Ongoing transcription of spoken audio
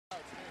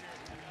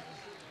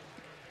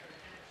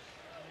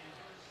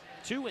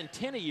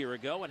2-10 a year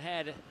ago and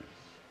had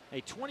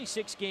a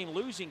 26-game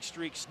losing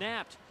streak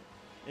snapped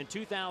in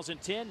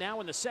 2010. Now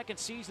in the second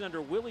season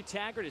under Willie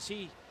Taggart as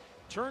he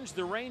turns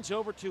the reins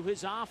over to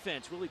his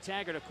offense. Willie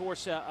Taggart, of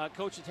course, a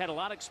coach that's had a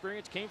lot of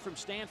experience, came from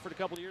Stanford a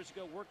couple of years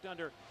ago, worked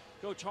under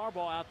Coach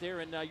Harbaugh out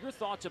there. And your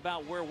thoughts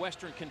about where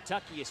Western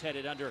Kentucky is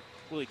headed under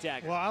Willie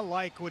Taggart? Well, I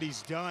like what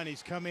he's done.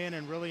 He's come in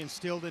and really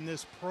instilled in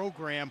this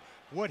program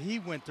what he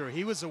went through.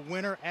 He was a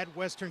winner at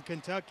Western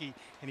Kentucky,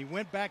 and he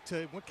went back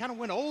to kind of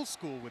went old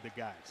school with the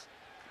guys.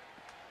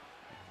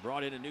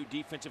 Brought in a new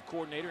defensive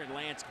coordinator in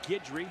Lance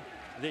Guidry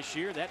this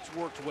year. That's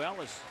worked well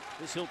as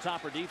this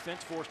Hilltopper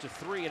defense forced to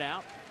 3 it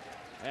out.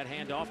 That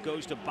handoff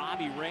goes to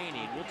Bobby Rainey.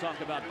 And we'll talk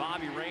about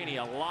Bobby Rainey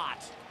a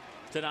lot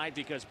tonight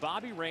because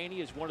Bobby Rainey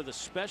is one of the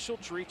special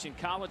treats in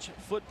college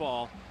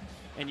football.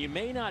 And you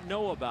may not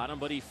know about him,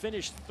 but he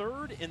finished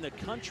 3rd in the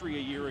country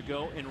a year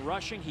ago in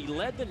rushing. He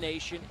led the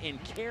nation in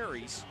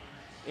carries,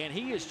 and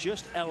he is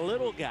just a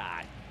little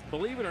guy.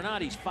 Believe it or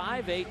not, he's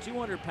 5'8",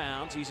 200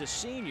 pounds. He's a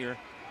senior,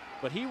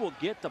 but he will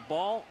get the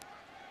ball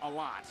a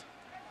lot.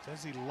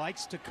 Says he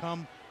likes to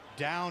come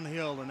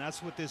downhill, and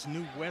that's what this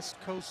new West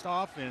Coast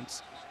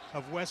offense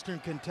of Western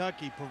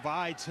Kentucky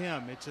provides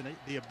him. It's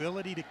the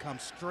ability to come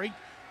straight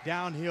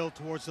downhill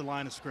towards the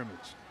line of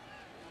scrimmage.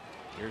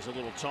 Here's a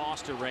little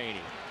toss to Rainey.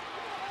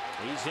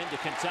 He's into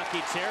Kentucky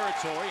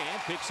territory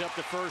and picks up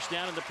the first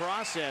down in the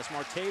process.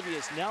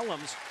 Martavius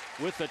Nellums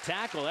with the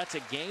tackle. That's a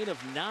gain of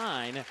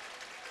 9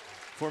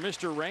 for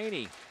Mr.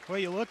 Rainey. Well,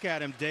 you look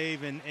at him,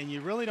 Dave, and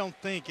you really don't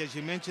think, as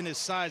you mentioned his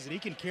size, that he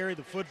can carry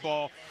the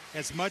football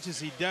as much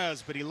as he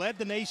does. But he led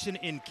the nation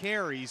in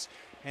carries.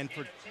 And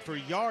for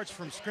yards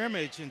from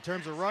scrimmage in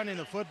terms of running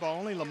the football,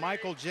 only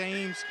LaMichael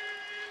James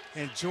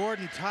and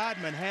Jordan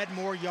Todman had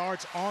more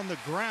yards on the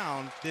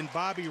ground than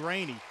Bobby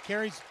Rainey.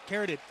 Carried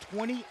it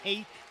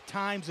 28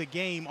 times a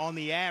game on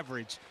the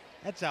average.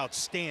 That's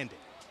outstanding.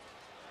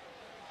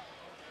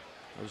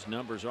 Those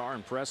numbers are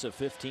impressive.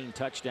 15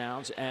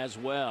 touchdowns as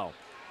well.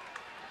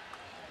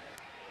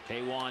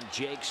 Kwan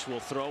Jakes will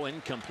throw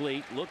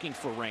incomplete, looking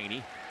for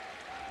Rainey.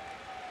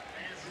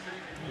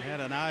 He had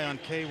an eye on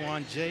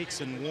Kwan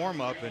Jakes in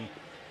warm-up, and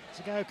he's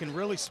a guy who can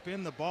really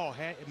spin the ball.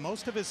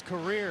 Most of his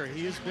career,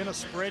 he has been a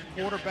spread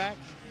quarterback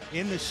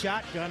in the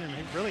shotgun, and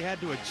he really had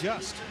to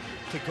adjust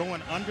to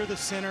going under the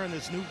center in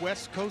this new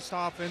West Coast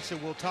offense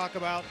that we'll talk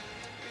about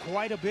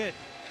quite a bit.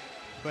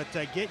 But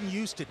getting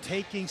used to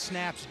taking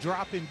snaps,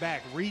 dropping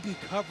back, reading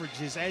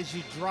coverages as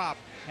you drop,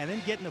 and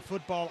then getting the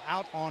football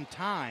out on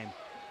time.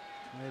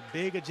 A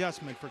big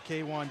adjustment for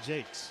Kwan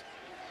Jakes.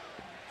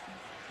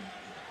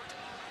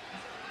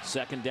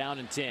 2nd down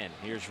and 10.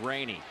 Here's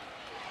Rainey.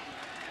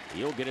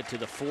 He'll get it to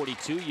the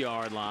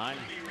 42-yard line.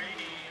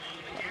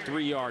 A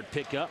 3-yard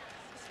pickup.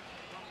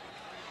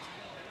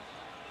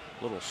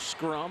 Little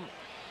scrum.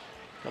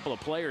 A couple of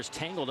players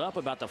tangled up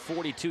about the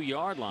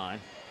 42-yard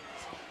line.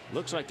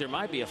 Looks like there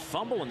might be a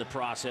fumble in the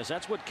process.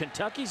 That's what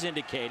Kentucky's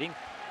indicating.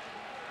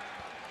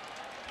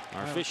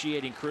 Our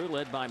officiating crew,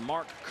 led by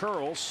Mark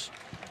Curls,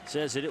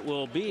 says that it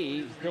will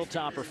be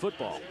Hilltopper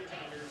football.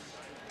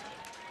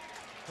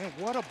 Man,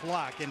 what a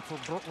block. And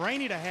for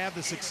Rainey to have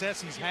the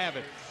success he's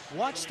having,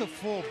 watch the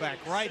fullback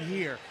right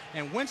here.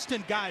 And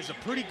Winston Guy is a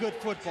pretty good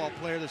football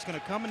player that's going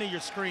to come into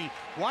your screen.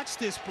 Watch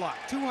this block.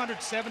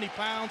 270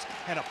 pounds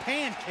and a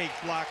pancake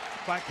block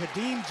by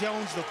Kadeem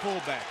Jones, the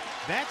fullback.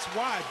 That's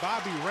why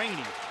Bobby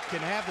Rainey can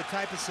have the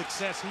type of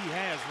success he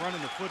has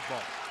running the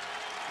football.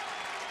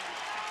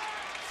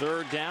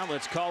 3rd down,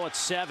 let's call it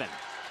 7.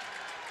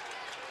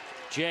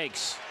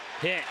 Jakes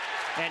hit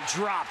and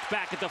dropped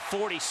back at the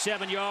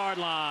 47-yard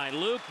line.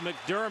 Luke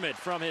McDermott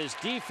from his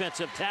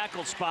defensive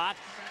tackle spot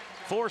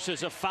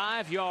forces a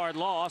 5-yard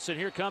loss, and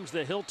here comes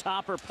the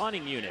Hilltopper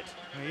punting unit.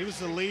 He was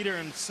the leader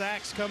in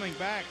sacks coming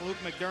back. Luke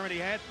McDermott, he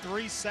had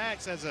 3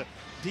 sacks as a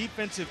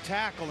defensive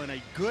tackle and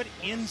a good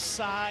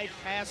inside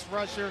pass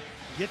rusher.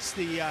 Gets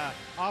the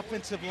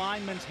offensive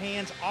lineman's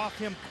hands off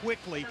him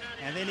quickly,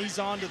 and then he's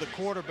on to the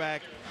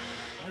quarterback.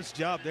 Nice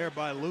job there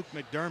by Luke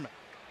McDermott.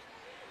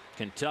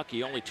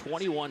 Kentucky only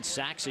 21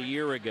 sacks a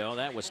year ago.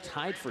 That was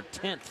tied for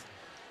 10th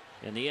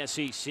in the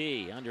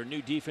SEC under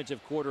new defensive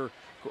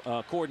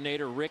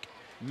coordinator Rick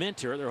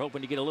Minter. They're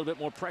hoping to get a little bit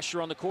more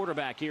pressure on the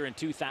quarterback here in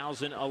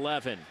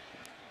 2011.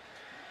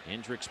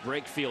 Hendricks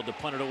Brakefield to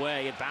punt it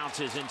away. It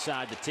bounces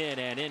inside the 10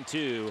 and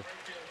into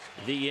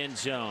the end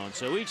zone.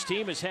 So each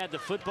team has had the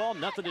football,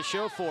 nothing to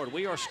show for it.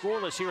 We are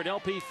scoreless here at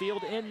LP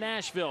Field in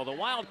Nashville. The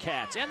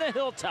Wildcats and the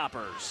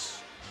Hilltoppers.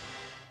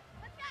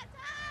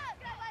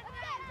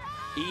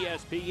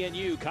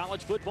 ESPNU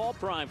College Football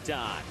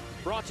Primetime.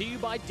 Brought to you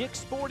by Dick's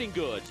Sporting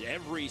Goods.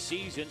 Every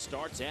season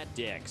starts at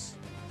Dick's.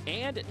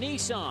 And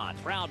Nissan,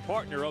 proud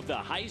partner of the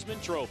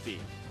Heisman Trophy.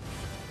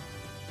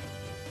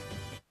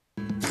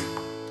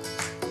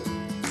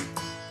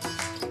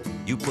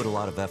 You put a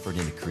lot of effort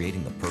into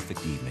creating the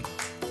perfect evening.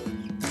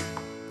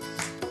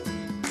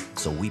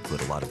 So we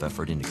put a lot of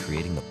effort into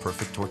creating the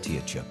perfect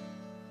tortilla chip.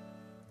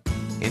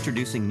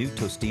 Introducing new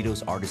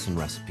Tostitos Artisan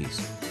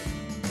Recipes.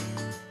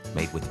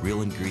 Made with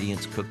real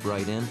ingredients cooked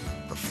right in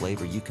for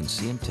flavor you can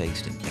see and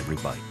taste in every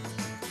bite.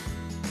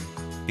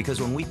 Because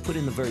when we put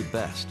in the very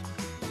best,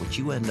 what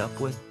you end up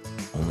with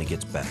only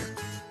gets better.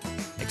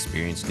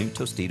 Experience new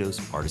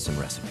Tostitos Artisan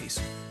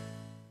Recipes.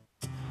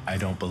 I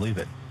don't believe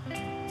it.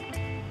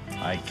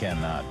 I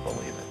cannot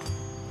believe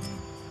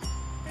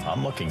it.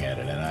 I'm looking at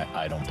it and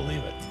I don't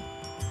believe it.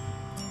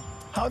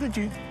 How did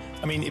you,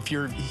 I mean, if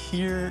you're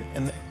here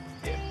and...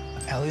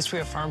 At least we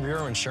have Farm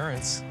Bureau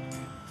insurance.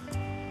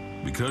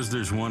 Because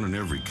there's one in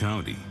every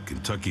county,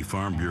 Kentucky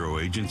Farm Bureau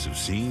agents have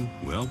seen,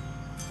 well,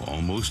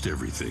 almost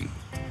everything.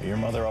 Your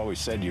mother always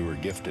said you were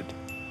gifted.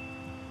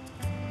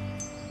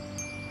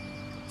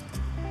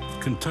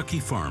 Kentucky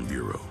Farm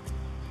Bureau,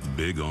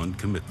 big on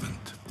commitment.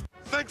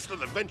 Thanks to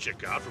the Venture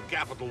Card from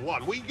Capital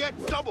One, we get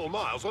double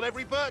miles on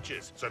every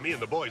purchase. So me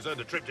and the boys earned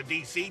a trip to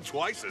DC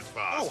twice as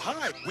fast. Oh,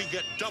 hi. We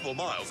get double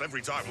miles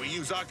every time we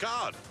use our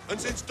card. And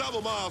since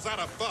double miles add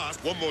up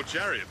fast, one more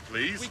chariot,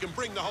 please. We can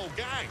bring the whole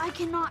gang. I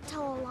cannot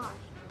tell a lie.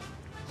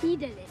 He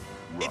did it.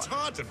 Right. It's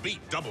hard to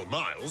beat double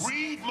miles.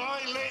 Read my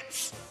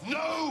lips.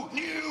 No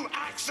new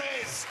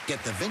axes.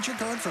 Get the Venture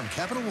Card from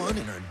Capital One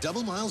and earn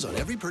double miles on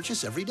every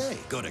purchase every day.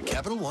 Go to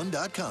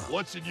CapitalOne.com.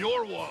 What's in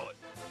your wallet?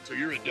 So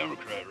you're a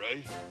Democrat,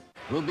 right?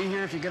 We'll be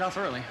here if you get off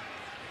early.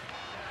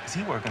 Is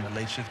he working the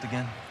late shift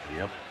again?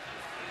 Yep.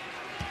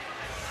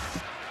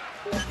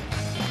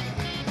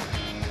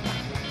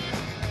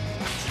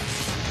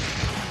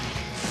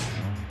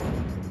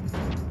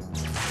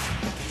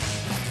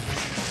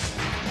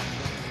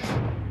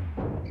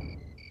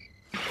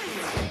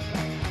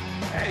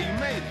 Hey, you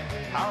made it.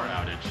 Power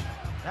outage.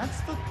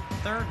 That's the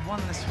third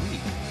one this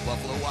week.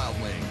 Buffalo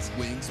Wild Wings.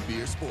 Wings,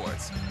 beer,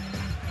 sports.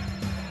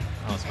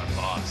 Oh, it's my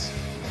boss.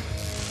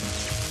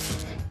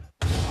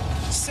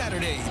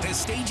 Saturday, the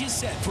stage is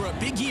set for a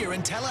big year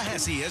in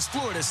Tallahassee as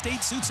Florida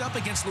State suits up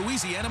against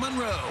Louisiana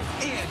Monroe.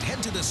 And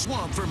head to the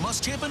Swamp for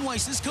Muschamp and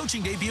Weiss's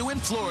coaching debut in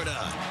Florida.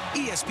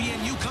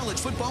 ESPNU College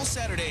Football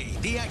Saturday.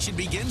 The action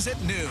begins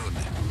at noon.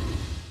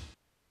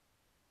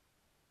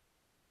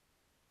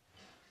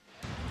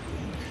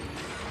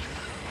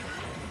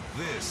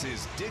 This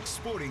is Dick's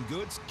Sporting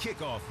Goods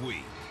Kickoff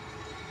Week.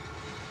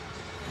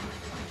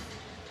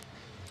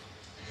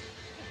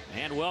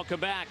 And welcome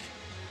back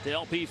to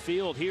LP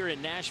Field here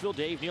in Nashville.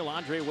 Dave Neal,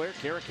 Andre Ware,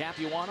 Kara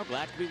Capuano,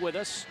 glad to be with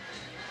us.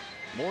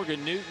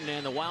 Morgan Newton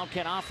and the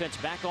Wildcat offense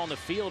back on the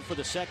field for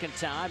the second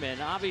time.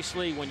 And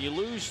obviously, when you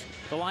lose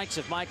the likes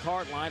of Mike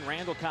Hartline,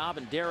 Randall Cobb,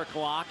 and Derek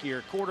Locke,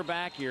 your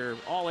quarterback, your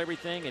all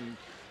everything, and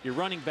your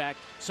running back,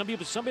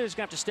 somebody's going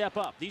to have to step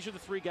up. These are the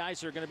three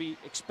guys that are going to be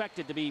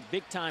expected to be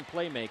big-time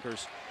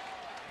playmakers.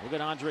 We'll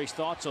get Andre's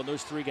thoughts on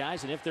those three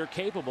guys and if they're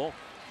capable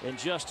in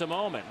just a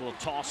moment. Little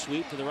toss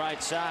sweep to the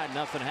right side.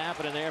 Nothing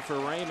happening there for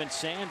Raymond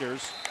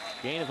Sanders.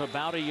 Gain of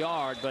about a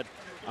yard. But,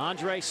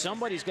 Andre,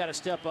 somebody's got to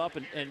step up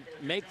and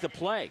make the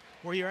play.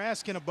 Well, you're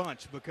asking a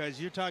bunch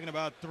because you're talking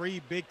about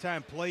three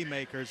big-time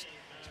playmakers,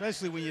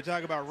 especially when you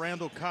talk about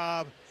Randall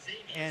Cobb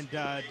and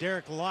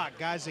Derek Locke,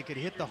 guys that could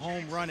hit the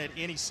home run at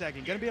any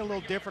second. Going to be a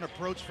little different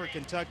approach for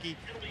Kentucky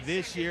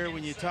this year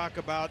when you talk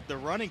about the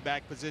running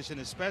back position,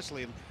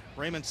 especially.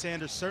 Raymond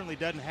Sanders certainly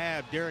doesn't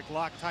have Derek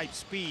Locke type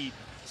speed,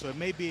 so it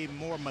may be a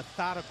more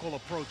methodical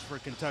approach for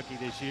Kentucky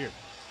this year.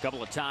 A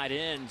couple of tight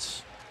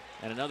ends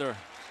and another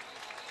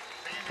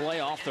play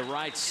off the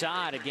right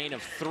side, a gain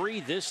of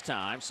 3 this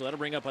time, so that'll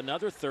bring up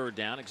another third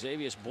down.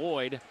 Xavier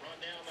Boyd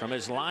from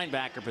his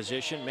linebacker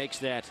position makes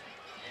that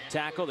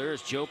tackle.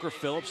 There's Joker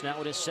Phillips now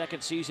in his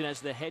second season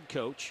as the head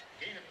coach.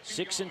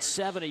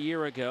 6-7 a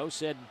year ago.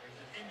 Said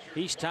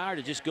he's tired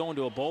of just going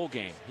to a bowl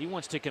game. He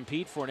wants to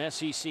compete for an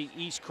SEC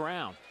East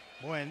crown.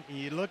 Boy, and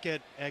you look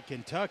at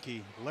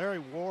Kentucky, Larry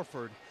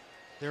Warford,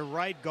 their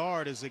right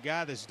guard is the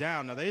guy that's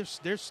down. Now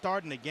they're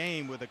starting the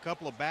game with a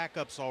couple of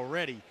backups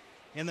already.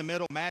 In the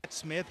middle, Matt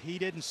Smith, he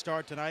didn't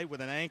start tonight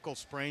with an ankle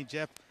sprain.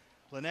 Jeff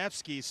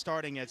Planevsky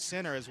starting at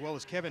center, as well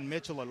as Kevin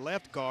Mitchell at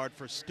left guard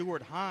for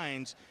Stuart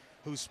Hines,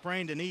 who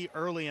sprained a knee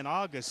early in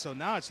August. So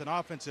now it's an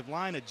offensive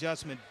line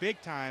adjustment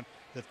big time.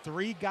 The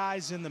three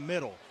guys in the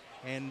middle.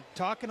 And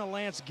talking to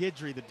Lance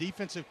Guidry, the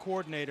defensive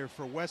coordinator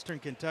for Western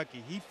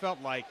Kentucky, he felt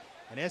like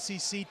an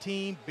SEC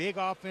team, big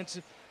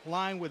offensive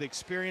line with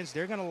experience.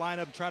 They're going to line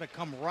up and try to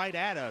come right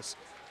at us.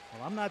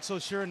 Well, I'm not so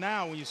sure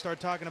now when you start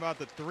talking about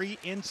the three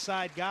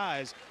inside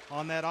guys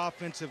on that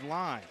offensive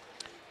line.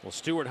 Well,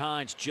 Stuart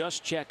Hines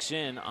just checks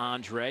in,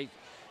 Andre.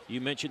 You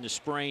mentioned the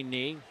sprained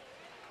knee.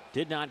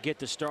 Did not get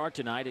the start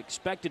tonight.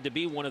 Expected to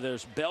be one of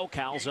those bell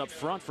cows up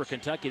front for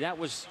Kentucky. That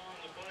was,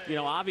 you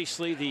know,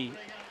 obviously the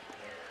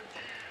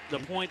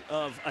point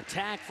of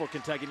attack for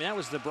Kentucky. I mean, that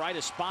was the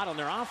brightest spot on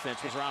their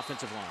offense, was their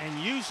offensive line. And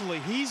usually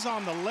he's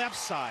on the left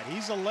side.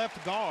 He's a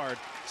left guard,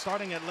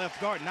 starting at left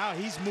guard. Now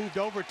he's moved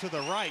over to the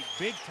right,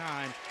 big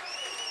time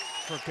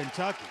for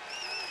Kentucky.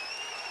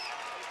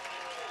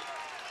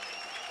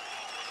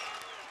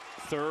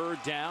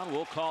 Third down,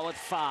 we'll call it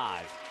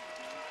 5.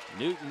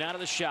 Newton out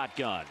of the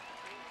shotgun.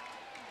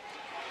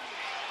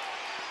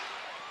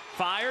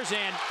 Fires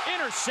and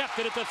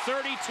intercepted at the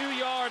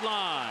 32-yard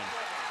line.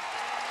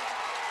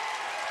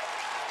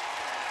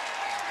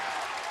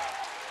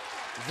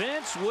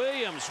 Vince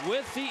Williams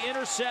with the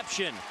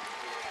interception.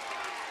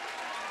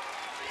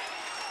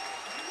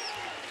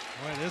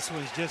 Boy, this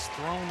was just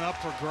thrown up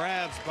for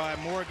grabs by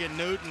Morgan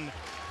Newton,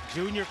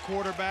 junior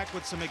quarterback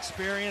with some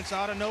experience,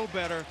 ought to know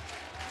better.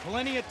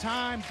 Plenty of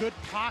time, good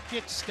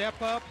pocket, step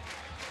up,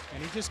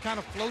 and he just kind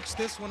of floats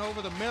this one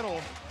over the middle,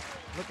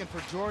 looking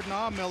for Jordan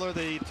Miller,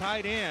 the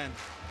tight end.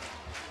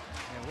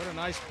 And what a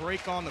nice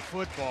break on the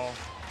football,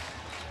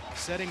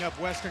 setting up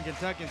Western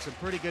Kentucky in some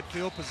pretty good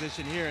field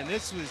position here. And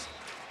this was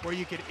where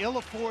you could ill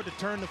afford to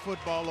turn the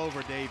football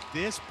over, Dave.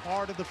 This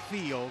part of the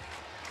field,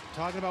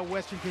 talking about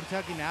Western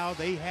Kentucky now,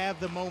 they have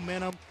the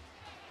momentum.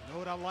 You know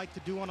what I like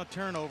to do on a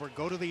turnover?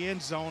 Go to the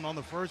end zone on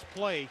the first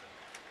play.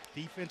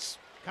 Defense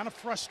kind of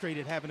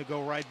frustrated having to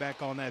go right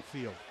back on that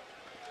field.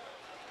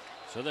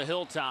 So the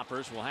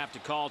Hilltoppers will have to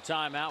call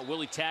timeout.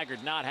 Willie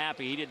Taggart not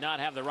happy. He did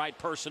not have the right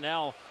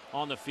personnel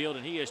on the field,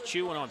 and he is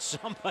chewing on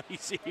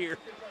somebody's ear.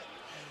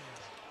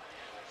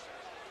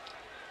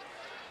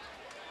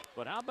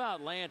 But how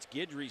about Lance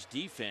Guidry's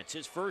defense?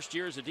 His first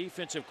year as a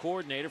defensive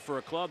coordinator for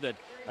a club that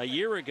a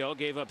year ago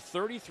gave up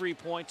 33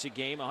 points a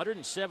game,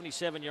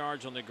 177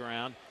 yards on the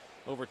ground,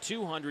 over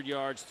 200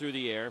 yards through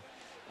the air.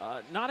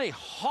 Not a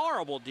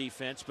horrible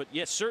defense, but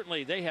yes,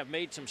 certainly they have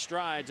made some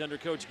strides under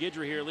Coach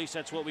Guidry here. At least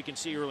that's what we can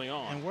see early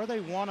on. And where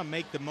they want to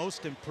make the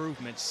most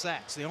improvement,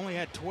 sacks. They only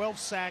had 12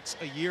 sacks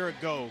a year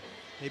ago.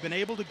 They've been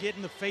able to get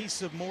in the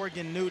face of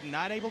Morgan Newton,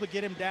 not able to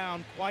get him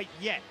down quite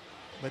yet.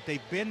 But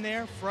they've been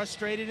there,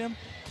 frustrated him,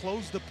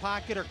 closed the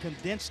pocket or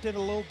condensed it a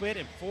little bit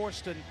and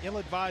forced an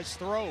ill-advised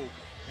throw,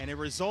 and it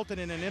resulted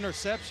in an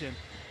interception.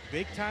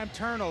 Big-time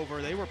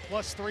turnover. They were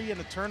 +3 in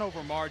the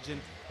turnover margin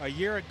a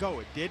year ago.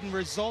 It didn't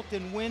result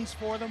in wins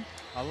for them.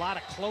 A lot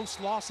of close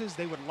losses.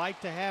 They would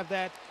like to have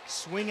that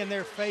swing in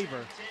their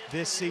favor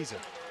this season.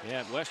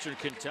 Yeah, Western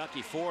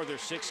Kentucky, 4 of their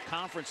 6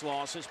 conference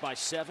losses by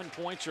 7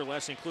 points or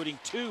less, including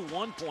 2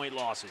 one-point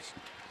losses.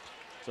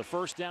 So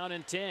first down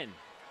and 10.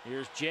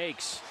 Here's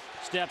Jakes.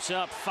 Steps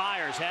up,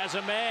 fires, has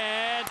a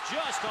man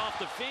just off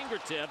the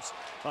fingertips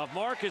of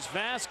Marcus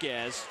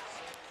Vasquez.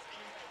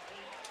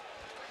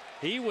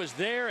 He was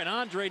there, and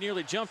Andre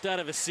nearly jumped out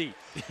of his seat.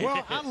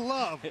 Well, I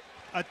love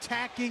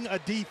attacking a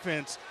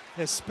defense,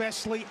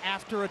 especially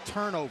after a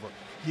turnover.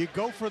 You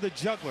go for the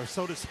juggler,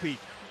 so to speak.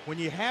 When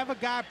you have a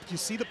guy, you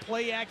see the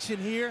play action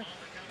here,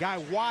 guy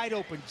wide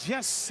open,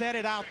 just set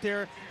it out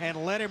there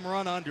and let him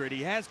run under it.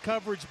 He has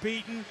coverage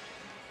beaten.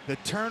 The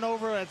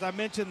turnover, as I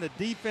mentioned, the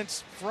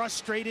defense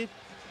frustrated,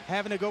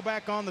 having to go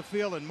back on the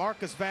field, and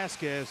Marcus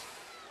Vasquez,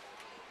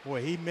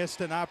 boy, he missed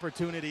an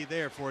opportunity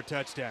there for a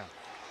touchdown.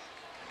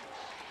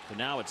 So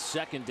now it's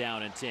second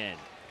down and 10.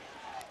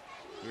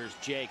 Here's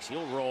Jakes.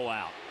 He'll roll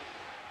out.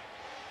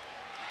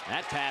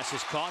 That pass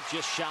is caught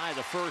just shy of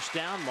the first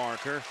down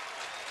marker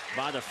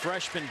by the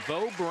freshman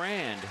Bo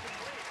Brand.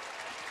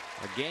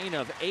 A gain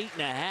of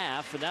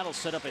 8.5, and that'll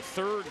set up a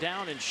third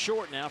down and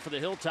short now for the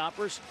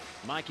Hilltoppers.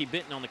 Mikey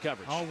Benton on the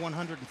coverage. All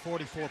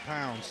 144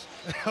 pounds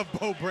of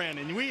Bo Brand.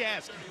 And we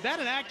asked, is that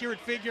an accurate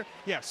figure?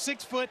 Yeah,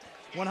 6 foot,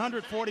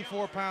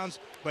 144 pounds,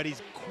 but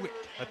he's quick.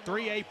 A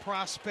 3A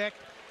prospect,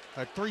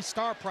 a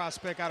 3-star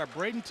prospect out of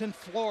Bradenton,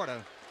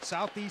 Florida,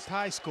 Southeast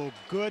High School.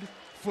 Good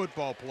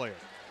football player.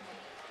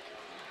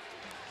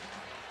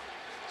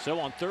 So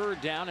on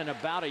third down and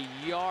about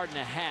 1.5 yards,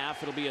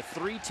 it'll be a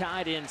 3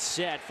 tight end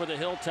set for the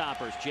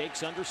Hilltoppers.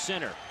 Jakes under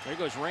center. There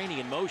goes Rainey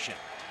in motion.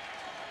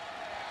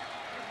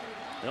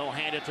 They'll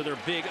hand it to their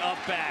big up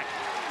back,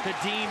 to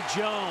Dean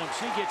Jones.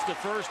 He gets the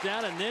first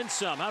down and then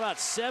some. How about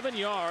 7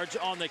 yards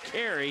on the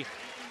carry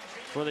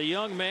for the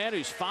young man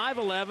who's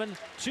 5'11",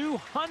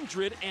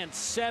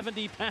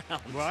 270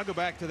 pounds. Well, I'll go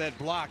back to that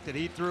block that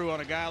he threw on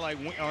a guy like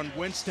on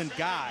Winston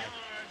Guy.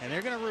 And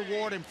they're going to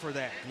reward him for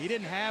that. He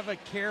didn't have a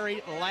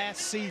carry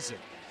last season.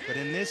 But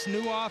in this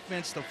new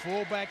offense, the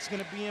fullback's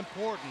going to be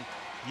important.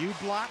 You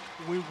block,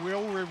 we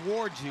will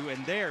reward you.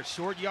 And there,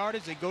 short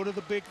yardage, they go to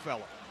the big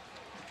fella.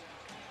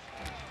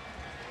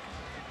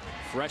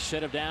 Fresh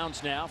set of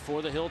downs now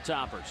for the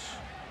Hilltoppers.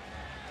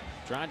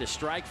 Trying to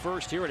strike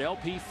first here at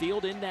LP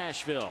Field in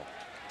Nashville.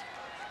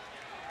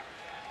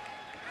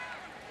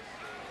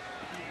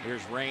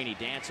 Here's Rainey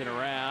dancing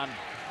around.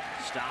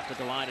 Stopped at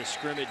the line of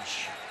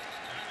scrimmage.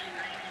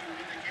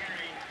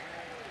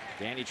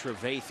 Danny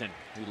Trevathan,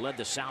 who led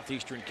the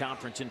Southeastern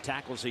Conference in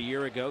tackles a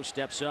year ago,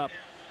 steps up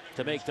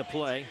to make the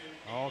play.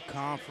 All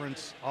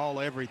conference,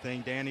 all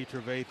everything. Danny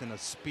Trevathan, a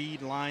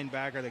speed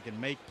linebacker that can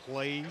make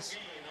plays.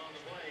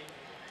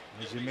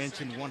 As you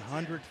mentioned,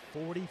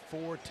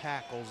 144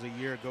 tackles a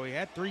year ago. He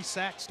had 3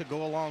 sacks to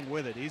go along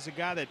with it. He's a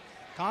guy that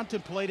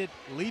contemplated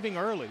leaving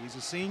early. He's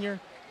a senior,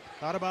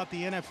 thought about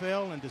the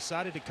NFL, and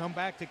decided to come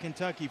back to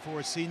Kentucky for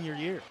his senior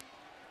year.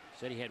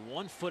 Said he had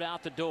 1 foot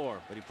out the door,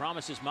 but he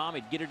promised his mom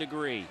he'd get a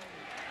degree.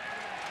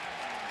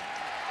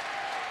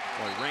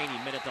 Boy, Rainey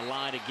met at the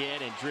line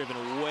again and driven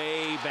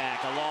way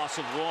back. A loss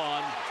of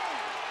 1.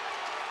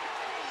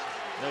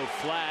 No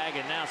flag,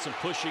 and now some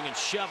pushing and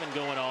shoving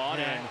going on.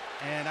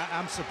 And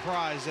I'm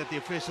surprised that the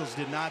officials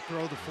did not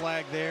throw the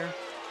flag there.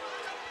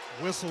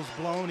 whistle's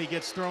blown, he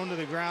gets thrown to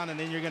the ground, and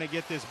then you're going to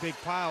get this big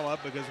pile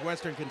up because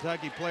Western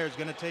Kentucky players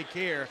going to take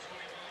care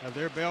of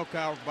their bell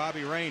cow,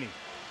 Bobby Rainey.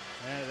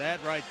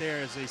 That right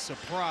there is a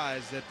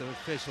surprise that the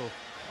official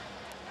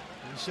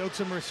showed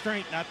some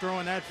restraint not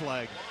throwing that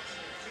flag.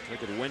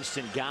 Look at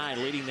Winston Guy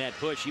leading that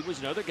push. He was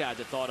another guy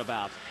that thought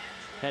about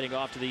heading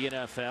off to the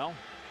NFL.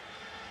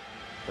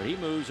 But he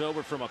moves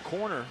over from a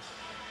corner,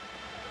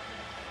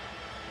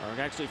 or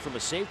actually from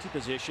a safety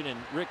position, and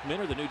Rick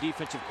Minner, the new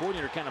defensive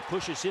coordinator, kind of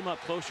pushes him up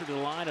closer to the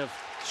line of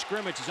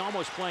scrimmage. He's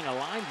almost playing a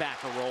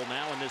linebacker role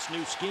now in this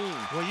new scheme.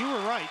 Well, you were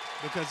right,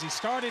 because he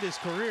started his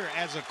career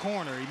as a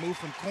corner. He moved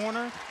from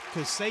corner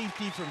to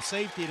safety, from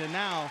safety to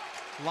now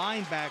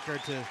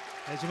linebacker to,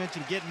 as you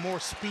mentioned, getting more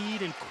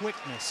speed and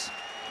quickness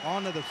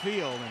onto the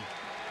field.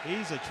 And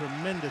he's a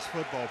tremendous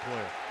football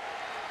player.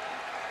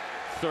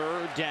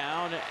 3rd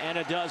down and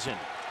a dozen.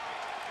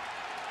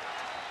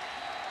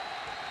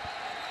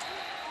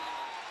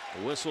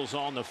 The whistle's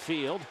on the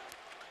field.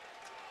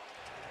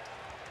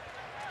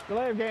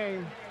 Delay of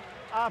game,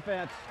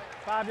 offense,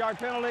 5-yard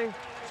penalty,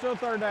 still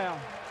 3rd down.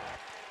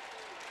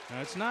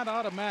 Now, it's not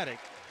automatic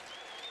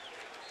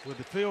with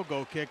the field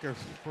goal kicker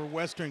for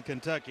Western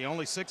Kentucky.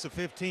 Only 6 of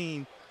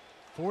 15,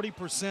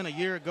 40% a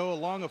year ago,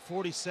 along of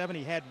 47.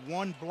 He had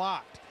 1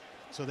 blocked.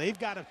 So they've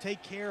got to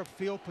take care of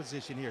field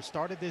position here.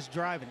 Started this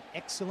drive in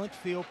excellent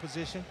field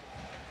position,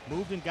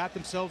 moved and got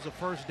themselves a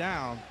 1st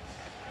down.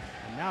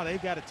 And now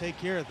they've got to take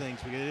care of things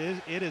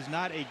because it is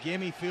not a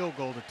gimme field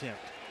goal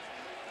attempt.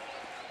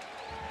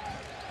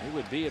 It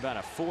would be about a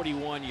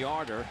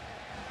 41-yarder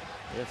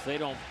if they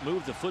don't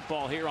move the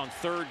football here on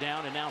 3rd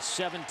down and now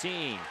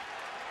 17.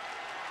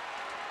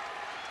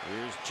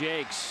 Here's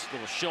Jakes,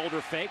 little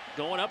shoulder fake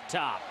going up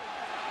top.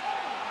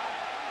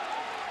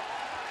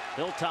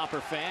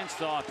 Hilltopper fans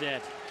thought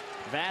that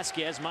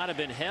Vasquez might have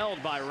been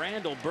held by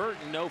Randall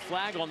Burton. No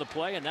flag on the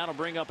play, and that'll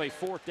bring up a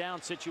 4th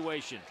down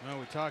situation. Well,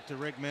 we talked to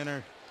Rick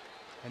Minner,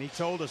 and he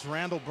told us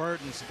Randall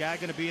Burton's the guy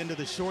going to be into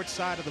the short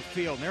side of the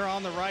field. And they're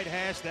on the right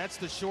hash. That's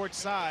the short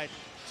side.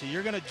 So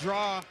you're going to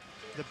draw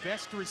the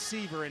best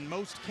receiver in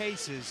most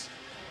cases.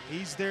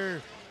 He's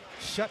their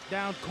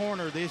shutdown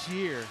corner this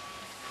year.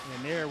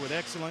 And there with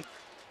excellent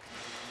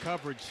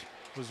coverage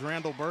was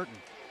Randall Burton.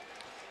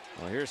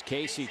 Well, here's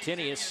Casey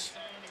Tinius,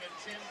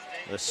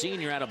 the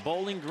senior out of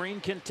Bowling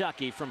Green,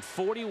 Kentucky, from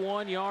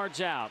 41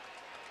 yards out.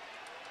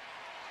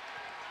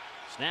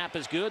 Snap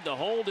is good, the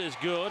hold is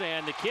good,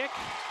 and the kick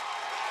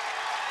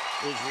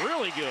is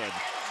really good.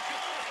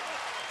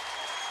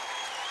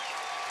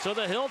 So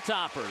the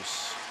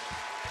Hilltoppers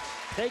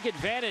take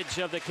advantage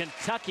of the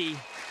Kentucky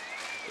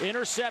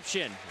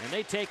interception, and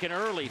they take an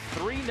early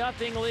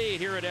 3-0 lead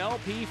here at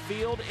LP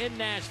Field in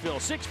Nashville.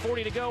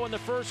 6:40 to go in the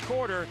 1st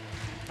quarter.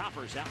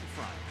 Toppers out in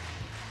front.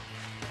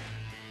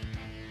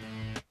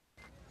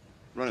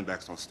 Running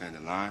backs don't stand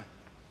in line.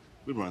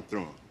 We run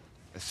through them,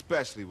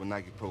 especially with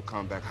Nike Pro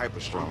Combat Hyper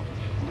Strong.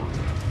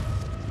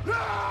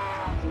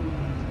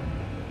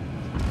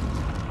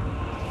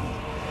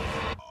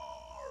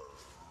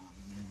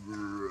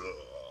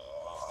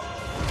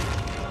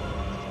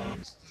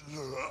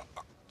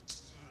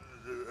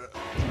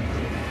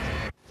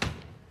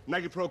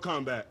 Nike Pro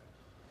Combat.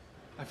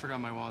 I forgot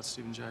my wallet,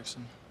 Steven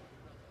Jackson.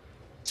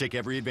 Take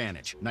every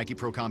advantage. Nike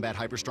Pro Combat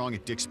Hyper Strong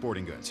at Dick's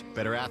Sporting Goods.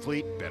 Better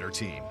athlete, better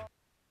team.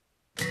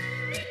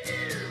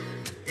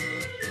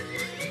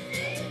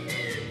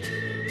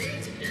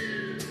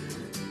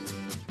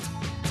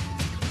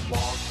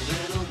 Walk,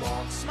 little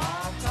walk,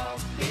 small talk,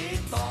 big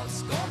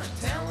thoughts. Gonna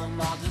tell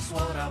them all just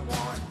what I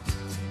want.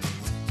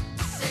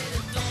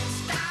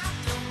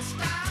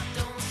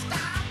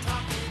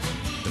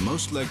 The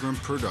most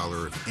legroom per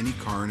dollar of any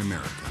car in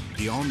America.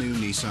 The all-new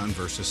Nissan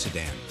Versa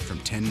sedan from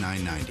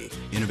 $10,990.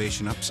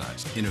 Innovation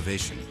upsized.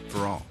 Innovation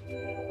for all.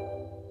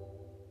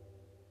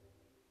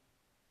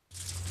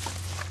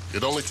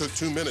 It only took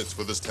 2 minutes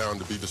for this town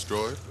to be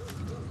destroyed.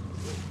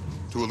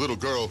 To a little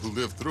girl who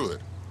lived through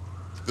it,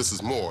 this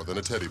is more than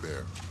a teddy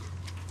bear.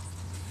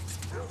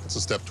 It's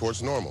a step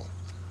towards normal.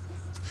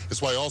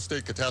 It's why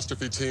all-state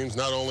catastrophe teams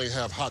not only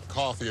have hot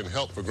coffee and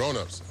help for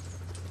grown-ups,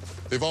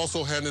 they've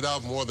also handed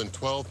out more than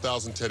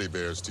 12,000 teddy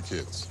bears to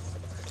kids.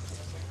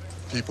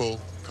 People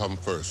come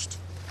first.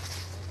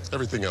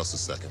 Everything else is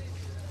second.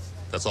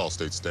 That's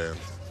Allstate stand.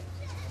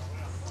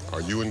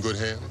 Are you in good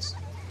hands?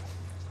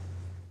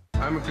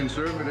 I'm a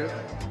conservative,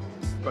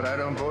 but I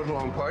don't vote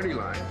along party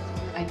lines.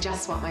 I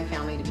just want my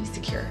family to be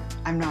secure.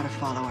 I'm not a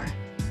follower.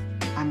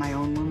 I'm my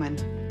own woman.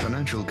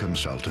 Financial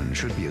consultants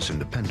should be as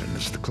independent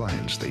as the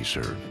clients they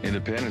serve.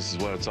 Independence is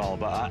what it's all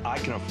about. I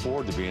can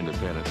afford to be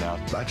independent now.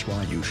 That's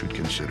why you should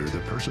consider the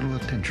personal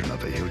attention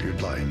of a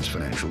Hilliard Lyons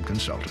financial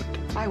consultant.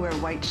 I wear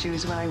white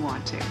shoes when I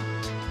want to.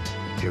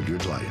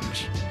 Hilliard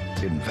Lyons.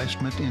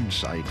 Investment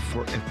insight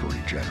for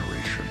every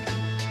generation.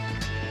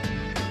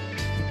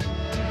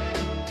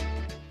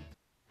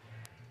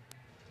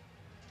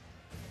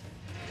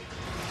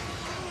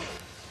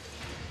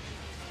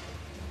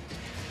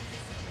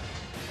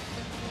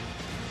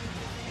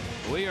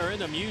 We are in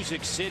the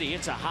Music City.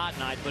 It's a hot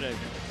night, but a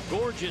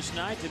gorgeous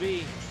night to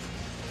be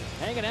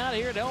hanging out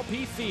here at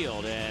LP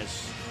Field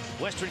as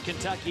Western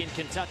Kentucky and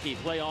Kentucky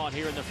play on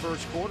here in the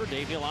first quarter.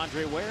 Dave Neal,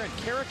 Andre Ware, and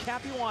Kara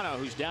Capuano,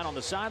 who's down on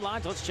the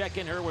sidelines. Let's check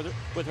in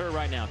with her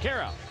right now.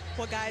 Kara.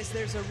 Well, guys,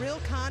 there's a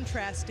real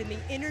contrast in the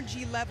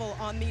energy level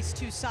on these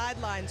two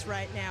sidelines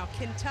right now.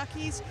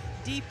 Kentucky's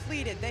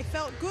depleted. They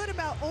felt good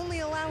about only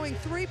allowing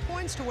 3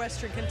 points to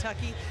Western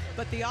Kentucky,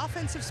 but the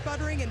offensive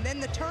sputtering and then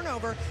the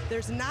turnover,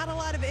 there's not a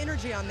lot of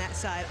energy on that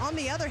side. On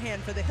the other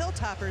hand, for the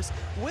Hilltoppers,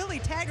 Willie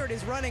Taggart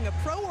is running a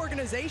pro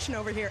organization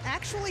over here,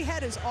 actually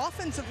had his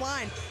offensive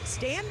line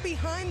stand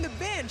behind the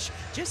bench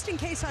just in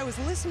case I was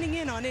listening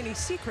in on any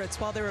secrets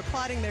while they were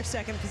plotting their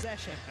second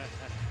possession.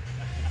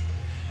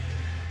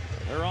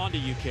 They're on to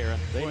you, Kara.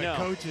 They know.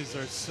 Coaches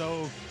are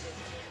so,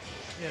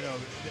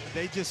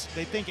 they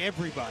think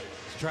everybody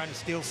is trying to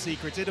steal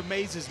secrets. It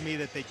amazes me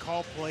that they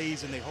call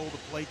plays and they hold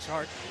a play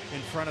chart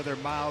in front of their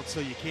mouths so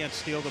you can't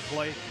steal the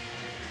play.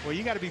 Well,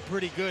 you got to be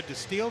pretty good to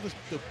steal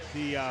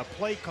the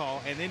play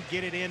call and then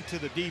get it into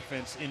the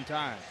defense in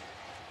time.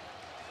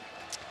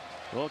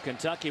 Well,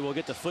 Kentucky will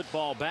get the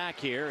football back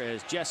here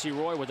as Jesse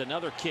Roy with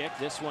another kick.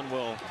 This one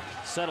will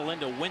settle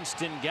into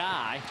Winston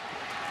Guy.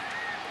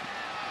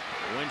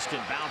 Winston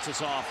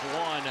bounces off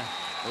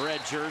one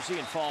red jersey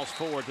and falls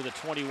forward to the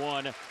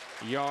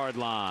 21-yard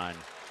line.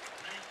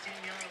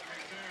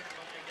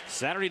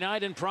 Saturday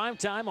night in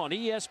primetime on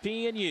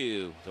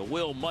ESPNU. The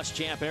Will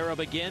Muschamp era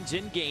begins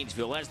in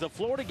Gainesville as the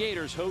Florida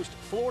Gators host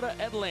Florida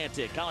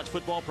Atlantic. College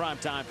football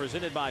primetime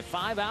presented by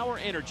 5 Hour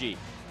Energy.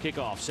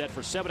 Kickoff set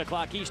for 7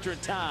 o'clock Eastern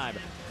time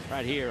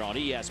right here on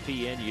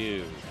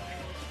ESPNU.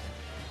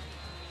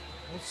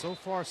 Well, so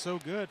far so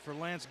good for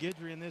Lance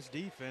Guidry in this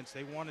defense.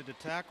 They wanted to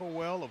tackle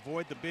well,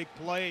 avoid the big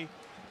play,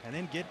 and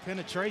then get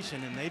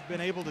penetration, and they've been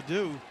able to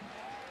do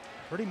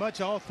pretty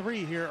much all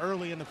three here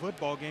early in the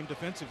football game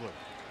defensively.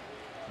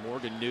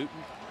 Morgan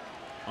Newton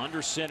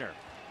under center.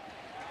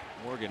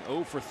 Morgan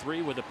 0 for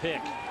 3 with a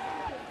pick.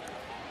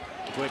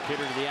 Quick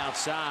hitter to the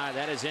outside.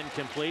 That is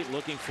incomplete.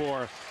 Looking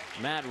for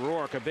Matt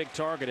Rourke, a big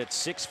target at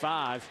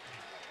 6'5".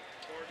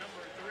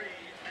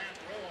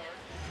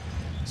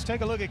 Let's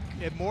take a look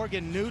at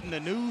Morgan Newton, the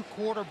new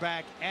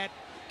quarterback at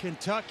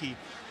Kentucky.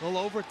 A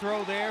little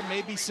overthrow there,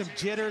 maybe some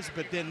jitters,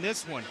 but then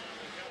this one,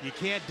 you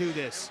can't do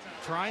this.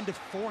 Trying to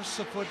force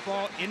the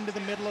football into the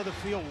middle of the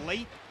field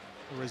late.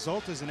 The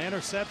result is an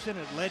interception.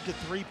 It led to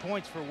 3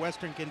 points for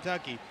Western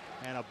Kentucky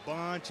and a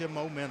bunch of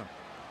momentum.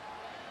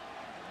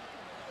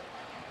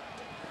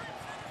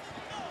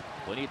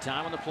 Plenty of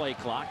time on the play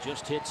clock,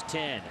 just hits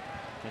 10.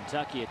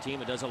 Kentucky, a team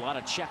that does a lot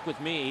of check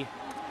with me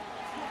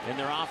in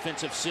their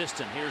offensive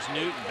system. Here's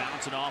Newton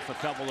bouncing off a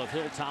couple of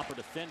Hilltopper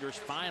defenders.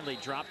 Finally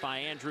dropped by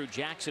Andrew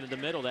Jackson in the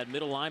middle. That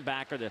middle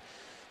linebacker the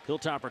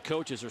Hilltopper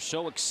coaches are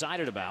so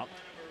excited about.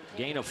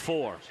 Gain of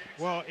 4.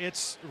 Well,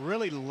 it's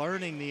really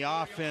learning the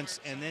offense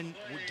and then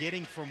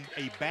getting from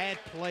a bad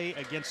play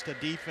against a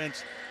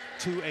defense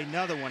to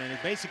another one. And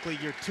basically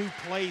your 2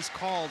 plays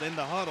called in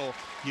the huddle.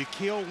 You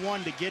kill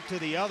one to get to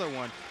the other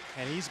one.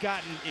 And he's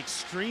gotten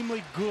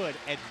extremely good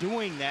at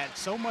doing that,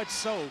 so much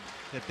so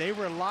that they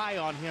rely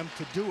on him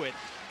to do it.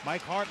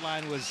 Mike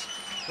Hartline was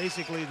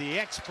basically the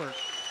expert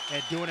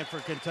at doing it for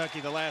Kentucky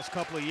the last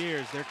couple of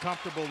years. They're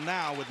comfortable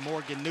now with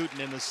Morgan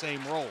Newton in the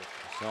same role.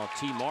 Saw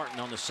T. Martin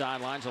on the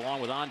sidelines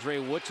along with Andre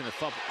Woodson, a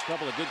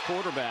couple of good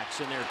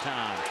quarterbacks in their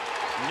time.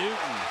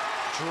 Newton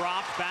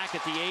dropped back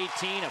at the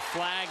 18. A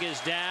flag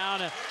is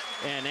down,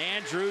 and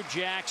Andrew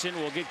Jackson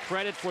will get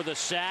credit for the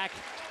sack.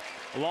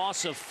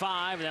 Loss of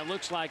 5, and that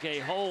looks like a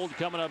hold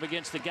coming up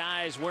against the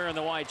guys wearing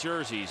the white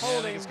jerseys.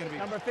 Holding,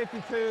 number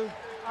 52,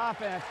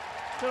 offense.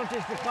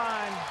 Penalties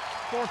decline,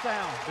 4th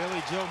down.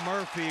 Billy Joe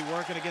Murphy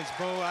working against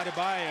Bo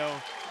Adebayo,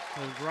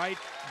 the right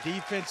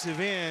defensive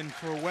end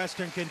for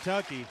Western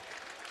Kentucky.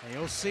 And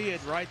you'll see it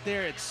right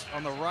there. It's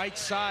on the right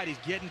side. He's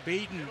getting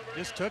beaten.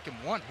 Just took him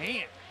one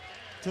hand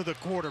to the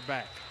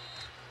quarterback.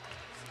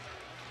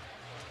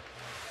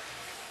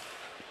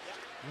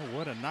 Oh,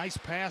 what a nice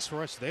pass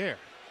rush there.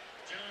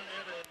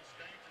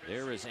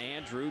 There is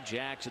Andrew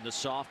Jackson, the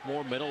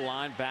sophomore middle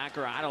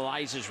linebacker,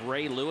 idolizes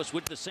Ray Lewis,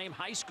 went to the same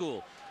high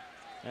school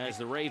as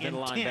the Raven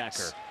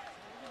linebacker.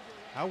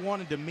 I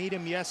wanted to meet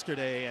him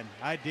yesterday, and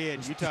I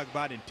did. You talk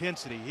about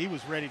intensity. He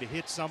was ready to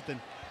hit something,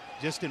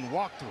 just didn't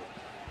walk through it.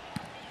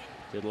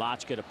 Did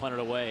Lotchka to punt it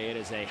away. It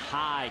is a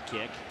high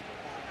kick.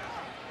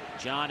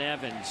 John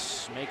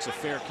Evans makes a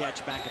fair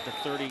catch back at the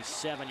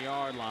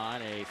 37-yard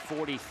line, a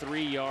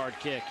 43-yard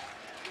kick.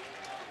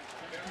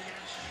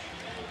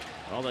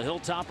 Well, the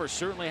Hilltoppers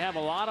certainly have a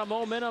lot of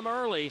momentum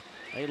early.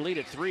 They lead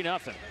at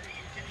 3-0.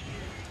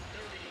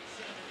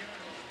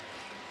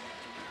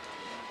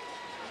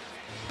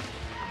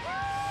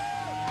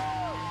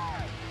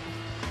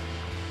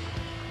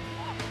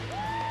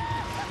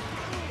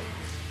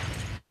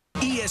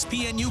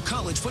 ESPNU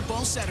College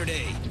Football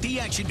Saturday. The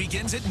action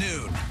begins at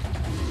noon.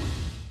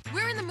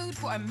 We're in the mood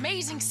for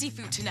amazing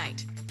seafood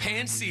tonight.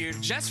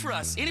 Pan-seared just for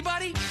us.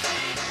 Anybody?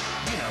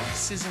 You know,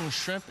 sizzling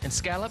shrimp and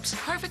scallops.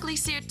 Perfectly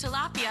seared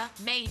tilapia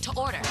made to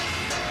order.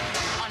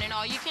 On an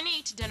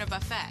all-you-can-eat dinner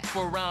buffet.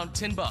 For around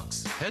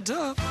 $10. Heads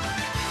up.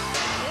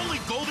 Only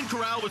Golden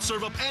Corral would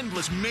serve up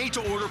endless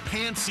made-to-order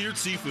pan-seared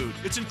seafood.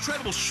 It's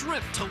incredible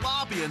shrimp,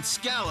 tilapia, and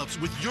scallops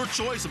with your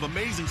choice of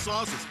amazing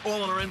sauces.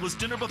 All on our endless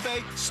dinner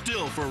buffet,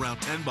 still for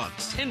around $10.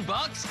 $10?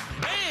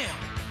 Bam!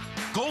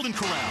 Golden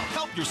Corral.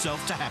 Help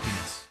yourself to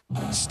happiness.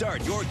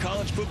 Start your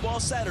college football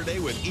Saturday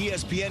with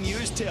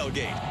ESPNU's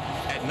Tailgate.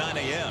 At 9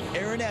 a.m.,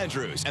 Aaron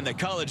Andrews and the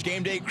College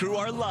Game Day crew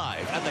are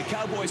live at the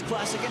Cowboys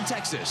Classic in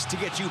Texas to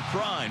get you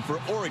primed for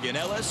Oregon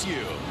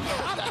LSU.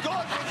 I'm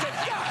going with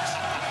the Ducks!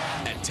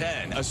 At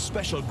 10, a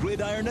special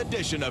gridiron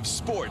edition of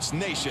Sports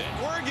Nation.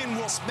 Oregon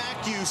will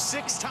smack you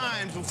 6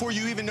 times before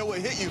you even know what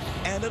hit you.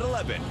 And at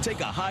 11, take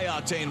a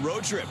high-octane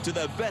road trip to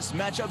the best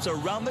matchups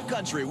around the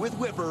country with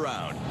Whip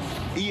Around.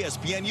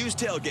 ESPNU's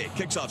Tailgate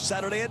kicks off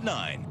Saturday at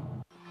 9.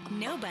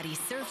 Nobody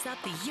serves up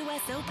the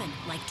U.S. Open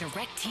like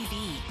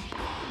DirecTV.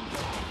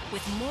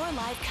 With more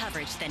live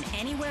coverage than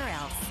anywhere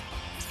else,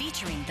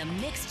 featuring the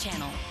Mix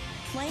channel,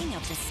 playing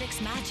up to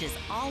 6 matches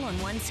all on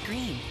one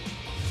screen.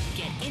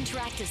 Get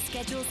interactive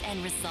schedules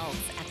and results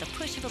at the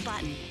push of a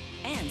button,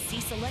 and see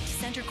select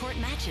center court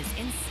matches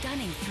in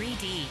stunning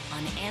 3D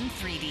on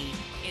N3D.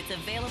 It's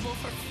available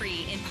for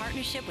free in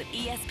partnership with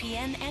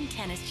ESPN and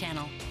Tennis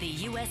Channel. The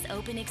U.S.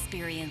 Open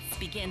experience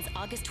begins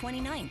August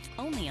 29th,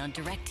 only on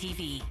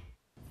DirecTV.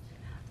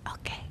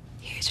 Okay,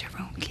 here's your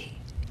room key.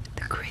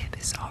 The crib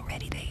is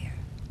already there.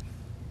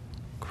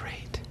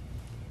 Great.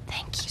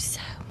 Thank you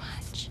so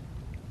much.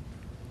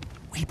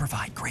 We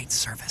provide great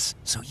service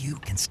so you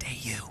can stay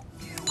you.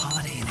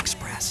 Holiday Inn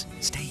Express.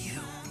 Stay you.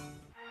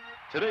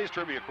 Today's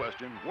trivia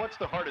question, what's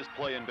the hardest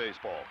play in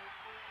baseball?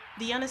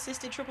 The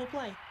unassisted triple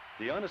play.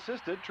 The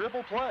unassisted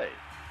triple play.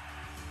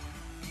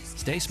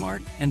 Stay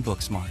smart and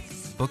book smart.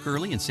 Book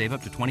early and save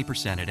up to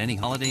 20% at any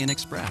Holiday Inn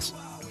Express.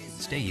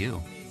 Stay you.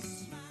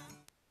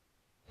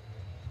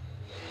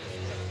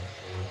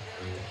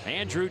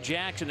 Andrew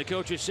Jackson, the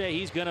coaches say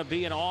he's going to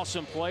be an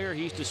awesome player.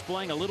 He's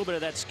displaying a little bit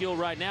of that skill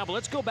right now. But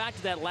let's go back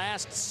to that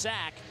last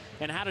sack.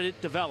 And how did it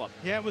develop?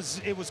 Yeah, it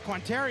was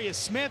Quantarius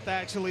Smith,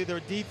 actually,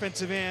 their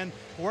defensive end,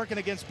 working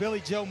against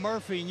Billy Joe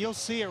Murphy. And you'll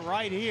see it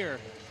right here.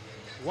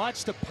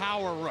 Watch the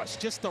power rush,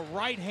 just the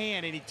right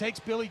hand. And he takes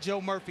Billy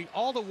Joe Murphy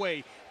all the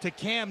way to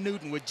Cam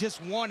Newton with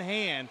just one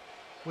hand,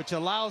 which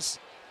allows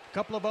a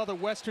couple of other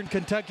Western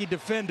Kentucky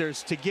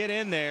defenders to get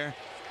in there.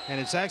 And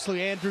it's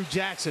actually Andrew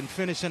Jackson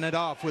finishing it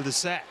off with a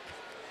sack.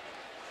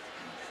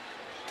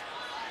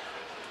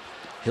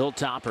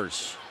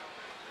 Hilltoppers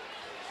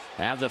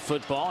have the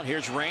football, and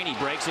here's Rainey,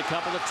 breaks a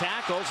couple of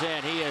tackles,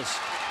 and he is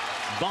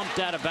bumped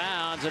out of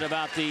bounds at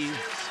about the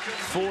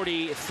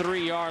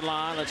 43-yard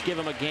line. Let's give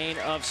him a gain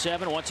of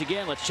 7. Once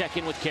again, let's check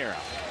in with Kara.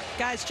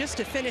 Guys, just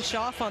to finish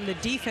off on the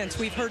defense,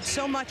 we've heard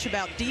so much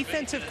about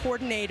defensive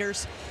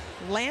coordinators,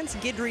 Lance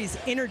Guidry's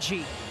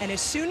energy. And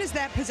as soon as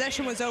that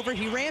possession was over,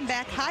 he ran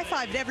back,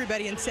 high-fived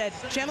everybody, and said,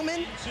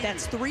 gentlemen,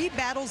 that's 3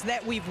 battles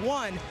that we've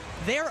won.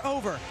 They're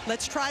over.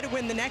 Let's try to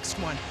win the next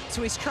one.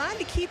 So he's trying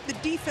to keep the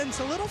defense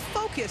a little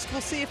focused. We'll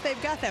see if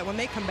they've got that when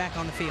they come back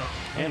on the field.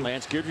 And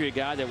Lance Guidry, a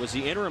guy that was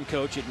the interim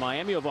coach at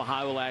Miami of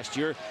Ohio last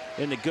year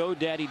in the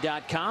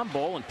GoDaddy.com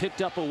Bowl and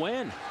picked up a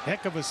win.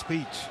 Heck of a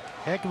speech.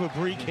 Heck of a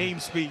pre-game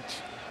speech.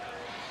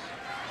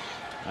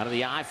 Out of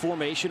the I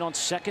formation on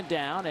 2nd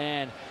down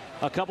and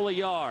a couple of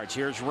yards.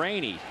 Here's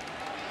Rainey.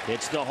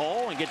 Hits the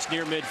hole and gets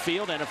near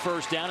midfield and a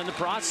 1st down in the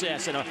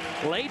process. And a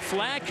late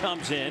flag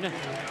comes in,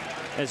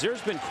 as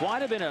there's been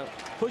quite a bit of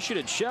pushing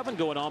and shoving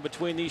going on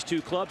between these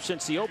two clubs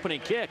since the opening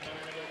kick.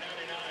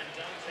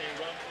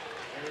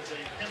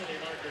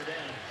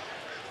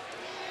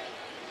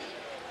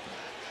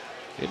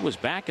 It was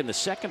back in the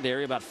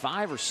secondary, about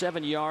 5 or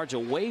 7 yards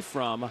away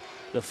from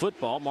the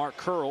football. Mark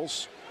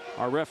Curls,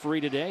 our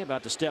referee today,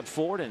 about to step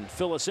forward and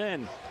fill us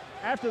in.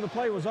 After the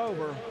play was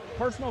over,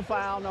 personal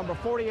foul, number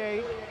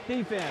 48,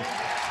 defense.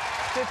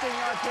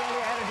 15-yard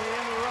penalty added to the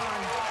end of the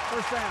run,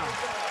 1st down.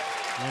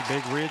 And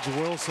big Ridge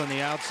Wilson,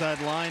 the outside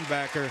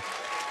linebacker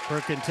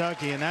for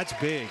Kentucky, and that's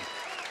big.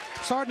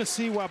 Starting to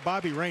see why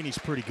Bobby Rainey's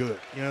pretty good.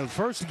 You know, the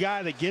first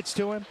guy that gets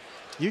to him,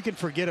 you can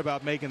forget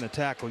about making the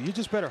tackle. You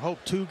just better hope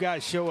 2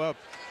 guys show up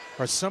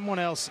or someone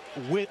else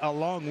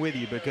along with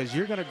you, because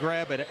you're going to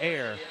grab at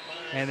air,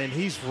 and then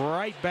he's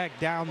right back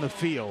down the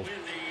field,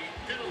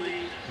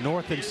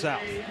 north and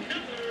south.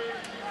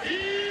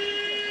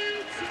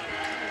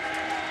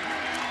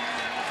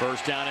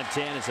 1st down and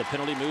 10 as the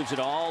penalty moves it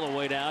all the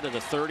way down to the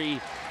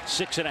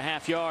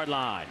 36.5-yard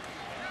line.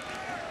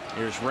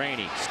 Here's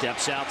Rainey,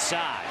 steps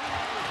outside.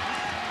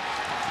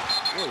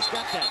 Boy, he's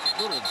got that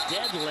little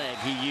dead leg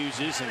he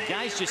uses, and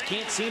guys just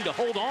can't seem to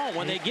hold on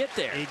when they get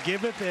there. He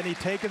giveth and he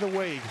taketh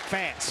away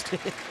fast.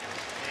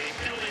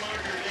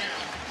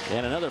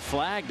 And another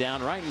flag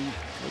down right in,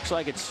 looks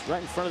like it's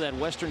right in front of that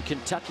Western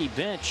Kentucky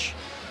bench.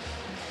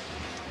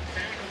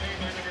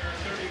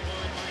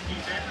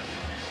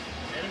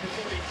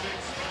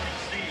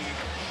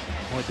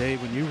 Boy,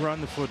 Dave, when you run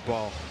the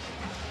football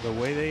the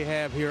way they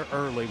have here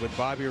early with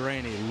Bobby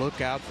Rainey, look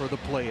out for the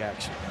play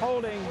action.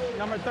 Holding,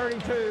 number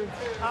 32,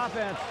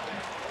 offense.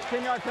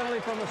 10-yard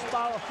penalty from the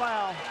spot of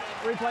foul.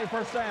 Replay,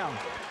 1st down.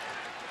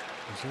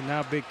 So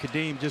now Big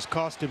Kadeem just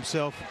cost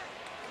himself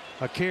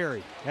a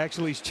carry.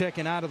 Actually, he's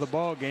checking out of the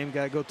ball game.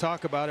 Got to go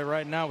talk about it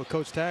right now with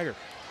Coach Taggart.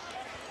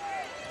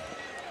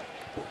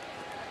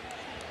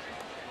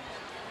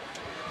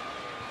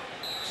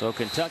 So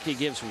Kentucky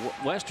gives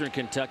Western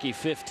Kentucky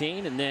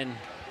 15, and then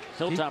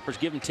Hilltoppers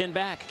give them 10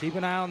 back. Keep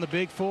an eye on the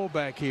big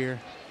fullback here.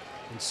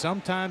 And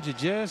sometimes you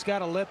just got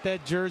to let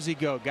that jersey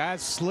go.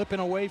 Guys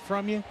slipping away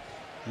from you,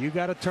 you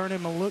got to turn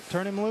him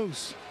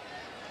loose.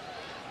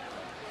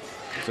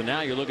 So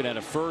now you're looking at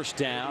a first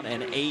down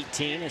and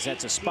 18, as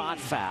that's a spot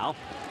foul.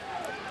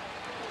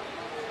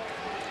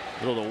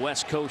 A little of the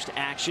West Coast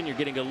action. You're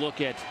getting a look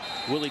at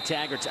Willie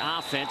Taggart's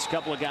offense. A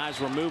couple of guys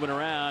were moving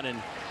around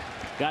and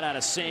got out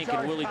of sync,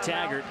 and Willie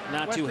Taggart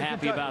not too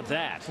happy about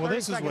that. Well,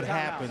 this is what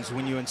happens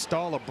when you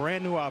install a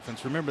brand new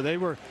offense. Remember, they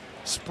were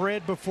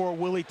spread before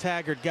Willie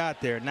Taggart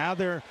got there. Now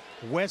they're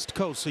West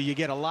Coast, so you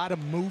get a lot of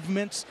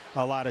movements,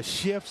 a lot of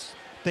shifts,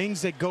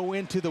 things that go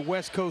into the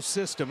West Coast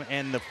system.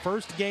 And the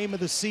first game of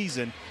the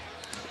season,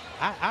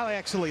 I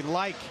actually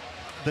like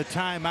the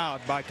timeout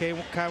by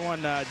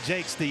Kaiwan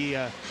Jakes,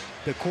 the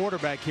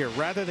quarterback here.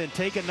 Rather than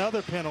take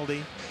another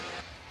penalty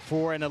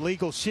for an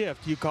illegal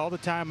shift, you call the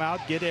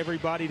timeout, get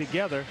everybody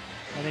together,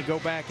 and then go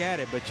back at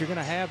it. But you're going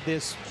to have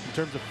this in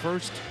terms of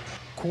first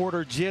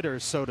quarter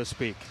jitters, so to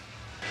speak.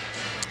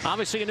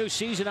 Obviously a new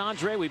season,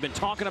 Andre. We've been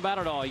talking about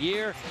it all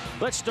year.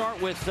 Let's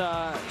start with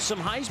some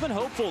Heisman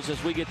hopefuls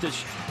as we get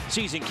this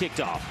season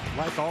kicked off.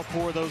 Like all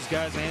four of those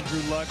guys,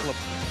 Andrew Luck,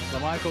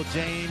 LaMichael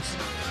James.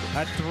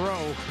 I'd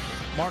throw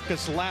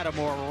Marcus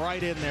Lattimore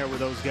right in there with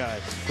those guys.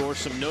 Of course,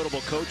 some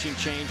notable coaching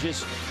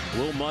changes.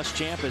 Will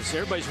Muschamp, as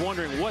everybody's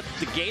wondering what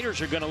the Gators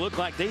are going to look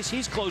like.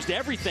 He's closed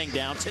everything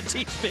down since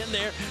he's been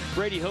there.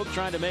 Brady Hoke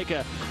trying to make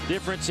a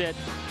difference at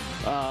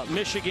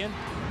Michigan.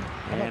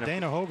 How about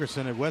Dana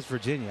Holgerson at West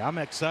Virginia? I'm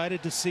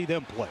excited to see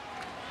them play.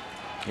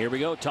 Here we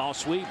go. Tall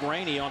sweep.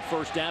 Rainey on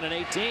first down and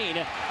 18.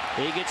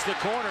 He gets the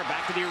corner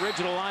back to the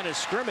original line of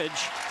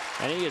scrimmage,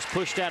 and he is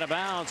pushed out of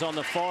bounds on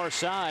the far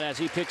side as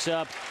he picks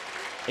up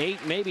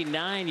 8, maybe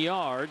 9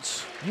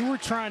 yards. You were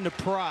trying to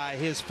pry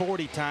his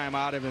 40 time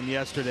out of him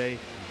yesterday,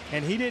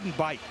 and he didn't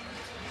bite.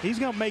 He's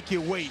going to make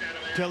you wait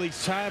till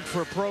he's time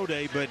for a pro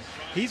day, but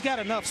he's got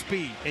enough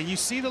speed. And you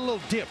see the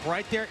little dip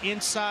right there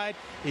inside.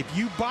 If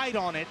you bite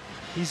on it,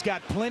 he's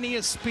got plenty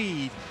of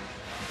speed,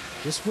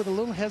 just with a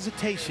little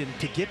hesitation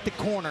to get the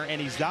corner,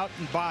 and he's out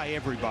and by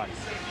everybody.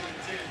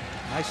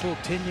 Nice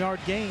little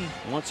 10-yard gain.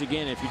 Once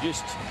again, if you're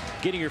just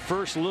getting your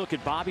first look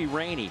at Bobby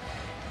Rainey,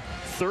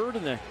 third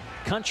in the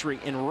country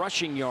in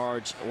rushing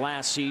yards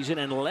last season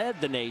and led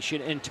the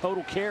nation in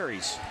total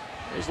carries.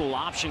 There's a little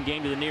option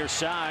game to the near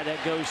side.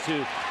 That goes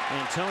to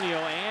Antonio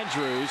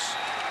Andrews.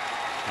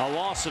 A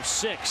loss of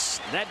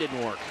 6. That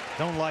didn't work.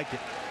 Don't like it.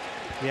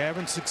 You're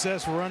having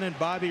success running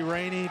Bobby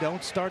Rainey.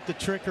 Don't start the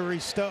trickery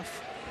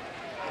stuff.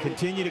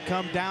 Continue to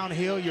come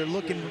downhill. You're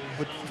looking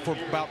for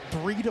about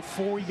 3 to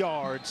 4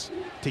 yards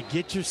to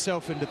get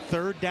yourself into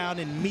third down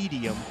and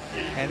medium,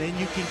 and then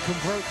you can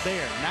convert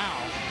there. Now,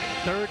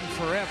 third and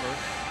forever.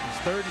 It's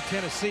third and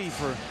Tennessee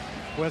for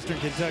Western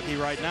Kentucky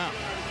right now.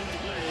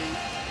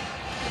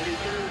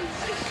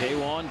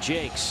 Kaiwan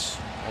Jakes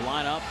will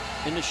line up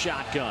in the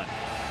shotgun.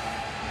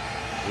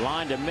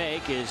 Line to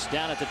make is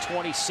down at the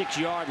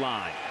 26-yard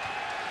line.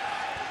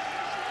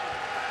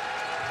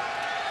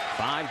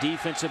 5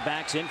 defensive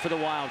backs in for the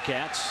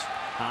Wildcats.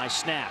 High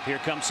snap. Here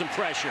comes some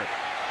pressure.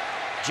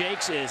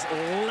 Jakes is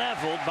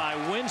leveled by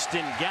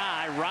Winston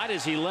Guy right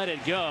as he let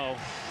it go.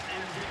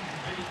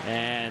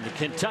 And the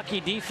Kentucky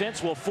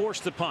defense will force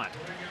the punt.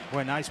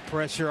 Boy, nice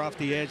pressure off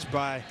the edge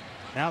by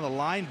now the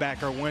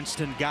linebacker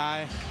Winston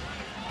Guy.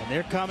 And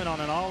they're coming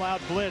on an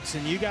all-out blitz,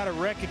 and you got to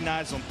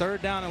recognize on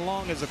third down and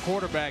long as a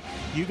quarterback,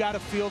 you got to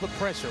feel the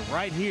pressure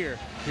right here.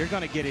 You're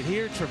going to get it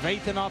here.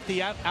 Trevathan off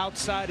the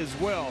outside as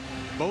well.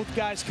 Both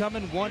guys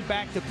coming, one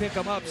back to pick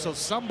them up, so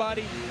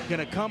somebody going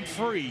to come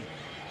free.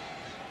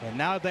 And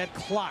now that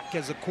clock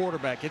as a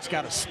quarterback, it's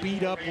got to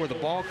speed up where the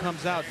ball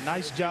comes out.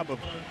 Nice job of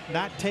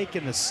not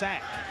taking the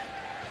sack.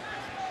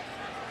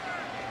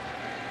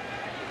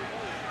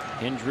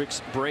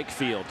 Hendricks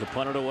Brakefield to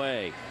punt it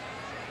away.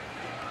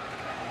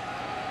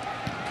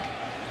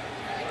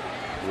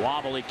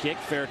 Wobbly kick,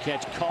 fair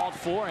catch called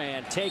for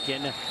and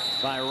taken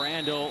by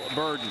Randall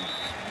Burden.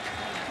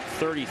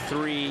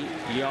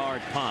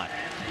 33-yard punt.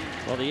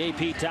 Well, the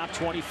AP Top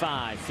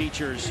 25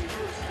 features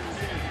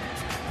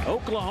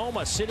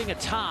Oklahoma sitting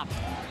atop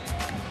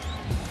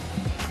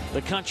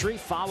the country,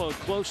 followed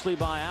closely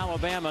by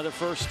Alabama, the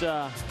first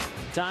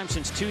time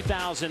since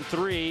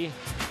 2003.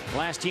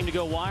 Last team to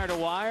go wire to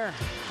wire.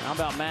 How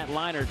about Matt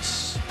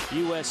Leinert's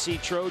USC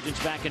Trojans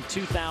back in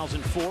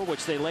 2004,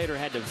 which they later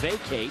had to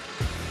vacate.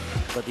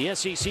 But the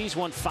SEC's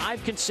won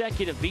 5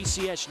 consecutive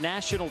BCS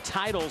national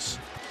titles.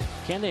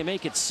 Can they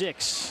make it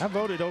 6? I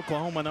voted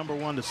Oklahoma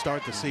 #1 to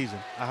start the season.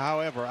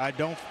 However, I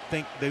don't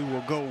think they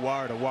will go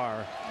wire to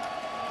wire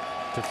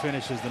to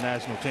finish as the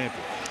national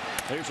champion.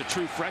 There's a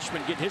true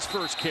freshman getting his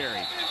first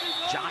carry.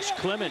 Josh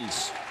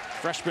Clemens,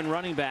 freshman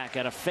running back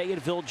out of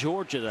Fayetteville,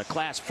 Georgia, the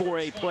Class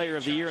 4A Player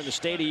of the Year in the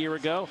state a year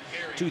ago.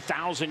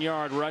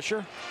 2,000-yard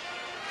rusher.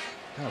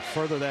 kind of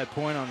further that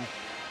point on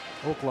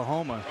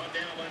Oklahoma.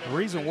 The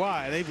reason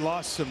why they've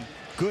lost some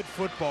good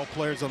football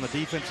players on the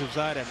defensive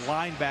side at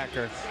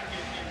linebacker.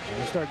 When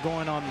they start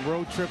going on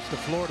road trips to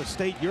Florida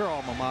State, your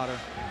alma mater,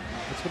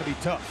 it's going to be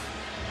tough.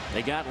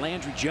 They got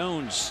Landry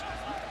Jones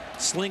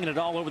slinging it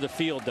all over the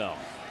field, though.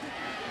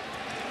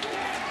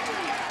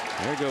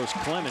 There goes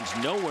Clemens,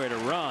 nowhere to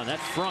run. That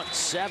front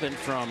seven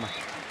from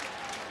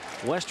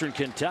Western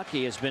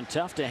Kentucky has been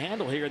tough to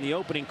handle here in the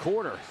opening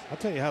quarter. I'll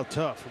tell you how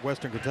tough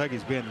Western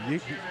Kentucky's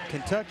been.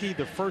 Kentucky,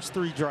 the first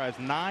 3 drives,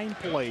 9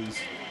 plays,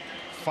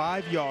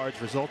 5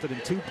 yards, resulted in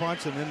 2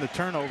 punts, and then the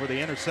turnover, the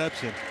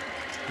interception.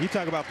 You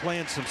talk about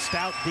playing some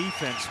stout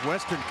defense.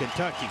 Western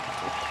Kentucky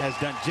has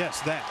done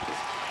just that.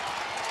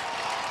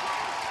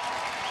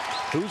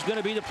 Who's going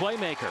to be the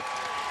playmaker?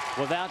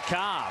 Without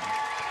Cobb,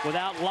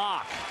 without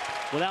Locke,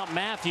 without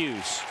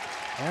Matthews.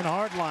 And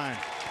Hardline.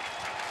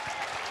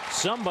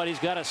 Somebody's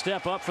got to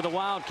step up for the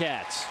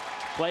Wildcats.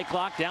 Play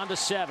clock down to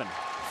 7.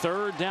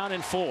 3rd down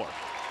and 4.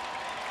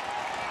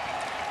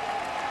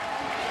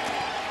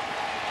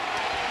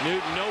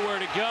 Newton nowhere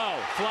to go.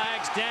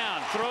 Flags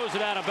down. Throws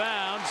it out of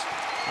bounds.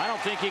 I don't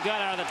think he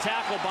got out of the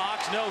tackle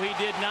box. No, he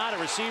did not. A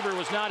receiver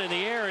was not in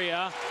the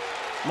area.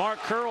 Mark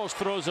Curls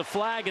throws a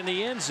flag in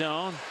the end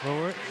zone.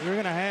 Well, we're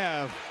going to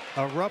have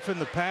a roughing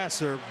the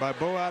passer by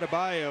Bo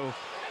Adebayo,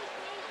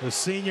 the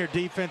senior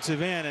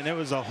defensive end, and it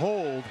was a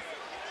hold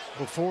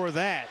before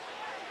that.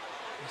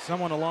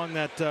 Someone along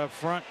that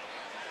front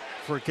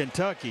for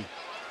Kentucky.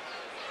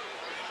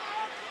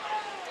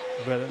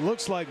 But it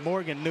looks like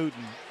Morgan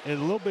Newton is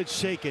a little bit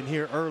shaken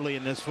here early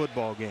in this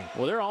football game.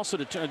 Well, they're also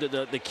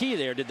the key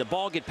there. Did the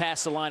ball get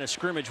past the line of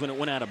scrimmage when it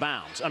went out of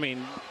bounds? I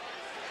mean,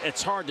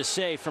 it's hard to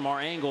say from our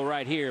angle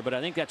right here, but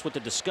I think that's what the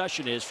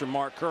discussion is from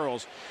Mark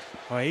Curls.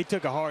 Well, he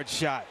took a hard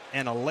shot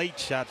and a late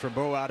shot from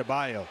Bo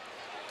Adebayo.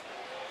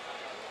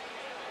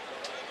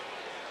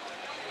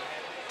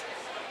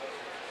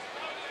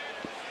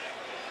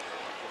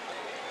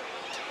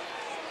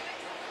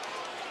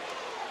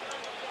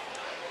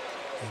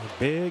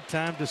 Big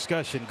time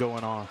discussion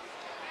going on.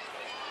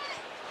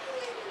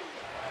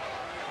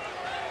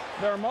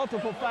 There are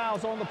multiple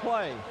fouls on the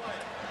play.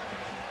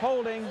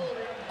 Holding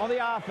on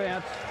the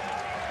offense.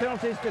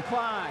 Penalties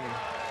decline.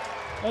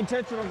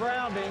 Intentional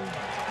grounding.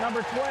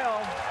 Number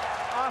 12,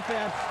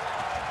 offense,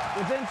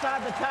 was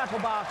inside the tackle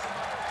box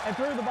and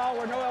threw the ball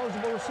where no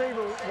eligible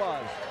receiver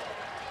was.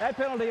 That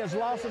penalty is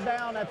loss of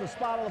down at the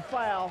spot of the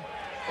foul.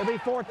 It'll be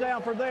 4th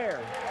down for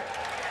there.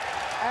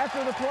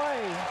 After the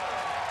play,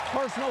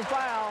 personal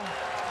foul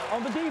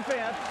on the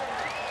defense.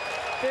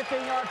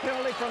 15-yard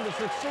penalty from the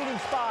succeeding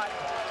spot.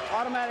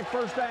 Automatic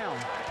 1st down.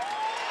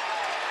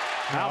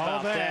 How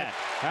about that?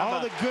 All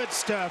the good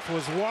stuff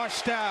was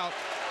washed out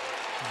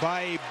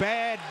by a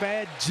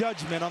bad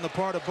judgment on the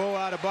part of Bo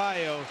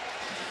Adebayo,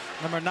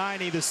 number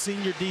 90, the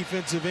senior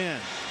defensive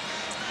end.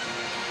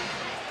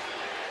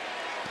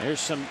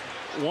 There's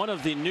one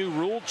of the new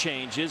rule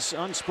changes,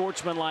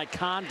 unsportsmanlike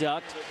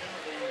conduct.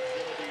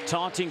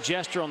 Taunting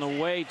gesture on the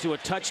way to a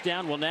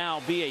touchdown will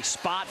now be a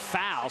spot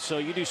foul. So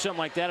you do something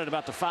like that at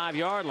about the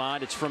 5-yard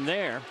line, it's from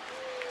there.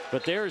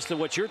 But there's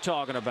what you're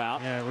talking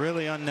about. Yeah,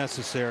 really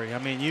unnecessary. I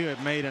mean, you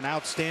have made an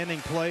outstanding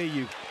play.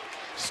 You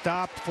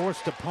stopped,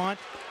 forced a punt,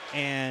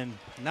 and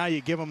now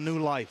you give them new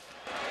life.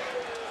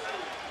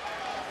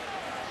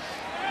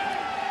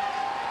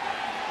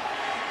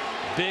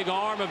 Big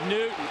arm of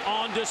Newton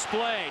on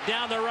display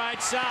down the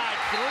right side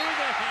through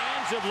the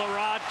hands of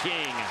Lerod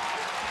King.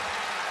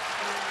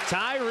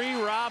 Tyree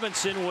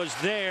Robinson was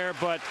there,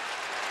 but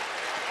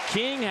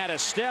King had a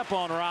step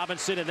on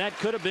Robinson, and that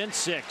could have been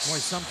 6. Boy,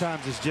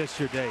 sometimes it's just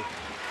your day,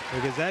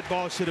 because that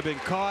ball should have been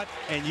caught,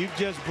 and you've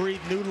just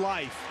breathed new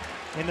life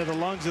into the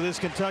lungs of this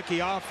Kentucky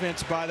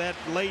offense by that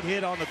late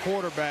hit on the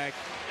quarterback.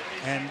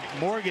 And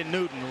Morgan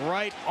Newton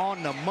right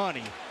on the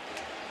money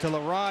to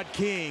Lerod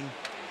King.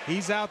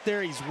 He's out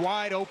there, he's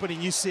wide open,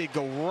 and you see it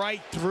go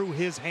right through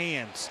his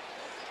hands.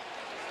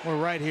 Well,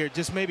 right here,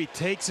 just maybe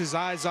takes his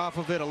eyes off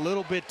of it a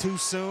little bit too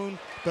soon,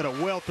 but a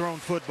well-thrown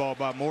football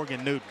by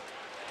Morgan Newton.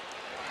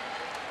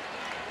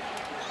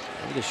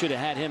 They should have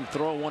had him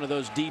throw one of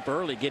those deep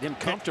early, get him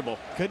comfortable.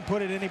 Couldn't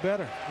put it any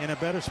better, in a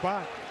better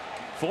spot.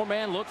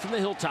 4-man look from the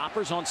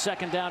Hilltoppers on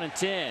 2nd down and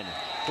 10.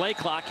 Play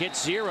clock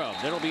hits 0.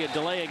 There'll be a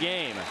delay of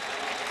game.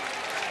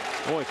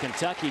 Boy,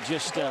 Kentucky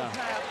just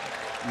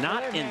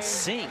not in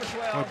sync.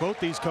 Well, both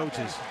these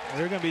coaches,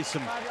 there are going to be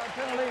some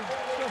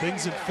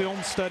things in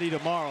film study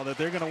tomorrow that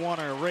they're going to want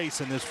to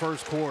erase in this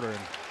first quarter. And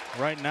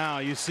right now,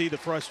 you see the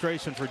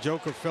frustration for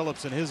Joker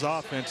Phillips and his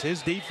offense.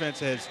 His defense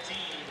has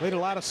played a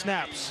lot of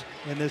snaps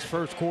in this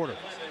first quarter.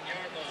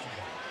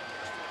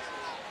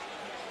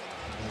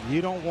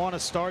 You don't want to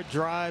start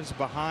drives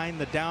behind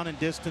the down and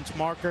distance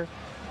marker.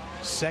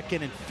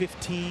 2nd and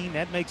 15,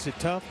 that makes it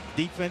tough.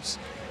 Defense,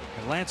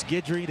 and Lance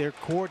Guidry, their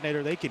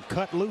coordinator, they can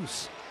cut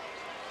loose.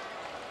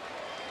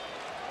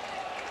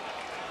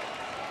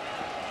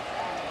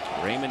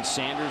 Raymond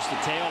Sanders, the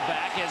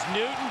tailback, as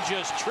Newton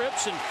just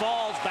trips and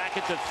falls back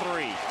at the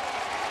 3.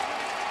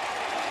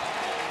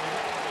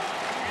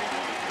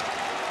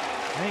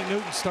 think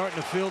Newton's starting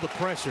to feel the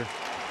pressure.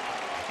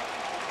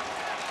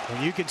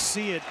 And you can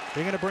see it.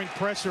 They're going to bring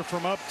pressure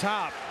from up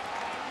top.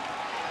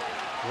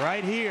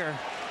 Right here,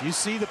 you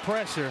see the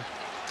pressure.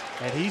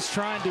 And he's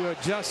trying to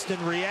adjust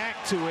and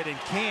react to it and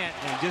can't,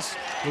 and just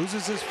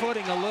loses his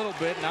footing a little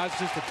bit. Now it's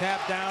just a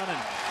tap down, and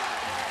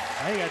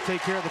now you got to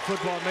take care of the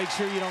football and make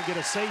sure you don't get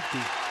a safety.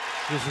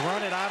 Just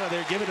run it out of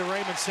there. Give it to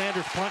Raymond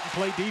Sanders. Punt and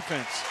play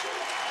defense.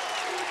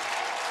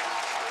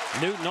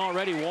 Newton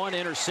already one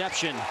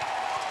interception.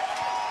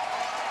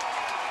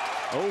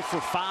 0 for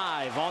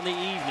 5 on the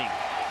evening.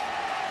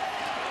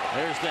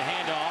 There's the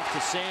handoff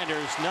to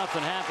Sanders.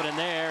 Nothing happening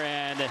there,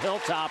 and the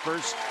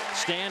Hilltoppers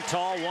stand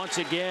tall once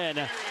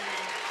again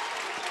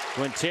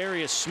when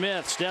Terrius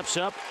Smith steps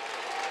up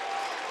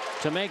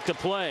to make the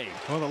play.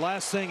 Well, the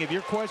last thing, if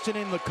you're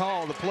questioning the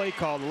call, the play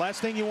call, the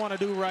last thing you want to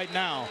do right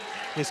now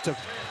is to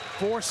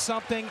force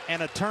something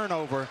and a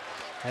turnover.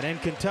 And then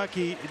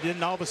Kentucky,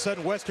 then all of a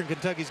sudden Western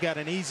Kentucky's got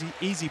an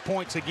easy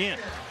points again.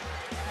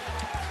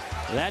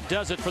 That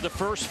does it for the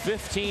first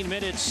 15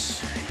 minutes.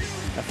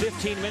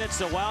 15 minutes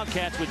the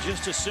Wildcats would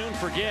just as soon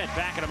forget.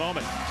 Back in a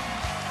moment.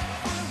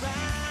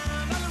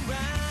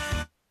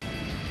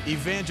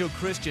 Evangel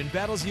Christian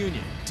battles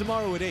Union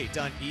tomorrow at 8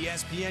 on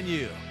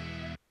ESPNU.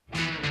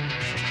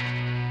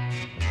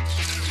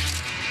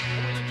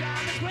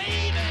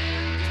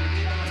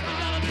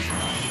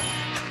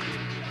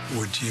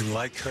 Would you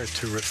like her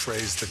to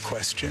rephrase the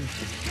question?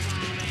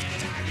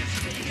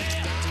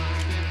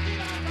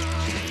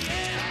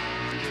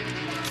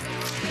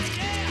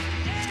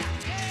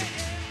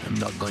 I'm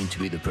not going to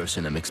be the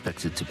person I'm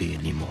expected to be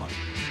anymore.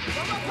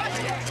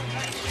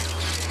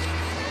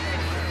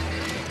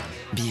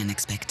 Be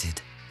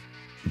unexpected.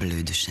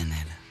 Bleu de Chanel.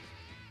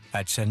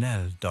 At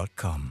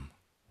Chanel.com.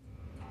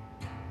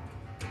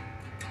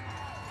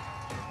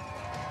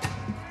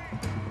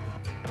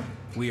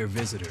 We are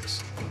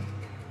visitors.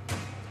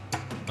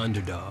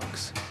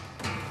 Underdogs.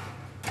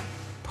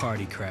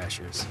 Party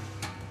crashers.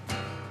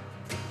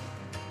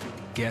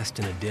 Guests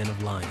in a den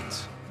of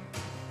lions.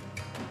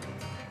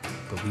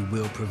 But we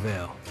will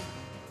prevail.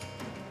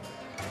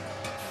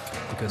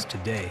 Because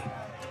today,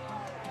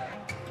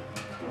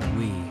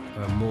 we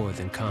are more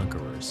than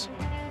conquerors.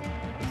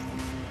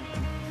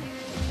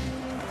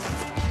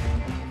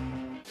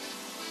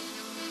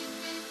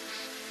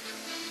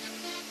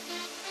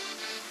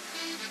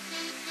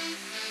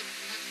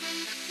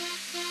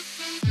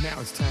 Now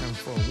it's time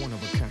for a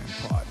one-of-a-kind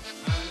party.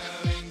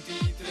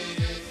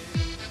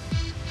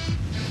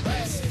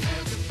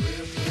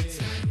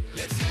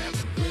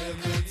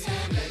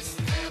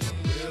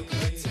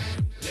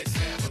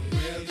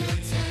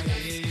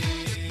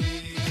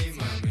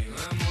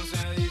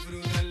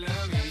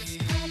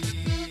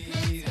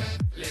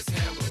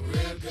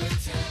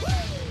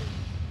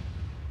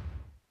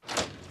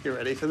 You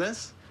ready for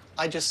this?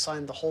 I just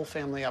signed the whole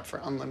family up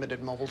for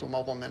unlimited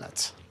mobile-to-mobile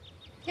minutes.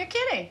 You're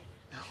kidding.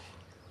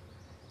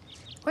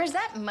 Where's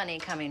that money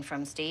coming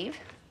from, Steve?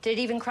 Did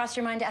it even cross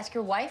your mind to ask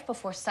your wife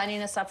before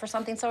signing us up for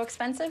something so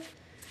expensive?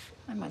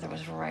 My mother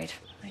was right.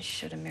 I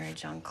should have married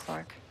John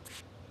Clark.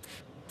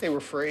 They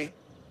were free.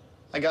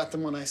 I got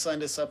them when I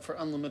signed us up for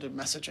unlimited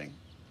messaging.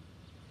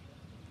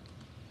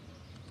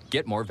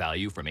 Get more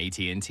value from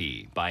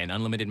AT&T. Buy an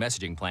unlimited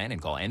messaging plan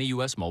and call any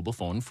U.S. mobile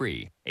phone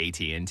free.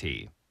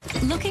 AT&T.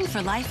 Looking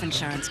for life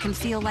insurance can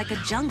feel like a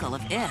jungle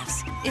of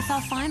ifs. If I'll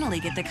finally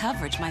get the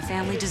coverage my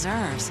family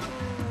deserves.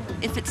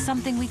 If it's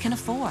something we can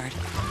afford.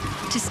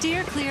 To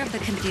steer clear of the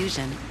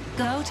confusion,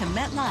 go to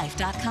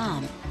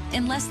MetLife.com.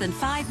 In less than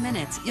 5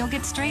 minutes, you'll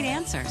get straight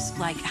answers,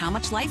 like how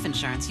much life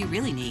insurance you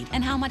really need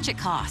and how much it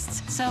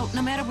costs. So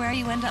no matter where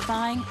you end up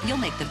buying, you'll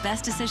make the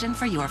best decision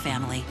for your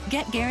family.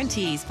 Get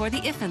guarantees for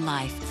the if in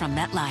life from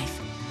MetLife.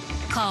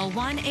 Call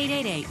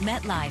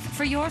 1-888-MET-LIFE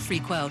for your free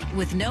quote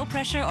with no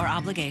pressure or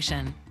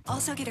obligation.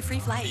 Also get a free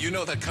flight. You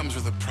know that comes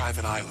with a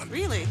private island.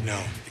 Really?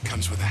 No, it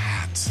comes with a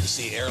hat. You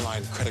see,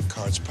 airline credit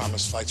cards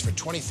promise flights for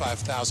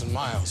 25,000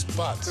 miles,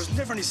 but... There's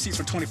never any seats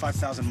for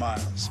 25,000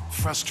 miles.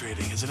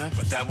 Frustrating, isn't it?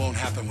 But that won't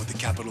happen with the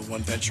Capital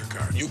One Venture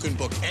Card. You can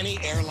book any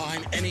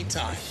airline,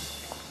 anytime.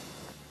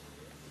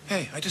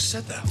 Hey, I just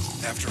said that.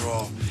 After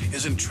all,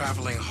 isn't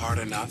traveling hard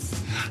enough?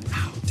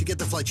 To get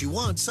the flight you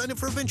want, sign up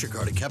for a Venture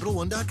Card at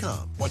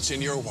CapitalOne.com. What's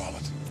in your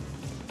wallet?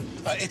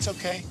 It's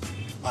okay.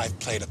 I've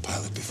played a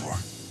pilot before.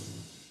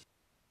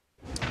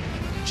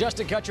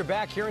 Justin Kutcher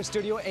back here in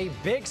studio. A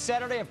big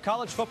Saturday of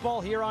college football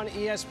here on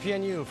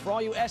ESPNU. For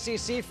all you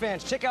SEC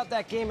fans, check out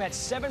that game at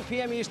 7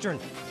 p.m. Eastern.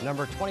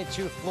 Number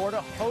 22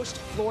 Florida host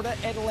Florida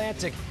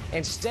Atlantic.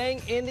 And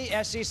staying in the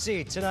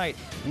SEC tonight,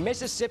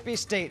 Mississippi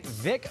State.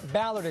 Vic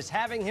Ballard is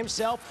having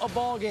himself a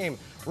ball game.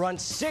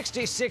 Runs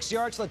 66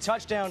 yards to the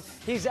touchdown.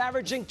 He's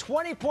averaging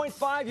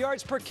 20.5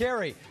 yards per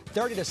carry.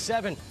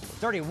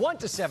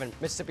 31-7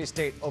 Mississippi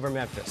State over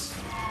Memphis.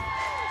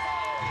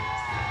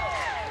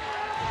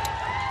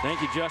 Thank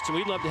you, Justin.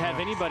 We'd love to have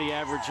anybody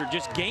average or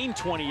just gain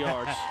 20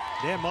 yards.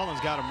 Dan Mullen's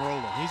got them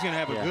rolling. He's going to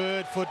have a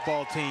good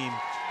football team.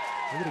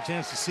 We get a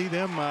chance to see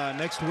them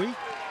next week.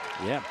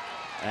 Yeah,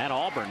 at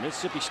Auburn.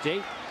 Mississippi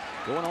State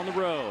going on the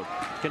road.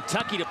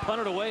 Kentucky to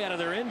punt it away out of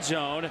their end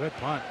zone. Good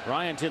punt.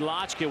 Ryan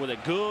Tidlochka with a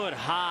good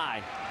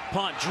high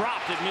punt.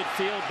 Dropped at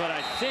midfield, but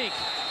I think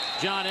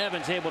John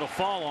Evans able to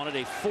fall on it.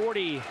 A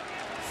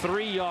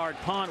 43-yard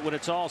punt when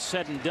it's all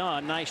said and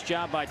done. Nice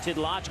job by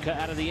Tidlochka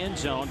out of the end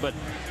zone. But,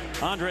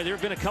 Andre, there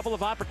have been a couple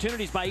of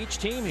opportunities by each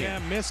team here. Yeah,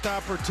 missed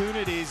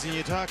opportunities. And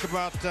you talk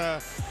about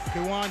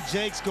Kewan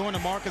Jakes going to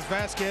Marcus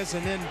Vasquez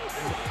and then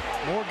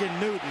Morgan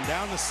Newton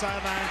down the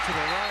sideline to the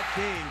right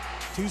wing.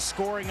 2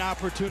 scoring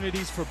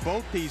opportunities for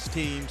both these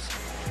teams.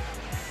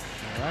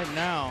 And right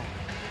now,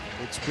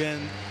 it's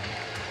been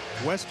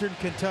Western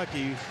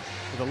Kentucky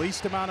with the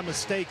least amount of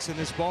mistakes in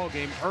this ball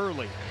game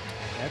early.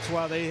 That's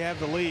why they have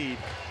the lead,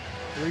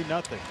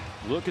 3-0.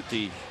 Look at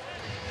the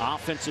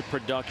offensive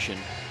production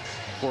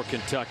for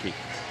Kentucky.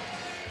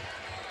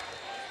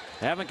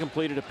 Haven't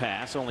completed a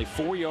pass, only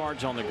 4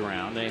 yards on the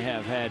ground. They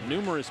have had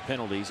numerous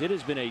penalties. It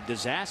has been a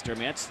disaster. I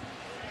mean, that's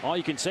all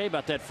you can say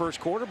about that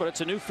first quarter, but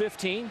it's a new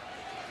 15.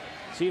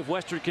 See if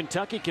Western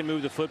Kentucky can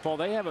move the football.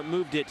 They haven't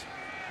moved it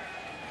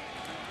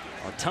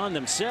a ton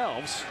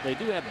themselves. They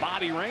do have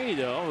Bobby Rainey,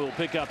 though, who will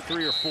pick up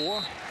 3 or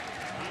 4.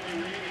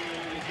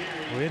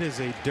 Well, it is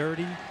a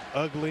dirty,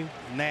 ugly,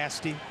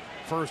 nasty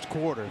first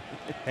quarter.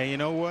 And you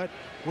know what?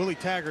 Willie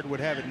Taggart would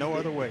have it no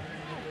other way.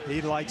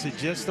 He likes it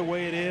just the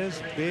way it is.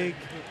 Big,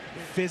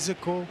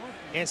 physical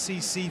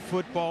SEC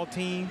football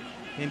team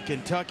in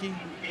Kentucky.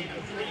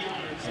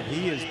 And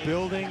he is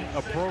building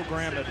a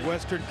program at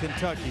Western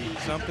Kentucky,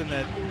 something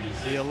that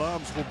the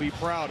alums will be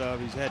proud of.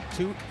 He's had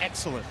 2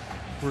 excellent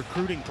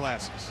recruiting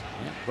classes.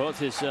 Both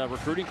his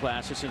recruiting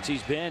classes since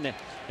he's been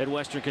at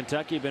Western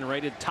Kentucky have been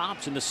rated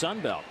tops in the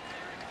Sun Belt.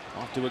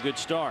 Off to a good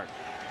start.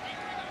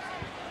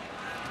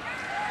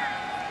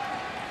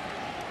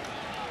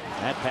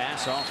 That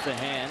pass off the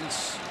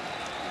hands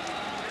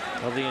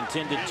of the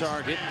intended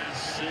target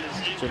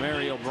to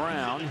Mario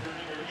Brown.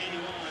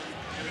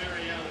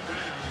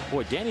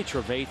 Boy, Danny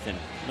Trevathan,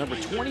 number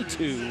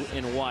 22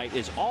 in white,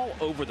 is all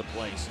over the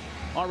place.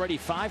 Already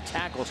 5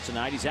 tackles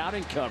tonight. He's out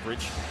in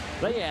coverage.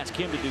 They ask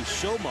him to do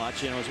so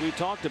much, and as we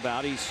talked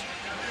about, he's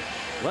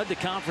led the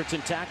conference in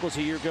tackles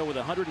a year ago with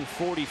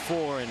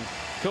 144, and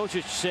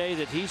coaches say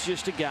that he's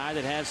just a guy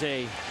that has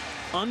a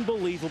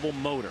unbelievable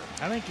motor.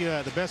 I think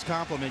the best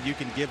compliment you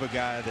can give a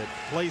guy that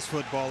plays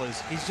football is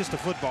he's just a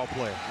football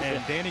player.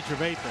 And Danny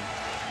Trevathan,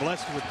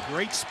 blessed with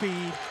great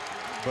speed,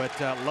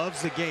 but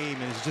loves the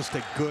game and is just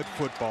a good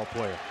football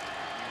player.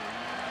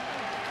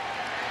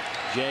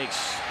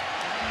 Jakes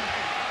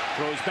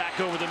throws back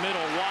over the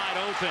middle, wide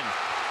open.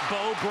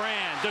 Bo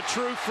Brand, the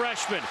true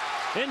freshman,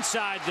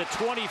 inside the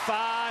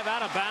 25,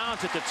 out of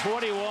bounds at the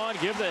 21.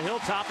 Give the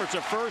Hilltoppers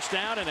a first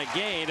down and a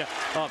gain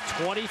of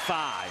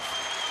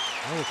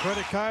 25. Well,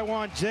 credit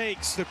Kewan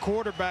Jakes, the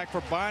quarterback,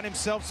 for buying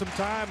himself some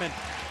time. And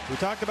we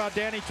talked about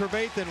Danny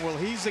Trevathan. Well,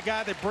 he's the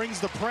guy that brings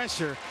the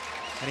pressure,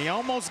 and he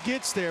almost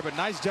gets there, but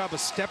nice job of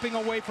stepping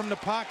away from the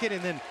pocket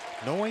and then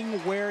knowing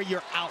where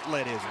your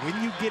outlet is.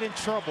 When you get in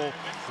trouble,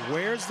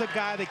 where's the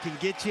guy that can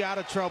get you out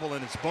of trouble?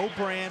 And it's Bo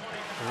Brand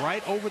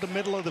right over the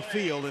middle of the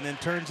field, and then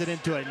turns it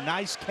into a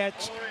nice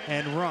catch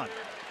and run.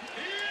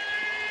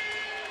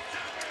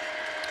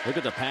 Look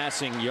at the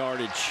passing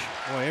yardage.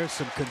 Boy, there's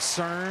some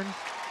concern.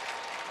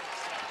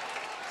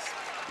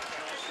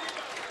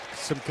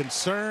 Some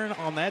concern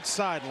on that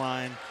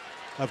sideline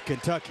of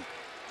Kentucky.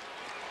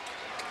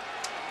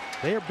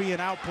 They are being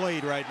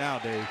outplayed right now,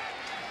 Dave.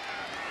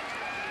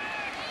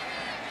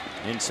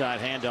 Inside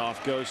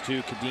handoff goes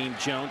to Kadeem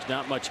Jones.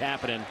 Not much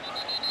happening.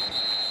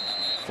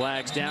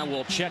 Flags down.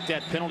 We'll check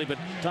that penalty, but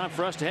time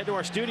for us to head to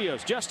our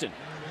studios. Justin.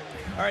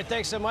 All right,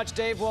 thanks so much,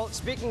 Dave. Well,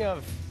 speaking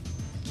of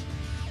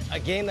a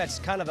game that's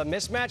kind of a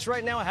mismatch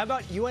right now, how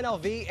about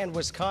UNLV and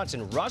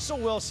Wisconsin? Russell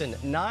Wilson,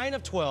 9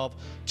 of 12,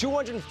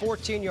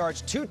 214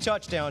 yards, 2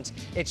 touchdowns.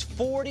 It's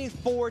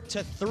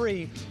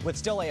 44-3 with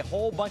still a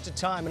whole bunch of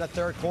time in the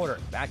third quarter.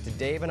 Back to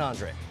Dave and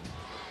Andre.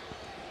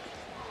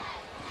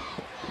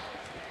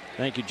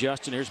 Thank you,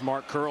 Justin. Here's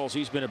Mark Curls.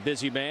 He's been a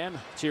busy man.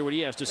 Let's hear what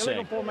he has to say.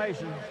 Illegal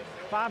formation.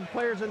 5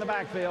 players in the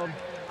backfield.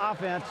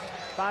 Offense.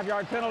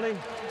 5-yard penalty.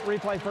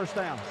 Replay first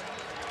down.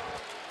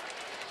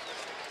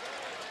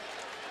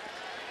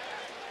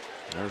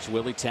 There's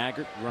Willie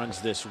Taggart,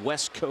 runs this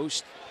West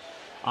Coast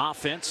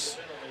offense.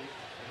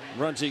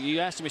 Runs it.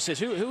 You asked him, he says,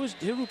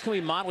 who can we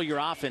model your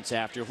offense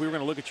after? If we were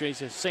going to look at you, he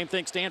says, same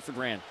thing Stanford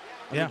ran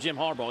under Jim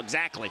Harbaugh.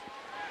 Exactly.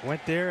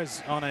 Went there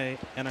as on an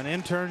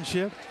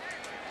internship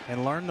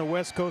and learned the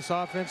West Coast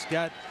offense.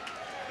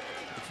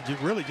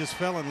 Really just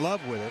fell in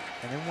love with it,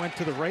 and then went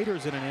to the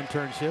Raiders in an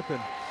internship,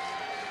 and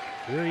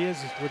here he is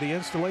with the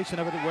installation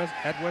of it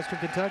at Western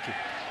Kentucky.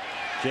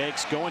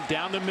 Jakes going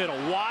down the middle.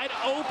 Wide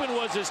open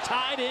was his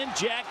tight end,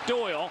 Jack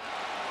Doyle.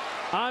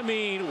 I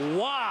mean,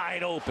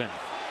 wide open.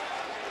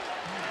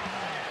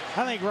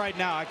 I think right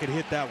now I could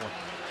hit that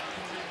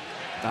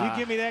one. You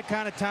give me that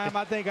kind of time,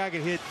 I think I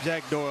could hit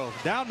Jack Doyle.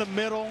 Down the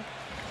middle,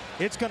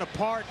 it's going to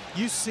part.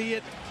 You see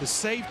it, the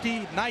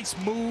safety, nice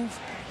move.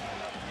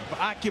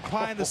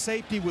 Occupying the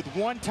safety with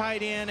one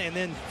tight end and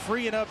then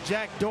freeing up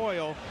Jack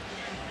Doyle.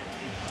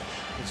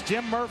 It's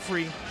Jim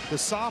Murphy the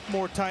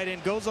sophomore tight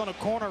end, goes on a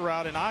corner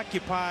route and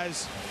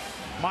occupies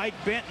Mike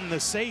Benton, the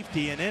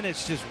safety, and then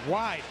it's just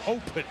wide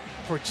open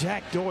for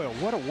Jack Doyle.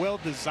 What a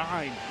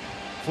well-designed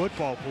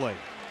football play.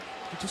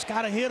 You just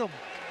got to hit him.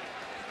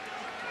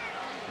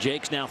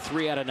 Jake's now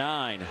 3 out of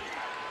 9.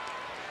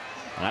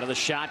 Out of the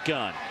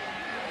shotgun.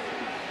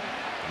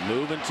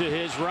 Moving to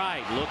his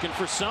right, looking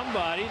for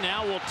somebody.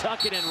 Now we'll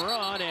tuck it and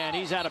run, and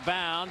he's out of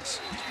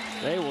bounds.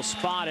 They will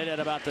spot it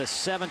at about the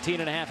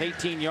 17.5,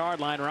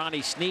 18-yard line.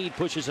 Ronnie Snead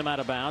pushes him out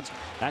of bounds.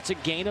 That's a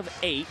gain of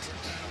 8.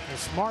 A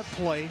smart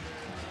play,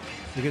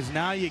 because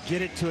now you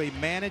get it to a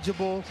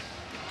manageable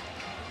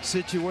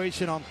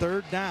situation on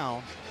 3rd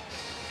down.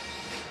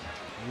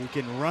 You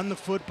can run the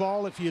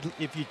football if you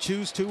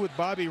choose to with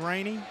Bobby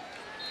Rainey.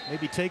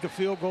 Maybe take a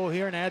field goal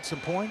here and add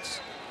some points.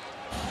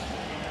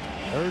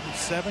 3rd and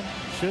 7.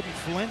 Shouldn't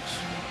flinch.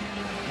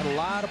 Had a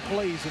lot of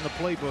plays in the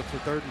playbook for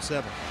 3rd and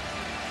 7.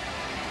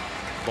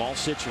 Ball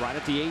sits right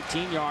at the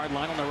 18-yard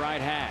line on the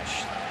right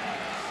hash.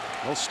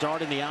 They'll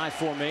start in the I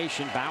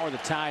formation. Bauer, the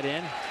tight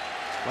end,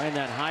 playing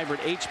that hybrid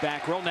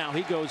H-back roll. Now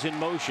he goes in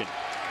motion.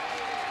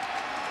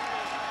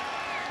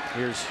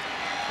 Here's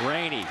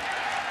Rainey.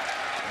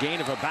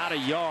 Gain of about a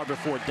yard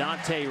before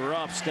Dante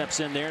Rupp steps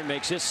in there and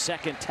makes his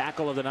 2nd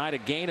tackle of the night, a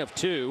gain of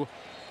 2.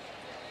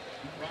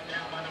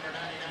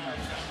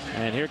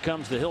 And here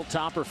comes the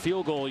Hilltopper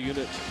field goal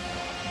unit.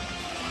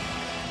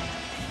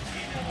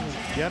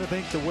 You got to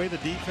think the way the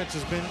defense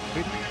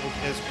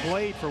has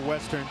played for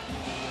Western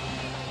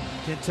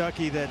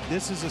Kentucky, that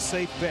this is a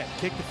safe bet.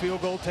 Kick the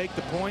field goal, take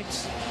the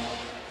points.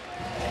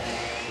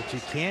 But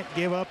you can't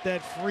give up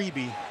that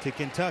freebie to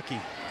Kentucky.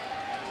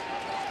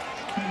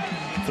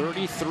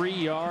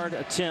 33-yard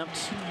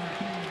attempt.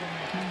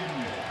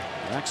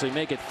 Actually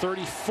make it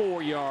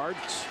 34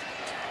 yards.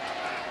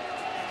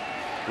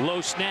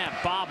 Low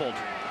snap, bobbled.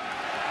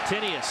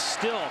 Tinius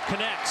still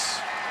connects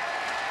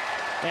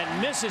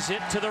and misses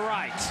it to the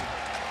right.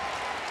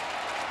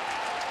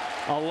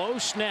 A low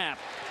snap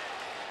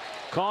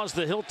caused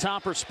the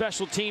Hilltopper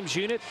special teams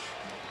unit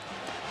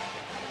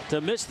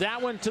to miss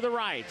that one to the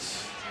right.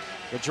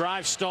 The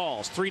drive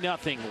stalls.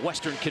 3-0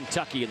 Western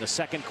Kentucky in the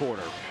 2nd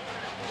quarter.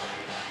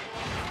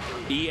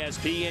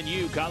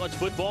 ESPNU College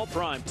Football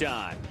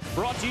Primetime.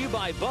 Brought to you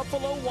by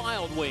Buffalo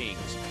Wild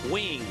Wings.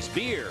 Wings,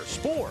 beer,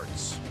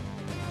 sports.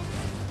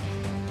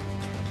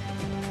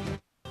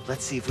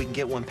 Let's see if we can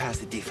get one past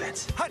the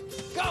defense. Hut,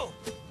 go!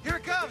 Here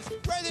it comes.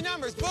 Where are the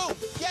numbers? Boom!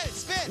 Get it,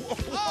 spin.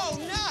 Oh,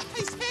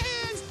 nice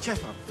hands!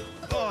 Jeff,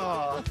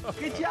 oh,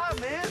 good job,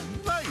 man.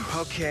 Nice.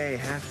 Okay,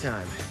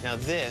 halftime. Now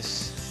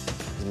this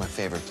is my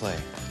favorite play.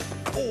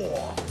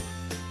 Oh,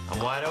 I'm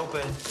wide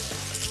open.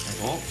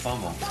 I won't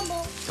fumble.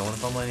 Don't want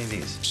to fumble any of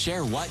these.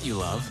 Share what you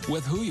love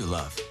with who you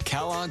love.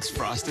 Kellogg's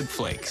Frosted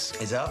Flakes.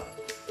 It's up.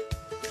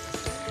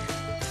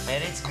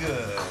 And it's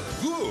good.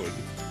 Good.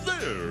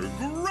 They're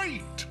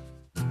great.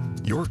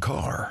 Your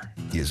car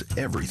is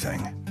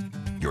everything.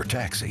 Your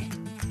taxi,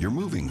 your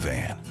moving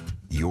van,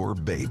 your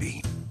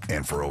baby.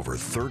 And for over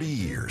 30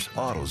 years,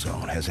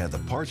 AutoZone has had the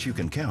parts you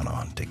can count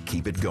on to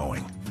keep it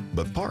going.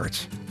 But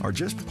parts are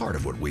just part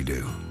of what we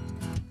do.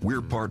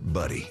 We're part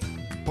buddy,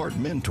 part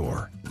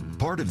mentor,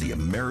 part of the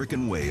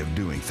American way of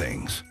doing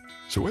things.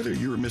 So whether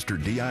you're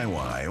Mr.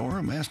 DIY or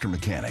a master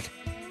mechanic,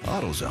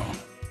 AutoZone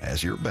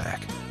has your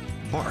back.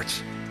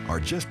 Parts are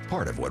just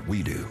part of what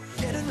we do.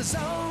 Get in the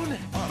zone.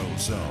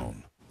 AutoZone.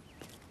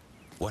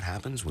 What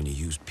happens when you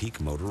use Peak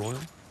Motor Oil?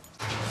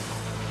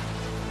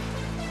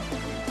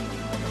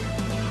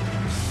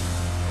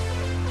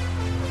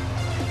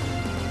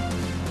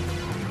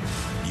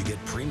 You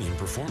get premium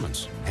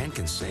performance and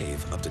can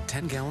save up to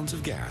 10 gallons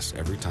of gas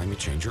every time you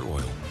change your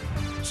oil.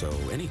 So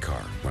any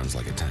car runs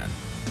like a 10,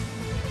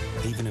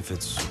 even if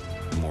it's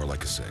more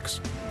like a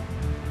 6.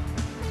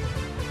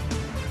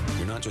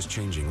 You're not just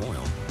changing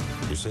oil,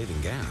 you're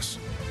saving gas.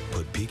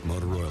 Put Peak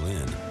Motor Oil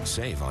in,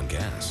 save on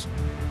gas.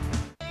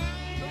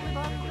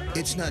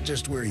 It's not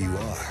just where you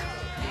are,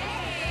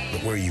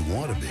 but where you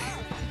want to be.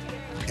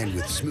 And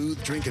with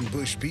smooth drinking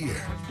Busch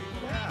beer,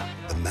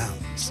 the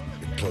mountains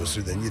are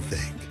closer than you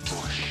think.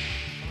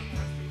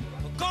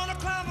 We're gonna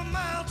climb a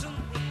mountain,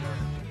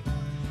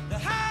 the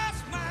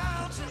highest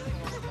mountain.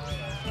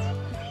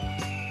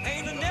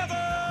 Ain't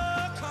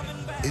never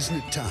coming back. Isn't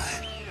it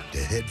time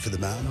to head for the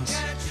mountains?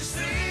 Can't you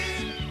see?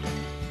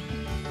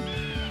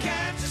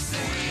 Can't you see?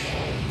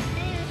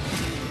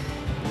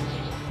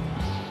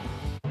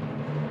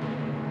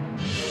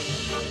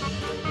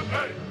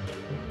 Hey!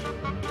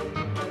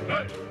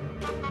 Hey!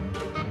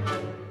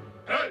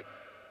 Hey!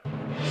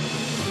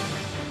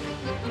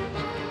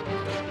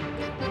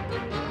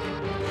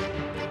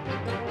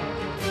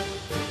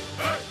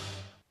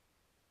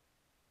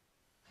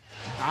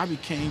 I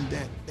became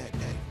that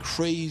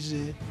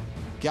crazy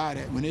guy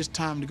that when it's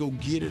time to go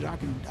get it, I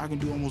can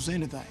do almost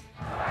anything.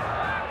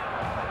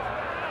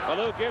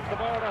 Ballou gives the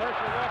ball to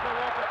Herschel Walker.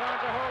 Walker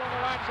finds a hole on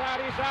the right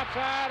side. He's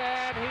outside,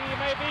 and he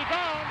may be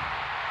gone.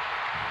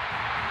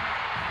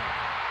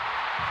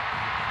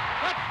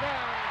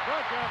 Touchdown,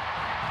 Georgia.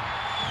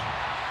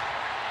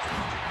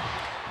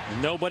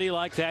 Nobody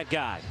like that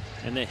guy.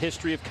 in the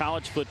history of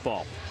college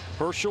football.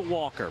 Herschel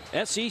Walker,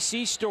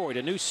 SEC Storied,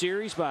 a new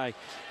series by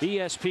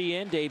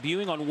ESPN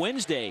debuting on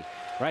Wednesday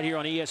right here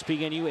on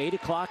ESPNU, 8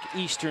 o'clock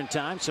Eastern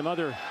time. Some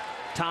other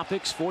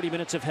topics, 40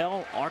 Minutes of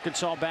Hell.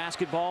 Arkansas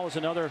basketball is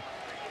another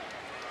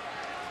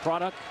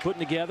product putting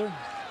together.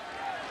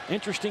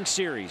 Interesting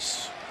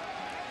series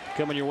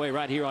coming your way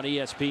right here on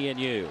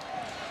ESPNU.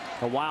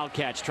 The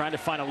Wildcats trying to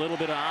find a little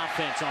bit of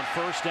offense on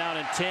 1st down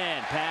and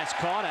 10. Pass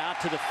caught out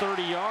to the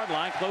 30-yard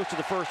line, close to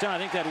the first down. I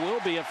think that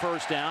will be a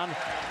first down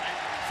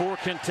for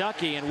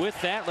Kentucky. And with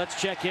that,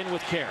 let's check in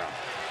with Kara.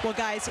 Well,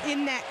 guys,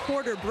 in that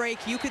quarter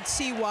break, you could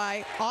see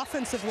why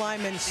offensive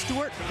lineman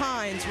Stuart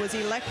Hines was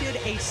elected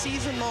a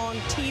season-long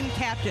team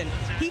captain.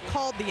 He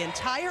called the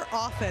entire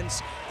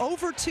offense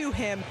over to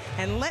him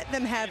and let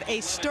them have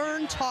a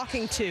stern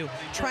talking to,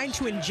 trying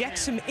to inject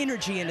some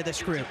energy into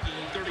this group.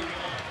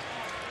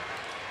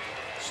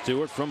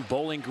 Stewart from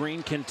Bowling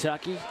Green,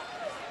 Kentucky,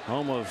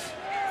 home of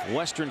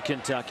Western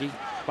Kentucky.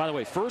 By the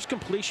way, first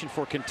completion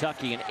for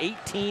Kentucky in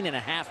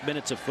 18.5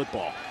 minutes of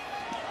football.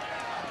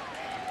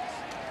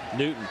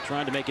 Newton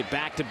trying to make it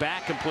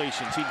back-to-back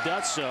completions. He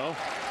does so.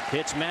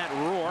 Hits Matt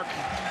Rourke.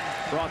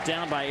 Brought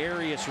down by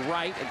Arius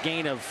Wright, a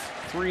gain of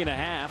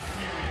 3.5.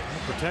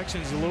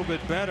 Protection's a little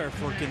bit better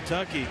for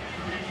Kentucky.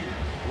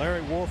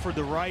 Larry Warford,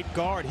 the right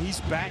guard, he's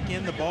back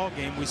in the ball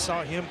game. We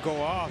saw him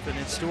go off, and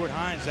then Stuart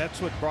Hines,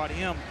 that's what brought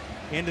him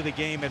into the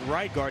game at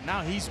right guard.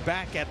 Now he's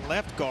back at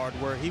left guard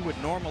where he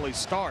would normally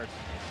start.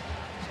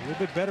 A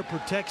little bit better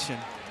protection.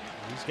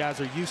 These guys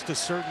are used to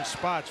certain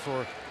spots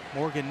for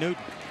Morgan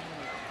Newton.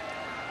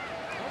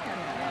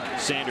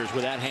 Sanders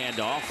with that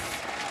handoff.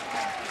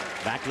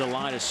 Back to the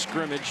line of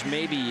scrimmage,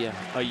 maybe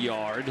a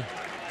yard.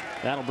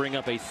 That'll bring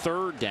up a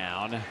 3rd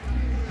down.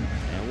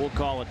 And we'll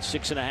call it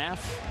 6.5.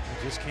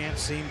 Just can't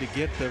seem to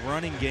get the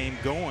running game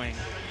going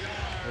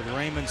with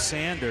Raymond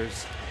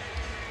Sanders.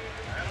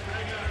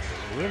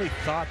 Really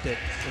thought that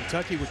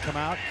Kentucky would come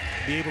out,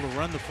 be able to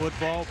run the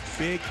football.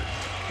 Big,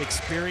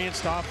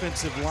 experienced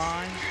offensive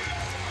line.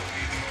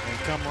 And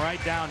come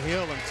right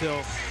downhill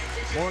until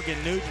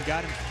Morgan Newton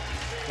got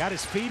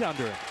his feet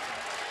under it.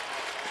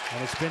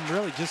 And it's been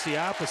really just the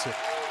opposite.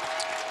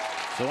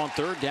 So on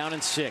 3rd down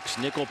and 6,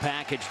 nickel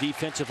package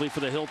defensively for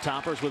the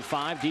Hilltoppers with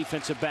 5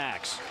 defensive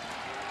backs.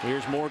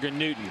 Here's Morgan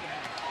Newton.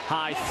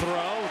 High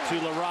throw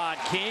to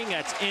LaRod King.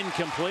 That's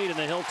incomplete, and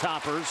the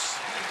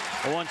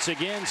Hilltoppers once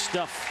again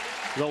stuff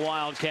the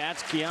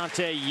Wildcats.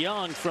 Keontae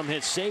Young from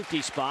his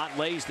safety spot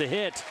lays the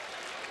hit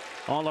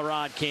on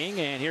LaRod King,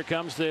 and here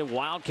comes the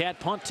Wildcat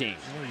punt team.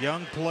 A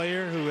young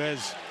player who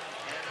has,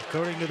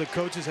 according to the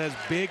coaches, has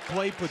big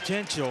play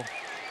potential.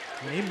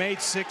 And he made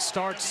 6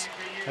 starts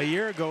a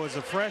year ago as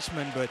a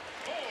freshman, but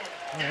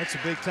that's a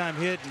big-time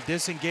hit and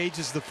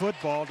disengages the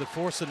football to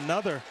force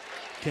another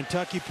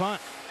Kentucky punt.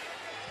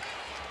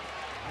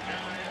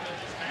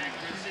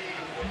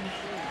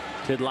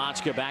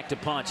 Tidlotska back to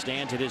punt,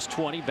 stands at his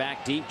 20,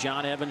 back deep.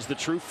 John Evans, the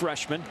true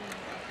freshman.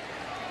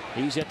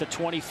 He's at the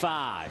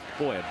 25.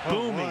 Boy, a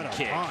booming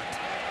kick. Punt.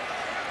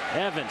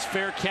 Evans,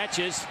 fair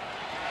catches.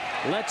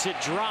 Lets it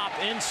drop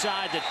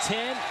inside the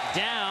 10,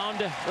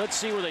 downed. Let's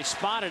see where they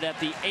spot it, at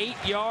the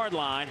 8-yard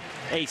line.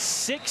 A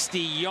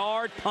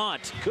 60-yard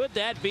punt. Could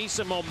that be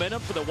some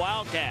momentum for the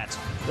Wildcats?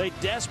 They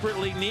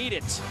desperately need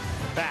it.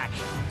 Back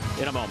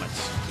in a moment.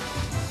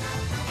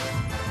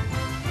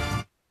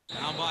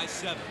 Down by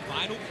 7.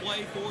 Final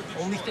play for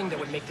Detroit. Only thing that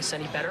would make this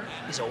any better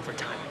is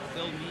overtime.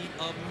 They'll need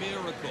a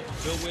miracle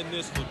to win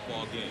this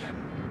football game.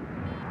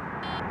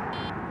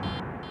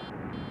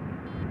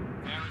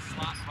 Harris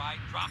slot right,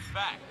 drops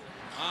back.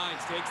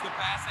 Hines takes the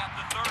pass at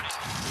the 30.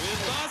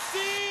 With the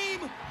seam!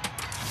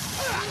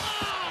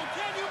 Wow!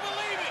 Can you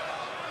believe it?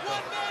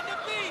 One man to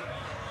beat!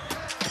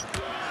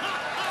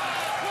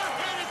 We're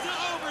headed to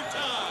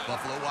overtime!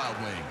 Buffalo Wild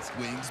Wings.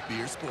 Wings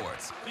Beer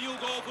Sports.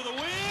 Field goal for the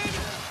win!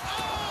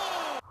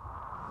 Oh!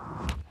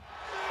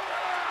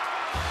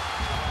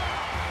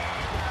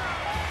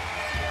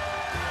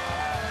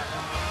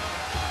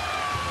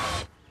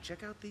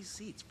 Check out these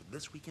seats for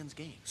this weekend's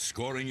game.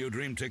 Scoring your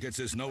dream tickets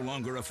is no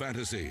longer a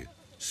fantasy.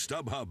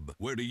 StubHub,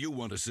 where do you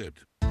want to sit?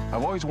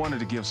 I've always wanted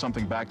to give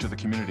something back to the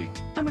community.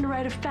 I'm going to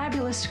write a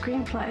fabulous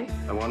screenplay.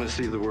 I want to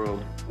see the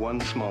world one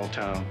small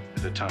town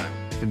at a time.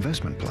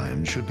 Investment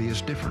plans should be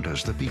as different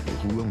as the people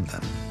who own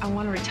them. I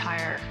want to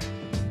retire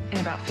in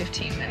about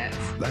 15 minutes.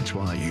 That's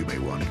why you may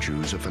want to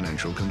choose a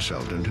financial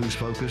consultant who's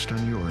focused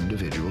on your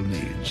individual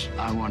needs.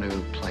 I want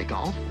to play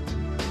golf,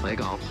 play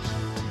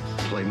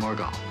more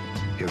golf.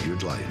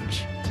 Hilliard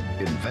Lyons.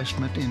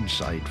 Investment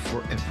insight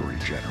for every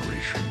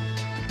generation.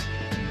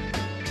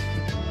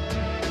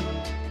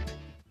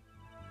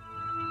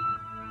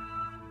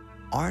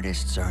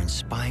 Artists are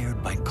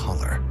inspired by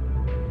color.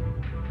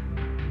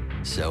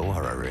 So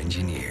are our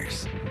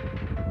engineers.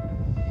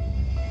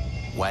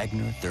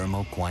 Wagner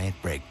Thermo Quiet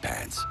Brake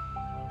Pads.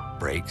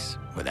 Brakes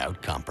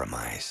without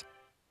compromise.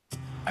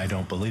 I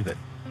don't believe it.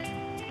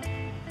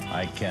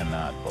 I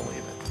cannot believe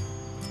it.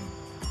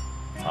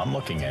 I'm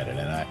looking at it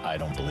and I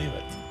don't believe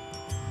it.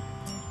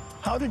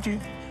 How did you,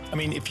 I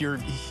mean, if you're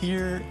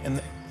here and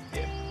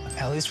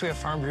At least we have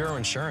Farm Bureau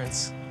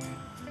insurance.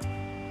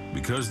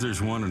 Because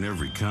there's one in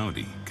every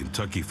county,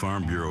 Kentucky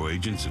Farm Bureau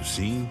agents have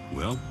seen,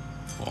 well,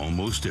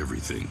 almost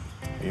everything.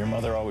 Your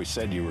mother always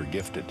said you were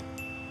gifted.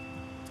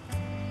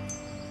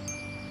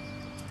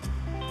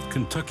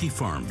 Kentucky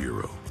Farm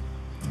Bureau,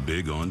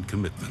 big on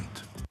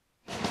commitment.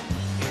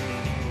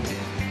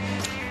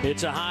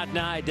 It's a hot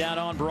night down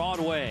on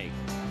Broadway.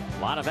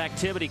 A lot of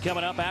activity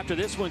coming up after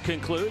this one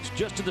concludes.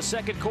 Just to the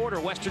second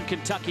quarter, Western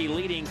Kentucky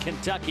leading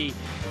Kentucky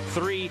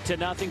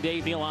 3-0.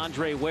 Dave Neal,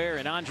 Andre Ware.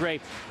 And Andre,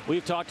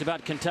 we've talked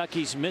about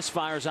Kentucky's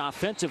misfires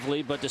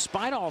offensively, but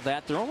despite all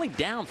that, they're only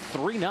down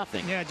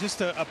 3-0. Yeah, just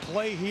a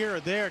play here or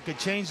there could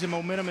change the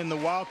momentum in the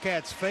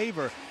Wildcats'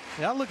 favor.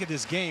 Now look at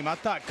this game. I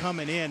thought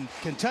coming in,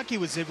 Kentucky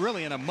was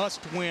really in a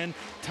must-win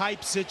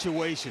type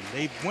situation.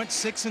 They went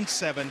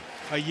 6-7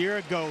 a year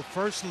ago,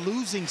 first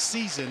losing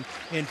season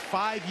in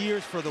 5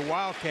 years for the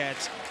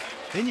Wildcats.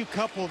 Then you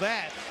couple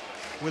that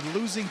with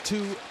losing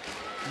to,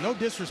 no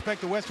disrespect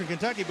to Western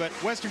Kentucky, but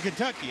Western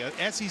Kentucky,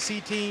 a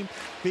SEC team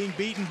being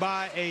beaten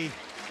by a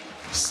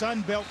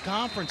Sun Belt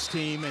Conference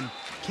team, and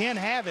can't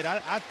have it.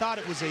 I thought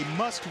it was a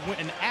must-win,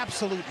 an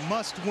absolute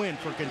must-win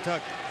for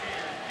Kentucky.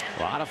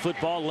 A lot of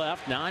football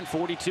left.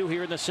 9:42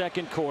 here in the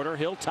second quarter.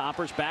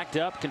 Hilltoppers backed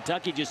up.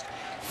 Kentucky just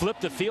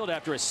flipped the field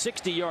after a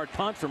 60-yard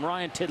punt from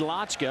Ryan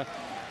Tidlotchka.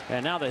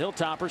 And now the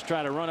Hilltoppers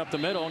try to run up the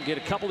middle and get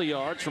a couple of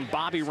yards from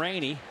Bobby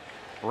Rainey.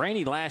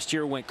 Rainey last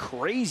year went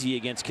crazy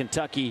against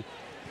Kentucky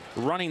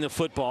running the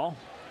football.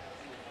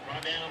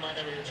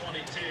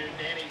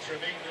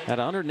 At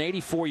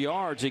 184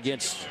 yards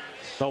against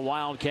the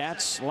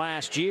Wildcats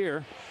last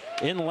year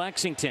in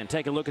Lexington.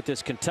 Take a look at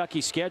this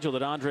Kentucky schedule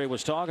that Andre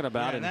was talking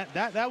about. Yeah,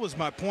 and that was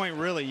my point,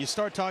 really. You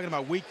start talking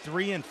about week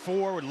 3 and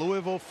 4 with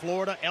Louisville,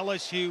 Florida,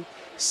 LSU,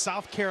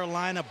 South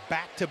Carolina,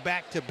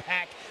 back-to-back.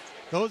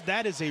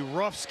 That is a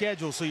rough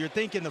schedule. So you're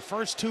thinking the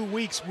first 2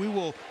 weeks we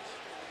will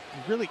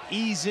really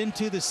ease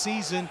into the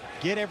season,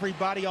 get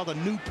everybody, all the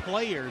new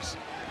players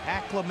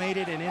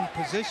acclimated and in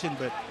position.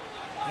 But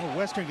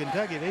Western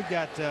Kentucky, they've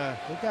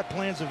got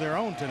plans of their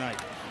own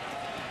tonight.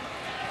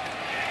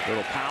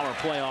 Little power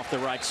play off the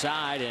right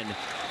side, and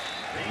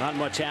not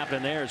much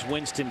happened there as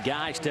Winston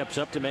Guy steps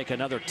up to make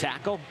another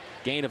tackle.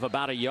 Gain of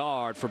about a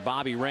yard for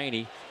Bobby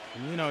Rainey.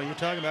 You know, you're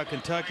talking about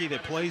Kentucky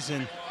that plays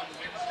in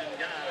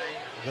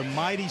the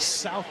mighty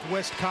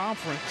Southeast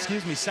Conference.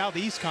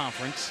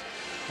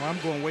 Well, I'm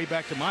going way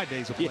back to my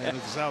days of playing in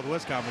the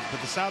Southwest Conference, but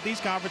the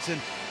Southeast Conference,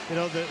 and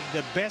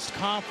the best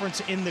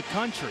conference in the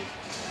country.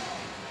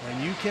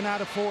 And you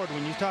cannot afford,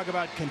 when you talk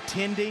about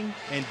contending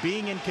and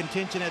being in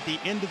contention at the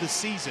end of the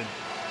season,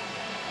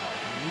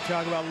 you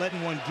talk about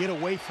letting one get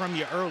away from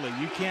you early.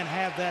 You can't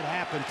have that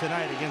happen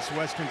tonight against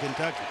Western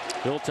Kentucky.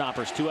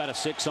 Hilltoppers 2 out of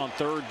 6 on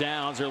third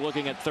downs. They're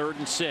looking at 3rd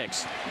and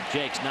 6.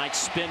 Jake's nice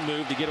spin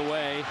move to get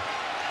away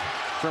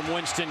from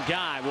Winston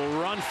Guy. Will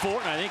run for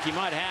it, and I think he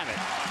might have it.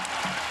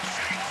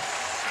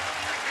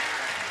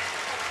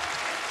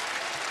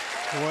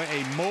 Boy,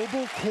 a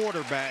mobile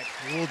quarterback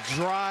will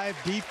drive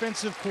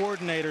defensive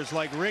coordinators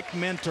like Rick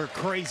Mentor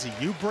crazy.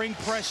 You bring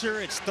pressure,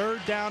 it's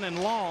 3rd down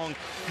and long.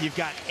 You've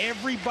got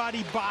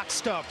everybody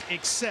boxed up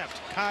except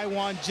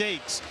Kaiwan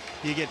Jakes.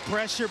 You get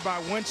pressure by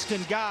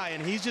Winston Guy,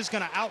 and he's just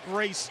going to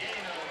outrace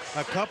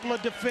a couple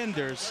of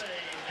defenders,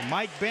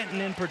 Mike Benton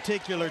in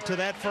particular, to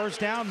that 1st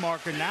down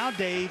marker. Now,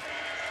 Dave,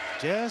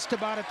 just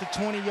about at the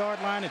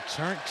 20-yard line, it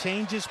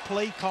changes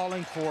play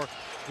calling for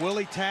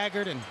Willie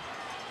Taggart and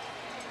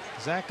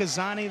Zach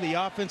Azzani, the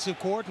offensive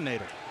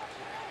coordinator.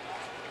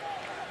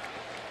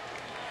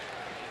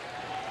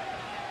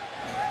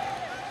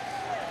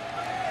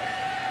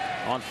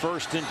 On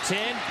 1st and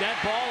 10, that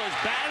ball is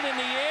batted in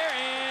the air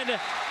and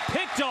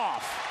picked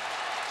off.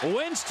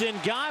 Winston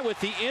Guy with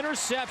the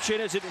interception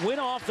as it went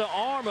off the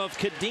arm of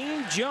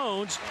Kadeem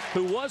Jones,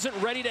 who wasn't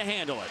ready to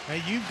handle it.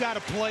 Hey, you've got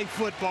to play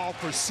football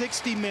for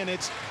 60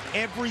 minutes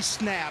every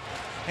snap.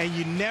 And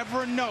you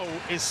never know,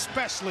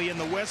 especially in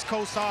the West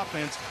Coast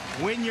offense,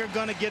 when you're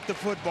going to get the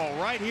football.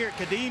 Right here,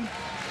 Kadeem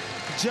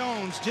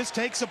Jones just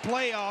takes a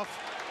play off.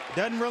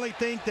 Doesn't really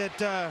think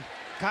that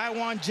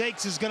Kaiwan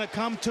Jakes is going to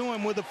come to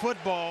him with the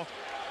football.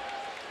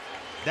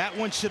 That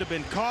one should have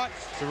been caught.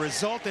 The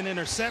result, an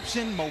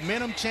interception,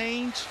 momentum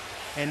change.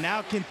 And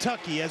now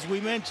Kentucky, as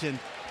we mentioned,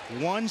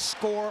 1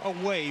 score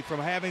away from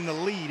having the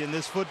lead in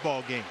this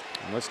football game.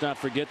 And let's not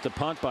forget the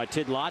punt by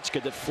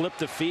Tidlotchka that flipped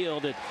the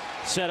field. It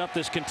set up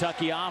this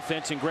Kentucky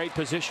offense in great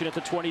position at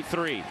the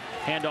 23.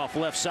 Handoff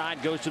left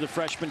side goes to the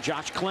freshman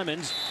Josh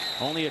Clemens.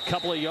 Only a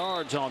couple of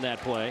yards on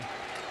that play.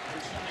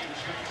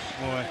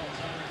 Boy,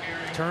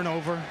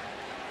 turnover,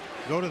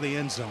 go to the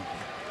end zone.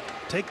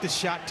 Take the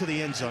shot to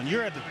the end zone.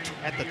 You're at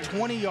the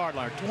 20-yard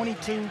line,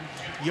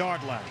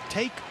 22-yard line.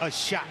 Take a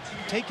shot.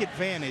 Take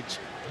advantage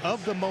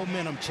of the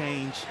momentum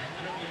change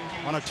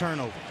on a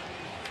turnover.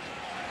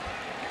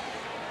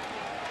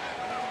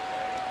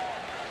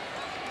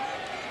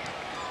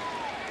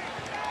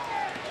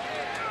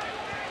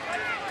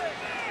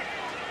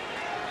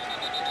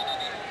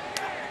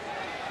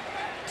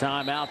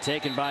 Timeout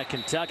taken by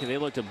Kentucky. They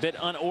looked a bit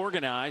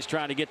unorganized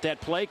trying to get that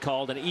play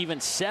called, and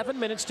even 7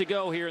 minutes to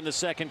go here in the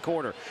second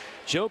quarter.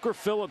 Joker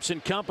Phillips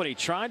and company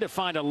trying to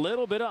find a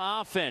little bit of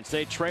offense.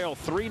 They trail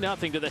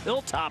 3-0 to the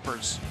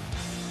Hilltoppers.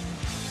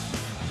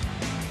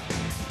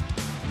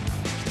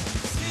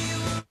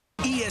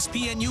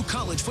 ESPNU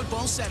College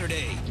Football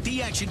Saturday.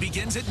 The action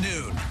begins at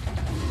noon.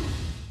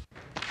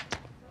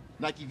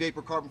 Nike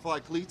Vapor Carbon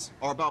Fly cleats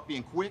are about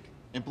being quick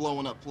and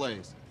blowing up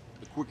plays.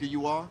 The quicker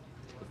you are,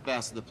 the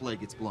faster the play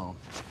gets blown.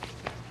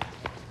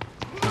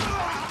 You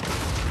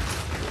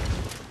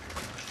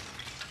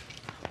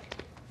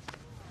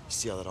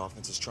see how that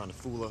offense is trying to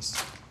fool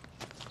us?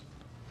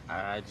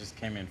 I just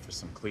came in for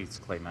some cleats,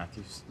 Clay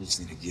Matthews. You just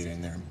need to get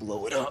in there and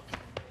blow it up.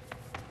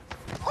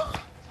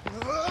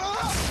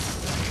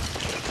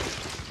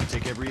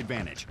 Take every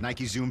advantage.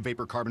 Nike Zoom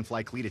Vapor Carbon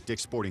Fly cleat at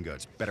Dick's Sporting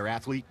Goods. Better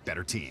athlete,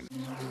 better team.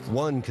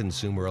 One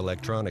consumer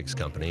electronics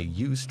company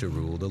used to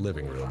rule the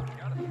living room.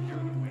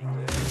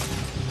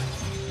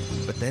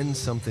 But then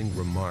something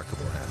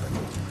remarkable happened.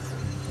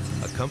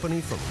 A company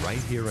from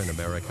right here in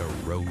America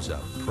rose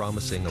up,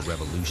 promising a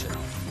revolution.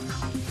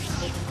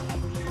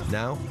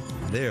 Now,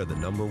 they're the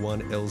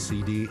 #1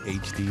 LCD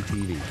HD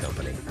TV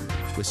company,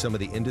 with some of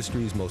the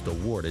industry's most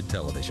awarded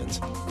televisions.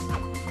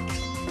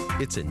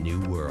 It's a new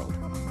world.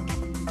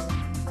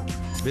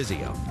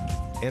 Vizio,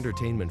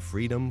 entertainment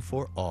freedom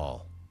for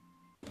all.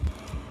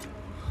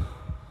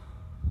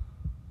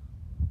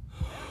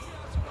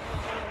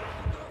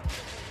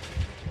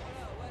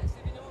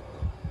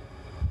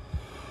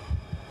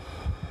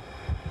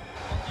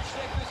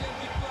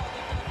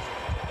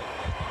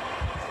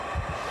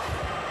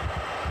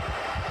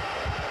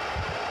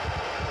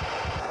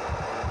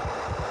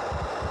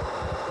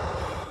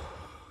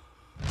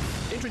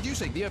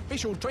 Introducing the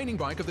official training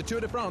bike of the Tour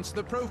de France,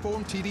 the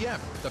Proform TDF,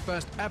 the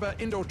first ever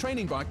indoor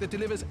training bike that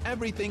delivers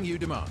everything you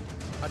demand.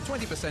 A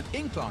 20%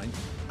 incline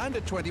and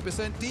a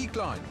 20%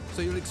 decline,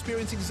 so you'll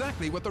experience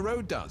exactly what the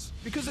road does.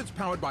 Because it's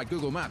powered by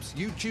Google Maps,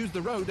 you choose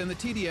the road and the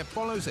TDF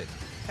follows it.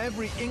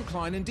 Every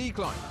incline and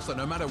decline, so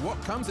no matter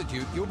what comes at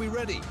you, you'll be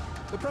ready.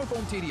 The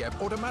Proform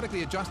TDF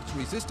automatically adjusts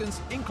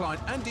resistance, incline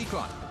and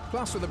decline.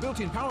 Plus, with a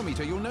built-in power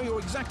meter, you'll know your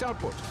exact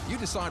output. You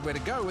decide where to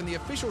go, and the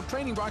official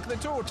training bike of the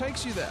Tour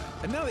takes you there.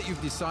 And now that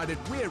you've decided,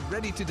 we're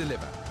ready to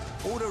deliver.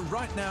 Order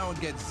right now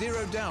and get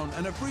 $0 down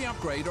and a free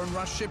upgrade on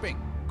rush shipping.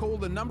 Call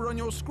the number on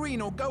your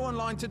screen or go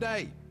online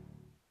today.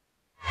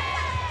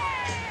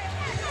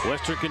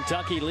 Western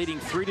Kentucky leading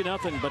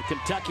 3-0, but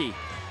Kentucky,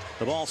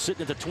 the ball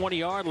sitting at the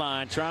 20-yard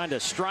line, trying to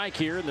strike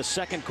here in the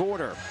second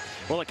quarter.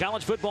 Well, a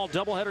college football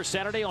doubleheader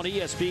Saturday on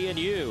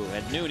ESPNU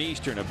at noon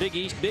Eastern. A Big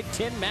East Big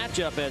Ten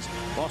matchup as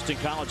Boston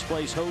College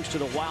plays host to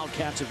the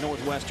Wildcats of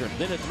Northwestern.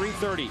 Then at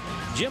 3:30,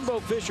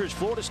 Jimbo Fisher's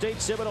Florida State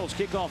Seminoles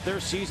kick off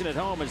their season at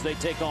home as they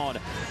take on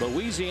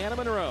Louisiana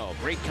Monroe.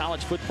 Great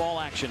college football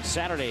action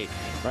Saturday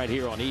right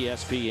here on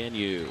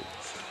ESPNU.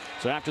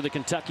 So after the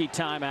Kentucky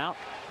timeout,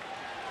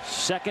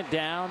 2nd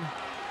down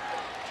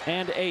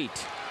and 8.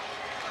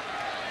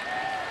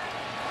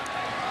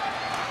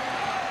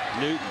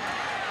 Newton.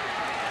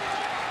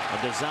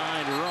 A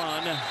designed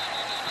run.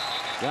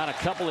 Got a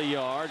couple of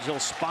yards. He'll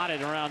spot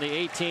it around the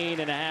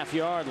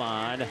 18.5-yard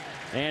line.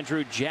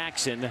 Andrew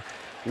Jackson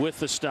with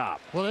the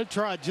stop. Well, they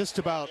tried just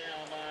about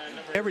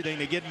everything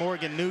to get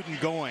Morgan Newton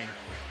going.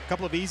 A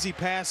couple of easy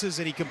passes,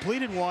 and he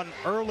completed one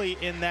early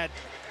in that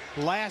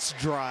last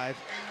drive.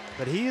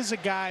 But he is a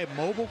guy, a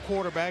mobile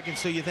quarterback, and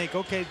so you think,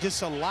 okay,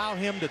 just allow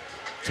him to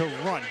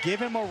run. Give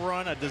him a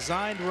run, a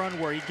designed run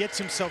where he gets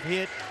himself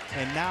hit,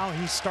 and now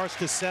he starts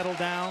to settle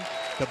down.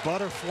 The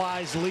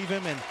butterflies leave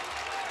him, and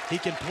he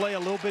can play a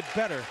little bit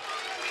better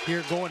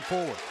here going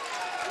forward.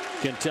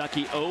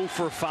 Kentucky 0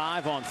 for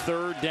 5 on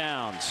 3rd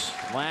downs.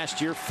 Last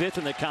year, 5th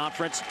in the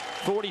conference,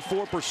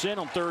 44%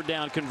 on 3rd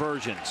down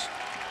conversions.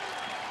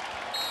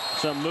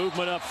 Some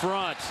movement up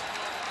front.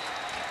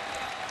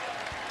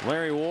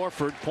 Larry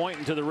Warford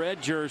pointing to the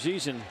red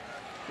jerseys, and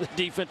the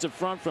defensive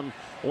front from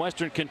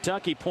Western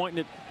Kentucky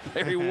pointing at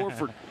Larry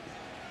Warford.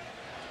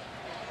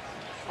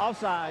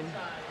 Offside,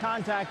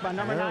 contact by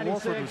number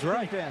 96,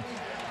 right. Defense.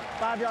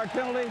 5-yard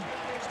penalty,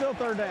 still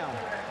 3rd down.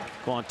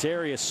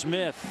 Quantarius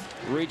Smith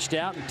reached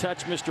out and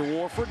touched Mr.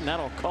 Warford, and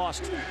that'll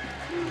cost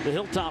the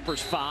Hilltoppers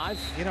 5.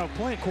 You know,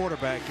 playing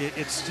quarterback,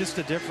 it's just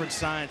a different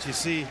science. You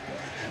see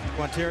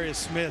Quantarius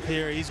Smith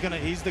here, he's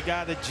the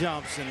guy that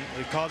jumps, and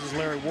it causes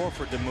Larry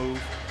Warford to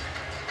move.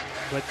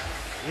 But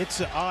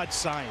it's an odd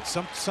science.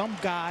 Some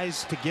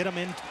guys, to get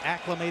them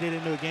acclimated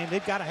into a game,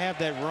 they've got to have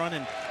that run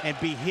and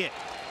be hit.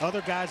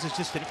 Other guys, it's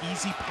just an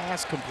easy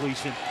pass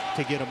completion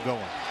to get them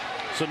going.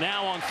 So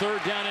now on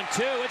 3rd down and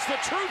 2, it's the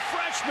true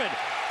freshman,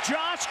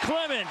 Josh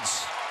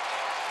Clemens,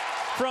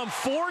 from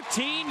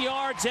 14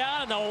 yards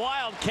out, and the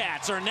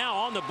Wildcats are now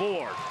on the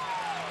board.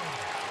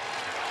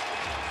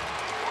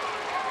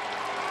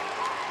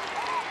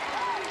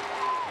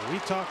 We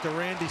talked to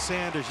Randy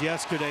Sanders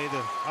yesterday,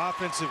 the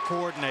offensive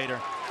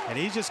coordinator, and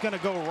he's just going to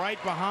go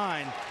right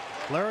behind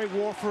Larry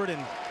Warford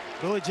and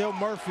Billy Joe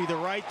Murphy, the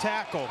right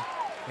tackle,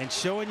 and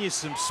showing you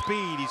some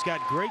speed. He's got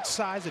great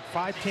size at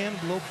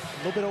 5'10", a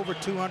little bit over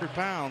 200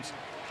 pounds.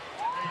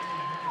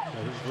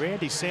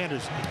 Randy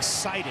Sanders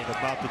excited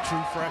about the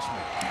true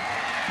freshman.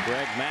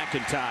 Greg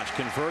McIntosh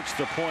converts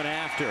the point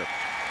after,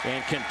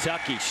 and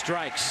Kentucky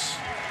strikes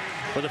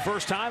for the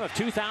first time of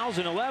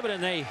 2011,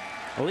 and they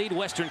lead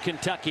Western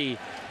Kentucky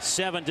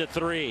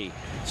 7-3.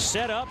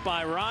 Set up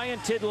by Ryan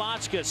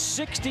Tidlotchka,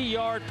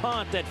 60-yard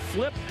punt that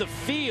flipped the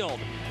field.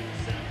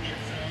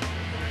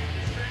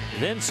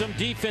 Then some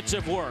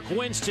defensive work.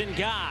 Winston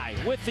Guy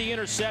with the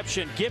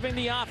interception, giving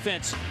the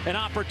offense an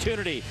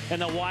opportunity,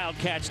 and the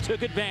Wildcats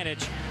took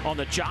advantage on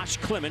the Josh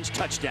Clemens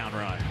touchdown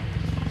run.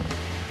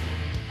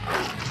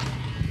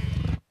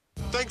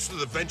 Thanks to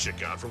the Venture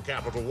Card from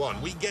Capital One,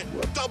 we get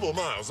double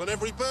miles on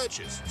every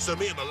purchase. So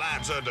me and the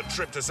lads earned a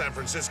trip to San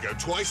Francisco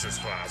twice as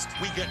fast.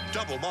 We get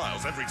double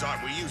miles every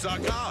time we use our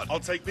card. I'll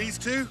take these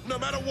two, no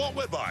matter what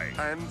we're buying.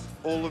 And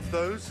all of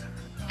those?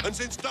 And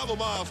since double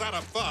miles add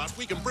up fast,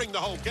 we can bring the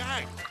whole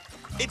gang.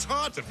 It's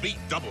hard to beat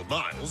double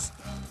miles.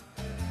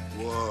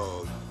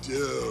 Whoa,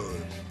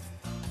 dude.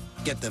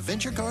 Get the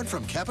Venture Card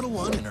from Capital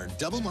One and earn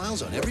double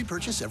miles on every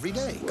purchase every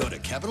day. Go to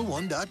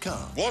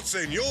CapitalOne.com. What's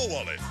in your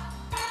wallet?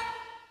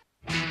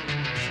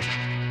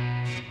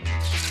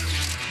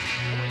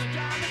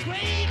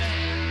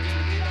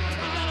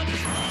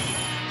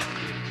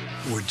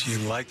 Would you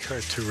like her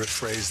to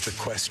rephrase the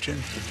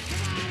question?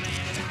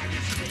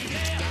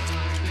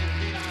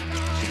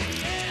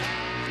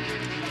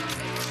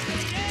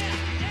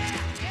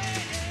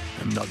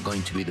 I'm not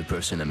going to be the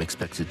person I'm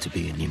expected to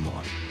be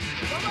anymore.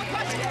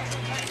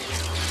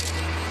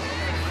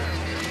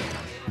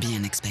 Be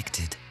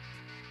unexpected.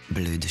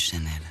 Bleu de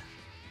Chanel.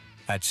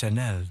 At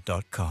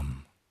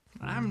Chanel.com.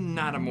 I'm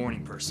not a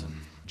morning person.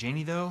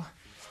 Janie, though,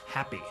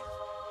 happy,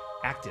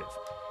 active.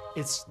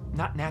 It's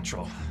not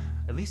natural.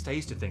 At least I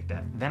used to think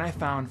that. Then I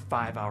found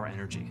 5-Hour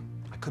Energy.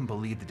 I couldn't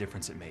believe the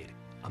difference it made.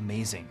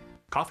 Amazing.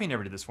 Coffee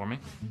never did this for me.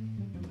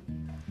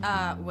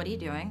 What are you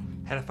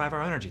doing? Had a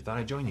 5-Hour Energy, thought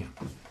I'd join you.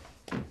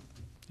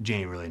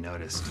 Janie really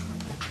noticed.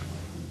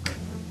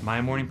 Am I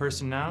a morning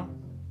person now?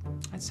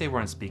 I'd say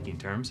we're on speaking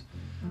terms,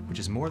 which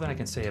is more than I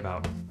can say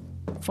about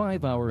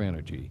 5-Hour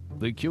Energy,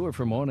 the cure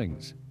for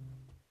mornings.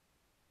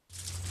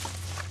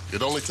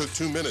 It only took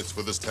 2 minutes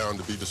for this town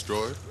to be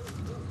destroyed.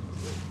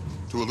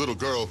 To a little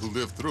girl who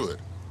lived through it,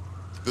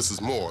 this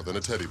is more than a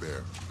teddy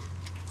bear.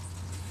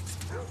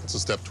 It's a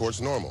step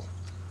towards normal.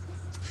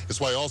 It's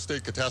why all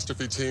state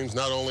catastrophe teams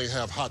not only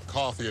have hot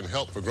coffee and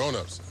help for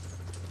grown-ups,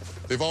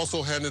 they've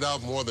also handed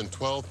out more than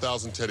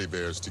 12,000 teddy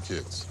bears to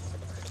kids.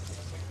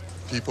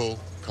 People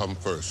come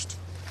first.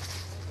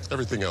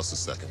 Everything else is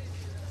second.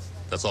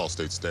 That's all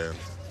state stand.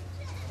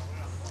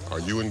 Are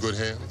you in good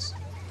hands?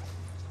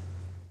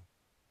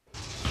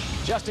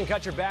 Justin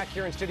Kutcher back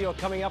here in studio.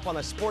 Coming up on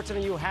the Sports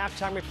NU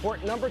halftime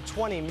report, number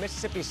 20,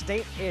 Mississippi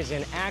State is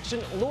in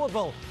action.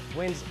 Louisville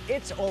wins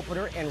its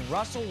opener, and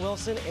Russell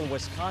Wilson in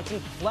Wisconsin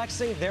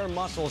flexing their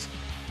muscles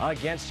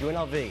against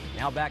UNLV.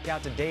 Now back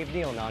out to Dave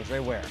Neal and Andre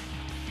Ware.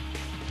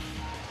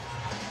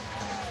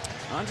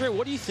 Andre,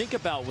 what do you think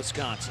about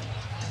Wisconsin?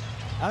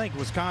 I think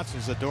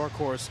Wisconsin's a dark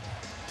horse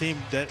team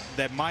that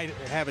might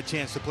have a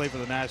chance to play for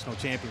the national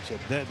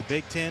championship. The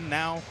Big Ten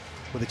now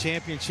with a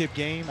championship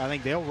game, I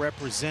think they'll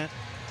represent.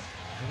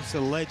 It's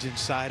the legend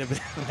side of it.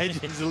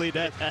 Legends Elite,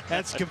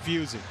 that's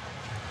confusing.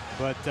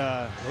 But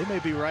they may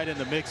be right in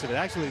the mix of it.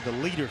 Actually, the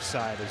leader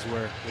side is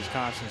where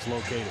Wisconsin's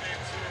located.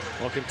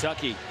 Well,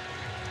 Kentucky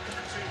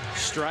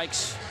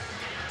strikes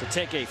to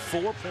take a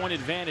 4-point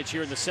advantage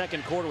here in the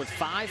second quarter with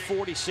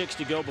 5:46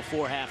 to go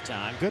before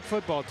halftime. Good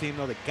football team,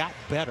 though, that got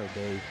better,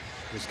 Dave,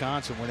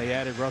 Wisconsin, when they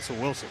added Russell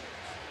Wilson.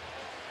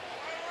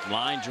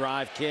 Line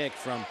drive kick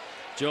from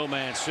Joe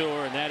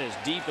Mansour, and that is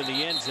deep in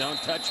the end zone.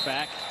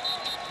 Touchback.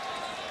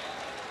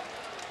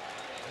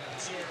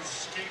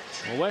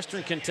 Well,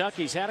 Western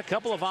Kentucky's had a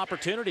couple of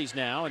opportunities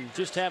now and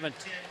just haven't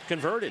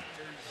converted.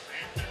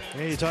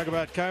 Yeah, you talk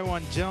about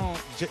Kaiwan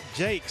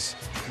Jakes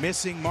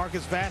missing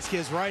Marcus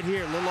Vasquez right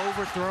here. A little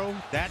overthrow.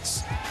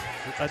 That's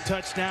a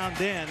touchdown.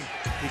 Then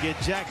you get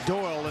Jack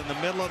Doyle in the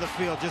middle of the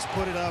field. Just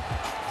put it up,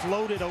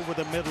 float it over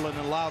the middle, and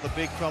allow the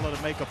big fella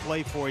to make a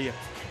play for you.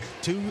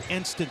 2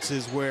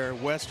 instances where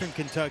Western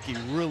Kentucky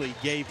really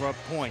gave up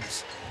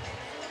points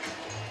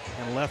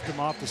and left them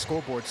off the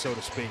scoreboard, so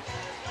to speak.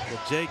 But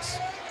Jakes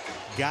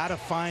got to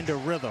find a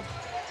rhythm.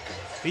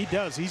 He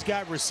does. He's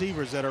got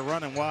receivers that are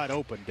running wide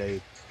open,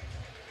 Dave.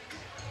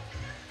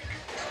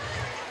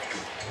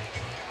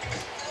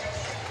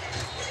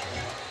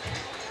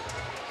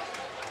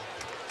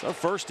 So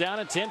first down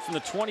and 10 from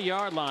the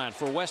 20-yard line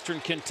for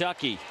Western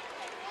Kentucky.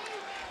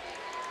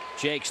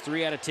 Jakes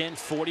 3 out of 10,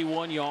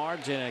 41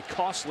 yards, and a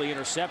costly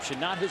interception.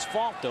 Not his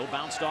fault, though.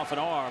 Bounced off an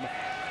arm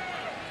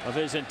of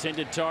his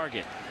intended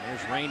target.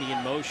 There's Rainey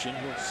in motion.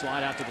 He'll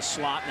slide out to the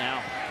slot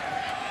now.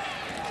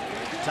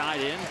 Tied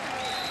in.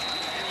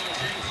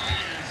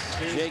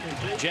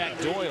 Jack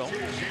Doyle,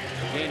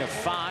 gain of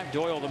 5.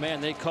 Doyle, the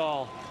man they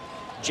call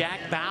Jack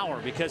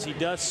Bauer, because he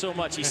does so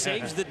much. He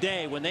saves the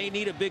day. When they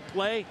need a big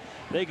play,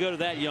 they go to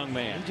that young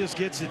man. He just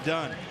gets it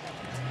done.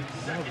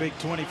 I'm a big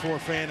 24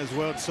 fan as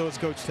well, so is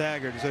Coach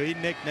Taggart. So he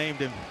nicknamed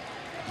him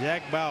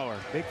Jack Bauer.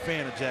 Big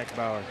fan of Jack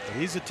Bauer. But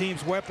he's the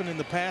team's weapon in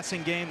the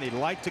passing game. They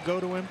like to go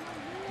to him.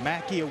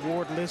 Mackey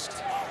Award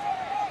list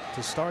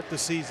to start the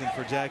season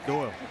for Jack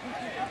Doyle.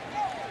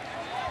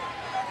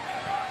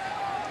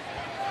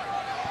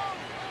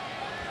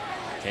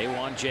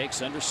 K1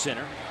 Jakes under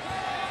center.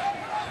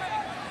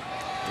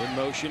 In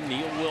motion,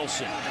 Neil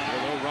Wilson.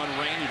 They'll run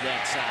Rainey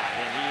that side,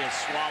 and he is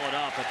swallowed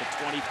up at the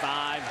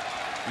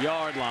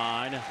 25-yard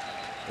line.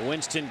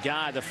 Winston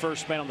Guy, the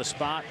first man on the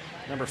spot,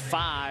 number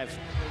 5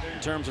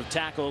 in terms of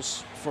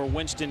tackles for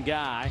Winston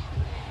Guy.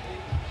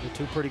 The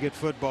two pretty good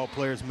football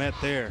players met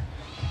there.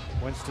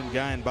 Winston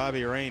Guy and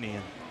Bobby Rainey.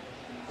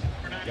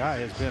 And Guy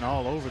has been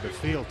all over the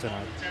field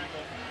tonight.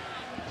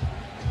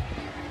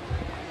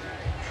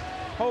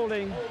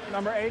 Holding,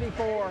 number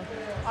 84,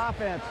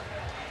 offense.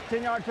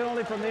 10-yard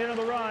penalty from the end of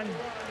the run.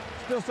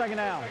 Still second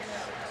down.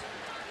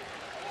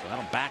 So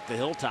that'll back the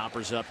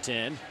Hilltoppers up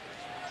 10.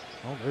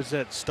 Well, there's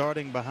that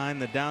starting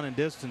behind the down and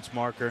distance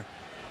marker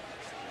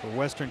for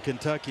Western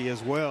Kentucky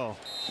as well.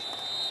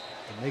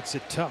 It makes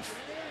it tough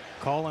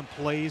calling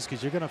plays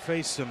because you're going to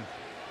face some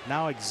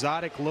now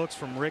exotic looks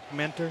from Rick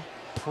Mentor,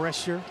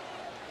 pressure,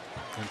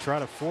 and try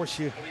to force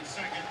you,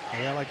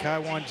 like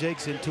K1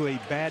 Jakes, into a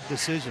bad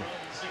decision.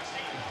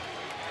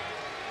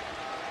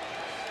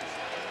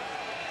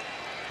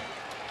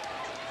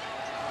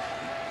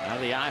 Now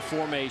the I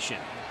formation.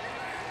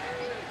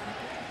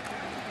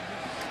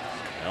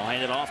 They'll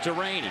hand it off to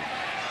Rainey.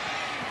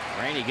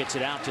 Rainey gets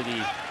it out to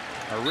the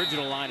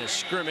original line of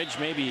scrimmage,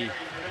 maybe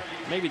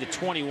the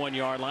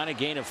 21-yard line, a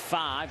gain of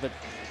 5, but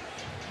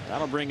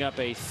that'll bring up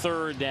a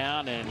third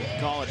down and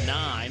call it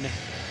 9.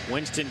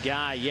 Winston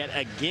Guy yet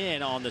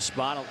again on the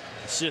spot,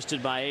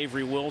 assisted by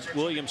Avery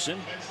Williamson.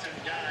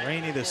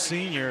 Rainey, the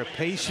senior, a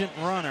patient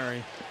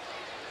runner.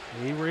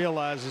 He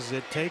realizes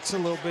it takes a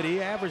little bit.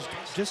 He averaged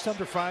just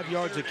under 5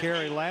 yards a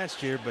carry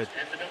last year, but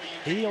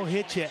he'll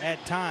hit you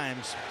at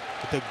times.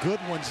 But the good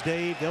ones,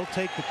 Dave, they'll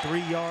take the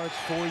 3 yards,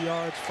 4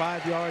 yards,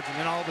 5 yards, and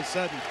then all of a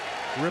sudden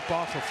rip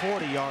off a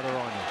 40-yarder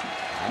on you.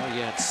 Oh,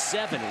 yeah,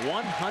 7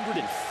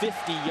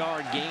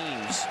 150-yard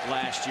games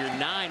last year,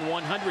 9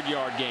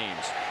 100-yard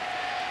games.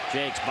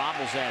 Jakes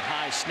bobbles that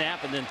high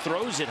snap and then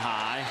throws it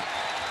high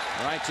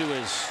right to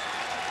his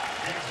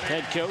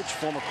head coach,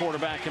 former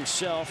quarterback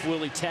himself,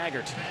 Willie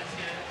Taggart.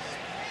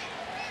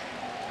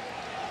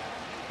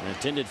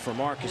 Intended for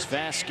Marcus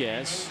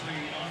Vasquez.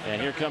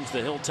 And here comes the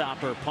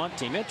Hilltopper punt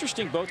team.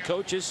 Interesting, both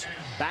coaches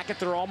back at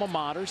their alma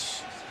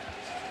maters.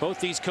 Both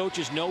these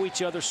coaches know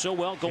each other so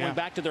well, going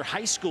back to their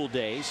high school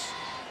days.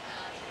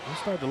 We'll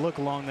start to look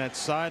along that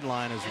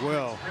sideline as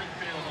well.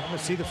 I'm going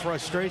to see the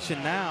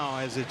frustration now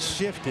as it's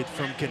shifted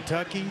from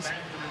Kentucky's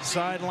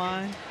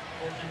sideline.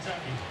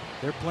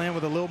 They're playing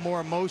with a little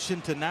more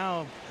emotion to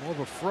now more of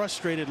a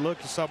frustrated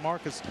look. You saw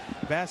Marcus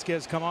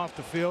Vasquez come off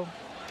the field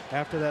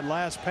after that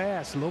last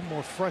pass. A little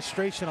more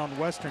frustration on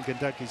Western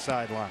Kentucky's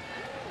sideline.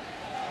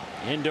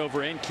 End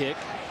over end kick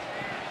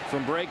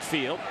from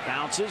Brakefield.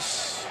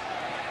 Bounces.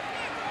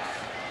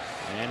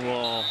 And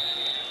will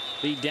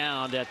be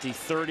downed at the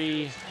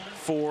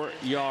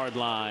 34-yard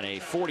line. A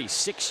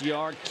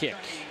 46-yard kick.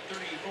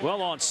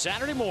 Well, on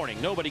Saturday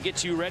morning, nobody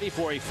gets you ready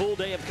for a full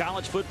day of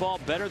college football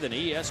better than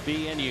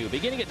ESPNU.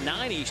 Beginning at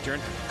 9 Eastern,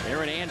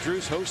 Aaron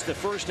Andrews hosts the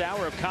first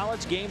hour of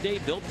College Game Day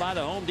built by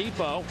the Home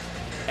Depot.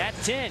 At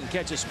 10,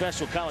 catch a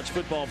special college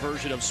football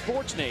version of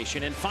Sports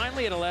Nation. And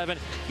finally at 11,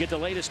 get the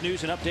latest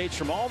news and updates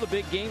from all the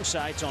big game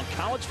sites on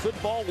College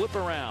Football Whip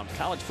Around.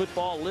 College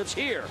football lives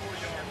here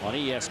on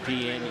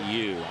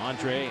ESPNU.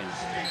 Andre and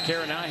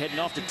Kara and I heading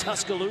off to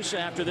Tuscaloosa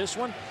after this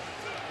one,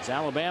 as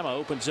Alabama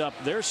opens up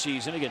their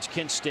season against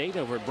Kent State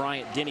over at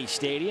Bryant-Denny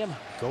Stadium.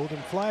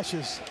 Golden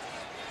flashes.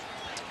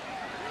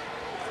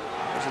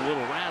 There's a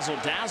little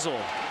razzle-dazzle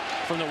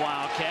from the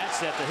Wildcats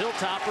that the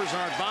Hilltoppers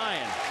aren't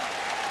buying.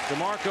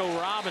 DeMarco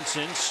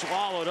Robinson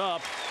swallowed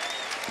up.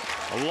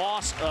 A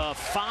loss of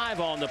 5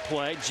 on the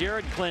play.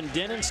 Jared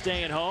Clendenin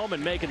staying home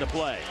and making the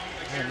play.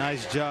 Yeah,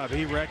 nice job.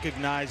 He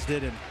recognized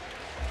it and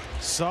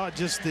saw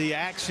just the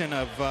action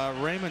of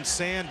Raymond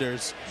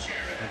Sanders.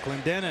 And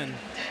Clendenin,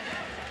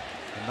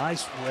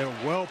 nice,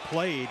 well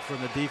played from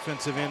the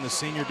defensive end, the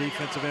senior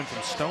defensive end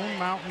from Stone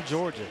Mountain,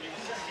 Georgia.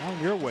 On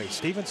your way,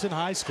 Stevenson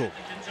High School.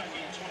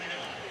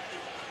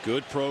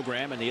 Good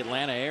program in the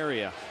Atlanta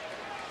area.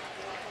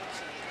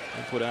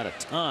 They put out a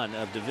ton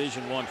of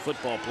Division I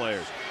football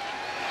players.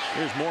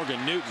 Here's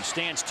Morgan Newton,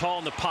 stands tall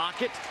in the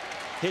pocket,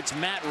 hits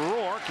Matt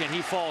Rourke, and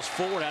he falls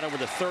forward out over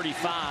the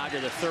 35 to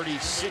the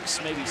 36,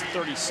 maybe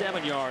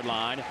 37-yard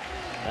line.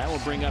 That will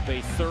bring up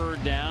a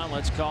third down.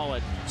 Let's call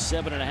it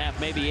 7.5,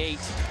 maybe 8.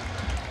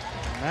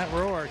 Matt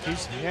Rourke, he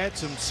had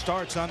some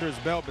starts under his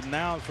belt, but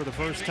now for the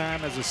first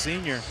time as a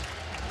senior,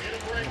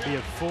 going to be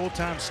a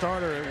full-time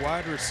starter at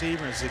wide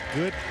receiver. He's a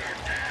good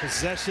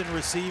possession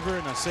receiver,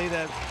 and I say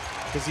that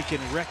because he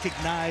can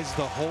recognize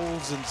the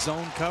holes in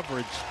zone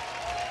coverage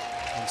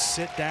and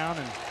sit down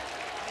and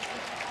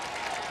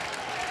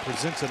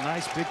presents a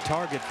nice big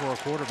target for a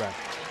quarterback.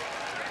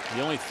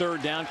 The only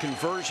third down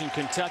conversion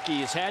Kentucky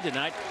has had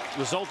tonight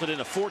resulted in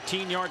a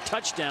 14-yard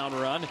touchdown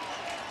run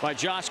by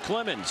Josh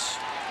Clemens.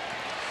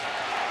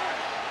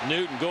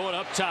 Newton going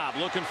up top,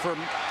 looking for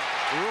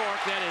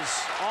Rourke. That is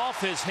off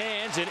his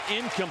hands and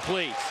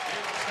incomplete.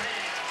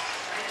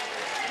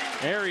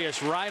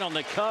 Arias right on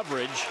the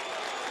coverage.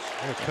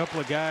 A couple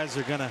of guys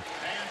are going to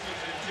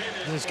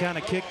just kind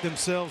of kick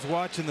themselves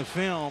watching the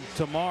film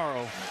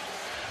tomorrow.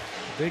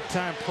 Big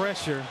time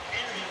pressure.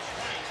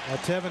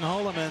 Tevin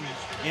Holloman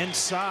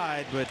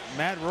inside, but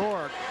Matt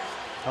Rourke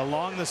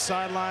along the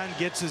sideline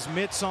gets his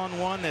mitts on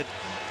one that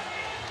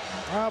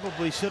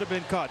probably should have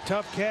been caught.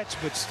 Tough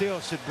catch, but still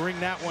should bring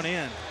that one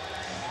in.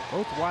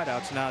 Both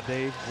wideouts now,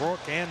 Dave.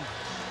 Rourke and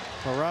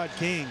Parad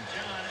King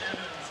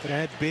could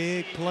have had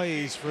big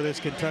plays for this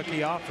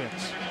Kentucky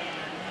offense.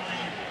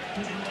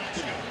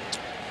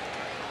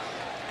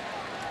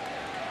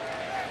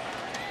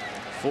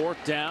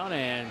 Fourth down,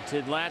 and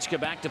Tidlatchka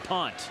back to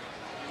punt.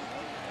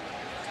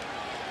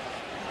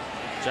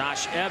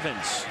 Josh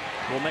Evans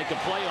will make a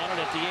play on it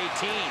at the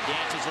 18.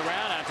 Dances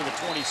around out to the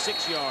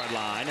 26-yard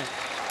line.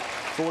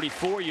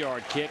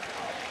 44-yard kick.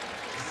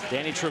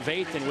 Danny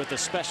Trevathan with the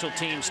special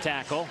teams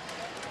tackle.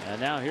 And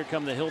now here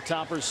come the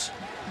Hilltoppers,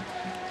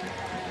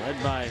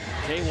 led by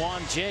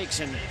K'Wan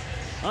Jakes. And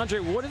Andre,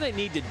 what do they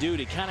need to do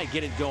to kind of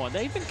get it going?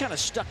 They've been kind of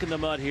stuck in the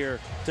mud here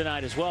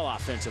tonight as well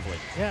offensively.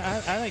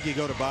 Yeah, I think you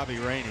go to Bobby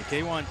Rainey.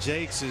 K'Wan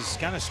Jakes has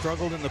kind of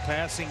struggled in the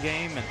passing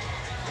game, and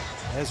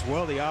as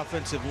well the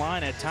offensive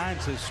line at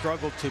times has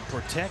struggled to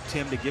protect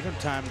him, to give him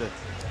time to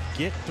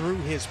get through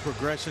his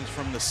progressions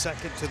from the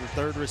second to the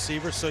third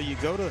receiver. So you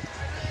go to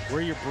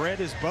where your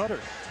bread is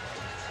buttered.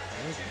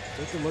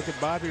 Take a look at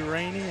Bobby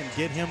Rainey and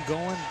get him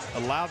going.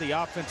 Allow the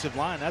offensive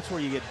line. That's where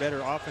you get better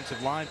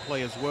offensive line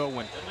play as well,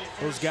 when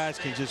those guys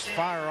can just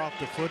fire off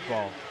the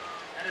football.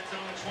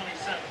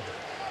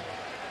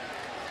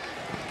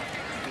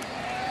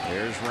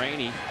 There's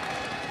Rainey.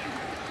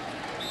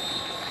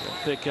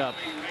 He'll pick up,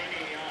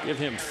 give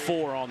him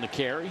 4 on the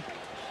carry.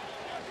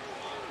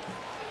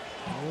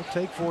 We'll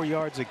take 4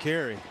 yards a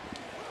carry.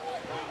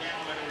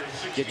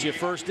 Get you a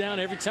first down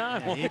every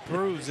time. Yeah, he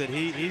proves that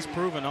he's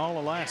proven all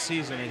of last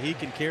season that he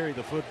can carry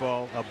the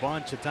football a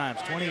bunch of times,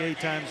 28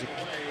 times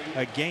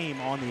a game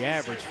on the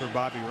average for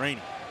Bobby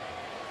Rainey.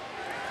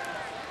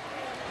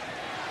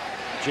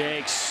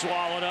 Jakes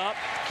swallowed up,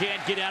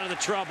 can't get out of the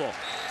trouble.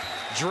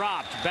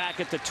 Dropped back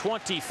at the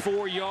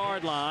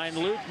 24-yard line.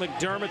 Luke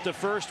McDermott the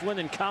first one,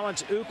 and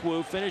Collins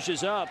Ukwu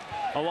finishes up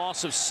a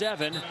loss of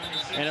 7,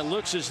 and it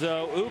looks as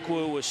though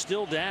Ukwu was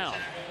still down.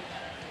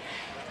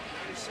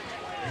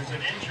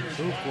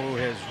 Ukwu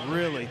has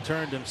really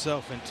turned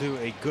himself into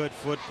a good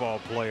football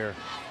player.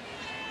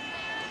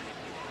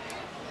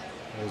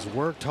 Has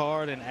worked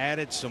hard and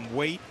added some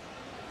weight.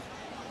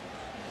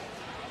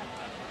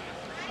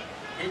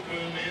 Ukwu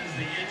is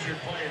the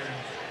injured player.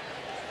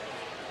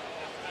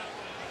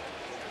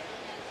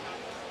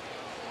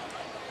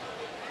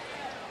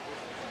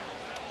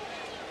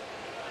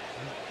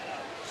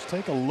 Let's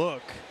take a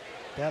look.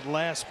 That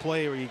last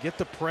play where you get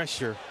the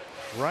pressure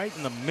right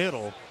in the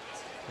middle.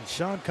 And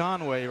Sean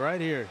Conway right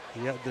here,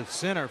 the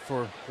center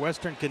for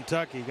Western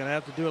Kentucky, going to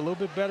have to do a little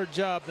bit better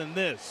job than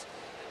this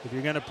if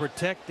you're going to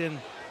protect in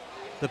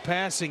the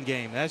passing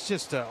game. That's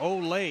just an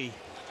Olay,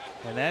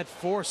 and that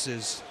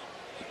forces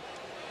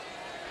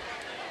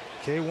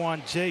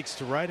K'Wan Jakes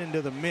to right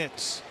into the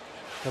midst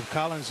of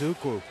Collins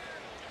Ukwu.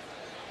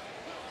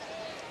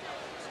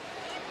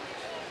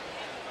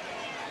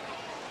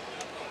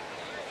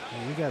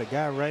 You got a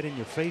guy right in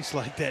your face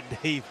like that,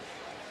 Dave.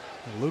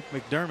 And Luke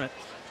McDermott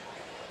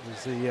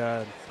is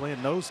the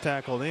playing nose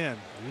tackle in.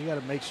 You got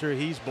to make sure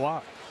he's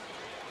blocked.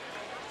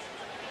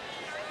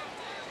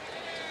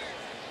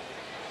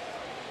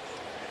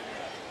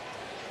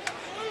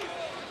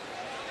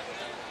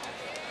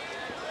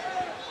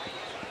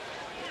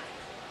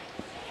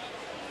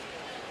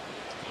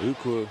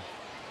 Ukwu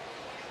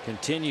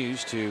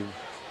continues to,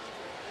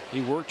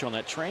 he worked on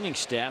that training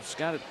staff. It's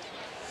got it.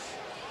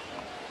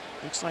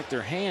 Looks like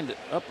their hand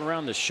up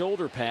around the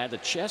shoulder pad, the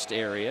chest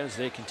area, as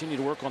they continue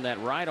to work on that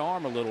right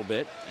arm a little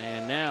bit.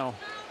 And now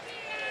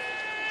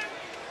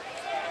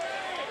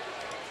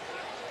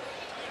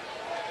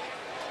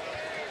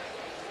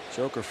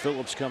Joker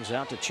Phillips comes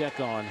out to check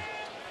on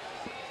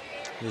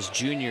his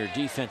junior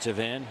defensive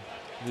end,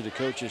 who the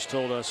coaches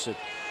told us that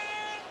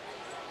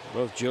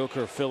both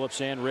Joker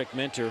Phillips and Rick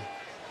Minter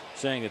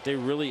saying that they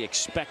really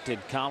expected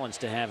Collins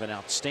to have an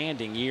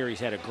outstanding year. He's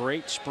had a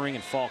great spring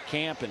and fall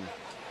camp, and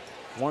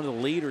one of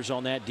the leaders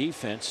on that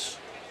defense.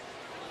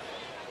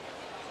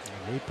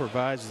 And he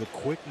provides the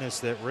quickness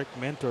that Rick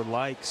Minter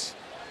likes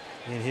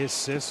in his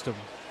system.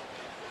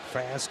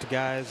 Fast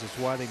guys is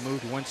why they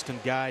moved Winston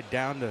Guy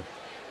down to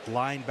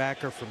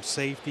linebacker from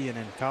safety, and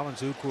then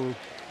Collins Ukwu,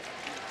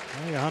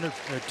 only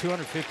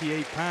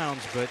 258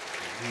 pounds, but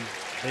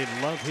they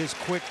love his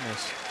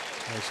quickness.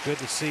 And it's good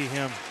to see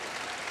him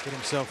get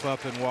himself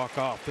up and walk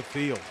off the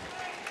field.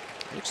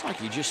 Looks like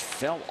he just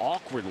fell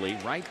awkwardly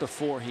right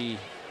before he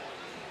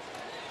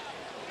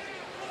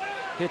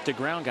hit the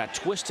ground, got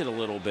twisted a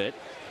little bit.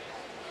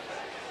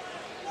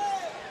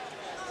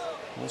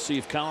 We'll see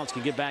if Collins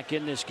can get back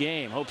in this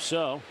game. Hope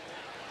so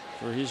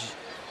for his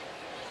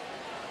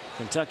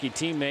Kentucky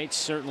teammates.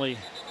 Certainly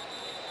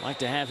like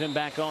to have him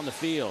back on the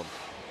field.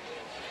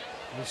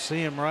 You'll see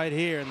him right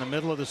here in the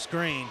middle of the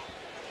screen.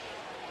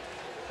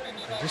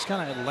 It just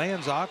kind of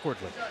lands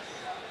awkwardly.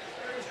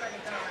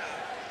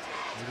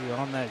 Maybe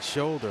on that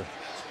shoulder.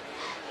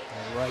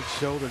 That right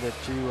shoulder that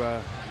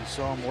you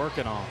saw him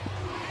working on.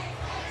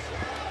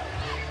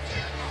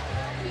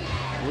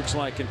 Looks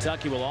like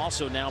Kentucky will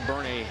also now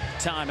burn a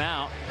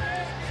timeout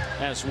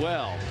as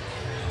well.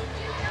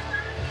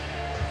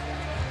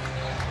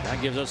 That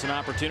gives us an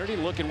opportunity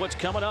to look at what's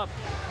coming up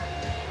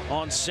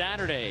on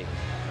Saturday.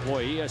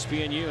 Boy,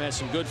 ESPNU has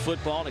some good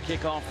football to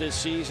kick off this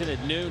season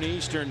at noon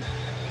Eastern.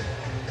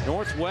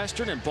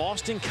 Northwestern and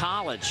Boston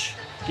College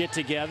get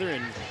together,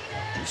 and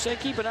you say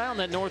keep an eye on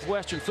that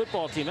Northwestern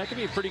football team. That could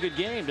be a pretty good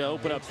game to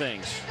open up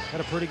things. Got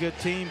a pretty good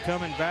team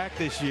coming back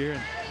this year,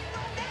 and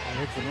I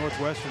look for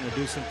Northwestern to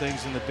do some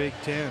things in the Big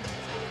Ten.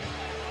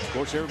 Of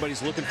course,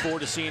 everybody's looking forward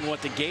to seeing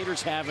what the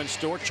Gators have in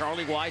store.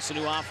 Charlie Weiss, the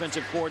new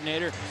offensive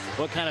coordinator,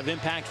 what kind of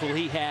impact will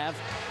he have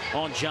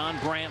on John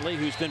Brantley,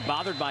 who's been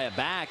bothered by a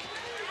back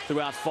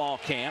throughout fall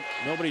camp.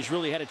 Nobody's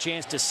really had a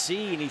chance to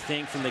see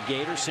anything from the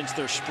Gators since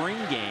their spring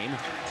game.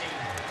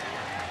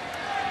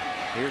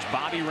 Here's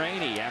Bobby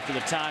Rainey after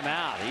the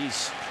timeout.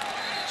 He's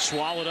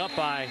swallowed up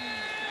by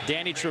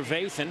Danny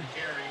Trevathan.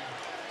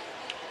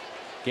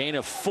 Gain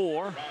of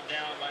 4.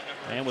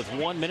 And with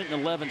 1 minute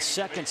and 11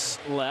 seconds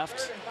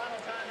left,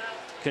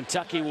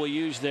 Kentucky will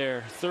use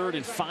their third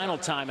and final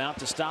timeout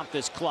to stop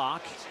this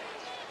clock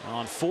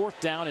on 4th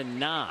down and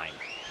 9.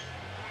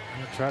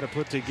 We'll try to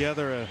put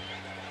together a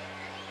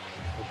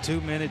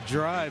 2-minute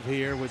drive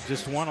here with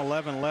just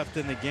 1:11 left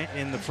in the game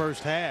in the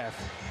first half.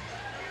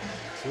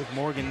 See if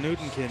Morgan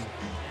Newton can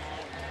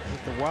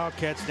get the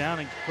Wildcats down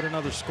and put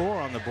another score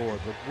on the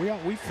board.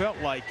 But we felt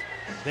like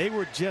they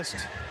were just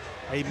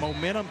a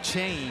momentum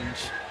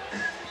change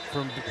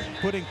from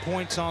putting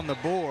points on the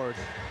board.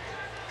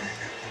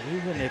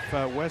 Even if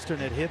Western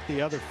had hit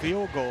the other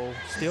field goal,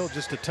 still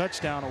just a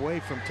touchdown away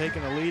from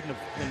taking the lead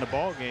in the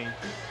ball game.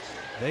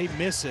 They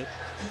miss it.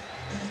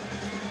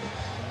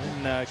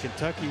 And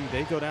Kentucky,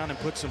 they go down and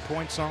put some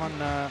points on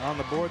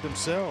the board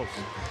themselves.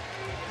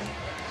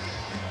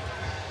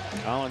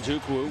 Colin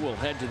Jukwu will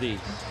head to the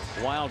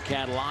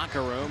Wildcat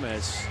locker room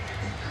as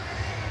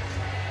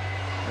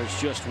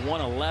there's just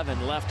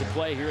 1:11 left to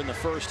play here in the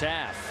first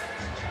half.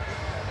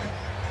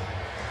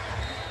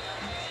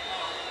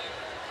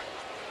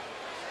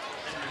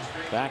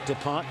 Back to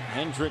punt.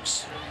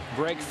 Hendricks,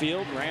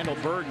 Brakefield. Randall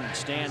Burden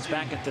stands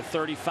back at the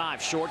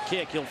 35. Short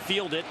kick. He'll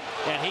field it,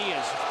 and he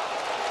is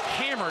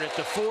hammered at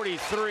the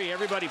 43.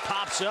 Everybody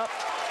pops up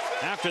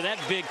after that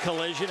big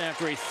collision.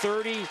 After a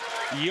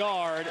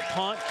 30-yard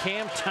punt,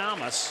 Cam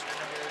Thomas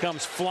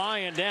comes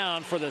flying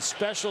down for the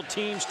special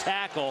teams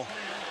tackle.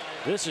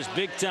 This is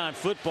big-time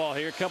football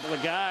here. A couple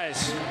of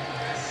guys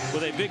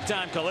with a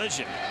big-time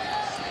collision.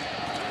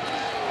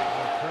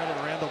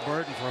 Credit Randall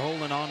Burton for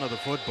holding on to the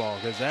football,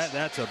 because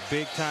that's a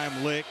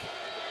big-time lick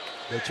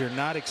that you're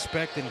not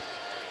expecting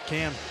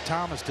Cam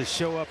Thomas to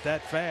show up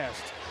that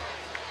fast.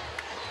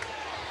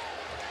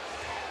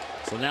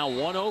 So now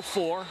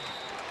 1:04.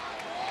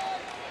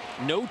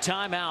 No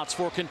timeouts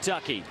for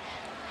Kentucky.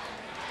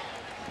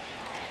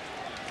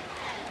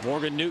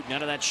 Morgan Newton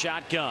out of that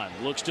shotgun.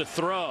 Looks to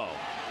throw.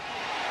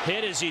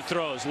 Hit as he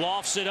throws.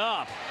 Lofts it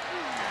up.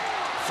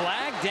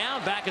 Flag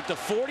down back at the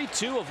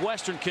 42 of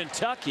Western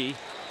Kentucky.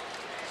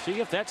 See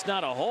if that's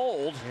not a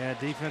hold. Yeah,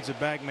 defensive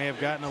back may have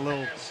gotten a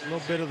little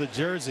bit of the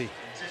jersey.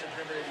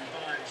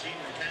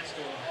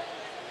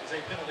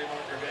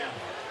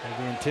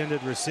 And the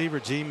intended receiver,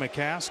 Gene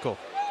McCaskill.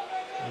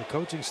 The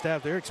coaching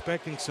staff, they're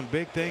expecting some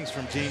big things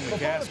from Gene McCaskill.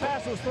 Before the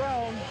pass was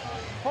thrown,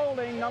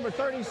 holding number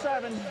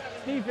 37,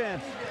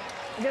 defense.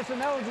 Against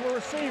an eligible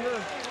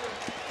receiver,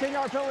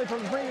 10-yard penalty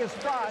from the previous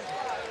spot,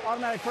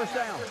 automatic first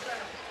down.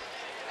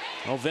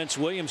 Oh, Vince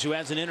Williams, who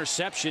has an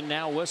interception,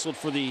 now whistled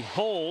for the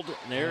hold.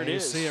 There it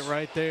is. You see it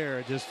right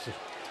there, just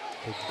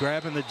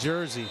grabbing the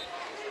jersey.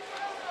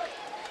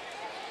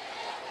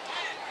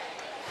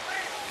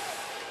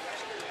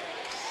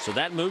 So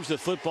that moves the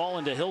football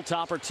into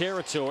Hilltopper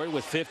territory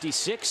with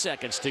 56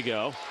 seconds to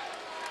go.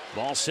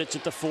 Ball sits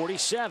at the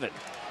 47.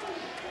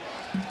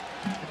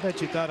 I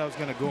bet you thought I was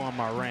going to go on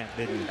my rant,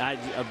 didn't you?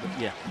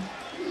 Yeah.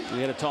 We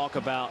had to talk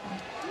about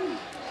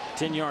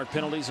 10-yard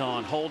penalties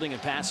on holding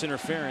and pass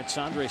interference.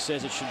 Andre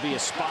says it should be a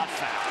spot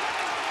foul.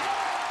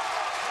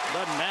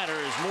 Doesn't matter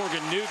as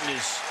Morgan Newton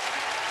is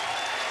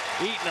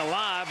eaten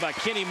alive by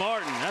Kenny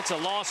Martin. That's a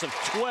loss of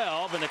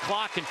 12, and the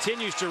clock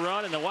continues to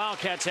run, and the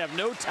Wildcats have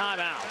no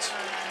timeouts.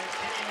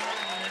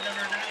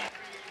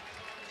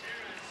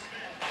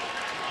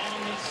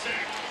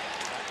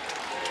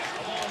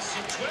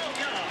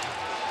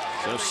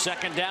 So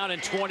second down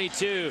and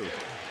 22.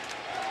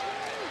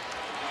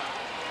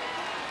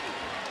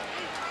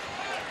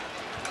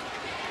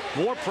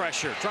 More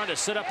pressure, trying to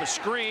set up a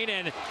screen,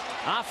 and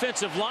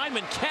offensive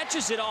lineman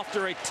catches it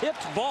after a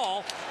tipped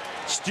ball.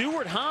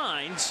 Stuart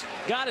Hines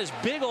got his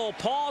big old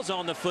paws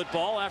on the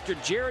football after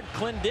Jared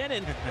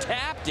Clendenin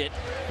tapped it,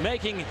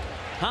 making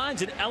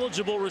Hines an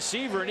eligible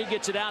receiver, and he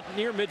gets it out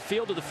near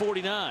midfield to the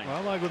 49.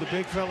 Well, like what the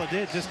big fella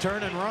did, just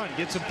turn and run,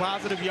 get some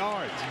positive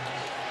yards.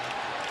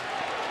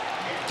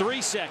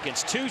 3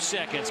 seconds, 2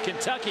 seconds.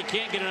 Kentucky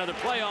can't get another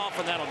play off,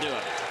 and that'll do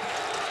it.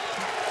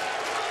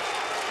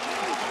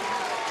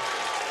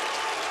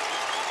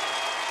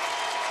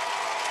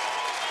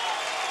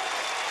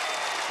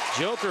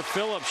 Joker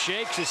Phillips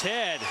shakes his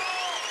head.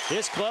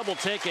 This club will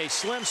take a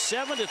slim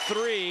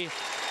 7-3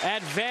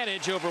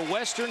 advantage over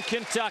Western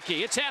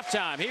Kentucky. It's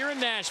halftime here in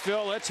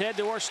Nashville. Let's head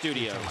to our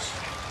studios.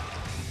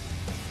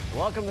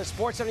 Welcome to the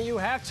Sports Center U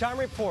Halftime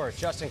Report.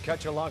 Justin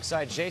Kutcher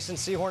alongside Jason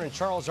Sehorn and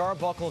Charles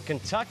Arbuckle.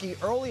 Kentucky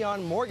early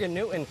on, Morgan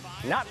Newton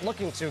not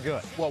looking too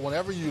good. Well,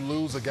 whenever you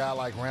lose a guy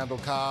like Randall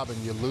Cobb and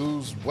you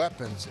lose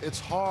weapons, it's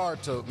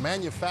hard to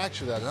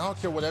manufacture that. And I don't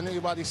care what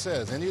anybody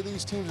says. Any of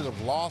these teams that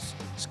have lost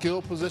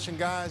skill position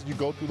guys, you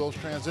go through those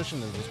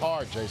transitions. It's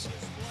hard, Jason.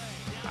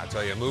 I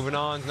tell you, moving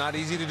on is not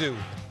easy to do.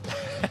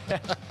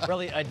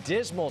 Really a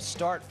dismal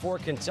start for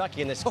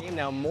Kentucky in this game.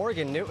 Now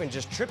Morgan Newton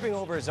just tripping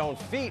over his own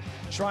feet,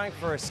 trying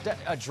for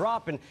a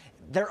drop, and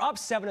they're up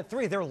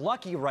 7-3. They're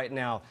lucky right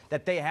now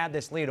that they had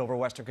this lead over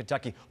Western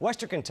Kentucky.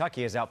 Western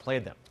Kentucky has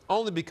outplayed them.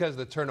 Only because of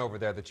the turnover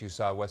there that you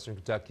saw Western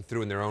Kentucky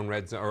threw in their own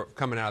red zone, or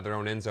coming out of their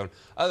own end zone.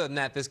 Other than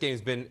that, this game's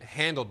been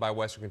handled by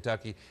Western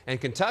Kentucky. And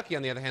Kentucky,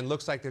 on the other hand,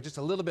 looks like they're just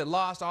a little bit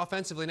lost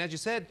offensively. And as you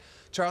said,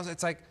 Charles,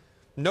 it's like,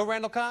 no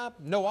Randall Cobb,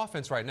 no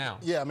offense right now.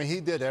 Yeah, I mean,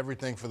 he did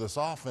everything for this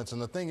offense.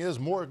 And the thing is,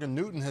 Morgan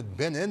Newton had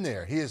been in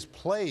there. He has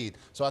played.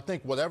 So I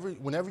think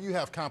whenever you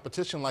have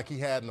competition like he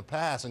had in the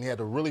past and he had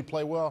to really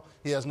play well,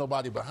 he has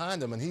nobody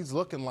behind him. And he's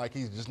looking like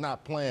he's just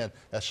not playing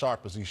as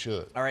sharp as he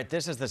should. All right,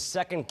 this is the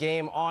second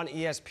game on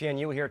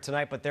ESPNU here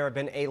tonight, but there have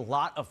been a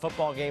lot of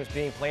football games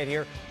being played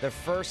here the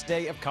first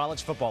day of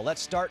college football.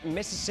 Let's start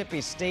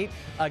Mississippi State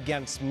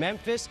against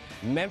Memphis.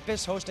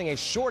 Memphis hosting a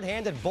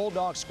shorthanded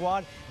Bulldog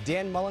squad.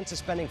 Dan Mullen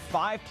suspending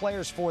 5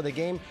 players for the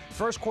game.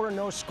 First quarter,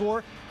 no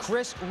score.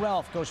 Chris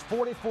Ralph goes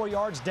 44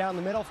 yards down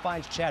the middle,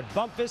 finds Chad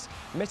Bumpus.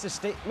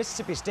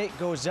 Mississippi State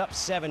goes up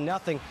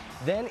 7-0.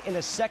 Then in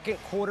the second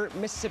quarter,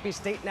 Mississippi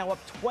State now up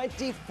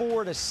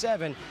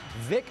 24-7.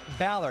 Vic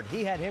Ballard,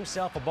 he had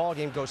himself a ball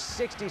game, goes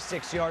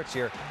 66 yards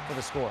here for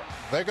the score.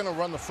 They're going to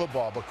run the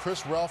football, but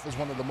Chris Ralph is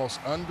one of the most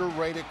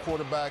underrated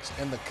quarterbacks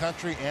in the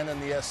country and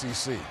in the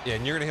SEC. Yeah,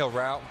 and you're going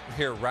to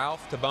hear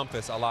Ralph to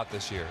Bumpus a lot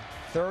this year.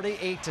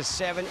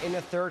 38-7 in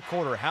the third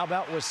quarter. How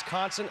about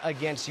Wisconsin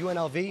against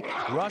UNLV?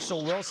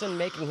 Russell Wilson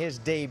making his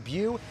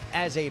debut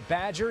as a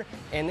Badger,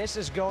 and this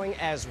is going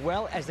as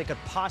well as they could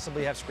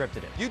possibly have scripted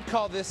it. You'd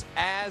call this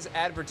as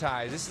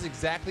advertised. This is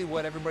exactly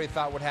what everybody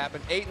thought would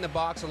happen. 8 in the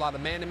box, a lot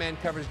of man-to-man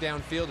coverage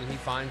downfield, and he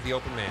finds the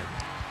open man.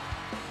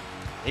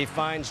 He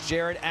finds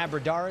Jared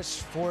Aberdaris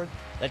for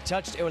a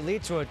touch. It would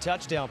lead to a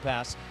touchdown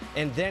pass.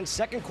 And then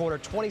second quarter,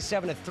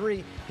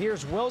 27-3.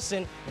 Here's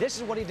Wilson. This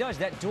is what he does,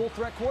 that dual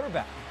threat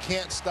quarterback.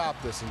 Can't stop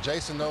this. And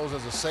Jason knows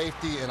as a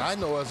safety, and I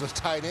know as a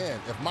tight end,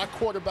 if my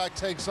quarterback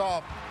takes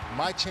off,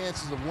 my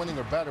chances of winning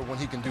are better when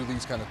he can do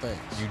these kind of things.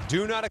 You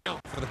do not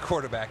account for the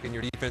quarterback in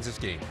your defensive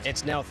scheme.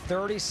 It's now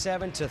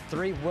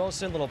 37-3.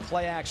 Wilson, little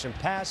play action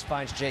pass,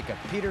 finds Jacob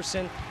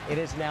Peterson. It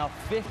is now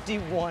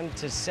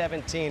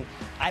 51-17.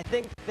 I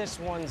think this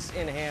one's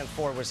in hand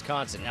for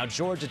Wisconsin. Now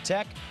Georgia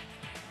Tech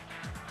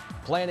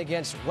playing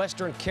against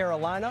Western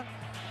Carolina.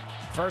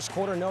 First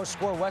quarter, no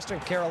score. Western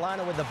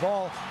Carolina with the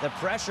ball. The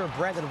pressure,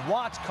 Brandon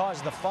Watts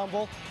caused the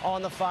fumble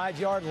on the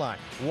 5-yard line.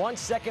 1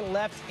 second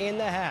left in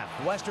the half.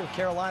 Western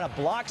Carolina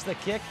blocks the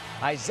kick.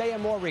 Isaiah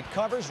Moore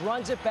recovers,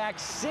 runs it back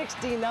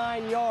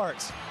 69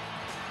 yards.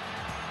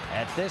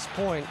 At this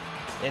point,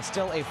 it's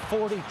still a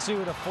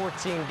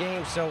 42-14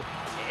 game, so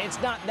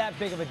it's not that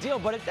big of a deal,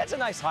 but that's a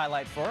nice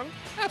highlight for him.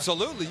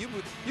 Absolutely.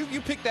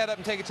 You pick that up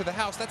and take it to the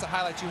house. That's a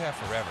highlight you have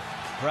forever.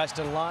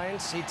 Preston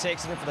Lyons, he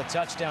takes it in for the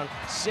touchdown.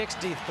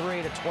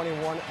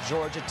 63-21,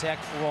 Georgia Tech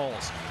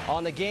rolls.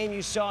 On the game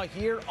you saw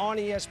here on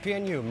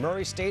ESPNU,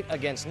 Murray State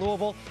against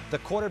Louisville. The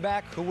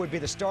quarterback, who would be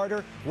the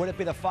starter? Would it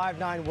be the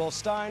 5'9" Will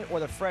Stein or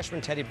the freshman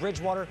Teddy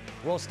Bridgewater?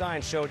 Will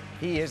Stein showed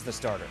he is the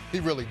starter. He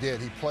really did.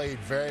 He played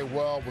very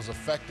well, was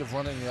effective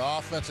running the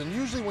offense. And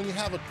usually when you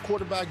have a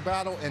quarterback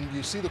battle and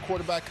you see the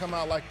quarterback come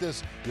out like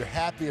this, you're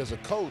happy as a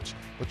coach,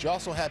 but you're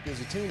also happy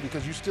as a team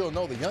because you still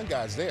know the young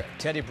guy's there.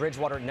 Teddy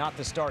Bridgewater, not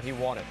the start he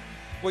wanted.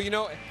 Well, you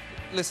know,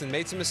 listen,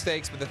 made some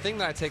mistakes, but the thing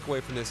that I take away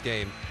from this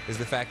game is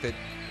the fact that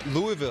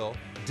Louisville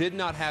did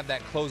not have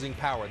that closing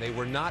power. They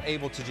were not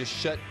able to just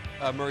shut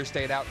Murray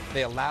State out.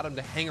 They allowed them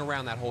to hang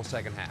around that whole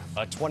second half.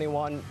 A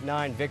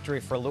 21-9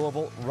 victory for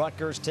Louisville.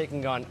 Rutgers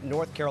taking on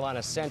North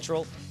Carolina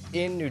Central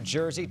in New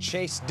Jersey.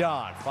 Chase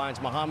Dodd finds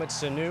Mohamed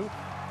Sanu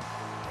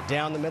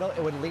Down the middle,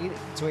 it would lead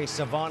to a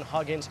Savon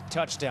Huggins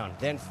touchdown.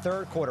 Then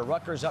third quarter,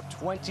 Rutgers up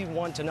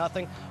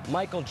 21-0.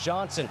 Michael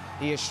Johnson,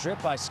 he is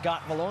stripped by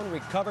Scott Malone,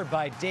 recovered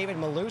by David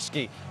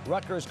Maluski.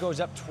 Rutgers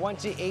goes up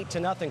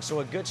 28-0,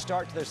 so a good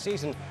start to their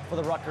season for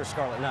the Rutgers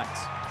Scarlet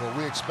Knights. Well,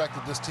 we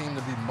expected this team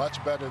to be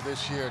much better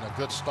this year and a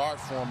good start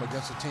for them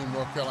against a team,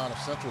 North Carolina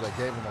Central, that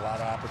gave them a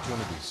lot of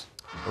opportunities.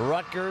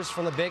 Rutgers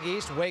from the Big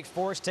East, Wake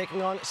Forest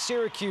taking on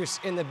Syracuse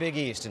in the Big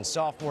East. And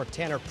sophomore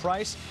Tanner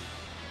Price,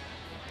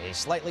 a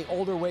slightly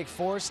older Wake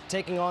Forest,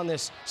 taking on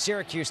this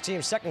Syracuse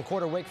team. Second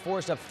quarter, Wake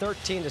Forest up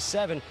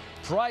 13-7.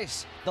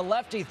 Price, the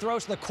lefty,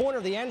 throws to the corner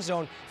of the end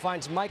zone,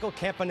 finds Michael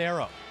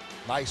Campanero.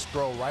 Nice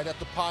throw right at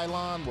the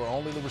pylon where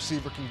only the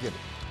receiver can get it.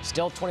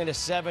 Still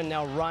 20-7.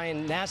 Now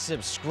Ryan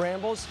Nassib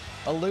scrambles,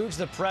 eludes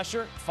the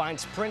pressure,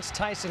 finds Prince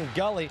Tyson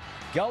Gully.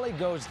 Gully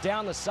goes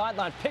down the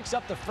sideline, picks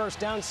up the first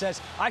down,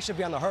 says, I should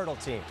be on the hurdle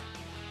team.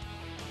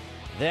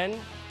 Then,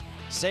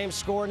 same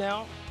score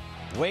now,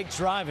 Wake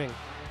driving,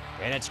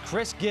 and it's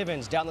Chris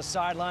Givens down the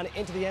sideline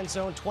into the end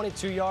zone,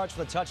 22 yards for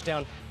the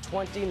touchdown,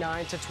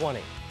 29-20.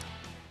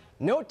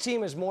 No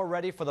team is more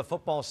ready for the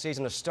football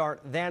season to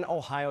start than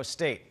Ohio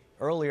State.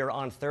 Earlier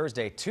on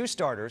Thursday, 2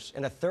 starters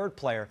and a third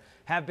player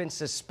have been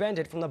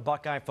suspended from the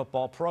Buckeye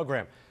football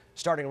program.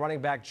 Starting running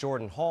back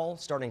Jordan Hall,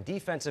 starting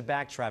defensive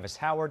back Travis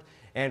Howard,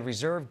 and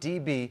reserve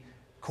DB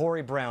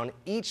Corey Brown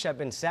each have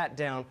been sat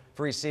down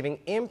for receiving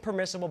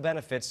impermissible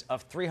benefits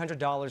of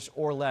 $300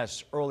 or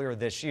less earlier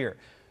this year.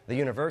 The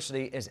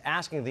university is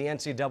asking the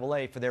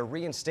NCAA for their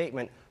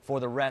reinstatement for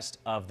the rest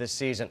of this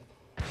season.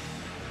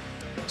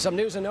 Some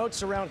news and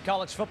notes around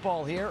college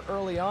football here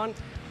early on.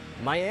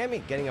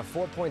 Miami getting a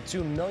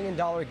 $4.2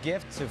 million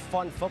gift to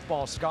fund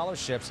football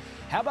scholarships.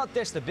 How about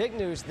this? The big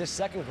news, this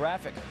second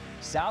graphic.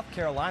 South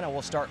Carolina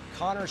will start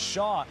Connor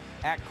Shaw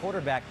at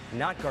quarterback,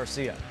 not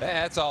Garcia.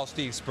 That's all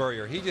Steve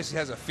Spurrier. He just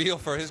has a feel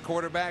for his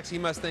quarterbacks. He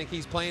must think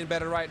he's playing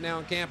better right now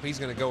in camp. He's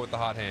going to go with the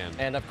hot hand.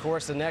 And, of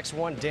course, the next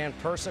one, Dan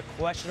Persa,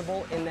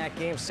 questionable in that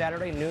game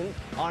Saturday noon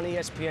on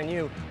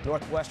ESPNU,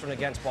 Northwestern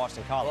against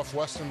Boston College.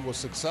 Northwestern was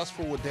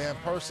successful with Dan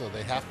Persa.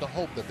 They have to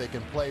hope that they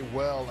can play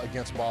well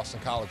against Boston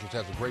College, which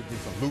has a great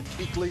defense. Luke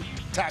Kuechly,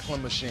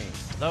 tackling machine.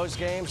 Those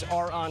games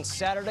are on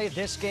Saturday.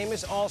 This game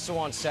is also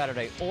on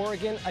Saturday.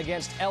 Oregon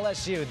against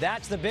LSU.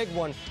 That's the big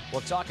one.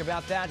 We'll talk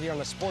about that here on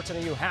the Sports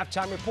NU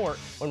Halftime Report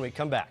when we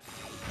come back.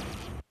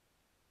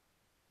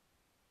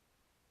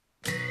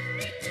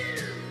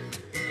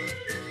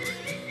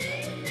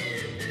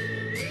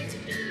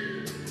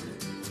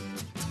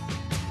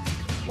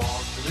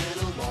 Walk,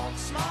 little walk,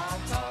 small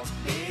talk,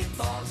 big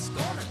boss.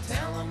 Gonna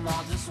tell them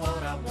all just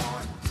what I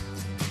want.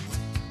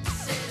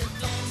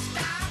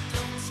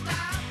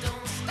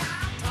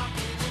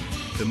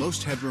 The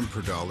most headroom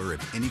per dollar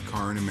of any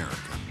car in America.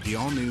 The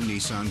all-new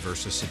Nissan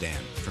Versa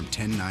sedan from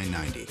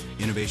 $10,990.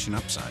 Innovation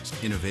upsized.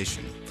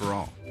 Innovation for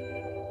all.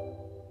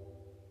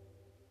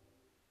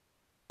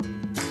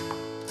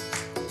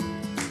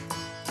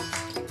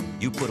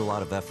 You put a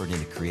lot of effort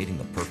into creating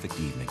the perfect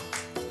evening.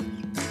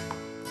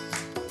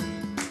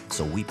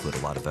 So we put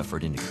a lot of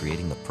effort into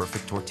creating the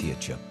perfect tortilla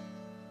chip.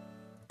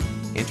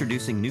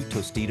 Introducing new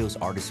Tostitos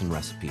Artisan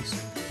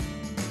Recipes.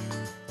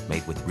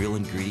 Made with real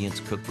ingredients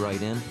cooked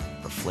right in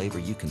for flavor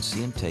you can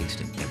see and taste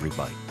in every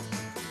bite.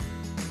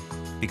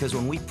 Because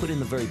when we put in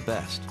the very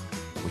best,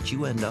 what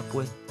you end up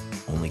with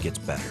only gets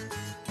better.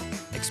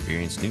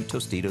 Experience new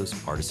Tostitos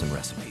Artisan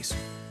Recipes.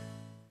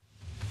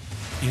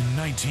 In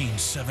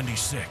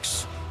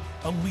 1976,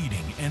 a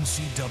leading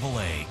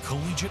NCAA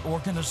collegiate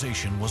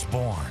organization was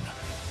born.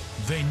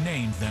 They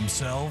named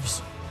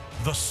themselves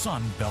the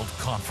Sun Belt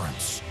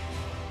Conference.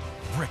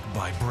 Brick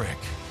by brick,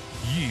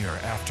 year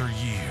after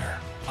year,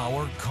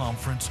 our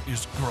conference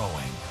is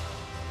growing,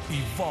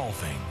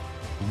 evolving,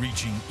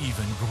 reaching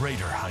even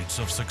greater heights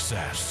of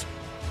success.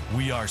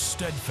 We are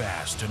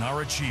steadfast in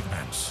our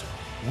achievements.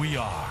 We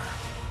are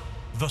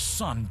the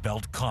Sun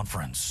Belt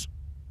Conference.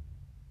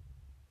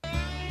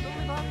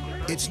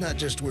 It's not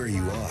just where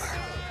you are,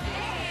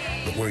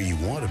 but where you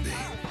want to be.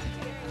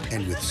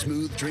 And with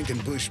smooth drinking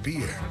Busch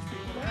beer,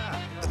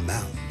 the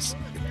mountains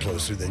are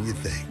closer than you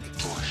think.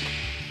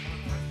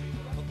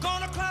 We're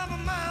gonna climb a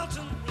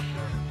mountain,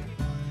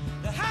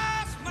 the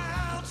highest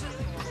mountain.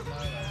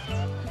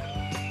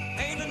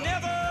 Ain't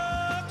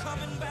never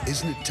coming back.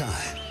 Isn't it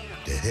time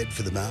to head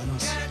for the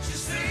mountains? Can't you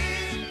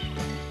see?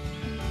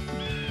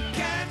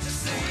 Can't you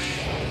see?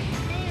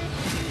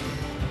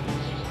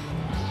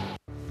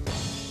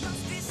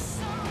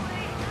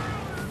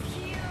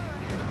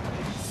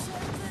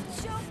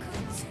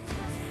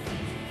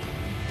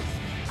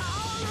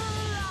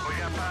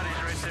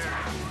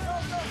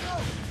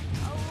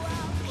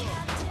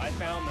 I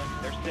found them.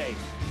 They're safe.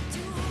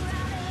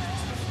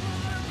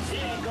 He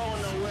ain't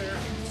going nowhere.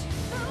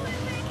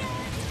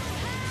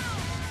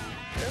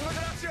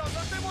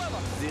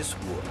 This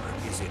war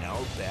is in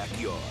our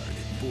backyard.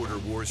 Border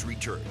Wars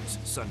returns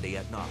Sunday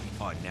at 9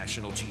 on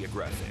National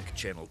Geographic,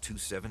 Channel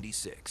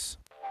 276.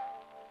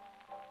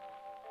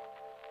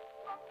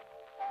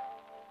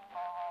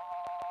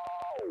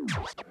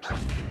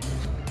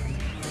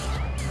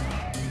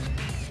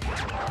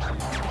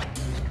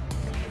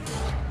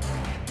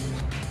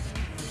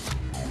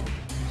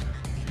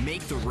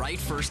 Make the right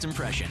first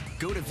impression.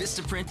 Go to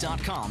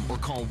Vistaprint.com or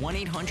call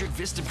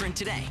 1-800-VISTAPRINT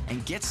today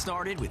and get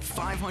started with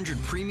 500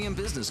 premium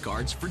business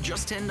cards for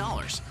just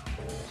 $10.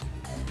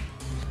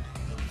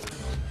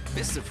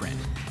 Vistaprint.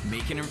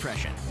 Make an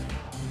impression.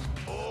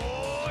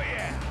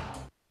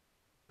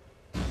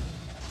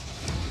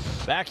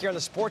 Back here on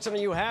the Sports on the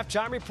U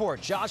halftime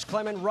report, Josh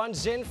Clement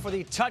runs in for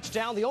the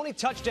touchdown, the only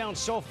touchdown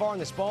so far in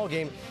this ball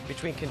game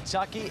between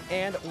Kentucky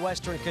and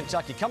Western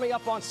Kentucky. Coming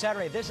up on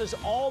Saturday, this is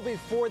all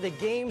before the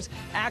games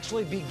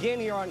actually begin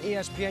here on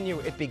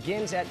ESPNU. It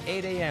begins at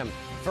 8 a.m.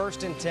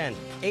 First and 10,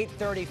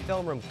 8:30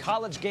 film room.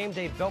 College game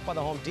day built by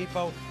the Home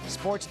Depot,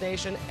 Sports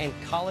Nation, and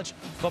college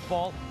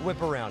football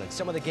whip around. And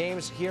some of the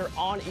games here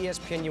on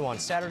ESPNU on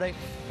Saturday.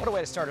 What a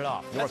way to start it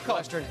off.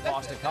 Northwestern,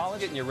 Boston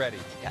College. Getting you ready.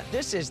 Yeah,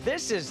 this is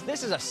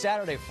a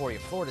Saturday for you.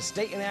 Florida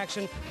State in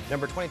action.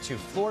 Number 22,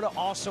 Florida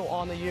also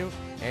on the U.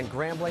 And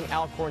Grambling,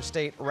 Alcorn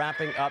State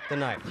wrapping up the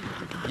night.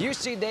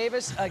 UC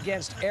Davis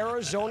against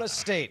Arizona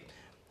State.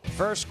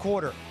 First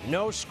quarter,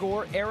 no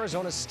score.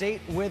 Arizona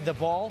State with the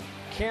ball.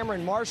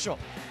 Cameron Marshall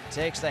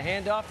takes the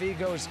handoff. He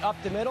goes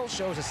up the middle,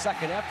 shows a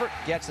second effort,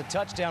 gets the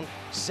touchdown,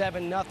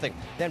 7-0.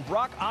 Then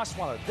Brock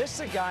Osweiler. This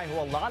is a guy who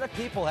a lot of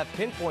people have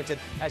pinpointed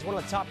as one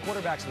of the top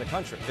quarterbacks in the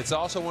country. It's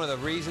also one of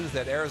the reasons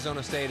that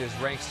Arizona State is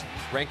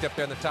ranked up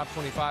there in the top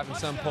 25 in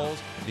some polls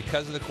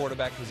because of the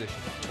quarterback position.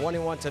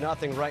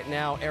 21-0 right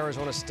now.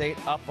 Arizona State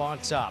up on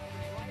top.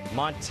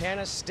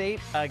 Montana State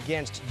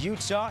against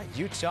Utah.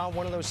 Utah,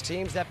 one of those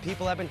teams that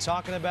people have been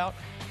talking about.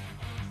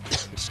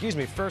 Excuse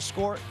me, first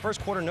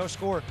quarter, no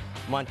score.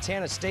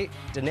 Montana State,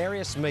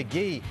 Denarius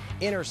McGee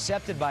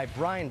intercepted by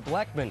Brian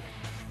Bleckman.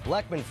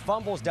 Bleckman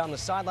fumbles down the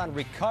sideline,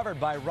 recovered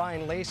by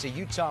Ryan Lacey.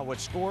 Utah would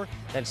score.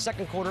 Then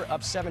second quarter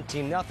up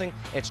 17-0.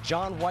 It's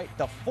John White,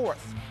 the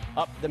fourth,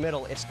 up the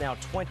middle. It's now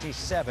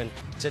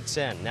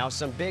 27-10. Now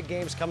some big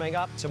games coming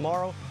up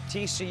tomorrow.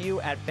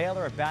 TCU at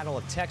Baylor, a battle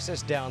of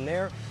Texas down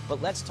there.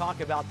 But let's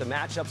talk about the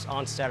matchups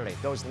on Saturday.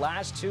 Those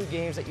last two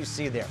games that you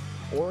see there.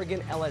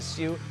 Oregon,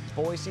 LSU,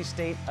 Boise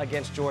State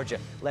against Georgia.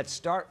 Let's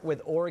start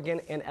with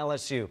Oregon and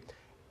LSU.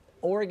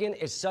 Oregon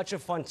is such a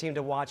fun team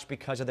to watch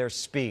because of their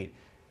speed.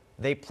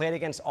 They played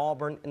against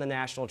Auburn in the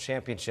national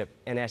championship,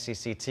 an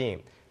SEC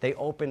team. They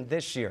opened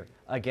this year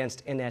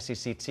against an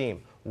SEC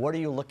team. What are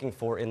you looking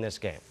for in this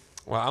game?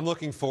 Well, I'm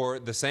looking for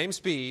the same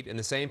speed and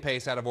the same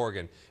pace out of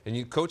Oregon.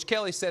 And Coach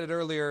Kelly said it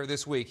earlier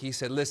this week. He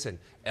said, listen,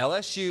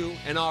 LSU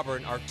and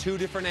Auburn are two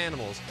different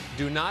animals.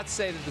 Do not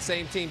say that the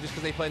same team just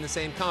because they play in the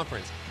same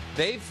conference.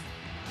 They've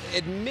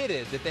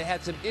admitted that they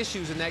had some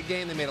issues in that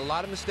game. They made a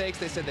lot of mistakes.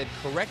 They said they've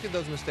corrected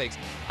those mistakes.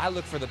 I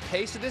look for the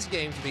pace of this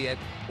game to be at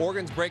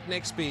Oregon's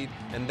breakneck speed,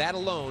 and that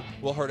alone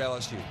will hurt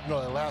LSU. You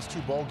know, the last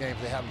two bowl games,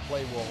 they haven't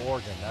played well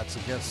Oregon. That's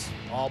against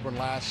Auburn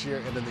last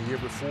year and then the year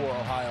before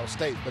Ohio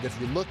State. But if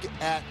you look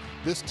at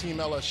this team,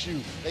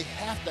 LSU, they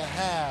have to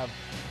have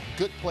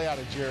good play out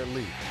of Jared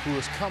Lee, who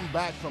has come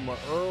back from an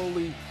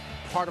early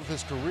part of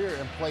his career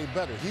and played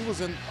better. He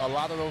was in a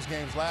lot of those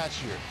games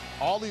last year.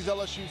 All these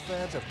LSU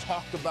fans have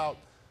talked about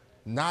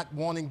not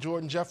wanting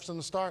Jordan Jefferson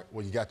to start.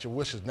 Well, you got your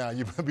wishes now.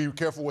 You better be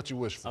careful what you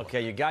wish for.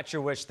 Okay, you got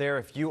your wish there.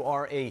 If you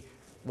are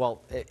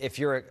if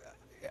you're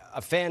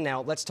a fan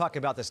now, let's talk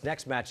about this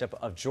next matchup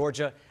of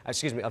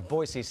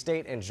Boise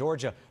State and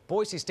Georgia.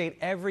 Boise State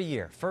every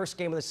year, first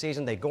game of the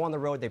season, they go on the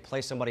road, they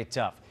play somebody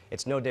tough.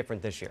 It's no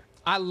different this year.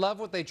 I love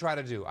what they try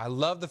to do. I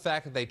love the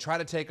fact that they try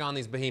to take on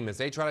these behemoths.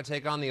 They try to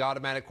take on the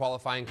automatic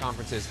qualifying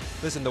conferences.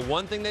 Listen, the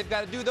one thing they've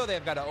got to do, though,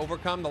 they've got to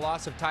overcome the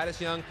loss of Titus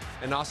Young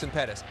and Austin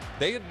Pettis.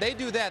 They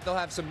do that, they'll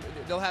have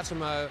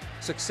some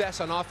success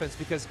on offense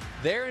because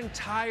their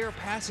entire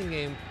passing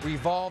game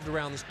revolved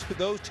around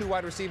those two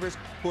wide receivers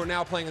who are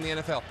now playing in the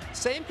NFL.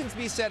 Same can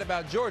be said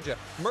about Georgia.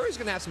 Murray's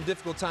going to have some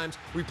difficult times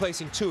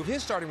replacing two of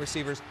his starting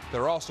receivers that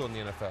are also in the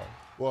NFL.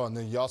 Well, and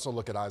then you also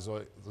look at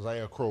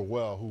Isaiah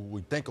Crowell, who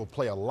we think will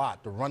play a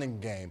lot, the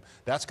running game.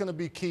 That's going to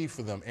be key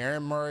for them.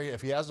 Aaron Murray,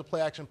 if he has the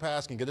play-action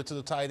pass, can get it to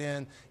the tight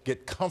end,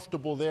 get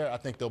comfortable there, I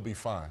think they'll be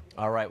fine.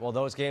 All right, well,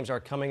 those games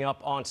are coming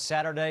up on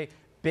Saturday.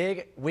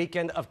 Big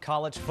weekend of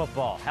college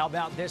football. How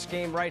about this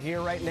game right here,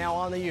 right now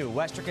on the U?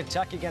 Western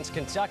Kentucky against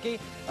Kentucky.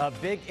 A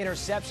big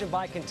interception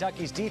by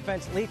Kentucky's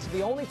defense leads to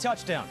the only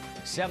touchdown,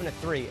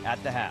 7-3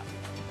 at the half.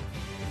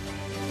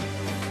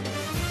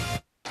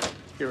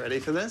 You ready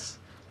for this?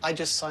 I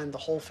just signed the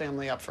whole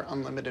family up for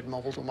unlimited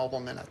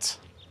mobile-to-mobile minutes.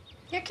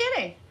 You're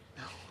kidding.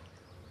 No.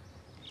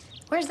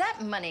 Where's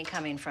that money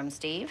coming from,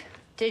 Steve?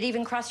 Did it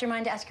even cross your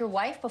mind to ask your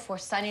wife before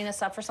signing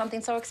us up for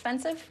something so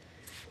expensive?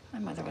 My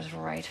mother was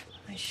right.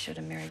 I should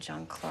have married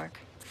John Clark.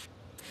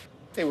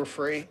 They were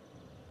free.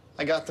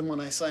 I got them when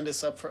I signed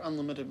us up for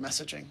unlimited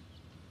messaging.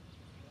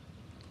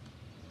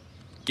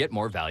 Get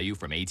more value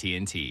from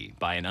AT&T.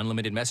 Buy an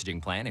unlimited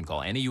messaging plan and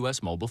call any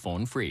U.S. mobile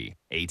phone free.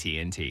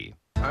 AT&T.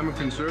 I'm a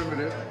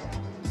conservative,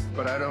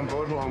 but I don't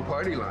vote along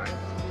party lines.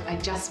 I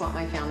just want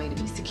my family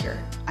to be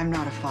secure. I'm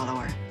not a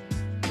follower.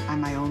 I'm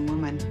my own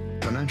woman.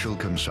 Financial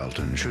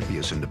consultants should be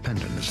as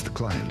independent as the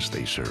clients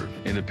they serve.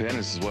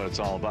 Independence is what it's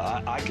all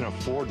about. I can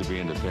afford to be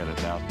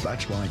independent now.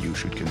 That's why you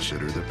should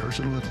consider the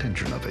personal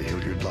attention of a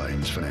Hilliard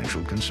Lyons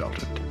financial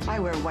consultant. I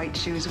wear white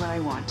shoes when I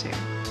want to.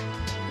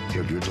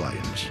 Hilliard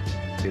Lyons.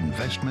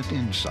 Investment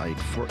insight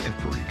for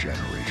every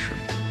generation.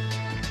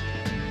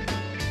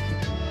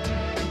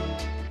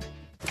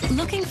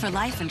 Looking for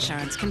life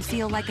insurance can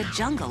feel like a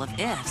jungle of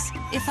ifs.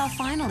 If I'll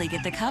finally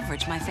get the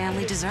coverage my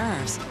family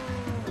deserves.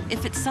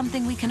 If it's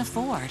something we can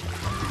afford.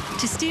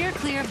 To steer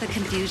clear of the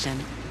confusion,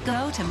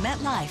 go to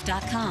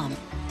MetLife.com.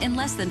 In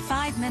less than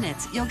 5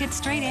 minutes, you'll get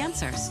straight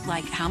answers,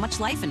 like how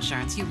much life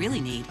insurance you really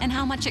need and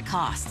how much it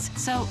costs.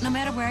 So no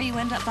matter where you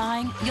end up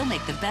buying, you'll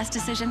make the best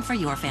decision for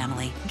your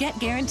family. Get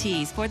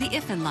guarantees for the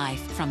if in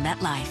life from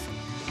MetLife.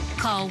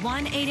 Call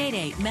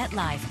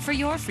 1-888-MET-LIFE for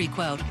your free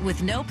quote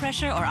with no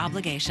pressure or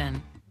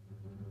obligation.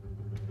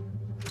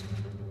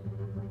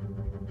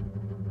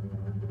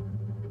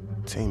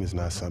 Team is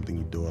not something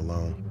you do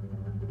alone.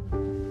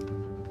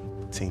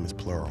 Team is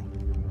plural.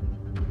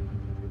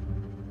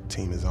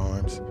 Team is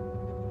arms,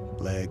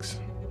 legs,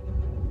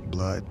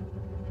 blood,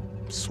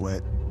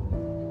 sweat,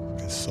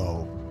 and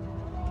soul.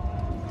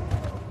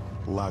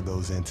 A lot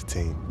goes into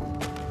team.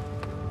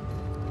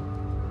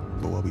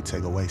 But what we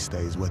take away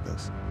stays with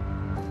us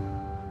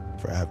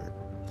forever.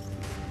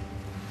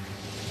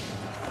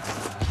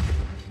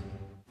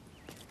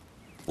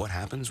 What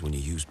happens when you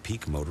use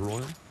Peak Motor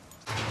Oil?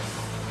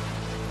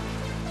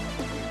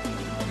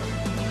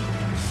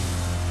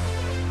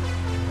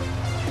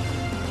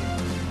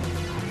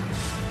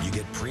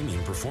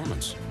 Premium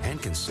performance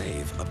and can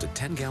save up to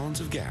 10 gallons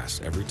of gas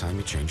every time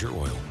you change your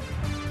oil.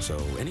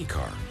 So any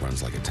car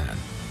runs like a 10,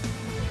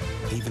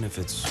 even if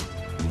it's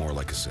more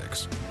like a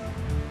 6.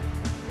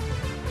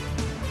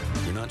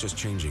 You're not just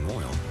changing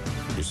oil,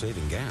 you're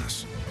saving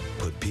gas.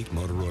 Put Peak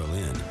Motor Oil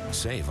in,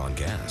 save on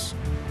gas.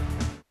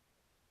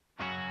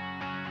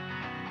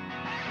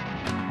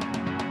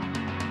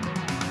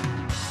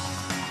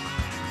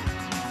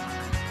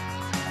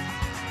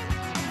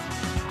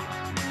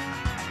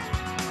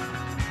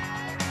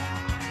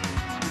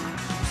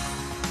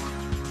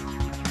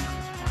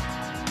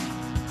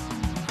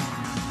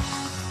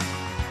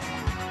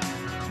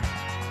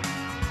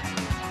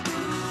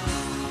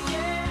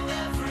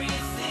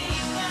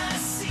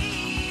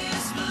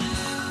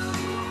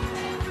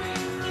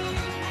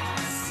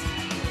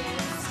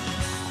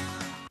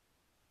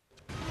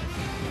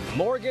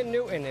 Morgan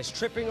Newton is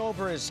tripping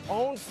over his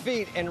own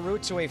feet en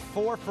route to a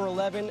 4 for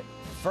 11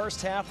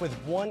 first half with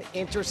 1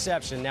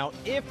 interception. Now,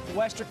 if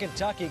Western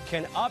Kentucky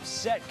can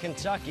upset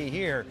Kentucky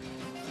here,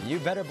 you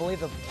better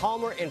believe the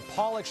Palmer and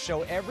Pollock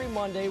show every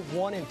Monday,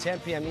 1 and 10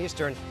 p.m.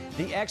 Eastern.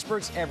 The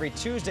experts every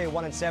Tuesday,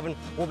 1 and 7,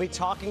 will be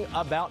talking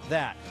about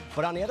that.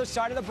 But on the other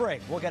side of the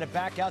break, we'll get it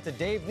back out to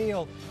Dave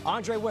Neal,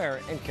 Andre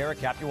Ware, and Kara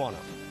Capuano.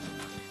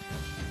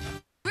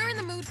 We're in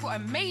the mood for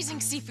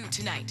amazing seafood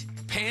tonight.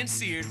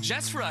 Pan-seared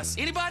just for us.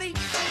 Anybody?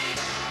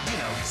 You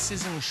know,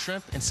 sizzling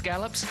shrimp and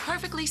scallops.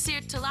 Perfectly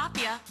seared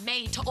tilapia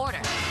made to order.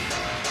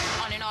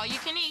 On an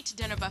all-you-can-eat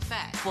dinner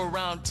buffet. For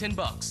around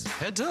 $10.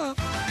 Heads up.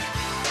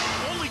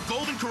 Only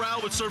Golden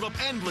Corral would serve up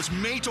endless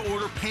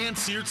made-to-order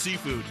pan-seared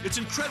seafood. It's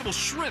incredible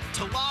shrimp,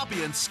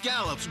 tilapia, and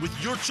scallops with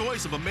your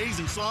choice of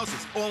amazing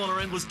sauces. All on our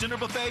endless dinner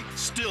buffet,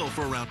 still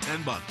for around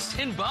 $10.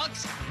 $10?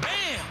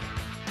 Bam!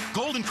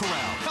 Golden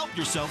Corral. Help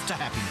yourself to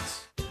happiness.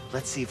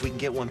 Let's see if we can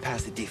get one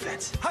past the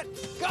defense. Hut,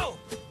 go!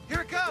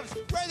 Here it comes.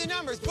 Where are the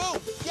numbers? Boom!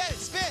 Get it,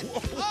 spin.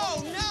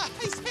 Oh,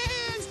 nice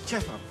hands!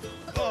 Jeff,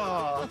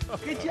 oh,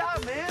 good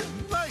job, man.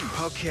 Nice.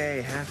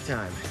 Okay,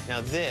 halftime. Now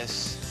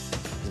this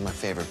is my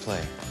favorite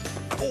play.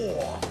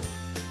 Oh,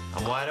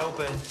 I'm wide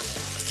open.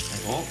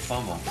 Oh,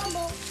 fumble.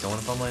 Fumble. Don't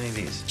want to fumble any of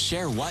these.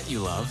 Share what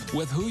you love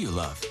with who you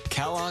love.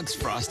 Kellogg's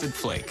Frosted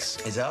Flakes.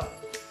 It's up.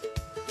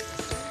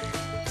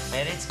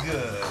 And it's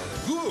good.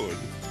 Good.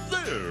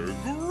 They're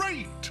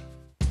great.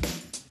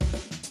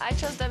 I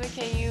chose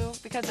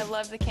WKU because I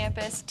love the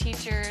campus,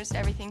 teachers,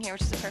 everything here,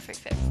 which is a perfect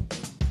fit.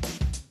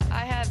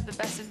 I have the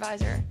best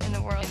advisor in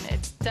the world, and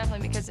it's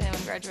definitely because of him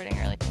I'm graduating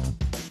early.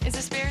 Is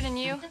the spirit in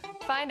you?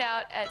 Find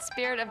out at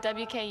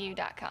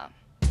spiritofwku.com.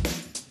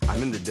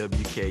 I'm in the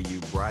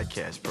WKU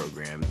broadcast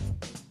program.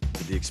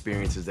 The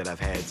experiences that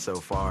I've had so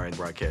far in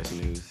broadcast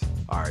news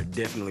are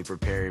definitely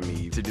preparing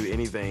me to do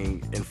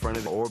anything in front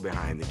of or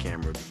behind the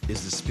camera.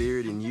 Is the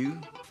spirit in you?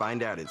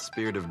 Find out at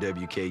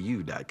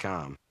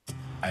spiritofwku.com.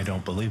 I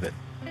don't believe it.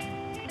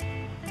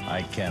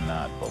 I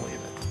cannot believe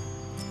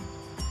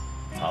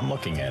it. I'm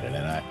looking at it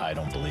and I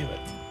don't believe it.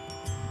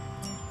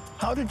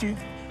 How did you,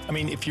 I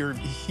mean, if you're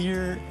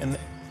here and...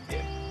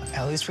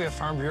 At least we have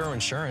Farm Bureau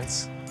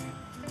insurance.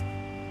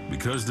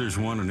 Because there's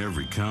one in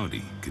every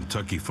county,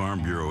 Kentucky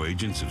Farm Bureau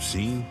agents have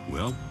seen,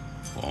 well,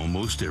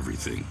 almost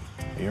everything.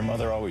 Your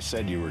mother always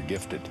said you were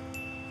gifted.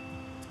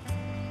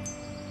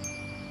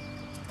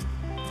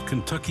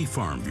 Kentucky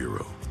Farm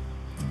Bureau,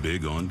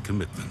 big on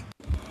commitment.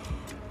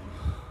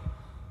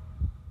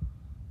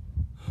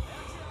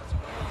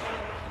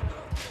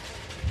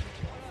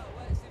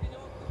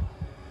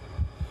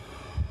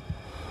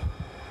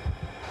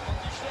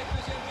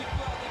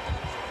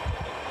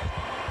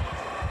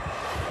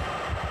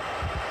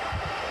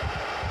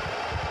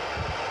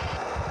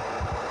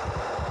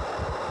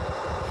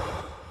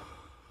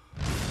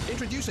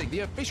 Introducing the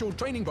official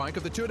training bike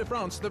of the Tour de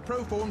France, the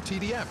Proform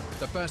TDF,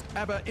 the first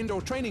ever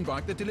indoor training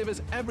bike that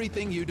delivers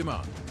everything you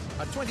demand.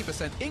 A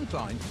 20%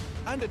 incline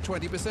and a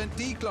 20%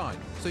 decline,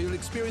 so you'll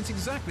experience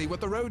exactly what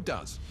the road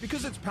does.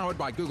 Because it's powered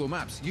by Google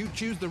Maps, you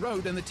choose the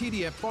road and the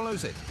TDF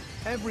follows it.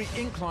 Every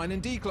incline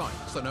and decline,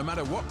 so no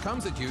matter what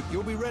comes at you,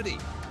 you'll be ready.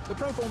 The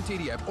Proform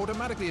TDF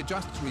automatically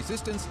adjusts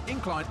resistance,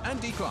 incline and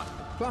decline.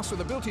 Plus,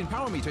 with a built-in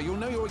power meter, you'll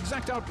know your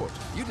exact output.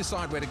 You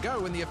decide where to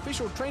go and the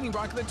official training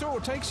bike of the Tour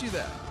takes you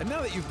there. And now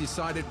that you've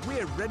decided,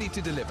 we're ready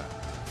to deliver.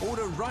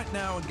 Order right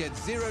now and get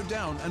 $0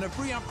 down and a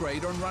free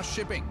upgrade on rush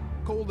shipping.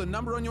 Call the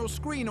number on your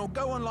screen or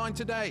go online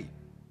today.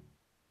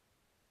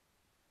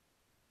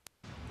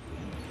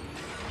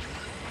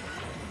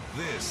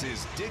 This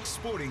is Dick's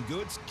Sporting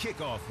Goods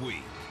Kickoff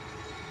Week.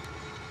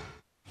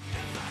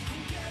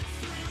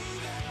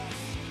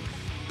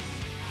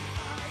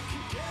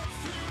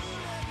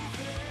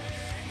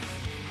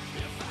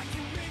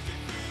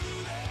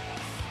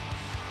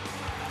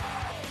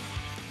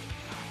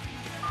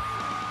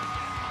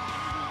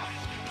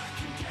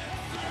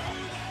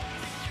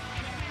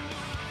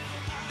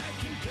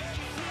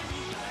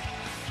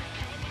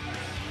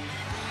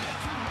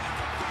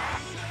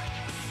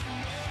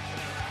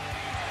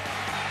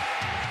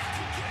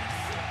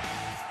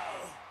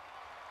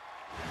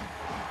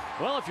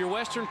 Well, if you're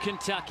Western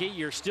Kentucky,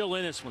 you're still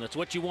in this one. That's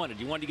what you wanted.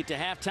 You wanted to get to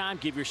halftime,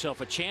 give yourself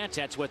a chance.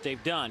 That's what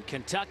they've done.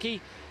 Kentucky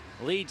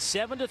leads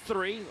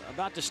 7-3.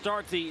 About to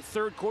start the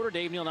third quarter.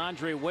 Dave Neal and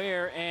Andre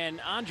Ware.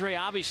 And Andre,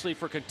 obviously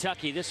for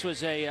Kentucky, this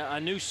was a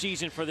new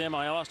season for them.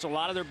 I lost a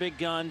lot of their big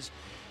guns.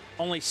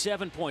 Only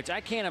 7 points.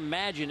 I can't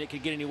imagine it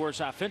could get any worse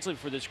offensively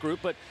for this group,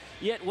 but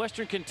yet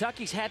Western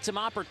Kentucky's had some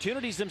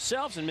opportunities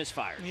themselves and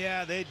misfired.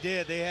 Yeah, they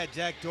did. They had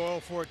Jack Doyle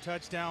for a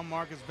touchdown,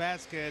 Marcus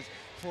Vasquez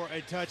for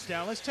a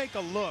touchdown. Let's take a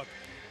look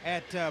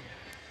at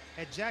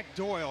Jack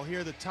Doyle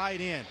here, the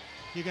tight end.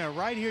 You're going to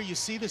right here, you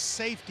see the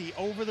safety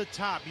over the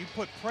top. You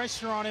put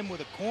pressure on him with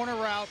a corner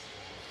route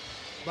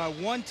by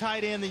one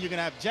tight end, then you're going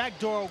to have Jack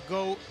Doyle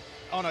go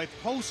on a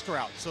post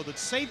route. So the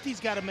safety's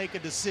got to make a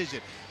decision.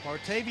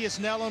 Martavius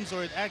Nellums,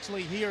 or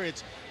actually here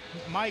it's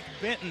Mike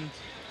Benton,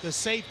 the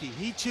safety.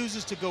 He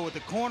chooses to go with the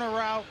corner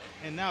route,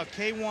 and now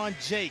K'Wan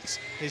Jakes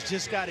has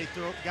just got to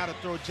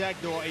throw Jack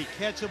Doyle a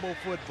catchable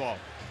football.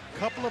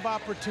 Couple of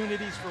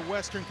opportunities for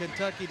Western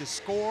Kentucky to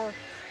score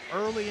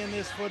early in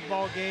this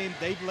football game.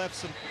 They've left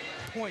some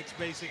points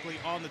basically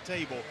on the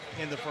table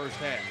in the first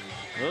half.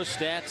 Those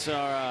stats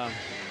are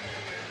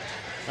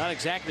not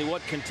exactly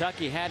what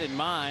Kentucky had in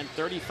mind.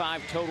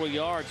 35 total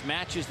yards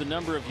matches the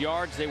number of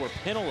yards they were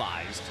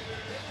penalized,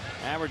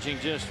 averaging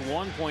just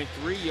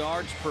 1.3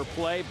 yards per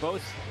play.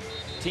 Both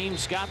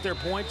teams got their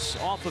points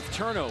off of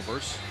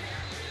turnovers.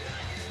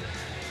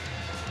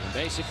 And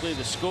basically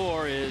the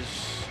score is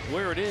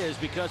where it is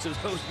because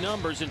of those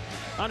numbers. And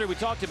Andre, we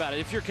talked about it.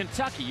 If you're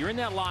Kentucky, you're in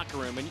that locker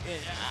room, and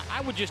I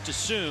would just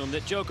assume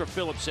that Joker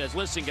Phillips says,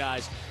 listen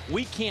guys,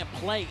 we can't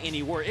play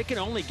anywhere. It can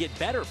only get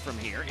better from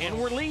here, and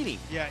we're leading.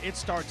 Yeah, it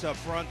starts up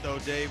front though,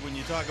 Dave. When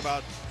you talk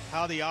about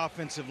how the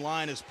offensive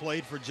line has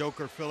played for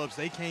Joker Phillips,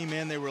 they came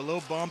in, they were a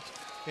little bumped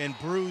and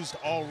bruised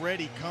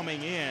already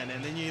coming in,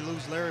 and then you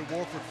lose Larry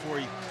Warford for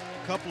a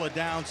couple of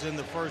downs in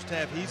the first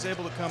half. He's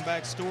able to come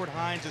back. Stuart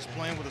Hines is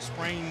playing with a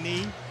sprained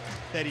knee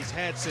that he's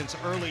had since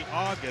early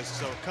August,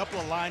 so a couple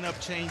of lineup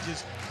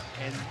changes,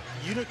 and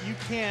you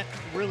can't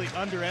really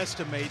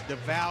underestimate the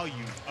value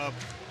of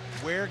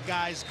where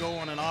guys go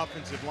on an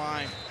offensive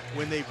line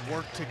when they've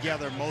worked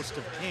together most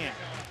of camp.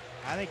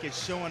 I think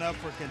it's showing up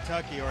for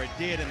Kentucky, or it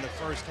did in the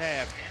first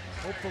half.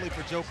 Hopefully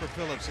for Joker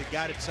Phillips, it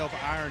got itself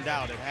ironed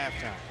out at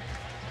halftime.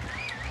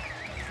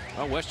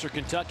 Well, Western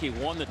Kentucky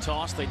won the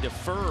toss. They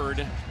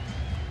deferred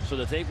so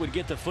that they would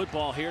get the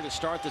football here to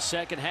start the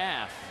second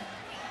half.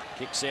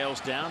 Kick sails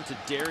down to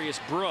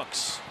Darius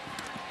Brooks.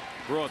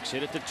 Brooks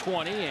hit at the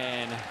 20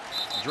 and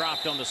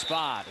dropped on the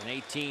spot. An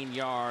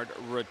 18-yard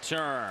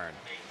return.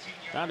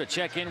 Time to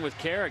check in with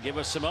Kara. Give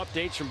us some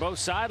updates from both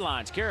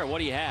sidelines. Kara, what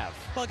do you have?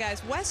 Well,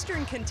 guys,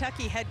 Western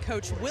Kentucky head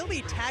coach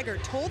Willie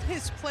Taggart told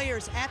his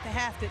players at the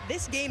half that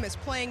this game is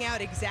playing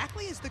out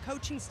exactly as the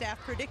coaching staff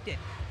predicted.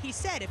 He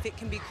said if it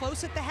can be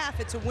close at the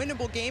half, it's a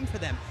winnable game for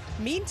them.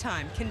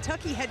 Meantime,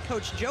 Kentucky head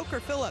coach Joker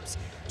Phillips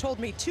told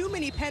me too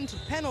many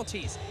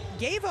penalties,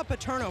 gave up a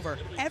turnover.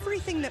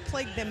 Everything that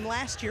plagued them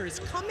last year is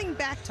coming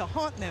back to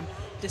haunt them,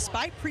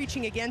 despite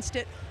preaching against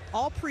it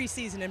all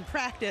preseason and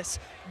practice.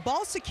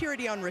 Ball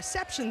security on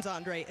receptions,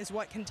 Andre, is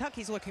what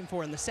Kentucky's looking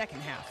for in the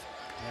second half.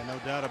 Yeah, no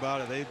doubt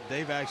about it.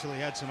 They've actually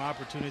had some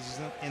opportunities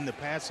in the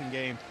passing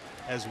game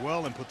as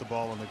well and put the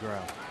ball on the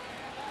ground.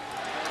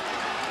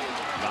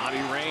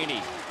 Bobby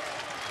Rainey,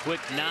 quick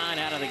 9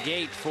 out of the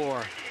gate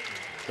for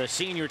the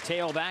senior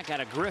tailback out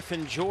of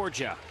Griffin,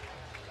 Georgia.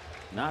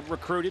 Not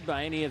recruited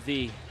by any of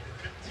the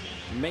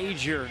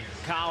major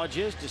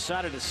colleges,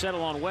 decided to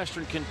settle on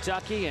Western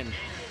Kentucky, and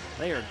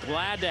they are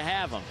glad to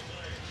have him.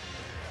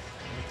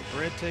 The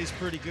bread tastes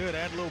pretty good.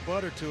 Add a little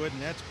butter to it,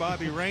 and that's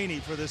Bobby Rainey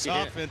for this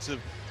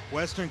offensive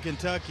Western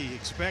Kentucky.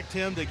 Expect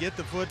him to get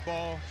the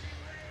football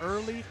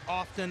early,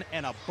 often,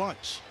 and a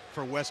bunch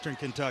for Western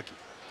Kentucky.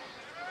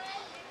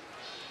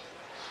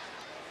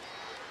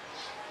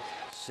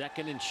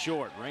 Second and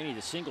short. Rainey,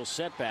 the single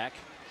setback.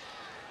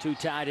 2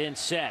 tight end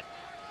set.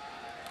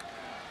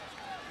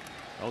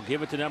 They'll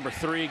give it to number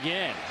 3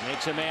 again.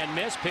 Makes a man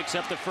miss, picks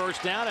up the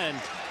first down, and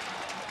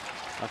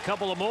a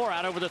couple of more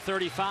out over the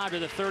 35 to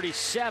the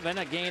 37,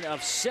 a gain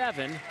of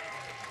 7.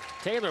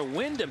 Taylor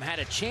Wyndham had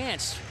a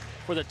chance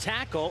for the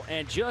tackle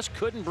and just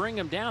couldn't bring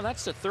him down.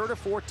 That's the 3rd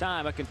or 4th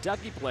time a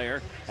Kentucky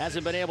player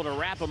hasn't been able to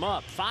wrap him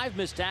up. 5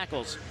 missed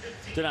tackles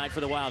tonight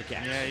for the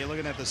Wildcats. Yeah, you're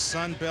looking at the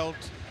Sun Belt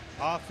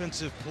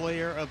Offensive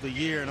Player of the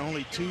Year, and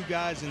only 2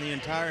 guys in the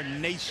entire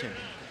nation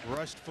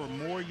rushed for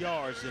more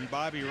yards than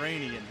Bobby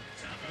Rainey. And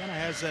he kind of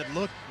has that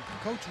look,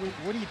 Coach,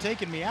 what are you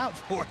taking me out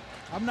for?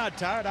 I'm not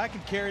tired. I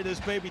can carry this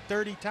baby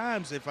 30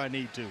 times if I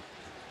need to.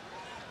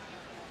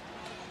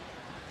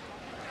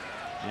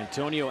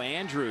 Antonio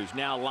Andrews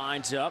now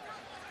lines up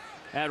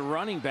at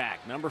running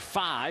back, number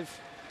 5.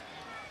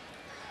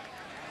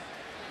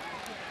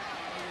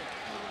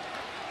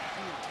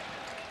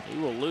 He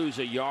will lose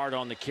a yard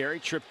on the carry,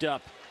 tripped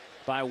up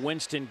by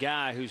Winston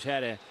Guy, who's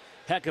had a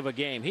heck of a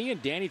game. He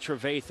and Danny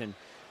Trevathan,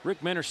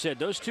 Rick Minner said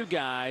those 2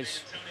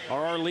 guys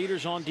are our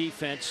leaders on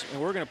defense,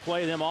 and we're going to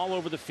play them all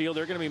over the field.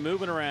 They're going to be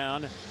moving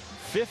around.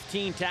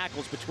 15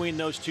 tackles between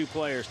those 2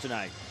 players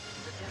tonight.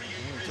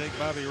 We'll take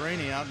Bobby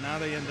Rainey out. Now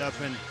they end up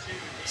in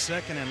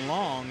 2nd and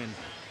long, and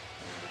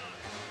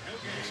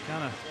you just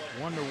kind of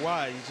wonder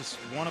why. You just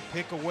want to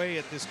pick away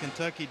at this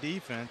Kentucky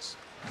defense.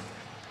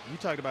 You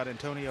talked about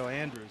Antonio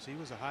Andrews. He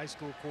was a high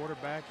school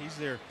quarterback. He's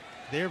their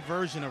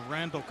version of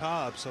Randall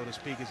Cobb, so to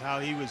speak, is how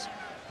he was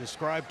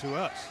described to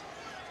us.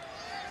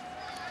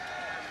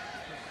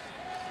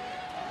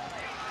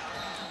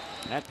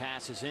 That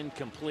pass is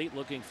incomplete,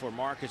 looking for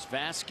Marcus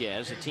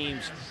Vasquez, the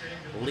team's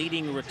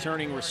leading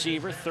returning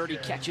receiver, 30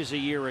 catches a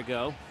year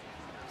ago,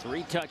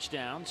 3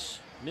 touchdowns.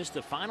 Missed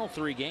the final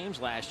 3 games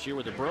last year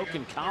with a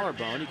broken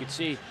collarbone. You could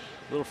see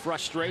a little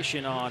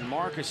frustration on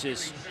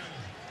Marcus's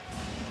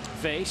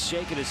face,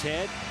 shaking his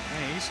head.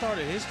 Man, he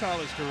started his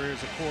college career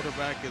as a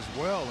quarterback as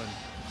well, and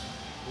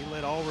he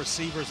led all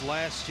receivers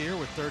last year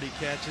with 30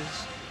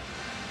 catches.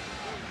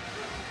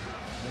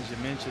 As you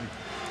mentioned,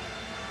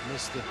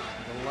 missed the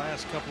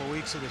last couple of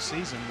weeks of the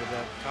season with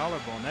that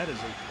collarbone. That is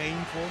a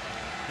painful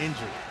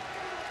injury.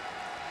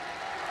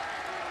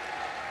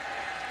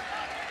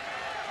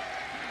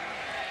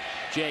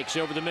 Jakes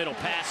over the middle,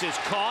 pass is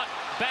caught,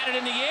 batted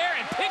in the air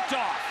and picked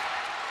off.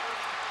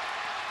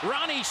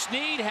 Ronnie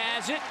Snead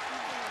has it,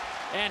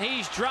 and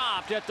he's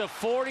dropped at the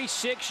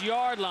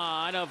 46-yard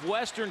line of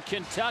Western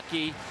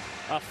Kentucky.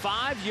 A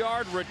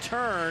 5-yard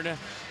return.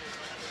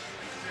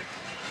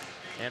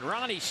 And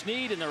Ronnie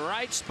Snead in the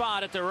right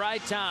spot at the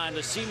right time.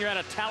 The senior out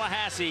of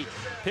Tallahassee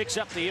picks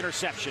up the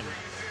interception.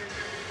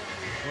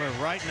 We're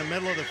right in the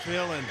middle of the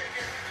field, and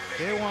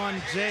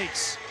Kaywan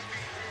Jakes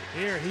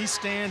here, he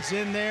stands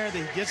in there,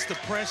 he gets the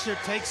pressure,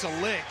 takes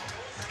a lick,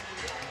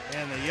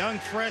 and the young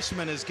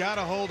freshman has got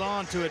to hold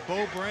on to it.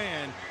 Bo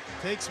Brand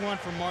takes one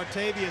from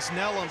Martavius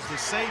Nellums, the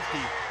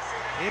safety.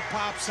 It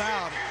pops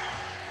out.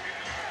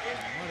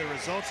 Well, the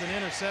results in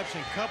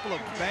interception. Couple of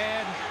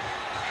bad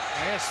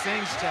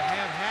things to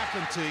have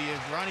happen to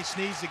you. Ronnie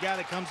Snead's the guy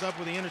that comes up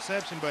with the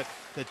interception, but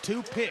the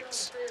 2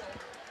 picks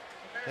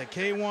that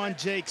Kaywan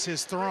Jakes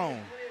has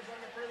thrown,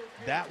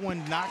 that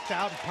one knocked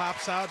out and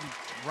pops out, and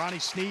Ronnie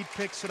Snead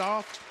picks it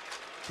off.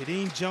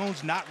 Kadeem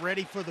Jones not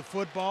ready for the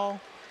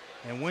football,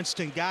 and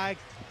Winston Guy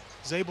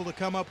is able to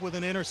come up with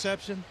an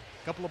interception.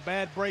 A couple of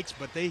bad breaks,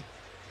 but they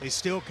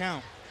still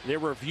count. They're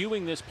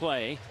reviewing this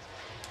play,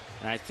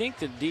 and I think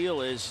the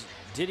deal is,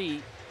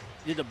 did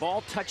the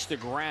ball touch the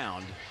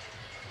ground?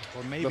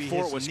 Or maybe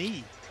his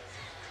knee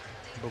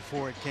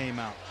before it came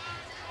out.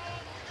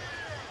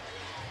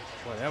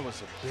 Boy, that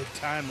was a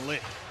big-time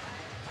lick.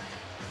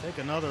 Take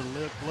another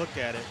look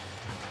at it.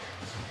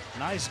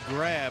 Nice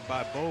grab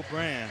by Bo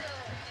Brand.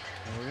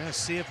 And we're going to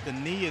see if the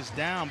knee is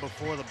down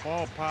before the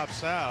ball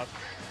pops out.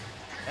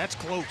 That's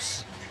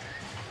close.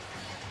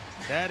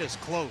 That is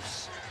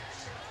close.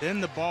 Then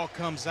the ball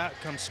comes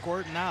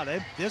squirting out.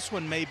 This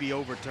one may be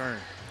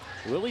overturned.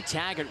 Willie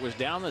Taggart was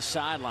down the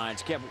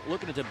sidelines, kept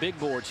looking at the big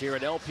boards here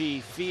at LP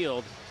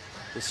Field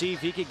to see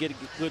if he could get a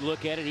good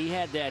look at it. He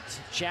had that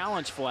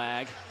challenge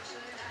flag.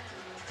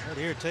 Right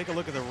here, take a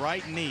look at the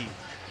right knee.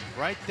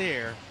 Right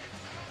there.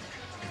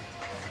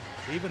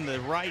 Even the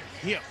right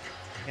hip.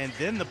 And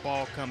then the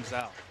ball comes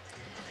out.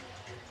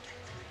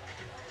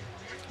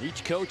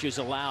 Each coach is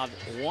allowed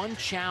 1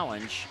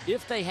 challenge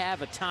if they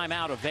have a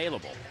timeout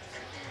available.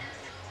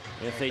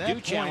 If they do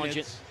challenge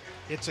it,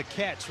 it's a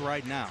catch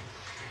right now.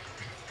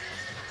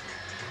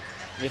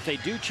 If they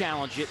do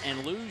challenge it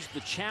and lose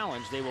the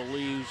challenge, they will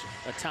lose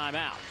a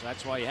timeout. So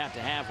that's why you have to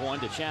have 1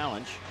 to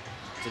challenge.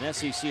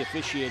 It's an SEC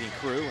officiating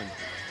crew, and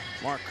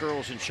Mark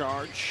Curl's in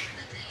charge.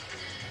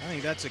 I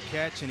think that's a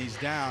catch, and he's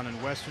down,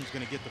 and Western's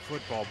going to get the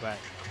football back.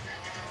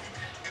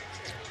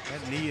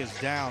 That knee is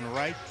down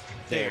right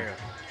there.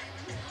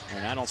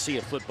 And I don't see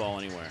a football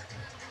anywhere.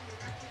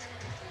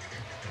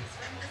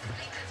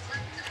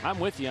 I'm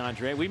with you,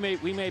 Andre. We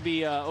may be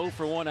 0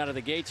 for 1 out of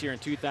the gates here in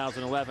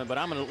 2011, but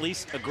I'm going to at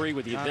least agree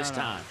with you this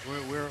time.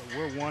 We're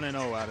 1-0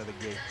 out of the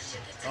gate.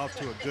 Off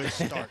to a good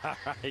start. All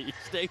right, you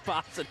stay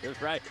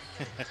positive, right?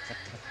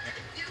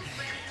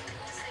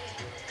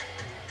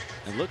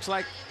 It looks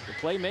like the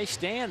play may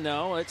stand,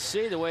 though. Let's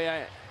see the way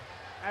I.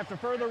 After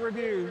further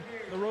review,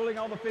 the ruling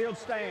on the field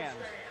stands.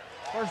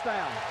 First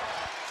down.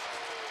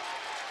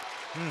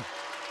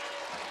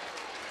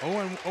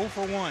 0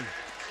 for 1.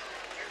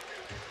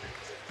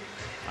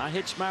 I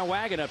hitched my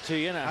wagon up to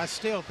you. And I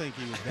still think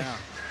he was down.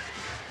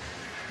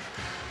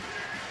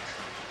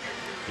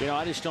 You know,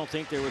 I just don't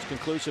think there was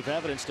conclusive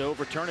evidence to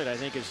overturn it. I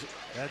think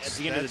at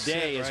the end of the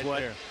day is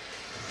what there.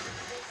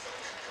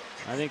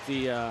 I think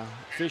the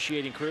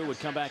officiating crew would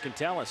come back and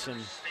tell us.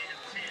 And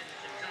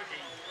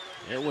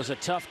it was a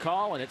tough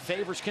call, and it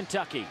favors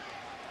Kentucky.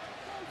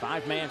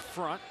 5-man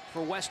front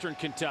for Western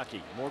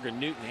Kentucky. Morgan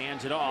Newton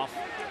hands it off,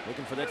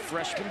 looking for that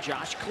freshman,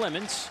 Josh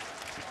Clemens.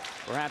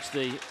 Perhaps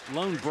the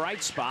lone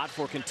bright spot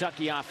for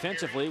Kentucky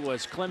offensively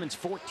was Clemens'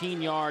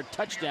 14-yard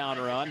touchdown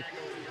run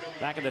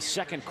back in the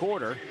second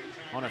quarter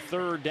on a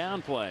 3rd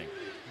down play.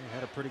 He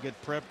had a pretty good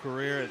prep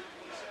career at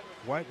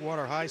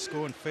Whitewater High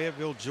School in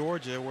Fayetteville,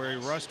 Georgia, where he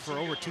rushed for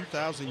over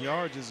 2,000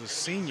 yards as a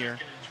senior.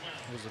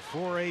 He was a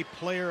 4A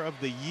Player of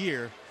the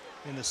Year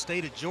in the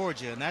state of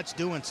Georgia, and that's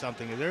doing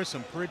something. There's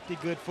some pretty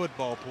good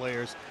football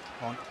players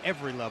on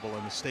every level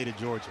in the state of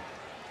Georgia.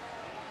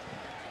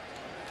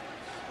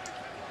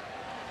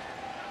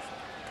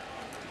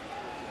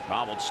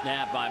 Bobbled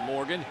snap by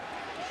Morgan.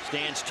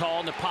 Stands tall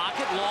in the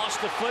pocket,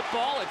 lost the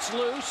football. It's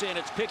loose, and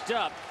it's picked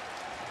up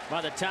by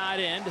the tight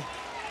end,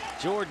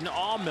 Jordan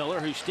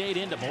Allmiller, who stayed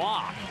in to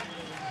block.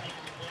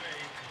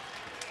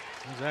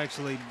 It was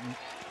actually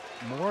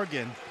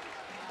Morgan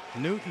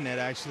Newton that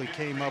actually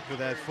came up with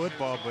that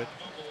football, but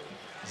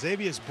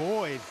Xavier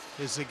Boyd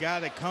is the guy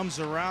that comes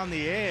around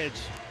the edge.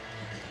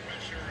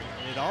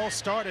 It all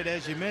started,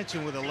 as you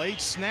mentioned, with a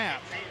late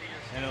snap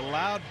and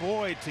allowed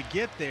Boyd to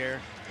get there.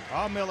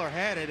 Allmiller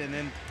had it, and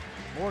then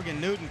Morgan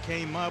Newton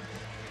came up,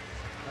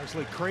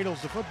 actually cradles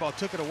the football,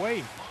 took it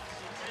away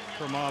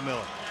from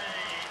Allmiller.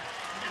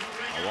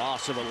 A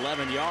loss of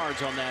 11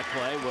 yards on that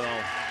play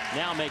will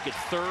now make it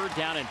 3rd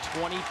down and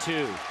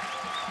 22.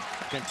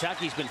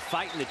 Kentucky's been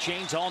fighting the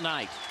chains all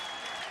night.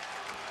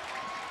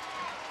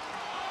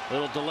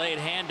 Little delayed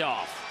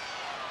handoff.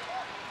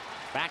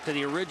 Back to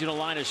the original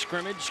line of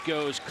scrimmage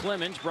goes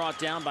Clemens, brought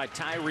down by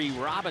Tyree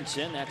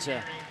Robinson. That's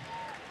a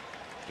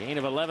gain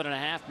of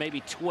 11.5, maybe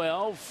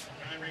 12.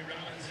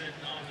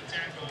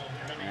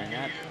 And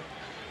that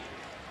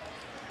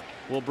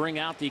will bring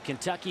out the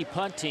Kentucky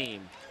punt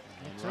team.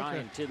 And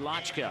Ryan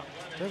Tidlochka.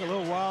 Took a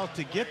little while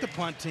to get the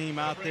punt team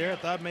out there. I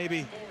thought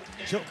maybe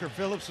Joker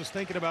Phillips was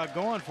thinking about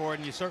going for it,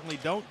 and you certainly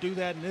don't do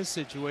that in this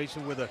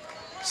situation with a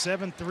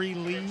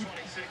 7-3 lead.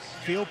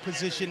 Field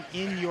position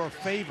in your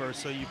favor,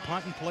 so you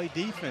punt and play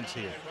defense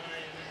here.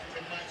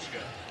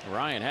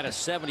 Ryan had a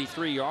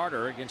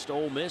 73-yarder against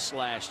Ole Miss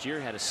last year,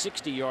 had a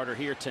 60-yarder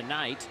here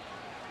tonight.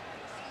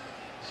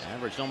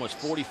 Averaged almost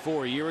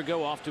 44 a year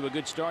ago, off to a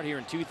good start here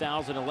in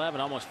 2011,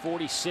 almost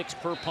 46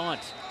 per punt.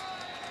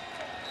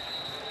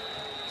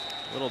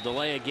 Little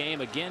delay of game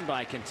again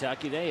by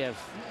Kentucky. They have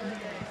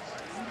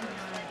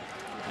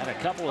had a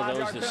couple of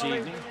those this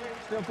evening.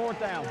 Still 4th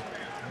down.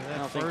 I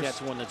don't think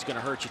that's one that's going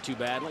to hurt you too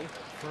badly.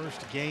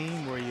 First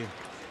game where you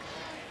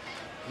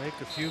make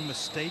a few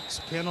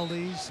mistakes,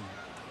 penalties, and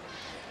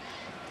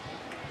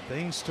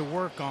things to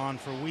work on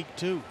for week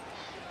 2.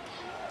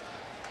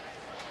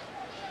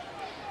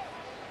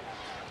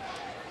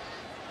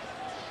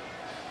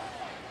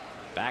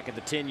 Back at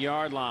the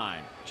 10-yard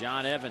line,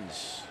 John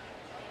Evans.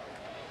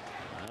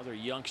 Another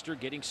youngster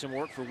getting some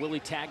work for Willie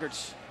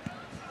Taggart's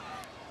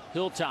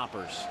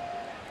Hilltoppers.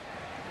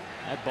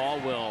 That ball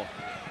will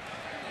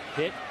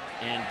hit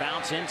and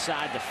bounce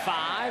inside the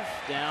 5,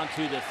 down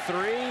to the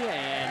 3,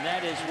 and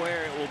that is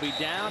where it will be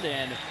down.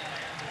 And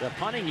the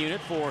punting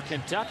unit for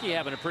Kentucky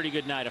having a pretty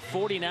good night. A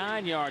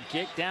 49-yard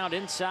kick down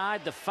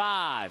inside the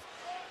 5.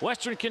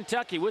 Western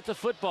Kentucky with the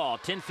football.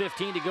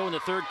 10:15 to go in the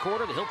 3rd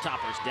quarter. The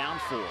Hilltoppers down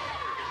 4.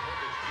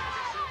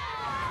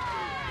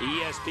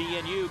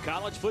 ESPNU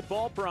College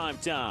Football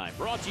Primetime,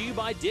 brought to you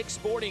by Dick's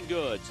Sporting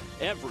Goods.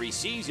 Every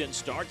season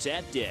starts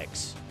at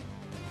Dick's.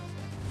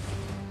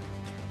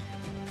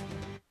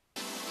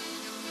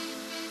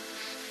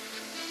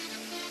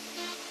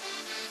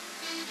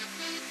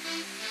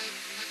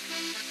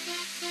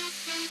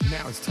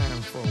 Now it's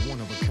time for a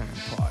one-of-a-kind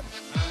party.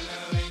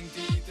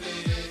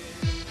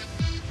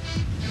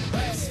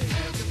 Let's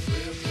have a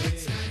real good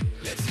time.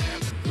 Let's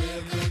have a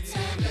real good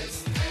time.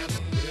 Let's have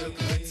a real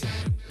good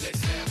time.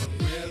 Let's have a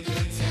real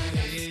good time.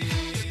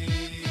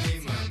 Hey,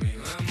 mami,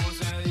 vamos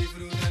a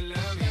disfrutar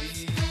la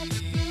vida.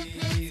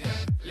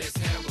 Let's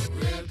have a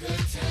real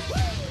good time.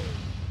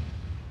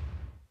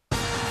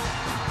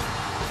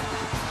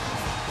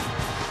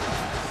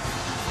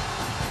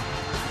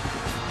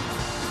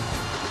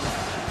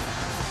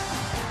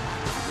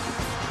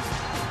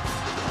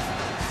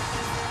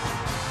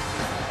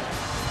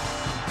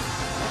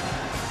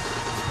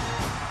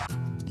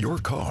 Your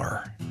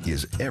car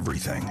is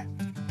everything.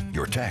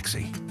 Your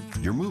taxi,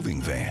 your moving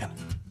van,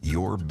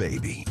 your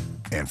baby.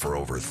 And for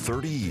over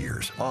 30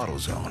 years,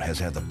 AutoZone has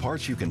had the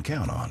parts you can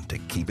count on to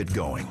keep it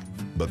going.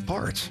 But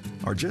parts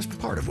are just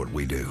part of what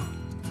we do.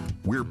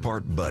 We're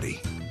part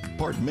buddy,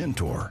 part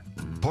mentor,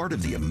 part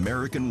of the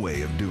American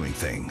way of doing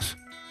things.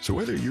 So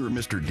whether you're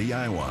Mr.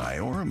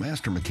 DIY or a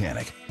master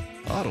mechanic,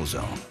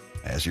 AutoZone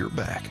has your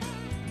back.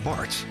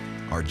 Parts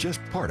are just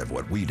part of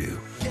what we do.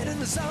 Get in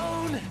the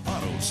zone.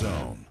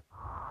 AutoZone.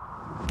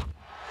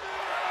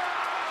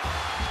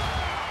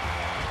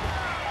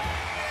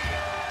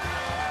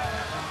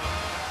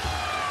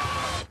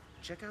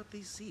 Check out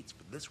these seats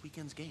for this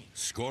weekend's game.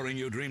 Scoring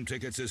your dream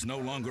tickets is no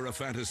longer a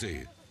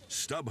fantasy.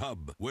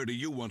 StubHub, where do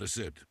you want to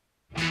sit?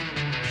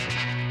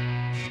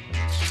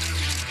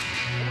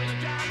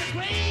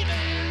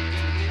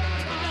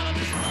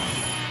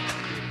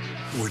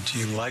 Would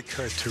you like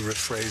her to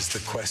rephrase the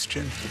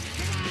question?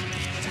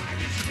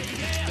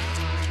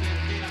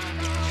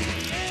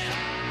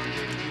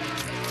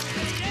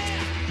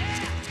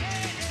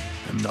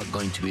 I'm not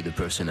going to be the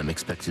person I'm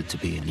expected to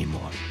be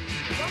anymore.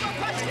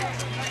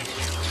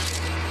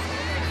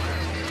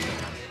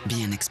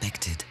 Bien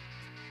expected.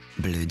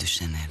 Bleu de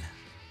Chanel.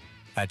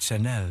 At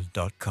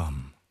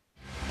Chanel.com.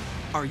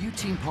 Are you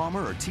Team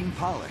Palmer or Team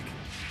Pollock?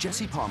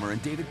 Jesse Palmer and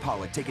David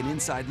Pollock take an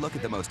inside look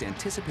at the most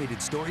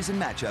anticipated stories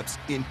and matchups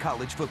in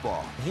college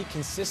football. He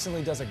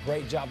consistently does a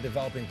great job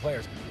developing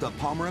players. The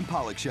Palmer and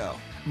Pollock Show,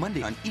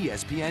 Monday on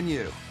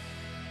ESPNU.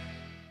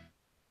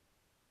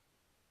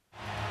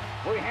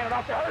 We hand it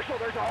off to Herschel.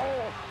 There's a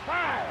hole.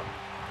 5,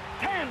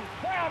 10,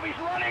 12. He's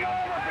running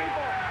over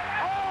people.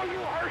 Oh, you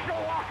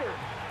Herschel Walker.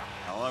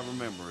 All I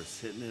remember is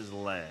hitting his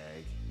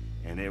leg,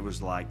 and it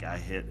was like I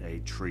hit a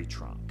tree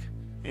trunk.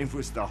 It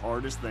was the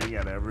hardest thing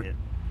I'd ever hit.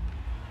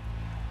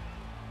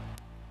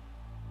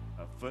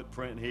 A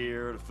footprint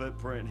here, a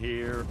footprint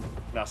here.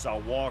 And I saw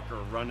Walker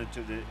running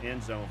to the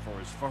end zone for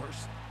his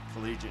first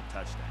collegiate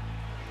touchdown.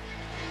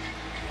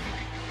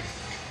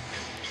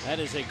 That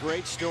is a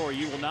great story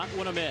you will not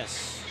want to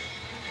miss.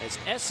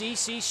 As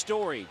SEC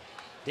Story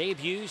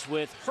debuts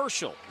with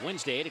Herschel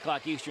Wednesday, 8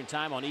 o'clock Eastern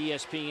Time on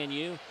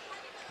ESPNU.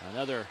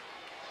 Another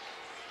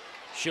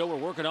show we're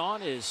working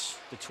on is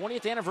the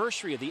 20th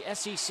anniversary of the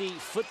SEC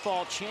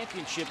Football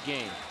Championship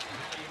game.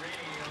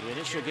 The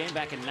initial game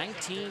back in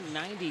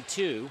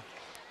 1992.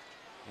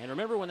 And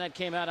remember when that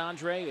came out,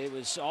 Andre? It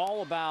was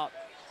all about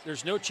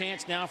there's no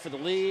chance now for the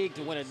league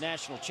to win a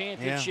national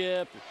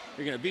championship. Yeah.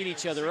 You're going to beat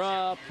each other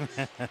up.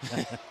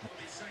 A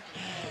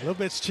little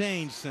bit's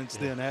changed since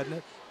then, hasn't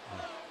it?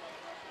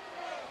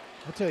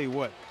 I'll tell you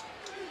what.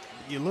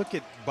 You look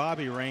at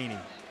Bobby Rainey.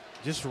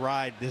 Just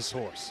ride this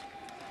horse.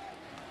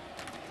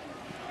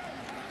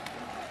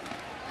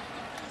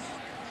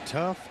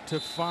 Tough to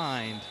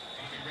find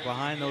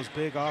behind those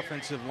big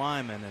offensive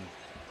linemen, and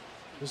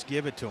just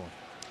give it to him.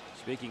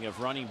 Speaking of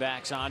running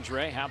backs,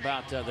 Andre, how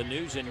about the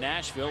news in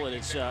Nashville? And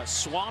it's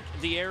swamped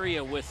the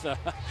area with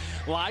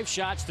live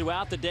shots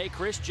throughout the day.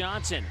 Chris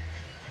Johnson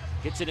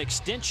gets an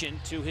extension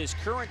to his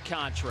current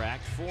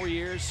contract, 4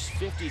 years,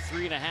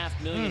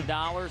 $53.5 million.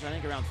 I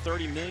think around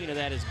 $30 million of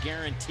that is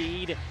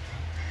guaranteed.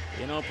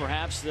 You know,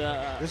 perhaps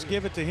just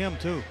give it to him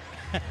too.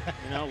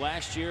 You know,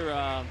 last year,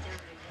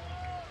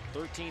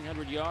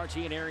 1,300 yards.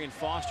 He and Arian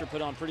Foster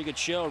put on a pretty good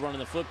show running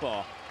the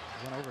football.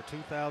 Went over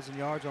 2,000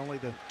 yards, only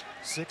the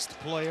 6th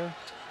player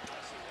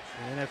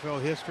in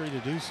NFL history to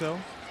do so.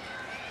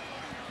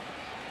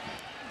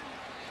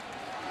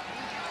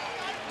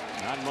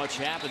 Not much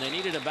happened. They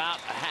needed about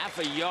a half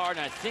a yard,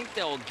 and I think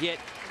they'll get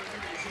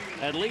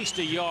at least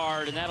a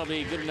yard, and that'll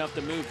be good enough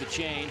to move the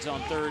chains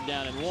on 3rd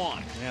down and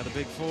 1. Yeah, the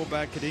big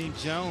fullback, Kadeem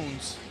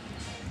Jones,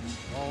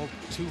 all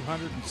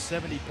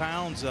 270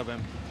 pounds of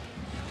him.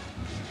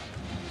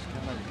 Just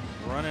kind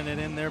of running it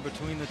in there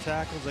between the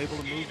tackles, able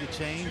to move the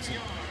chains and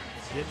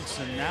getting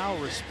some now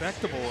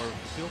respectable, or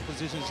field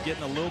positions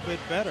getting a little bit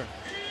better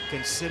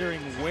considering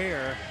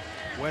where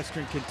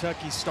Western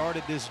Kentucky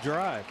started this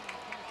drive.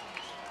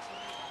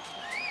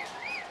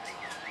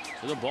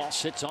 So the ball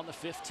sits on the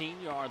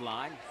 15-yard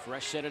line.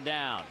 Fresh set of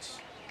downs.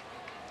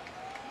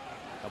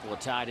 A couple of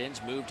tight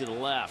ends move to the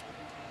left.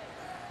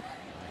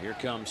 Here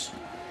comes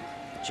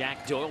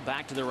Jack Doyle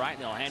back to the right,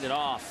 and they'll hand it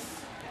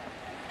off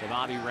to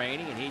Bobby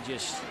Rainey, and he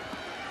just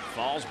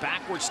falls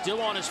backwards,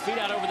 still on his feet,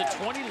 out over the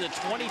 20 to the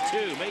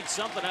 22. Made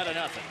something out of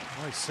nothing.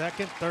 Boy,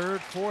 2nd, 3rd,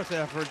 4th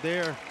effort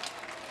there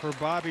for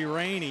Bobby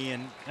Rainey,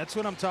 and that's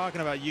what I'm talking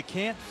about. You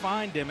can't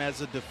find him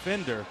as a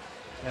defender,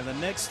 and the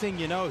next thing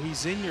you know,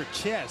 he's in your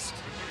chest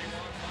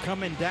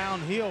coming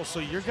downhill, so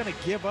you're going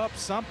to give up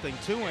something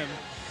to him.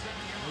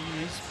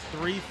 He's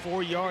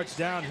 3-4 yards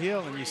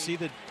downhill, and you see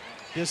the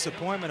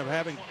disappointment of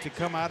having to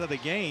come out of the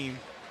game.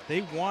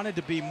 They wanted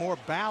to be more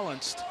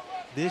balanced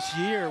this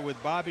year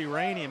with Bobby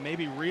Rainey and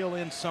maybe reel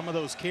in some of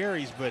those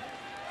carries, but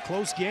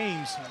close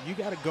games, you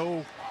got to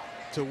go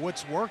to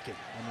what's working,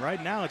 and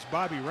right now it's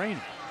Bobby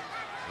Rainey.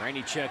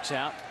 Rainey checks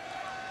out.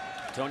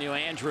 Antonio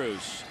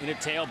Andrews in a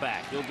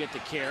tailback. He'll get the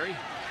carry.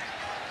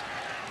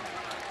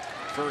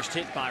 First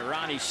hit by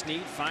Ronnie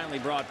Snead, finally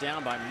brought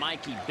down by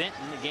Mikey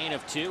Benton, a gain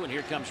of 2, and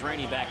here comes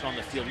Rainey back on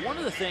the field. One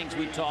of the things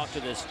we talked to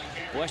this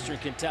Western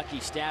Kentucky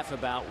staff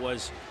about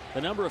was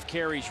the number of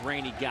carries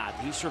Rainey got.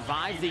 He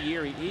survived the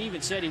year. He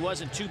even said he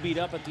wasn't too beat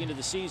up at the end of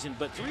the season,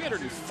 but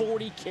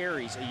 340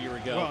 carries a year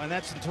ago. Well, and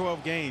that's in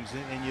 12 games.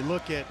 And you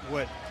look at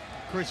what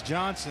Chris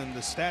Johnson, the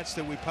stats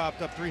that we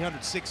popped up,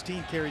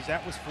 316 carries,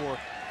 that was for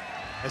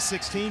a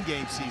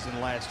 16-game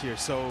season last year.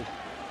 So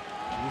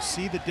you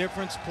see the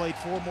difference, played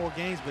 4 more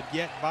games, but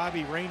yet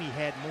Bobby Rainey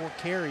had more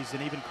carries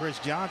than even Chris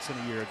Johnson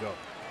a year ago.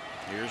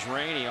 Here's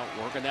Rainey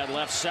working that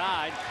left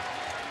side.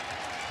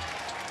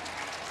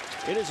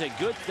 It is a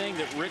good thing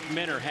that Rick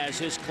Minner has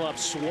his club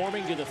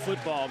swarming to the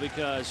football,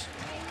 because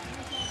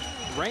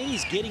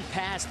Rainey's getting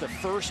past the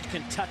first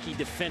Kentucky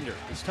defender.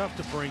 It's tough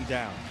to bring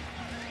down.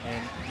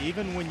 And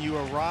even when you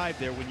arrive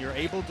there, when you're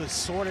able to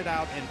sort it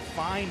out and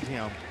find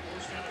him,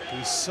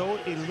 he's so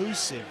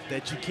elusive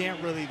that you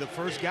can't really, the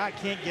first guy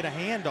can't get a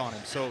hand on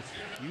him. So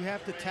you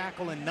have to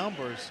tackle in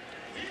numbers.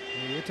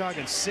 You're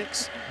talking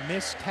 6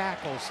 missed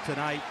tackles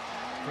tonight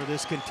for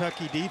this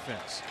Kentucky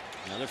defense.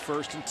 Another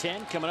 1st and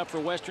 10 coming up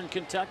for Western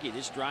Kentucky.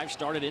 This drive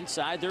started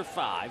inside their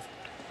 5.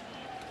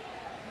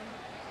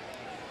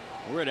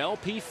 We're at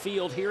LP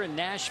Field here in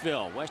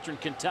Nashville. Western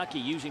Kentucky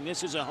using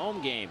this as a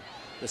home game,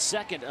 the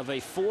second of a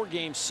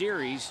 4-game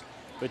series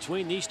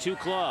between these two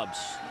clubs.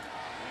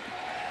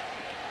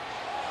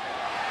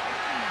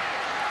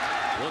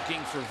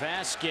 Looking for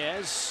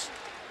Vasquez.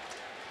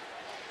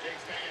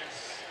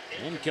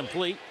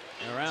 Incomplete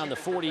around the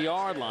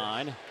 40-yard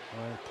line.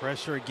 Well,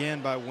 pressure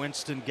again by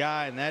Winston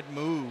Guy, and that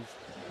move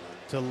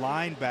to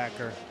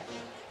linebacker.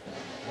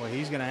 Boy,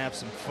 he's going to have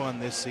some fun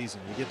this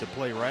season. You get to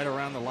play right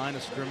around the line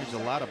of scrimmage. A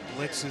lot of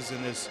blitzes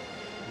in this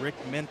Rick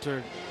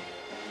Minter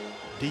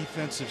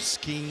defensive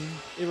scheme.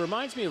 It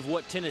reminds me of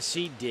what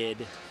Tennessee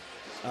did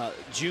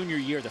junior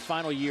year, the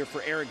final year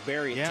for Eric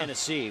Berry at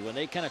Tennessee, when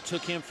they kind of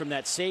took him from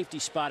that safety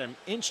spot and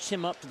inched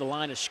him up to the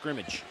line of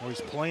scrimmage. Well,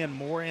 he's playing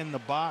more in the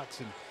box,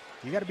 and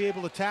you got to be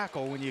able to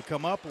tackle when you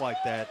come up like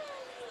that.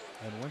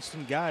 And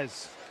Winston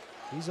Guys,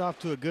 he's off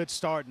to a good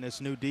start in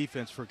this new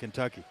defense for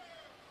Kentucky.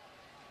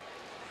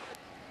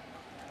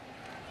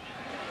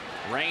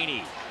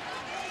 Rainey,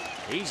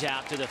 he's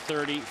out to the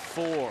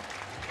 34.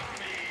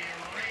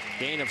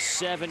 Gain of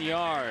 7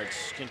 yards.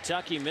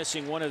 Kentucky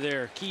missing one of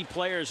their key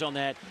players on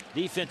that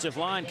defensive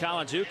line,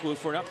 Colin Zukwu.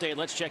 For an update,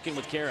 let's check in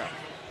with Kara.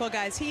 Well,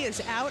 guys, he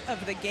is out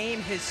of the game.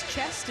 His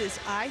chest is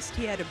iced.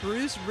 He had a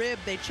bruised rib.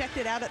 They checked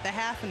it out at the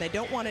half, and they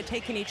don't want to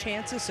take any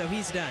chances, so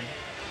he's done.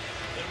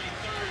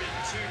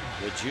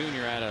 The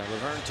junior out of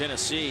Laverne,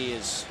 Tennessee,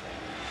 is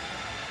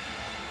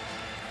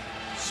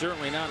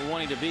certainly not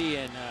wanting to be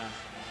in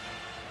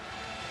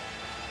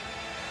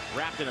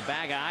wrapped in a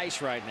bag of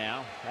ice right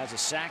now. Has a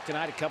sack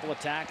tonight, a couple of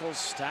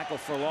tackles, tackle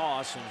for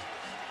loss, and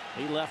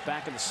he left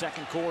back in the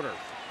 2nd quarter.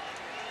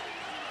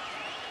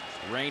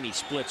 Rainey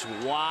splits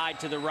wide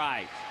to the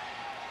right.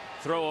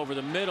 Throw over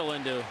the middle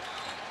into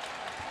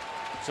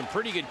some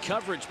pretty good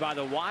coverage by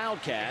the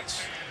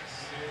Wildcats.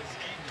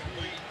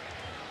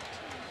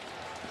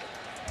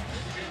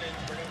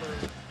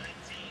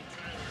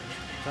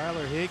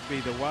 Tyler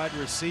Higbee, the wide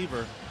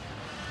receiver,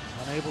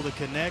 unable to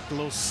connect. A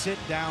little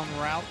sit-down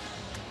route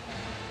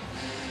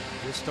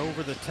just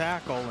over the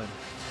tackle, and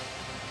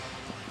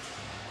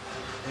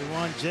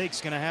Lewan Jake's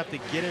going to have to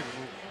get it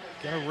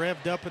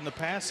revved up in the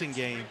passing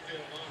game.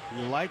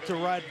 You like to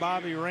ride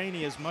Bobby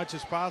Rainey as much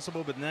as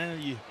possible, but now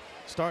you're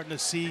starting to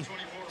see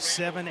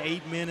 7,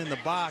 8 men in the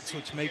box,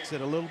 which makes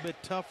it a little bit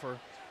tougher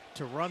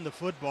to run the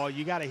football.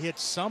 You got to hit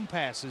some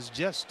passes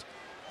just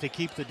to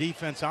keep the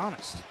defense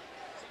honest.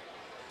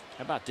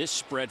 How about this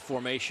spread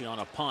formation on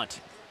a punt?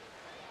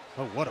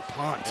 Oh, what a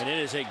punt. And it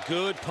is a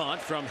good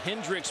punt from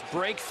Hendricks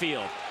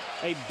Brakefield.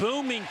 A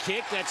booming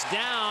kick that's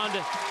downed.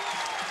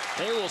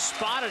 They will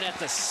spot it at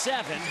the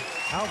 7.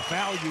 How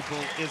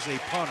valuable is a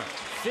punter?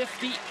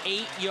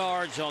 58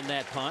 yards on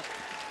that punt.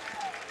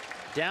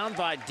 Down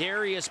by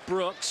Darius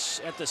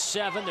Brooks at the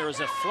 7. There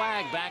is a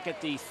flag back at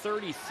the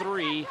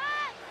 33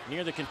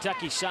 near the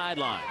Kentucky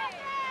sideline.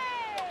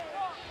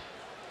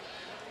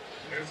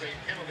 There's a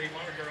penalty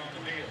marker on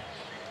the field.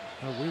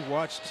 We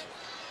watched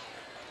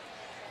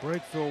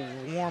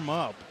Brakefield warm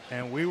up,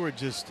 and we were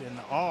just in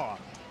awe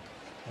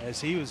as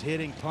he was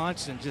hitting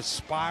punts and just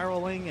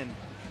spiraling and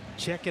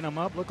checking them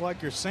up. Looked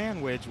like your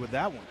sandwich with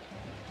that one.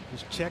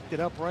 Just checked it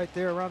up right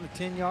there around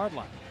the 10-yard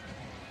line.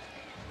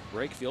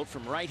 Brakefield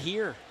from right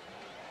here.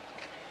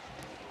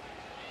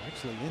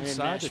 Actually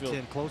inside the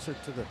 10, closer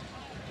to the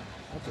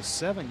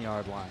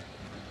 7-yard line.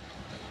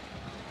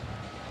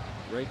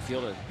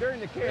 Brakefield, during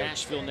the kick,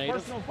 Nashville native.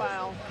 Personal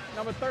foul,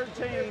 number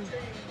 13,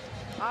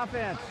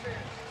 offense.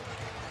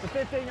 The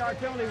 15-yard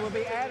penalty will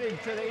be added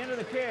to the end of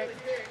the kick.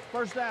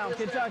 First down,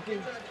 Kentucky.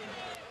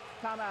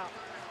 Timeout.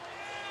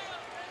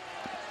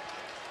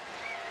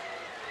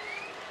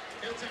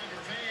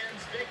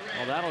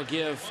 Well, that'll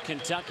give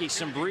Kentucky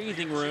some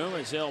breathing room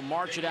as they'll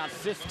march it out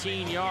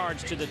 15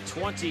 yards to the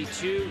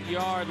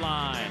 22-yard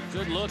line.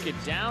 Good look at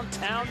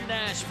downtown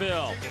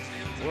Nashville.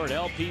 We're at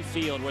LP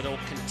Field where the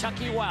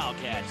Kentucky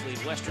Wildcats lead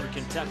Western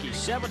Kentucky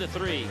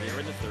 7-3 here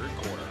in the third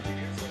quarter.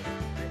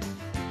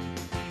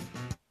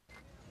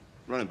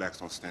 Running backs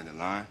don't stand in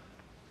line.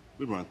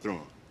 We run through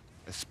them,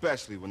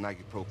 especially with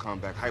Nike Pro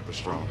Combat Hyper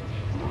Strong.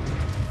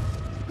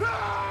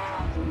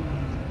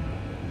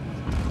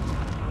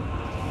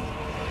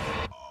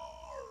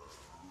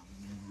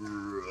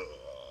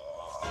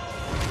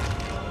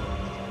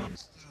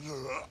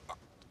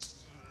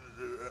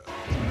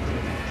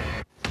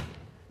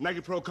 Nike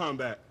Pro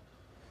Combat.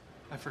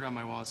 I forgot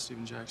my wallet,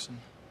 Steven Jackson.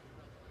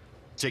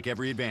 Take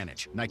every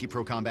advantage. Nike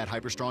Pro Combat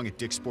Hyper Strong at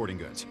Dick's Sporting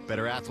Goods.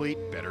 Better athlete,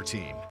 better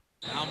team.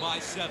 Down by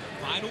 7.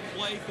 Final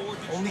play for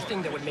Detroit. Only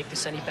thing that would make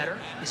this any better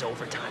is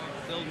overtime.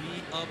 They'll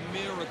need a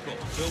miracle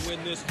to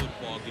win this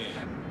football game.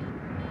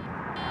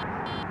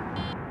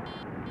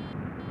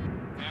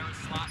 Harris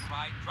slot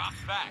right, drops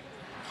back.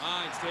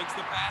 Hines takes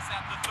the pass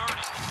at the 30.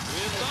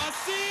 With the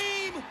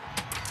seam!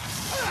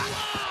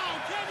 Wow!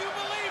 Can you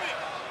believe it?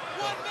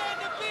 One man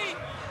to beat!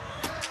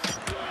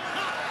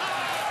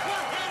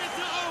 We're headed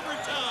to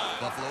overtime!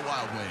 Buffalo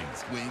Wild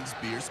Wings. Wings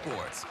Beer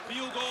Sports.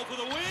 Field goal for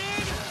the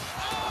win!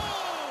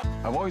 Oh!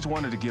 I've always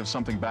wanted to give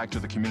something back to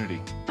the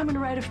community. I'm going to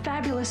write a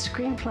fabulous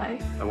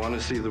screenplay. I want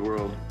to see the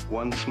world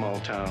one small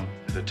town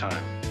at a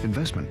time.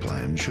 Investment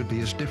plans should be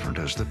as different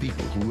as the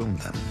people who own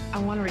them. I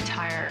want to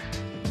retire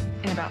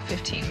in about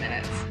 15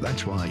 minutes.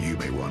 That's why you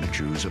may want to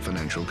choose a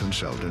financial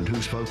consultant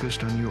who's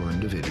focused on your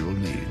individual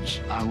needs.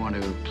 I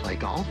want to play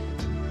golf,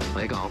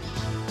 play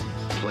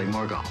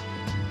more golf.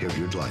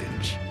 Hilliard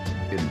Lyons.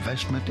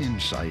 Investment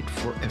insight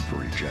for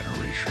every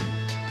generation.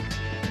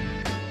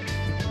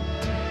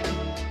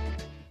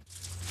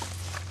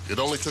 It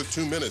only took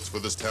 2 minutes for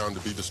this town to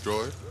be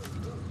destroyed.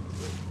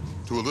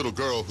 To a little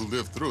girl who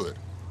lived through it,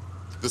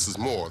 this is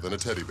more than a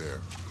teddy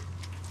bear.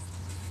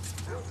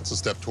 It's a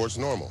step towards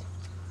normal.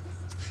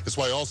 It's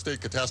why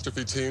All-State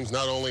catastrophe teams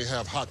not only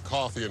have hot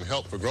coffee and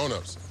help for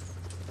grown-ups,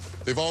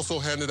 they've also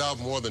handed out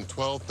more than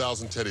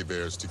 12,000 teddy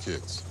bears to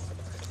kids.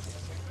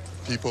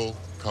 People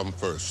come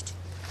first.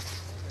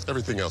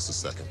 Everything else is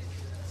second.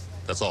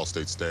 That's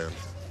All-State stand.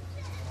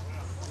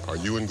 Are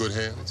you in good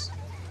hands?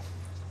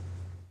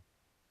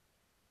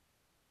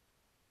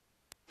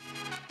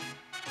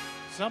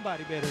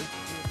 Somebody better.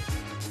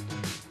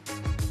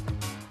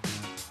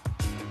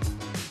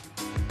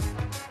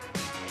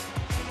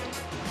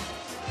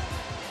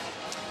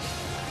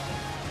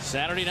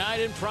 Saturday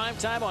night in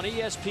primetime on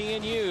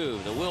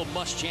ESPNU. The Will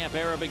Muschamp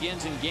era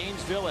begins in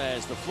Gainesville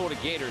as the Florida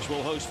Gators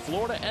will host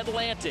Florida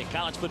Atlantic.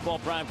 College football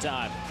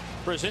primetime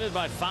presented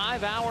by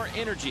 5 Hour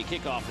Energy.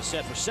 Kickoff is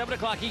set for 7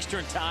 o'clock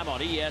Eastern time on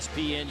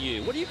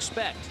ESPNU. What do you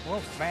expect? Well,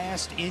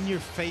 fast,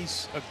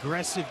 in-your-face,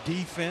 aggressive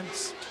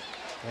defense.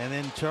 And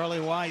then Charlie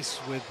Weiss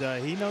with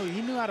he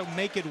knew how to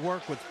make it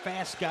work with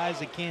fast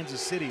guys at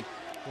Kansas City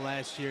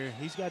last year.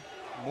 He's got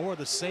more of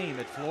the same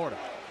at Florida.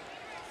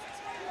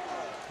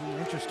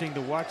 Interesting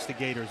to watch the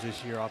Gators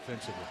this year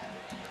offensively.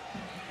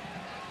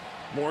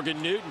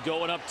 Morgan Newton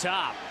going up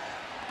top.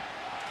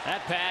 That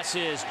pass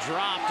is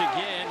dropped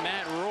again.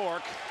 Matt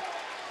Rourke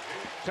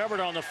covered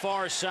on the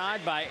far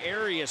side by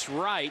Arius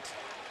Wright.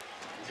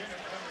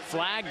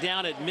 Flag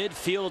down at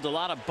midfield. A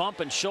lot of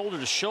bumping shoulder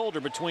to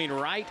shoulder between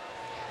Wright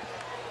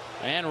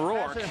and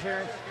Rourke. Pass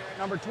interference,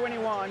 number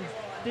 21,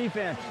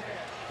 defense.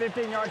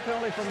 15-yard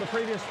penalty from the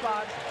previous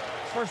spot.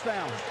 First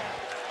down.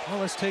 Well,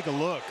 let's take a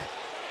look.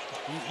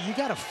 You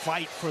got to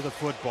fight for the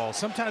football.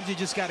 Sometimes you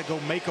just got to go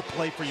make a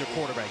play for your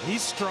quarterback.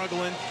 He's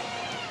struggling.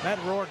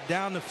 Matt Rourke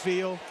down the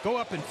field. Go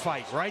up and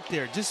fight right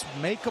there. Just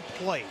make a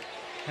play.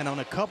 And on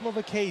a couple of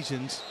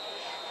occasions,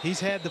 he's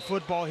had the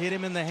football hit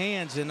him in the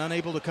hands and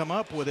unable to come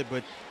up with it.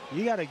 But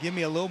you got to give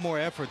me a little more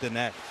effort than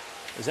that.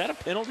 Is that a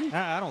penalty?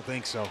 I don't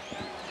think so.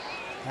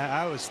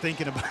 I was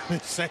thinking about the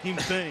same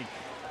thing.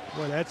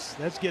 Boy,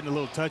 that's getting a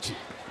little touchy.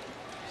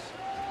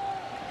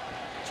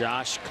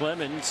 Josh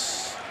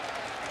Clemens.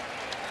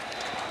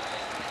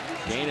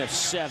 Gain of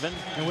 7.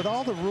 And with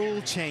all the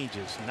rule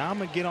changes, now I'm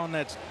gonna get on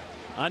that.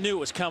 I knew it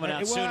was coming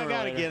out sooner. I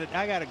gotta get it.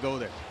 I gotta go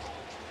there.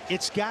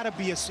 It's gotta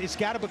be it's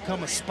gotta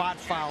become a spot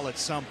foul at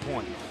some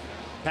point.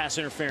 Pass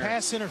interference.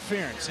 Pass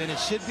interference, and it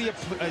should be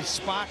a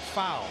spot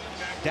foul.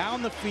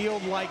 Down the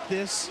field like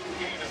this,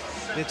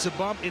 it's a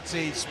bump. It's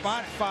a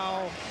spot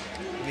foul.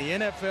 In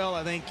the NFL,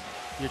 I think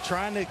you're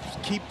trying to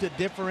keep the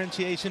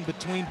differentiation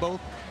between both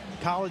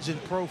college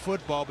and pro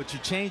football, but you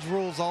change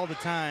rules all the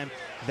time.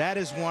 That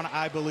is one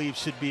I believe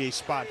should be a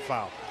spot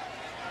foul.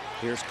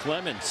 Here's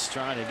Clemens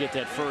trying to get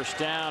that first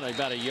down.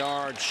 About a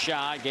yard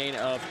shy, gain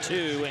of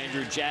 2.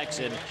 Andrew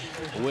Jackson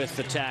with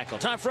the tackle.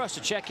 Time for us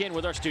to check in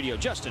with our studio.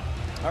 Justin.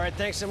 All right,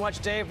 thanks so much,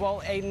 Dave.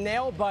 Well, a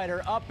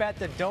nail-biter up at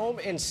the Dome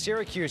in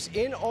Syracuse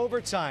in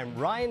overtime.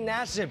 Ryan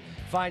Nassib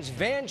finds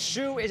Van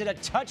Schu. Is it a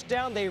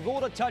touchdown? They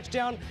ruled a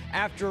touchdown.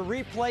 After a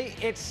replay,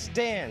 it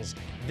stands.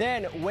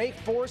 Then Wake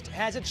Forest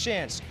has a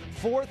chance.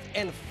 4th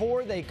and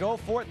 4, they go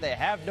for it. They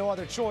have no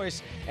other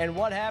choice. And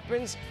what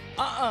happens?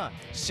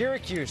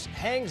 Syracuse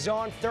hangs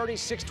on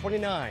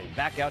 36-29.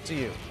 Back out to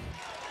you.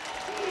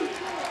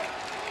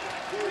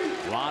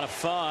 A lot of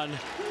fun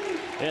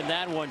in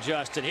that one,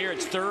 Justin. Here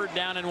it's 3rd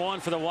down and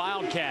 1 for the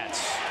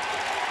Wildcats.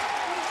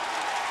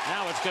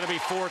 Now it's going to be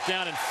 4th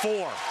down and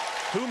 4.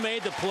 Who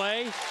made the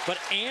play? But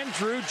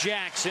Andrew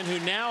Jackson, who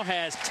now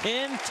has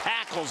 10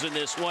 tackles in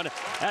this one.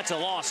 That's a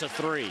loss of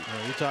 3.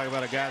 Well, you talk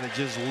about a guy that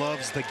just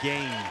loves the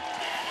game.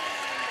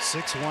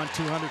 6'1",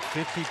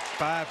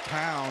 255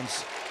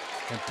 pounds,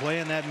 and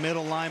playing that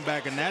middle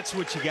linebacker. And that's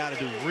what you got to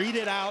do. Read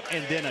it out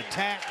and then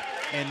attack,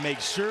 and make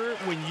sure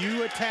when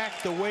you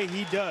attack the way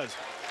he does.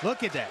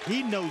 Look at that.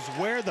 He knows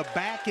where the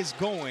back is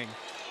going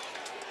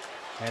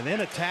and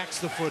then attacks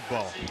the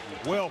football.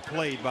 Well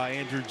played by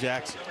Andrew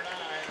Jackson.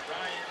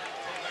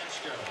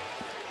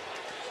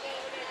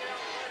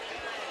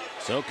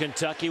 So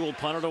Kentucky will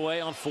punt it away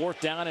on 4th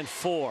down and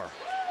 4.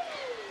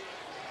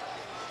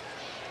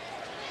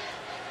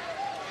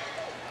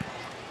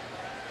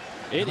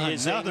 It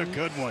is another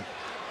good one.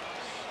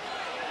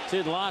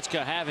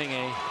 Tidlotska having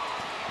a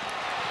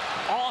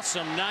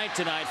awesome night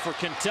tonight for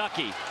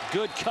Kentucky.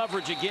 Good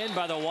coverage again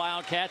by the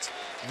Wildcats.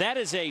 That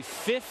is a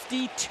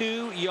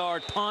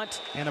 52-yard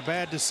punt. And a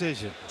bad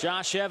decision.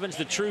 Josh Evans,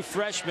 the true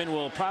freshman,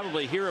 will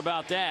probably hear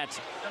about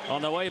that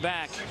on the way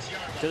back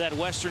to that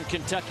Western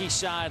Kentucky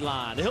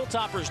sideline. The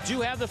Hilltoppers do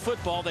have the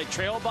football. They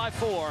trail by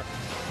 4.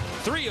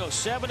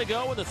 3:07 to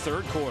go in the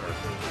 3rd quarter.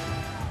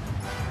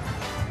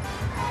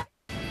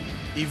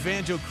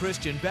 Evangel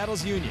Christian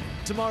battles Union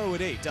tomorrow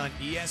at 8 on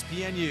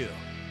ESPNU.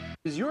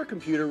 Is your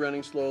computer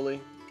running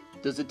slowly?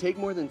 Does it take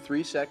more than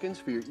 3 seconds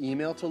for your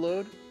email to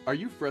load? Are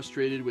you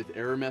frustrated with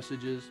error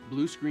messages,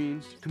 blue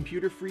screens,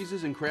 computer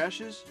freezes, and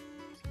crashes?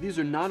 These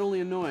are not only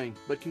annoying,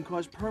 but can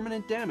cause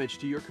permanent damage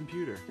to your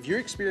computer. If you're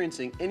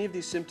experiencing any of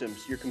these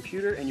symptoms, your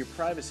computer and your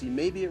privacy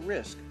may be at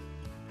risk,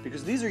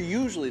 because these are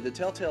usually the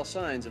telltale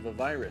signs of a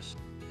virus,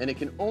 and it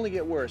can only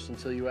get worse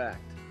until you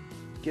act.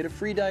 Get a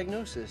free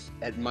diagnosis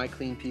at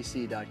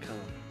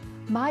mycleanpc.com.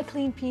 My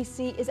Clean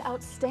PC is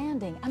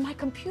outstanding, and my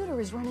computer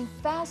is running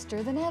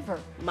faster than ever.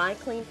 My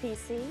Clean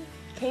PC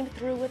came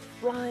through with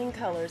flying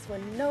colors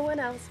when no one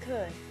else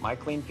could. My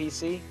Clean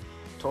PC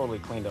totally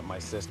cleaned up my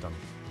system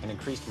and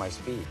increased my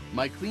speed.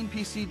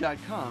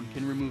 MyCleanPC.com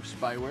can remove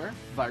spyware,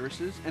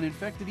 viruses, and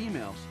infected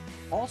emails,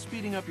 all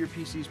speeding up your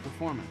PC's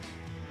performance.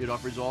 It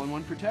offers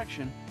all-in-one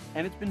protection,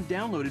 and it's been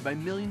downloaded by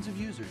millions of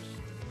users.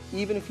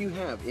 Even if you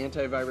have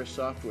antivirus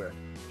software,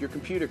 your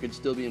computer could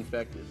still be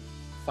infected.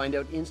 Find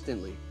out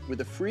instantly with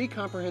a free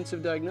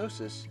comprehensive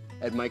diagnosis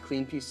at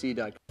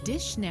mycleanpc.com.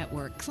 Dish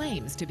Network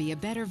claims to be a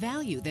better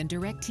value than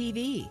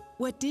DirecTV.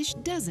 What Dish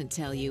doesn't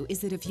tell you is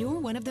that if you're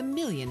one of the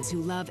millions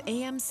who love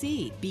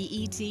AMC,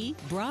 BET,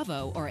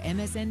 Bravo, or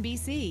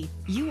MSNBC,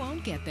 you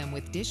won't get them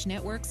with Dish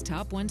Network's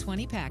Top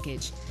 120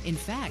 package. In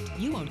fact,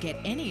 you won't get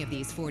any of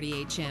these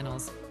 48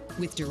 channels.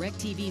 With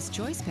DirecTV's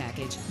Choice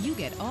package, you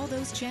get all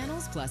those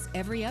channels plus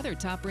every other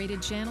top-rated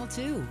channel,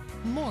 too.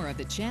 More of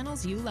the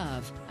channels you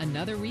love.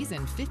 Another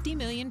reason 50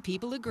 million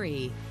people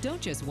agree. Don't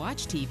just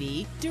watch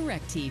TV,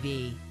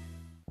 DirecTV.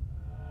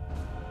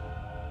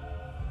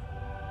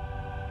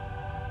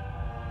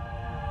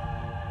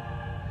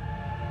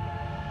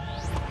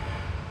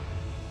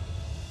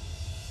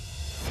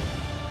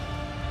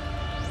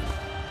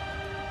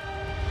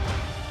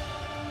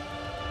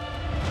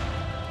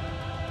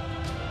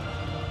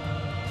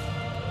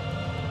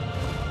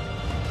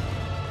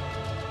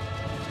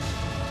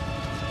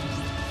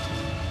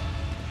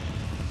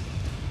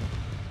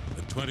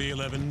 The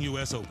 2011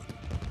 U.S. Open.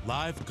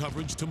 Live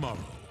coverage tomorrow.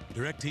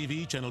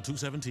 DirecTV Channel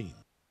 217.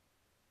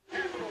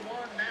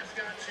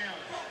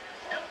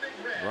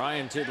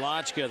 Ryan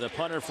Tidlotska, the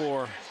punter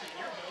for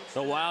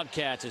the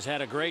Wildcats, has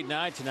had a great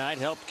night tonight.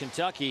 Helped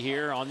Kentucky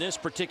here on this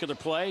particular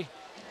play.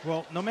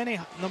 Well, no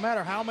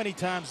matter how many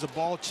times the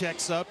ball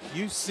checks up,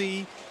 you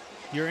see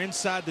you're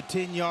inside the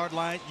 10-yard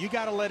line. You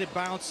got to let it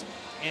bounce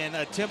and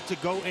attempt to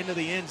go into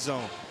the end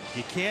zone.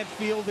 You can't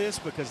feel this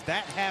because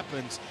that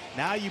happens.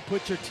 Now you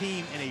put your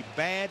team in a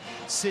bad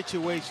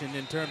situation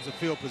in terms of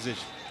field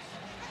position.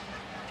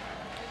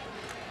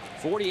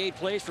 48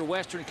 plays for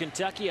Western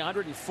Kentucky,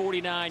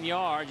 149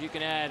 yards. You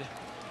can add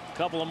a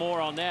couple of more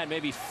on that,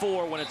 maybe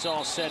 4 when it's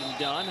all said and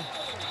done.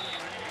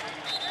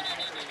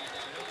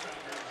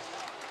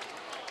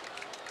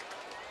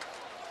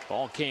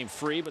 Ball came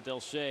free, but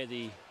they'll say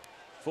the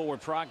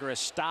forward progress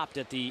stopped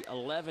at the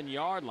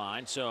 11-yard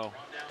line. So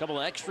a couple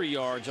of extra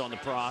yards on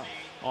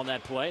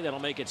that play. That'll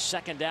make it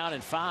 2nd down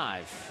and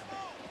 5.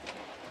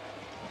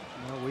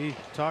 Well, we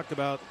talked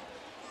about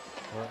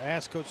or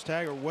asked Coach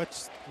Taggart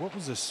what's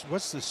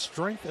the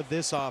strength of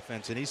this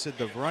offense, and he said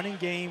the running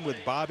game with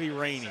Bobby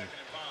Rainey.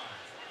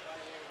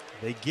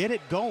 They get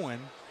it going,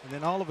 and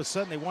then all of a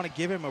sudden they want to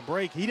give him a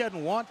break. He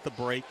doesn't want the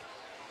break.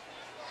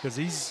 because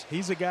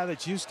he's a guy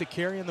that's used to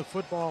carrying the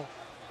football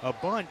a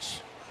bunch,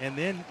 and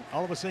then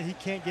all of a sudden he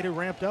can't get it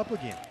ramped up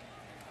again.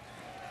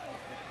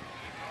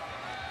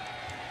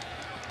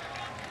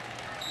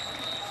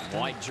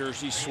 White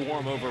jersey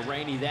swarm over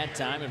Rainey that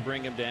time and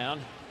bring him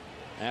down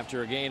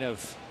after a gain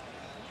of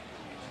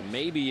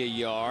maybe a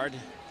yard.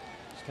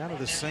 It's kind of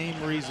the same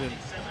reason,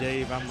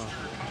 Dave, I'm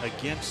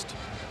against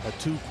a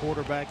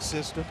 2-quarterback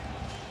system.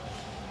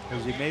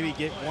 Because you maybe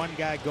get one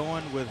guy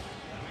going with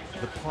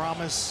the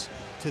promise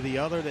to the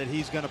other that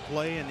he's going to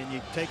play, and then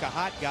you take a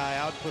hot guy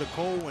out, put a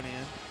cold one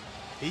in.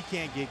 He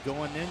can't get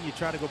going. Then you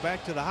try to go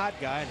back to the hot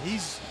guy, and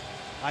he's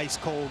ice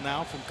cold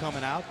now from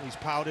coming out. He's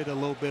pouted a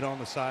little bit on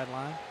the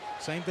sideline.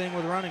 Same thing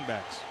with running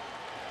backs.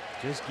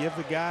 Just give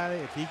the guy,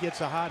 if he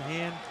gets a hot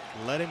hand,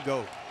 let him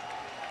go.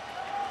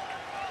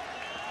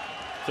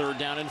 3rd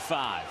down and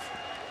 5.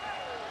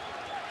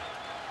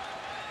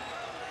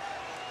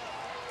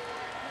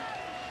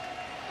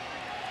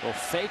 Will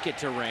fake it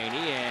to Rainey,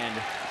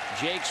 and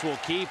Jakes will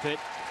keep it.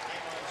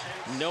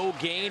 No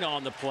gain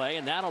on the play,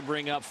 and that'll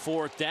bring up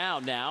 4th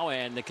down now,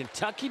 and the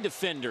Kentucky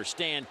defenders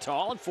stand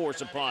tall and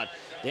force a punt.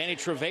 Danny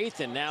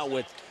Trevathan now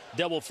with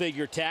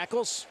double-figure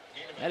tackles.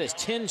 That is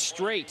 10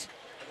 straight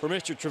for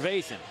Mr.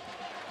 Trevathan.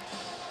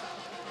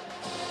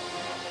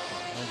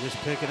 And just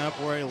picking up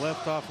where he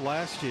left off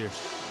last year.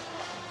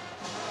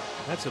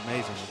 That's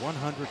amazing.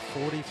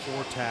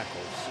 144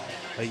 tackles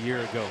a year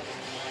ago.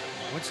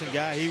 Winston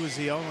Guy, he was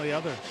the only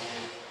other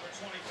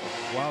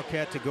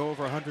Wildcat to go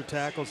over 100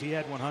 tackles. He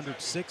had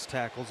 106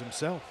 tackles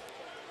himself.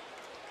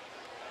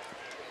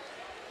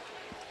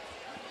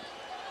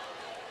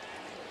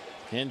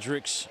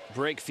 Hendricks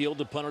break field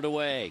to punt it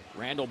away.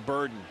 Randall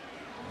Burden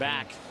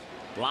back.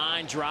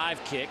 Line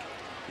drive kick.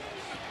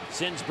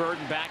 Sends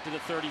Burden back to the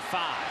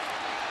 35.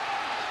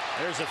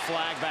 There's a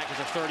flag back at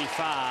the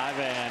 35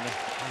 and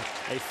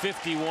a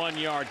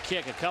 51-yard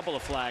kick. A couple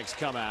of flags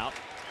come out.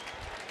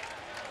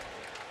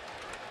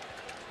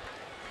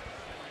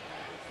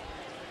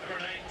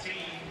 Number 19,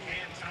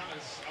 Cam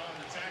Thomas on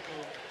the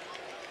tackle.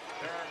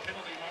 There are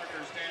penalty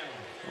markers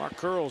down. Mark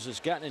Curls has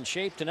gotten in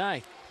shape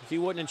tonight. If he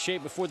wasn't in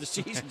shape before the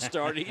season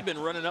started, he'd been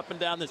running up and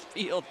down this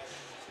field.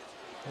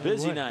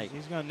 Busy night.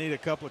 He's going to need a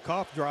couple of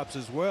cough drops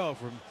as well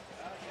from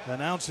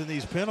announcing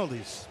these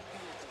penalties.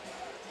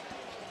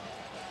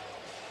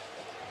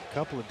 A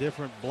couple of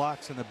different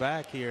blocks in the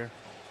back here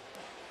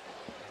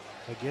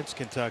against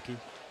Kentucky.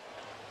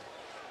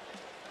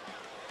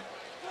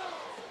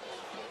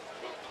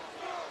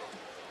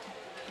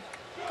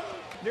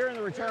 During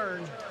the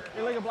return,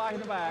 illegal block in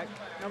the back,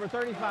 number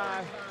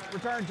 35,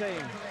 return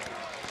team.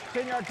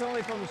 10-yard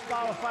penalty from the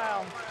spot of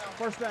foul,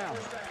 1st down.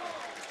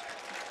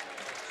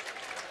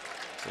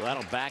 So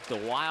that'll back the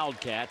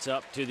Wildcats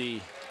up to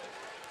the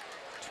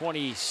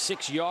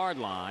 26-yard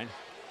line.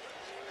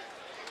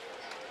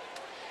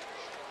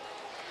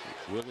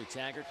 Willie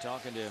Taggart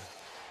talking to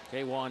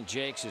K'Wan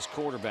Jakes, his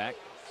quarterback.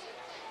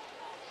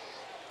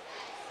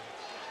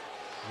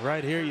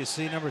 Right here you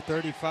see number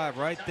 35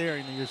 right there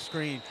in your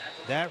screen.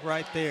 That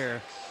right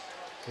there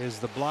is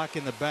the block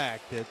in the back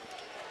that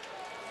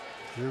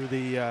drew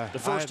the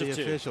first eye of of the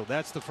two. official.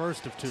 That's the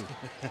first of 2.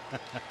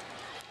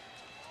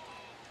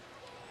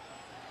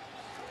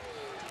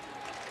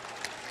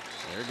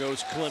 There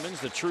goes Clemens,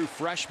 the true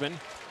freshman.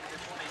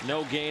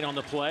 No gain on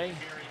the play.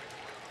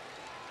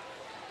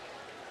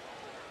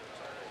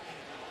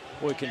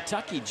 Boy,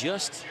 Kentucky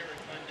just,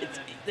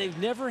 they've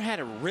never had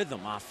a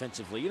rhythm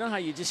offensively. You know how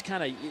you just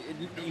kind of,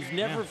 you've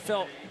never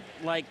felt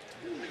like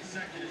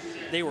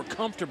they were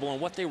comfortable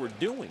in what they were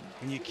doing.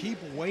 And you keep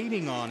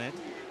waiting on it.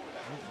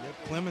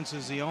 Clemens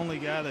is the only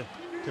guy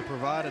to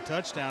provide a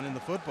touchdown in the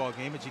football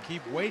game, but you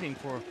keep waiting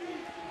for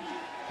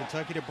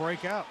Kentucky to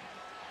break out.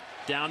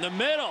 Down the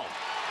middle.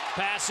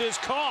 Pass is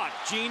caught.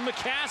 Gene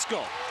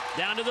McCaskill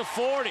down to the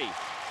 40.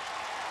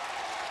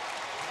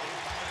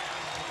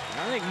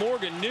 I think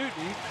Morgan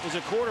Newton is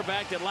a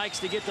quarterback that likes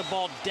to get the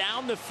ball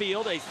down the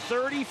field. A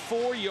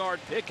 34-yard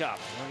pickup.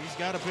 Well, he's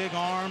got a big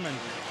arm and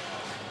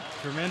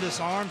tremendous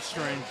arm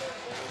strength.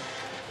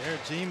 There,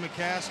 Gene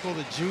McCaskill,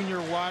 the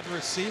junior wide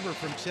receiver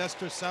from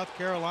Chester, South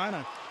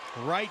Carolina,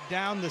 right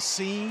down the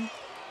seam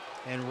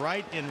and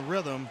right in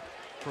rhythm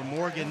for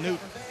Morgan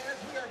Newton.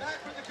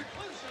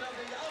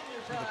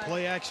 The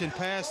play action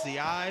pass, the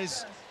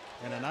eyes,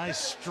 and a nice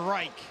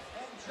strike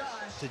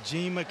to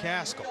Gene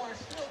McCaskill.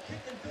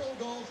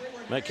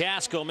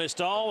 McCaskill missed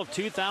all of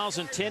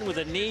 2010 with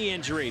a knee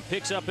injury.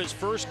 Picks up his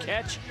first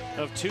catch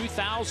of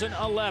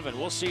 2011.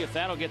 We'll see if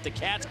that'll get the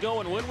Cats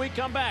going when we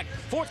come back.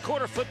 4th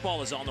quarter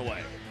football is on the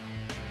way.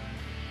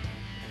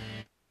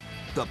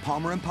 The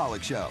Palmer and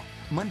Pollock Show,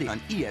 Monday on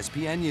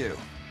ESPNU.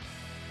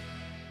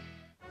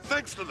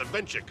 Thanks to the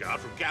Venture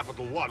Card from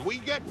Capital One, we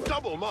get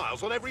double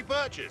miles on every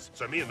purchase.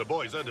 So me and the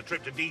boys earned a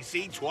trip to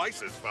DC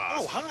twice as fast.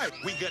 Oh, hi.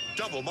 We get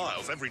double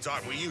miles every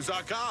time we use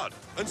our card.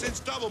 And since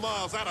double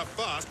miles add up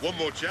fast, One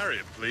more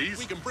chariot, please.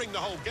 we can bring the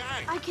whole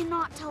gang. I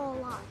cannot tell a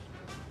lie.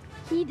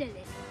 He did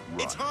it.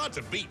 It's hard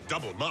to beat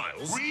double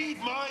miles. Read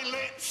my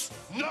lips.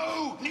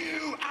 No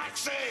new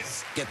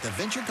access. Get the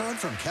Venture Card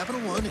from Capital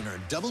One and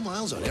earn double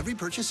miles on every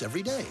purchase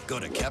every day. Go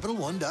to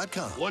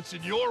CapitalOne.com. What's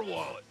in your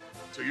wallet?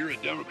 So you're a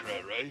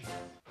Democrat, right?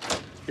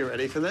 You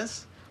ready for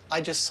this?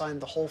 I just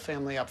signed the whole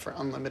family up for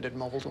unlimited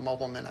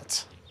mobile-to-mobile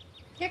minutes.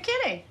 You're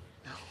kidding.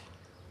 No.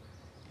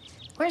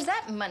 Where's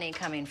that money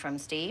coming from,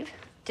 Steve?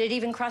 Did it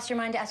even cross your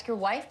mind to ask your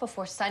wife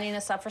before signing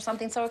us up for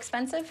something so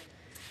expensive?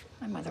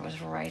 My mother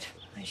was right.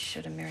 I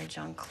should have married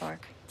John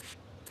Clark.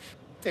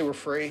 They were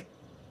free.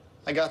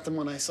 I got them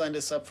when I signed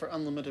us up for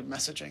unlimited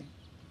messaging.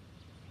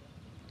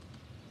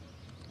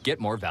 Get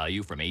more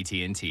value from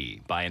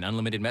AT&T. Buy an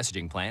unlimited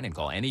messaging plan and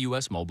call any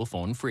U.S. mobile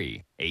phone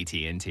free.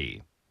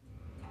 AT&T.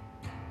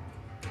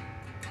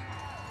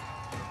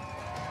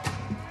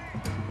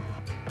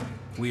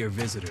 We are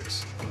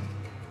visitors,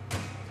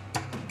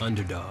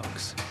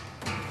 underdogs,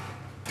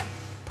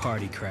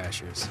 party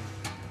crashers,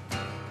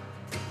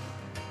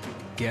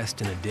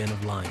 guests in a den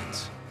of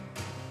lions.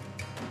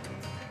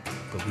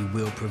 But we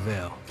will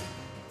prevail.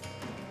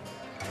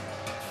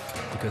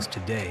 Because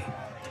today,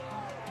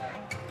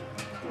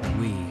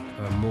 we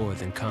are more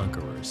than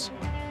conquerors.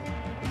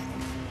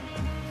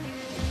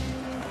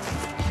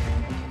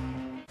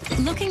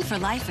 Looking for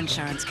life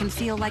insurance can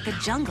feel like a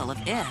jungle of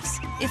ifs.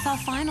 If I'll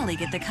finally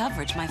get the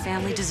coverage my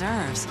family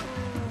deserves.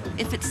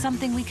 If it's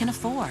something we can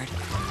afford.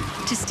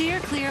 To steer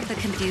clear of the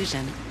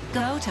confusion,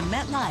 go to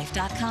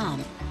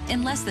MetLife.com.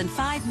 In less than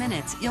 5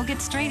 minutes, you'll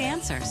get straight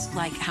answers,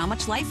 like how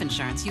much life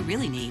insurance you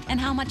really need and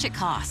how much it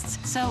costs.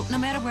 So no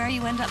matter where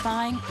you end up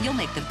buying, you'll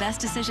make the best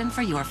decision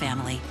for your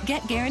family.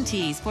 Get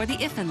guarantees for the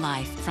if in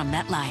life from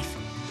MetLife.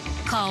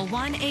 Call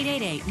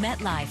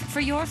 1-888-MET-LIFE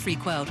for your free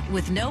quote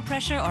with no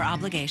pressure or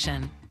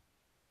obligation.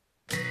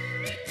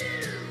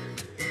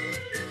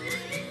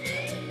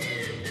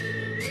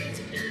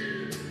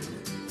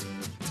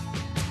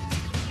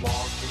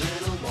 Walk,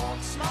 little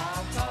walk,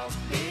 small talk,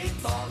 big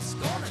thoughts.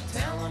 Gonna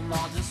tell them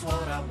all just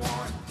what I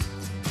want.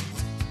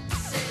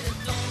 Said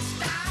don't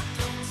stop,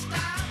 don't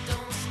stop,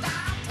 don't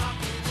stop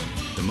talking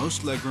to me. The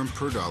most legroom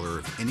per dollar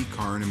of any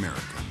car in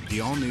America. The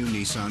all-new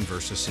Nissan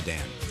Versa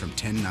sedan from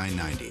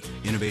 $10,990.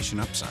 Innovation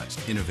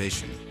upsized.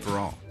 Innovation for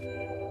all.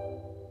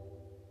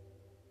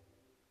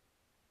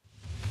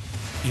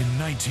 In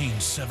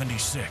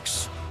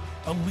 1976,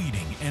 a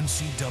leading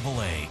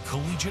NCAA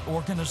collegiate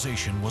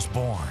organization was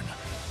born.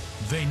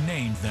 They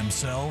named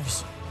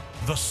themselves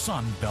the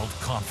Sun Belt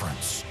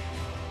Conference.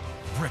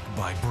 Brick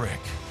by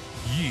brick,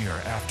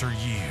 year after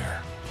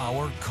year,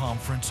 our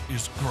conference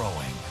is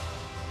growing,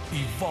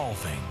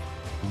 evolving,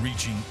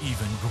 reaching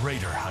even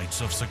greater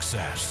heights of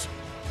success.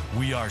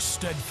 We are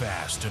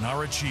steadfast in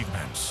our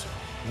achievements.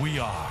 We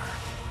are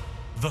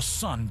the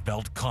Sun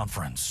Belt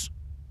Conference.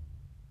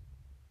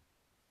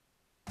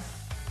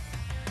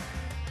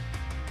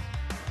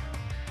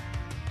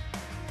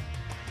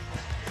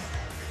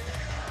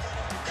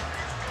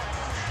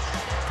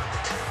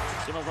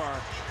 Some of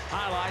our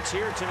highlights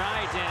here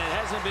tonight, and it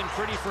hasn't been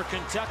pretty for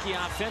Kentucky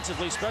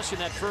offensively, especially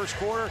in that first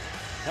quarter.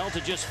 Held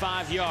to just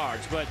 5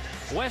 yards, but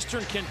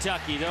Western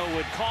Kentucky, though,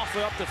 would cough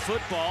up the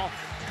football.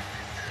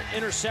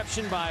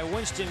 Interception by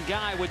Winston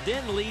Guy would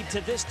then lead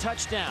to this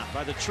touchdown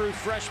by the true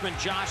freshman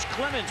Josh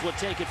Clemens. Would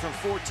take it from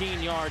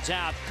 14 yards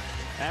out.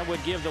 That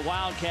would give the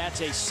Wildcats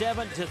a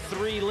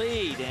 7-3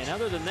 lead. And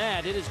other than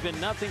that, it has been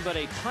nothing but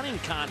a punting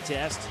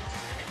contest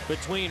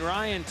between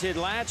Ryan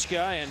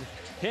Tidlatchka and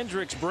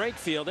Hendricks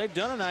Brakefield. They've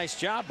done a nice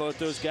job, both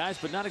those guys,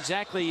 but not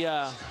exactly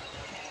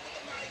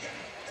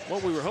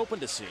what we were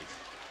hoping to see.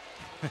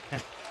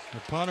 The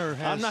punter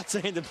has I'm not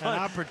saying the an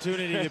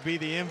opportunity to be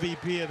the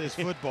MVP of this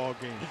football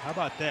game. How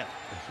about that?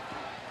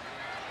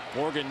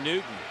 Morgan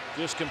Newton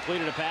just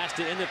completed a pass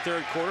to end the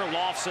third quarter,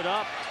 lofts it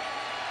up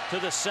to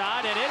the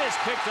side, and it is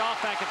picked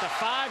off back at the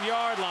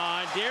 5-yard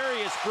line.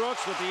 Darius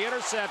Brooks with the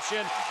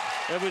interception.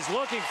 It was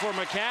looking for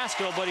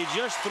McCaskill, but he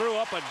just threw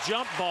up a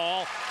jump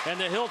ball, and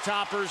the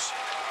Hilltoppers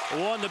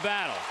won the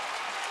battle.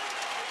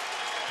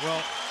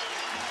 Well,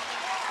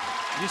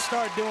 you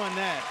start doing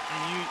that,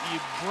 and you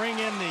bring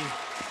in the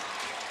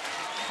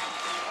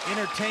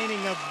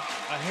entertaining of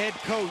a head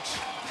coach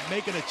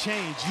making a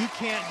change. You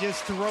can't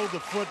just throw the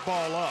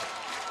football up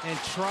and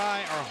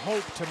try or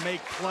hope to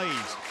make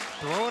plays.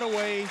 Throw it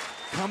away,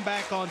 come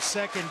back on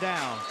second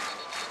down.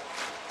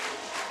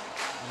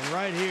 And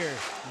right here,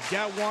 you've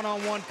got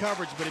one-on-one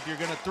coverage, but if you're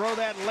going to throw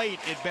that late,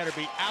 it better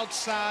be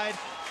outside,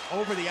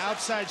 over the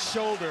outside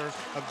shoulder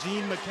of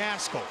Gene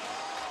McCaskill.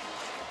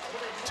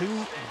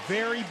 Two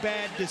very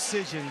bad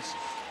decisions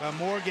by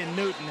Morgan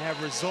Newton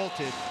have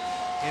resulted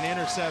in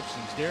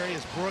interceptions.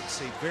 Darius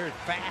Brooks, a very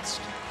fast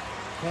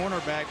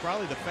cornerback,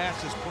 probably the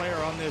fastest player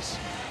on this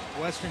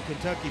Western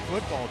Kentucky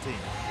football team.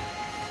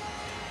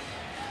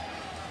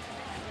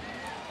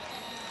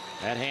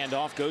 That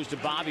handoff goes to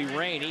Bobby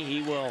Rainey.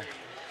 He will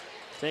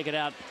take it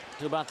out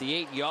to about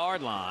the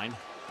 8-yard line.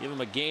 Give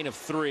him a gain of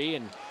 3.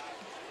 And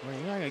well,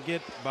 you're not going to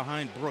get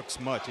behind Brooks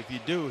much. If you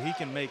do, he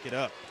can make it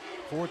up.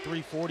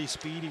 4.3 40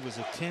 speed. He was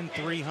a 10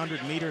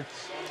 300-meter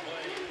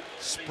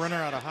sprinter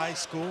out of high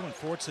school in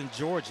Fortson,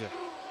 Georgia.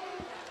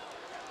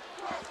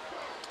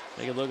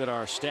 Take a look at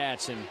our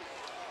stats, and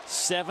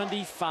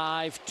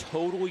 75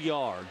 total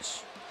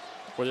yards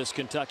for this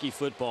Kentucky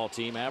football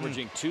team,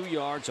 averaging 2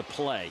 yards a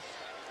play.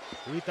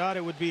 We thought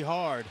it would be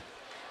hard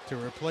to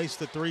replace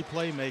the three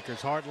playmakers,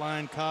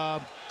 Hartline,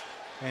 Cobb,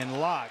 and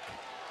Locke.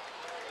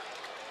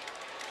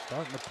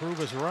 Starting to prove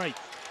us right.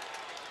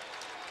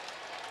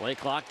 Play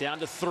clock down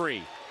to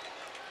 3.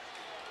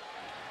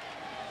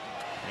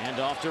 And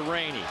off to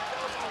Rainey.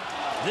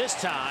 This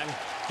time,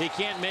 he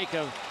can't make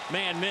a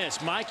man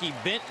miss. Mikey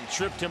Benton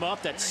tripped him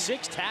up. That's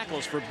 6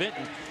 tackles for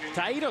Benton.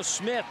 Taito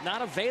Smith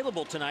not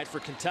available tonight for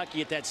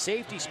Kentucky at that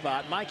safety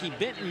spot. Mikey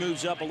Benton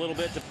moves up a little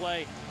bit to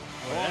play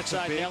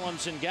alongside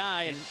Nellamson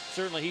Guy, and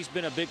certainly he's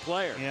been a big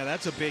player. Yeah,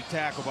 that's a big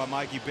tackle by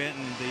Mikey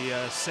Benton,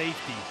 the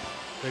safety,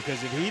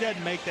 because if he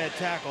doesn't make that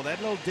tackle, that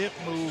little dip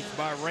move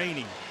by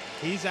Rainey,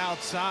 he's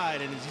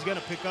outside, and he's going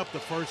to pick up the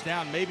first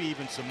down, maybe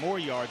even some more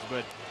yards.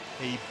 But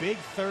a big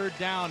third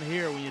down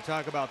here when you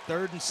talk about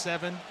 3rd and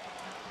 7,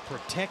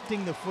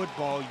 protecting the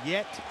football,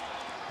 yet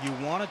you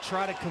want to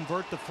try to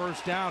convert the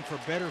first down for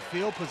better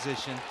field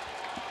position.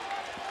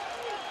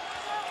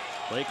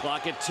 Play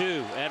clock at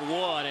 2, at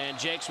 1, and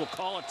Jakes will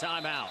call a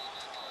timeout.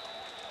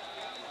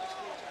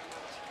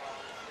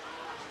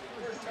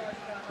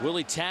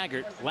 Willie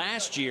Taggart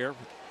last year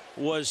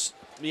was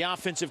the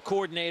offensive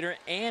coordinator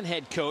and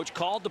head coach,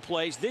 called the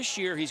plays. This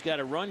year he's got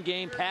a run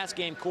game, pass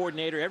game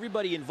coordinator,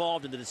 everybody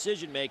involved in the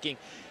decision making.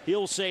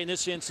 He'll say in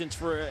this instance,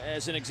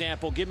 as an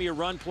example, give me a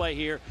run play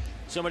here,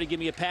 somebody give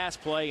me a pass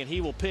play, and he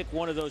will pick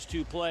one of those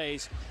 2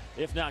 plays,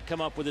 if not come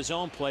up with his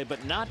own play,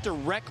 but not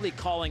directly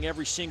calling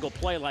every single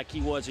play like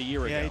he was a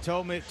year ago. Yeah, he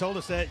told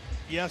us that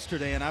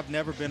yesterday, and I've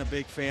never been a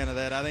big fan of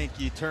that. I think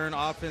you turn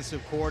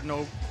offensive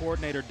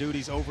coordinator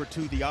duties over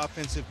to the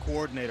offensive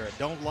coordinator. I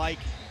don't like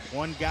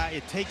one guy.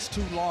 It takes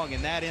too long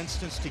in that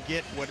instance to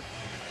get what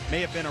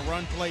may have been a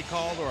run play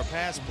called or a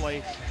pass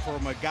play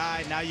from a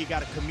guy. Now you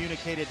got to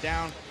communicate it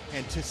down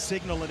and to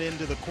signal it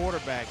into the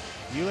quarterback.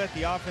 You let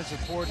the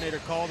offensive coordinator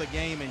call the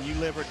game and you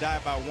live or die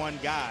by one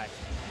guy.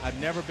 I've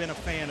never been a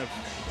fan of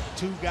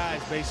 2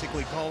 guys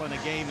basically calling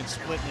a game and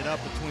splitting it up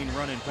between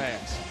run and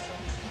pass.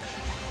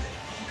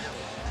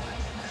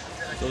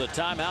 So the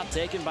timeout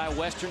taken by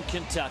Western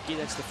Kentucky.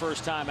 That's the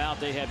first timeout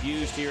they have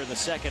used here in the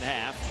second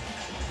half.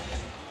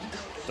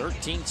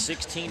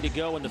 13-16 to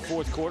go in the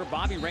fourth quarter.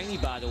 Bobby Rainey,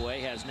 by the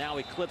way, has now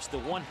eclipsed the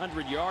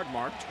 100-yard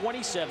mark.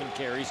 27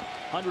 carries,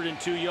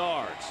 102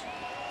 yards.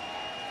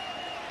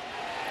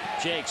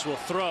 Jakes will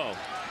throw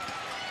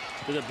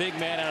to the big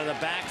man out of the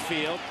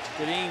backfield,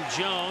 Kadeem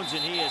Jones,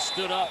 and he has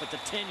stood up at the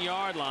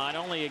 10-yard line.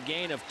 Only a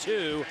gain of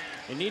 2.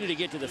 They needed to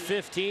get to the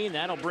 15.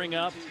 That'll bring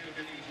up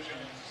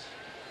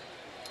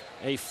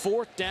a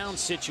 4th down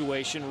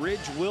situation.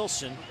 Ridge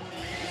Wilson,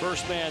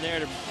 first man there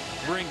to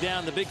bring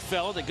down the big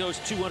fellow that goes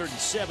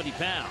 270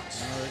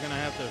 pounds. They're going to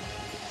have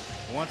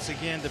to, once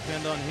again,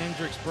 depend on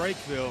Hendricks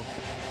Brakefield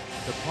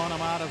to punt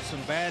him out of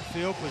some bad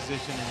field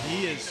position. And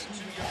he has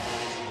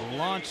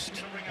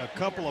launched a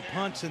couple of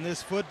punts in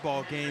this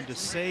football game to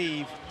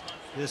save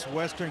this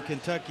Western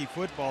Kentucky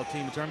football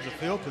team in terms of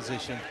field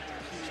position.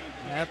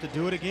 They have to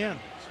do it again.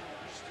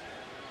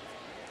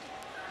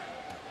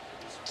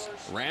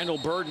 Randall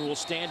Burden will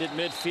stand at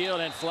midfield,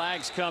 and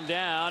flags come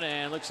down,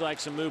 and looks like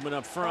some movement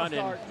up front,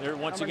 and there,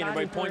 once again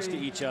everybody points to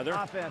each other.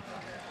 Offense,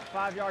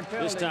 5-yard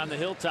penalty. This time the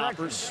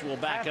Hilltoppers will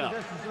back up.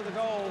 Distance to the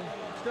goal,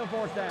 still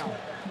 4th down.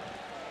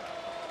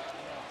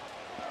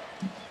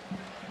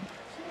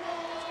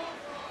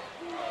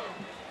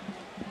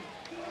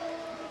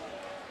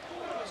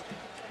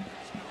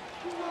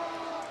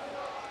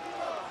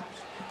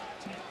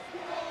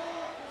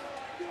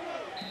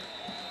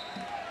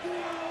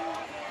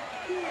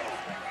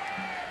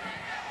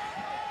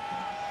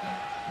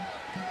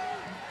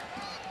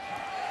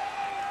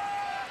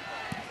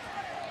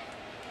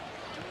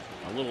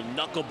 A little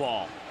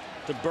knuckleball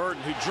to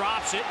Burden, who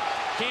drops it,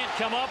 can't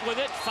come up with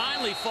it,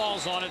 finally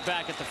falls on it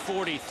back at the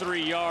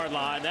 43-yard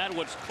line. That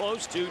was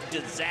close to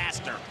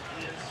disaster.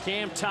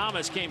 Cam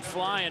Thomas came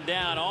flying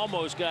down,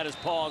 almost got his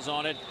paws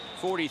on it.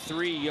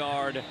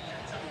 43-yard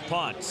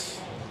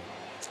punt.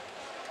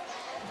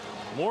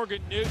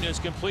 Morgan Newton has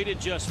completed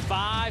just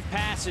 5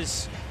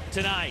 passes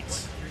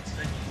tonight.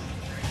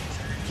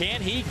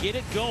 Can he get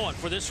it going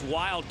for this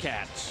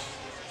Wildcats?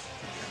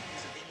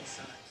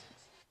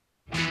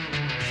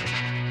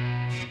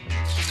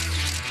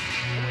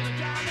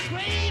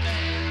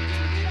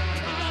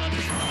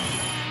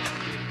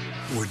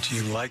 Would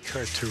you like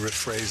her to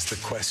rephrase the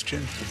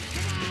question?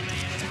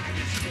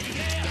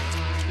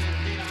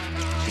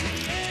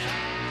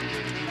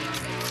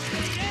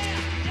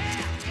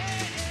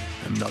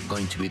 I'm not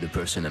going to be the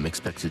person I'm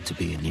expected to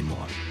be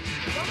anymore.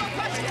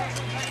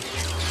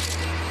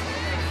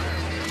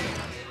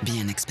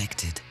 Bien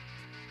expected.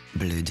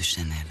 Bleu de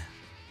Chanel.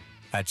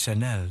 At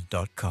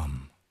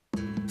Chanel.com.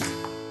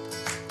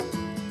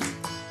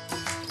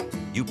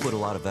 You put a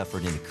lot of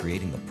effort into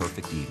creating the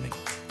perfect evening.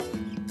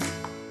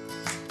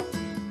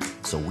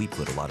 So we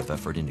put a lot of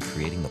effort into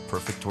creating the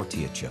perfect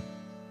tortilla chip.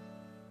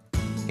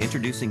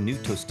 Introducing new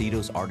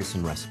Tostitos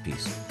artisan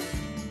recipes.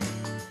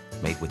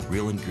 Made with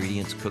real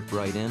ingredients cooked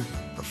right in,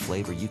 a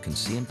flavor you can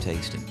see and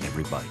taste in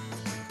every bite.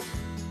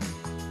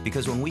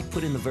 Because when we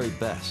put in the very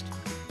best,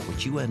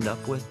 what you end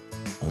up with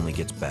only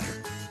gets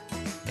better.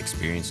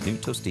 Experience new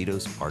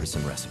Tostitos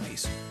artisan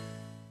recipes.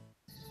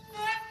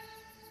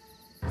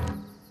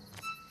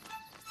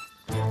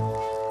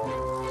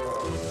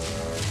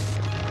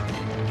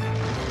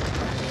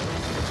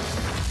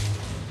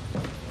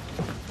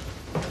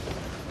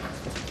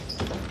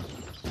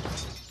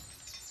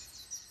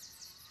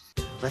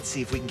 Let's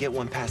see if we can get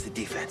one past the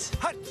defense.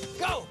 Hut,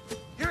 go!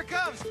 Here it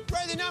comes!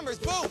 Where are the numbers?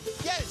 Boom!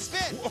 Get it,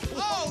 spin!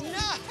 Oh,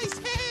 nice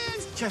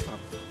hands! Jeff,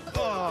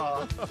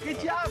 oh, good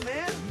job,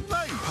 man.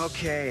 Nice.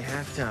 Okay,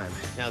 halftime.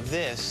 Now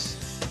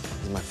this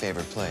is my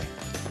favorite play.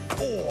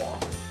 Oh,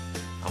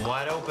 I'm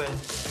wide open.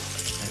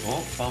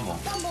 Oh, fumble.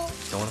 Fumble.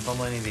 Don't want to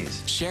fumble any of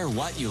these. Share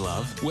what you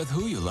love with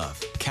who you love.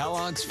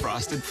 Kellogg's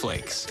Frosted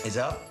Flakes. Is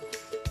up.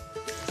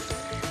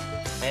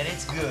 And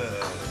it's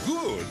good.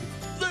 Good.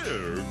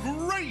 They're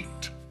great.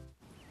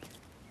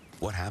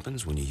 What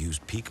happens when you use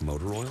Peak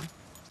Motor Oil?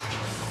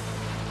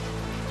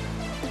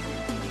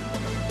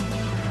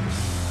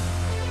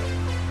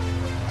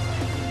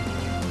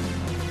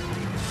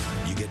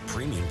 You get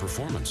premium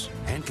performance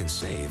and can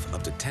save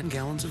up to 10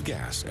 gallons of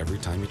gas every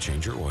time you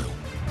change your oil.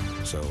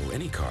 So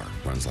any car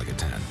runs like a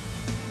 10,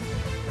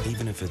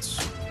 even if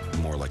it's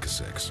more like a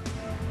 6.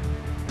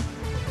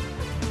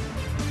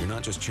 You're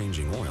not just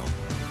changing oil,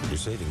 you're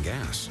saving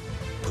gas.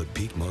 Put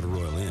Peak Motor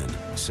Oil in,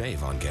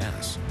 save on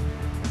gas.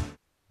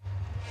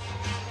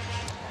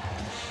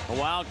 The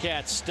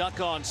Wildcats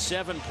stuck on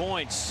 7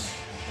 points.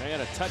 They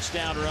had a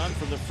touchdown run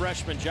from the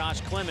freshman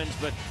Josh Clemens,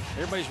 but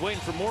everybody's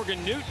waiting for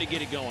Morgan Newton to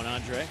get it going,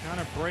 Andre. Kind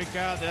of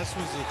breakout. This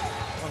was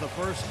one of the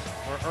first,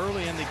 or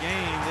early in the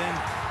game, then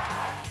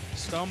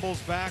stumbles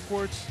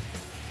backwards.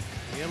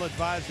 The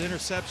ill-advised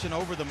interception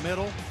over the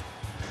middle.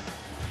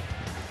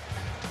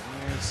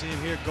 And see him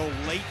here go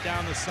late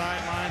down the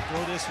sideline,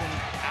 throw this one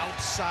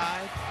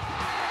outside.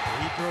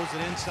 He throws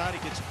it inside.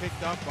 It gets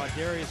picked up by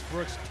Darius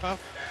Brooks.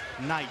 Tough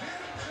night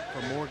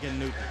for Morgan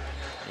Newton.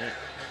 Yeah.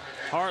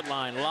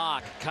 Hardline,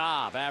 Locke,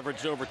 Cobb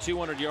averaged over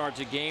 200 yards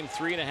a game,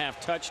 3.5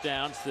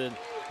 touchdowns.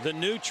 The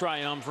new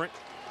triumvirate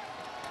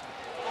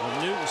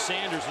of Newton,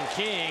 Sanders, and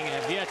King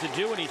have yet to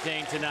do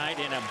anything tonight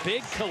in a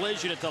big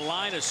collision at the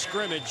line of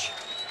scrimmage.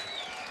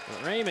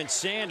 Raymond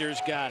Sanders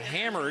got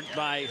hammered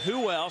by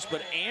who else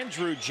but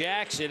Andrew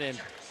Jackson, and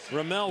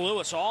Ramel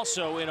Lewis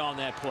also in on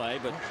that play.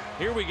 But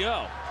here we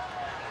go.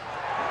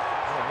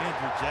 Oh,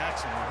 Andrew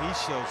Jackson, when he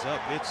shows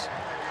up,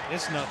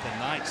 it's nothing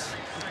nice.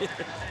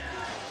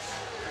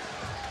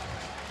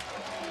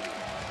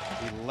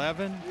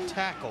 11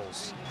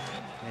 tackles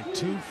and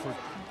 2 for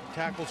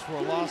tackles for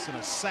a loss and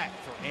a sack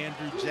for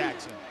Andrew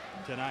Jackson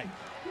tonight.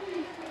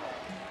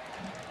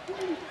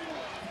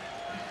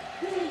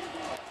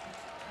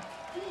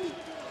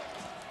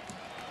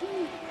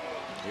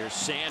 Here's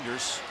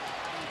Sanders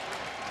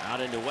out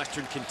into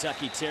Western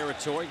Kentucky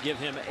territory. Give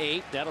him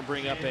 8. That'll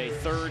bring up a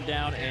 3rd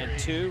down and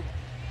 2.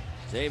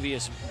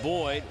 Xavius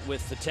Boyd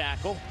with the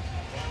tackle.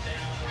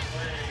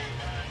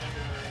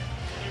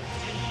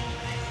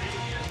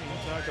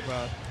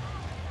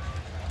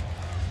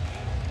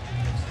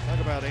 Talk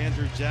about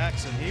Andrew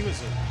Jackson. He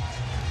was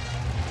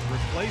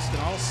replaced an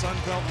all-Sun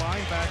Belt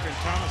linebacker in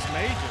Thomas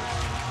Majors,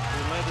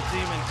 who led the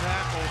team in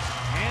tackles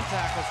and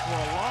tackles for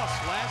a loss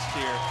last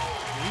year.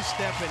 He's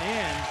stepping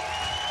in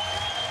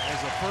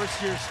as a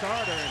first-year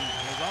starter and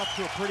is off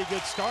to a pretty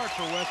good start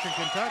for Western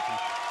Kentucky.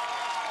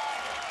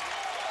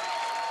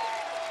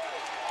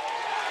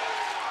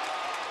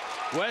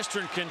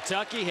 Western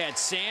Kentucky had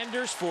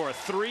Sanders for a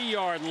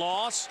 3-yard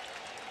loss.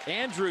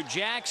 Andrew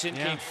Jackson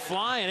came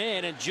flying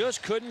in and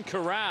just couldn't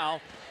corral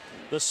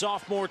the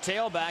sophomore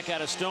tailback out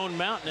of Stone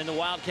Mountain, and the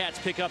Wildcats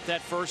pick up that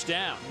 1st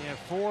down. Yeah,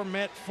 4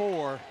 met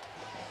 4.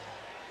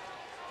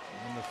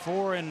 And the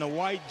 4 in the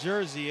white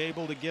jersey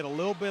able to get a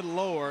little bit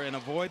lower and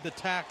avoid the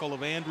tackle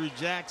of Andrew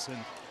Jackson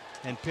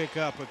and pick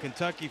up a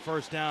Kentucky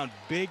 1st down.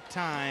 Big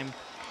time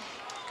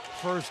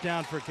 1st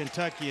down for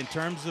Kentucky in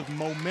terms of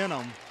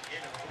momentum.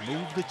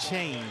 Move the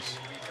change.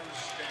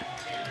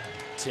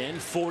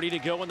 10:40 to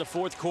go in the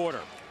 4th quarter.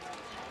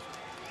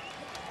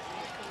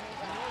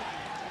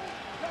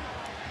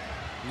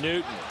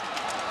 Newton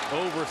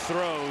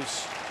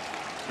overthrows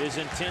his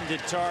intended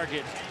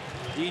target,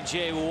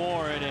 DJ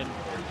Warren, and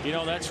you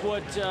know that's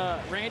what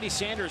Randy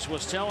Sanders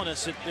was telling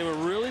us, that they were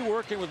really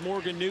working with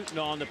Morgan Newton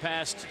on the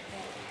past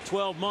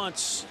 12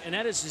 months, and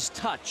that is his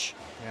touch.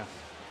 Yeah.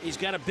 He's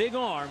got a big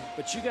arm,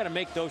 but you got to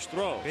make those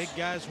throws. Big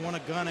guys want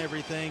to gun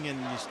everything, and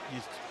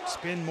you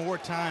spend more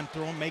time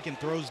making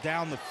throws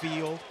down the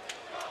field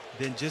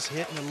than just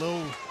hitting the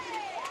little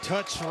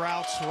touch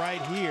routes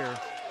right here.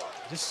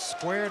 Just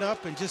square it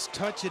up and just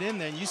touch it in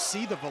there, and you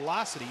see the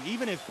velocity.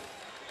 Even if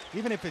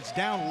it's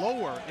down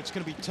lower, it's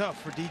going to be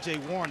tough for DJ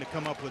Warren to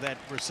come up with that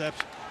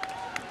reception.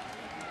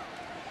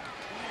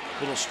 A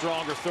little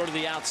stronger throw to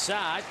the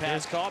outside.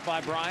 Pass caught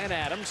by Brian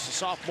Adams, a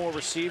sophomore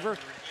receiver.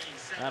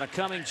 Out of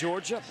Cumming,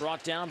 Georgia,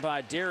 brought down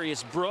by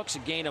Darius Brooks, a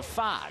gain of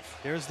 5.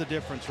 There's the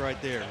difference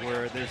right there,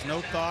 where there's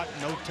no thought,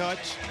 no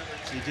touch.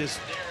 He just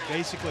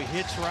basically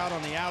hits route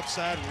on the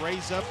outside,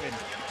 raise up and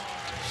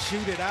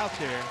shoot it out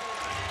there.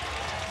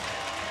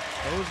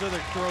 Those are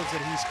the throws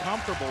that he's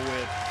comfortable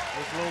with.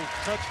 Those little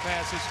touch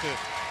passes to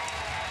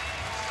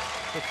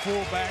the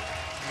fullback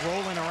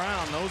rolling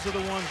around. Those are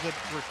the ones that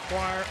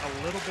require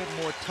a little bit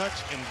more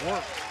touch and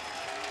work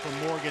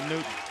from Morgan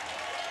Newton.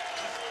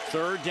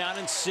 3rd down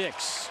and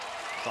 6.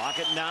 Clock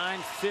at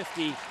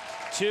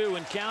 9:52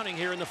 and counting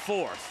here in the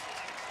 4th.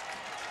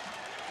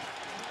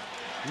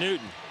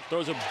 Newton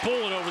throws a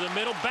bullet over the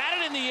middle,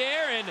 batted in the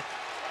air, and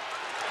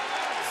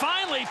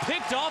finally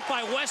picked off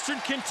by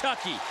Western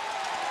Kentucky.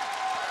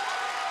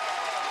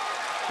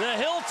 The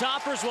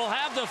Hilltoppers will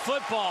have the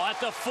football at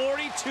the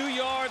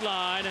 42-yard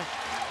line.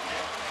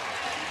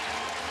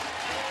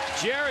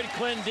 Jared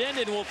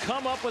Clendenin will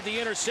come up with the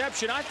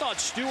interception. I thought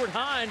Stuart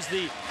Hines,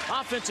 the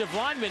offensive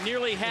lineman,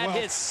 nearly had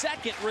his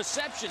 2nd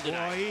reception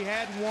tonight. Well, he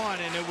had one,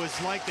 and it was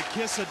like the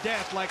kiss of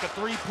death, like a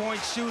 3-point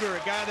shooter, a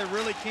guy that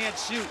really can't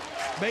shoot.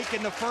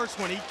 Making the 1st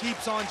one, he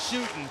keeps on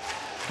shooting.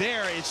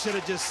 There, he should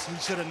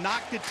have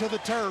knocked it to the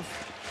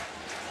turf.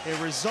 It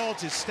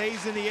results, it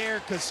stays in the air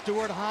because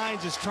Stuart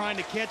Hines is trying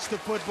to catch the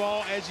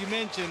football, as you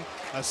mentioned,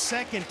 a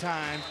 2nd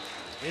time.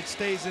 It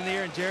stays in the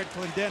air, and Jared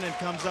Clendenin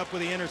comes up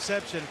with the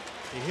interception.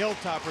 The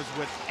Hilltoppers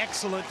with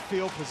excellent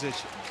field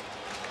position.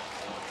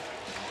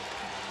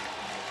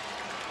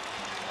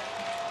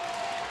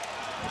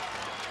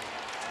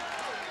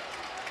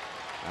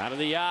 Out of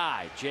the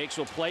eye, Jakes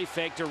will play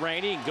fake to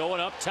Rainey and going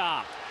up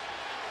top.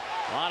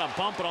 A lot of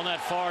bumping on that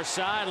far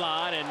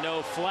sideline and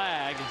no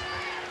flag.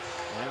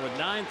 And with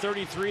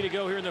 9:33 to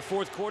go here in the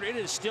 4th quarter, it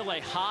is still a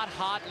hot,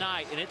 hot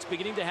night, and it's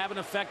beginning to have an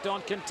effect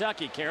on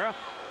Kentucky. Kara?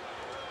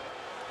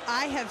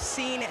 I have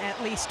seen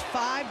at least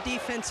 5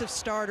 defensive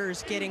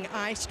starters getting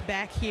iced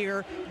back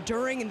here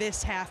during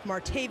this half.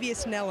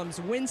 Martavius Nellums,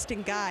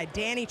 Winston Guy,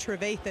 Danny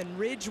Trevathan,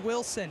 Ridge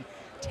Wilson,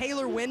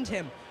 Taylor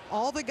Windham.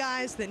 All the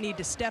guys that need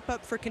to step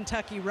up for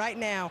Kentucky right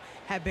now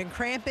have been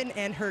cramping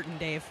and hurting,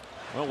 Dave.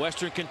 Well,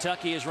 Western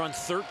Kentucky has run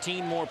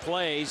 13 more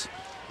plays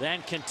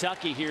than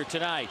Kentucky here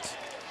tonight.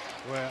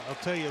 Well, I'll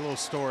tell you a little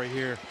story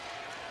here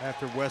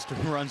after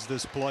Western runs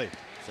this play.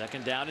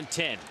 2nd down and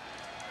 10.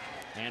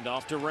 Hand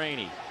off to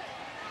Rainey.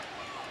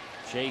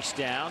 Chase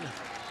down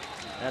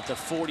at the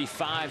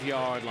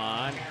 45-yard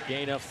line.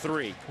 Gain of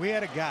 3. We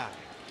had a guy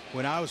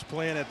when I was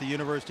playing at the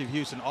University of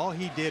Houston. All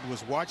he did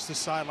was watch the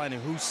sideline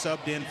and who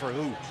subbed in for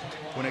who.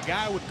 When a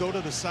guy would go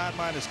to the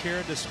sideline, as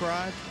Kara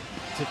described,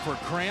 for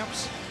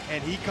cramps,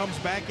 and he comes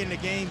back in the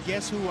game,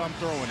 guess who I'm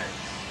throwing at?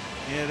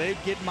 Yeah,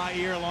 they'd get my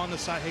ear along the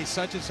side. Hey,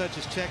 such and such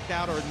is checked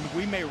out, or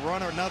we may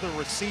run another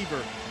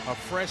receiver, a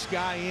fresh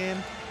guy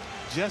in,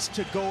 just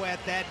to go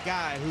at that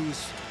guy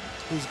who's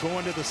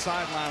going to the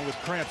sideline with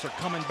cramps or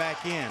coming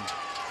back in.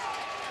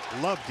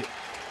 Loved it.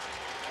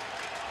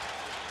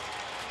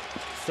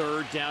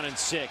 3rd down and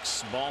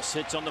 6. Ball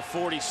sits on the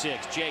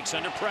 46. Jakes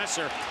under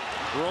pressure.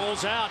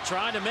 Rolls out,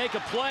 trying to make a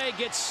play.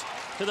 Gets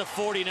to the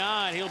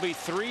 49. He'll be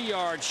 3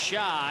 yards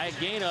shy.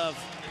 Gain of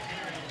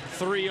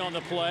 3 on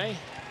the play.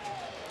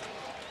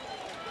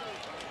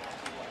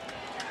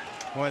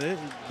 Well,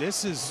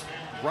 this is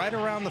right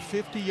around the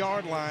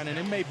 50-yard line, and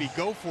it may be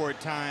go-for-it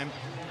time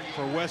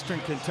for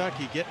Western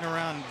Kentucky, getting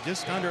around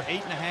just under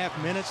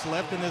 8.5 minutes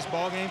left in this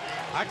ballgame.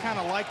 I kind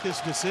of like this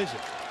decision.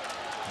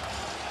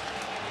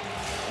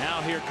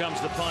 Now here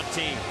comes the punt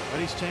team. But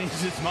he's changed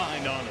his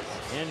mind on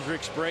us.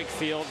 Hendricks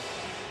Brakefield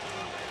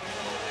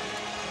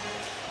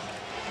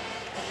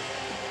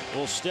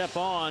will step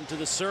on to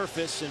the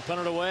surface and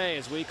punt it away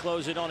as we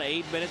close it on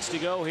 8 minutes to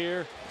go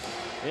here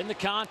in the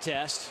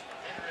contest.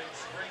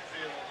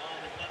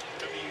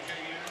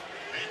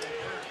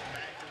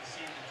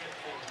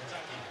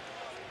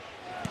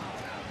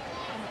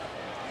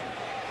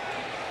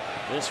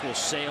 This will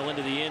sail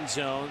into the end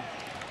zone.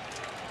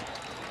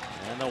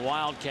 And the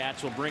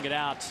Wildcats will bring it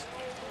out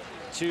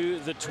to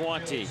the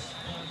 20.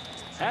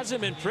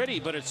 Hasn't been pretty,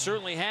 but it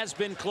certainly has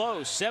been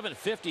close.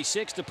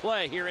 7:56 to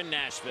play here in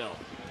Nashville.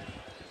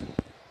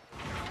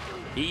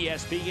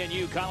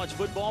 ESPNU College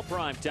Football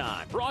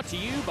Primetime, brought to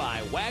you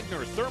by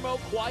Wagner Thermo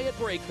Quiet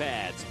Brake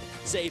Pads.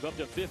 Save up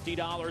to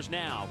 $50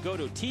 now. Go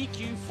to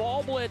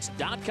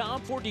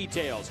TQFallBlitz.com for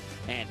details.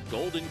 And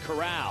Golden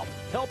Corral.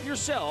 Help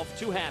yourself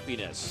to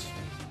happiness.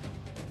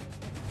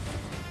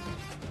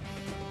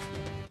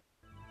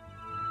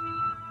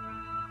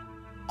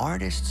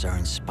 Artists are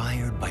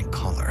inspired by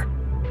color.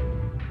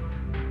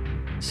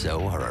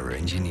 So are our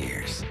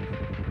engineers.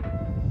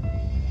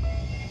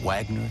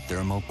 Wagner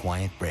Thermo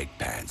Quiet Brake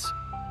Pads.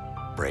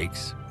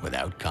 Brakes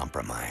without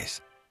compromise.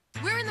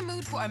 We're in the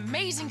mood for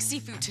amazing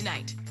seafood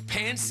tonight.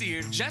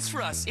 Pan-seared just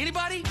for us.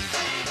 Anybody?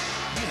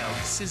 You know,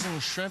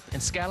 sizzling shrimp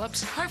and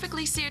scallops.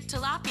 Perfectly seared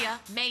tilapia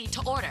made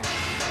to order.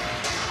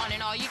 On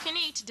an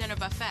all-you-can-eat dinner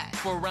buffet.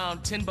 For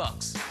around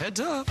 $10.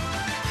 Heads up.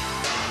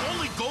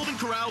 Only Golden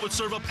Corral would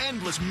serve up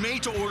endless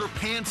made-to-order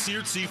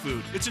pan-seared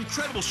seafood. It's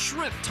incredible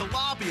shrimp,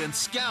 tilapia, and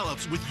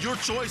scallops with your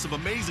choice of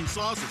amazing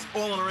sauces.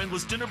 All on our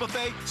endless dinner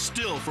buffet,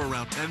 still for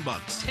around $10.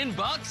 $10?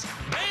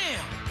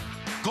 Bam!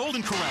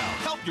 Golden Corral.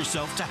 Help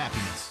yourself to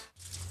happiness.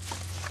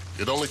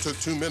 It only took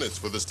 2 minutes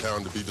for this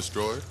town to be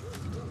destroyed.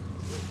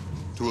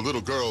 To a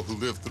little girl who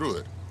lived through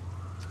it,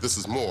 this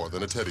is more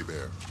than a teddy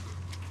bear.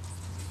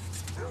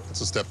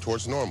 It's a step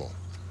towards normal.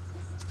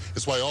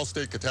 It's why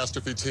Allstate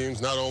catastrophe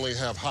teams not only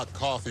have hot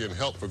coffee and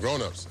help for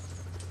grown-ups,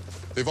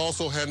 they've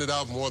also handed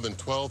out more than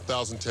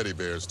 12,000 teddy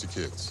bears to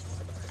kids.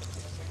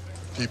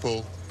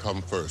 People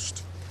come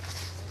first.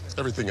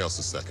 Everything else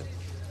is second.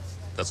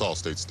 That's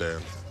Allstate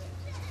stand.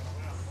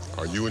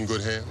 Are you in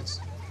good hands?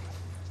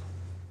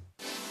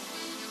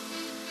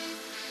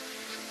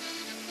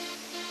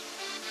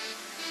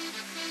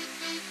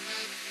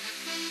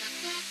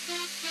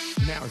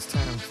 Now it's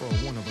time for a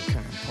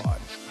one-of-a-kind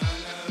party.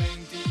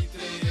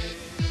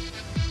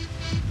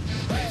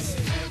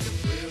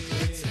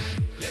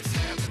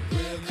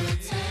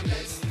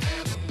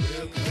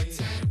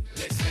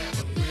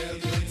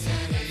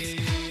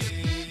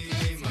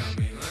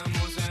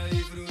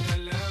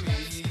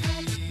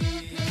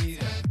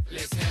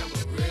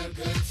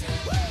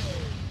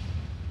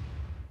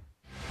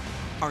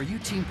 Are you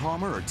Team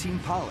Palmer or Team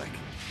Pollock?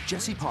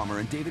 Jesse Palmer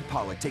and David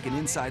Pollock take an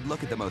inside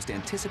look at the most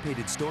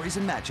anticipated stories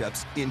and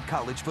matchups in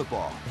college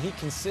football. He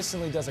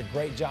consistently does a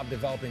great job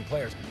developing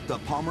players. The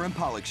Palmer and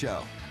Pollock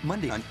Show,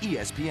 Monday on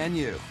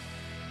ESPNU.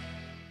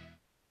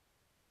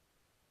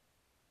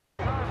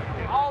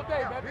 All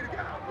day, baby.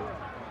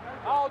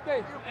 All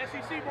day.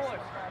 SEC boys.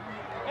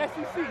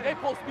 SEC. They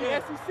supposed to be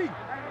SEC.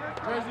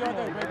 Jersey all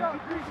day, baby.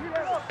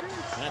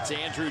 That's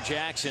Andrew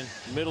Jackson,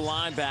 middle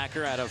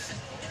linebacker out of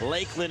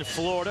Lakeland,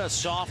 Florida, a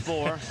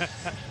sophomore.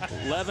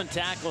 11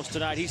 tackles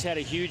tonight. He's had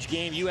a huge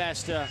game. You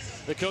asked the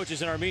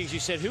coaches in our meetings,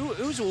 you said,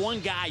 who's the one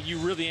guy you're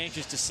really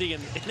anxious to see?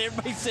 And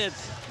everybody said,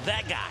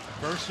 that guy.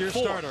 First-year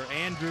starter,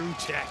 Andrew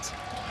Jackson.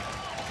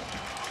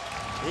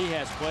 He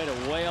has played a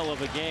whale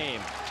of a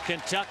game.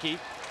 Kentucky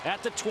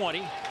at the 20.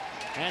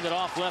 Handed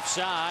off left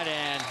side,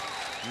 and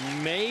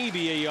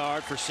maybe a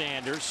yard for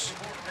Sanders.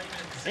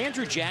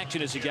 Andrew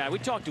Jackson is a guy. We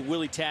talked to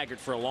Willie Taggart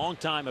for a long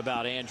time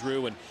about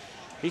Andrew, and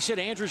he said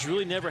Andrew's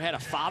really never had a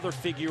father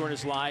figure in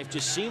his life,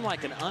 just seemed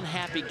like an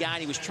unhappy guy,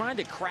 and he was trying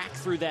to crack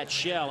through that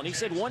shell. And he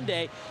said one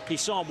day he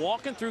saw him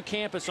walking through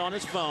campus on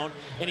his phone,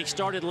 and he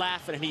started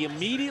laughing, and he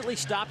immediately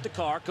stopped the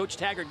car. Coach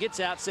Taggart gets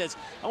out, says,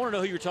 I want to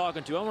know who you're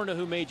talking to. I want to know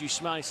who made you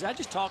smile. He said, I'm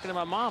just talking to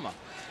my mama.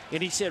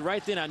 And he said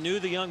right then I knew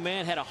the young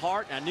man had a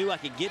heart, and I knew I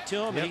could get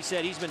to him. And he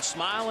said he's been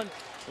smiling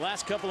the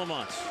last couple of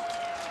months.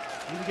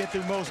 You can get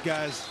through most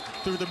guys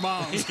through their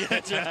moms. Yeah,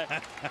 that's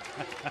right.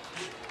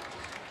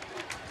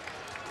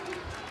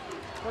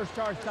 First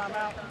charge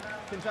timeout,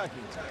 Kentucky.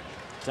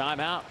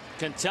 Timeout,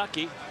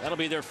 Kentucky. That'll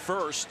be their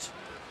first.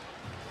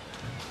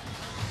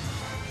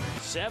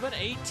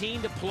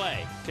 7:18 to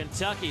play.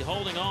 Kentucky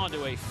holding on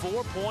to a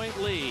 4-point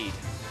lead.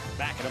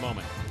 Back in a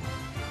moment.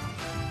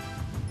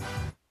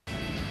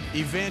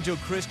 Evangel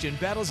Christian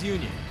battles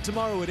Union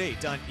tomorrow at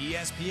 8 on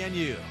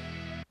ESPNU.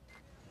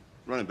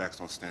 Running backs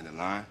don't stand in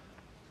line.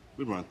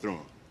 We run through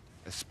them,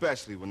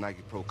 especially with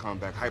Nike Pro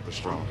Combat Hyper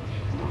Strong.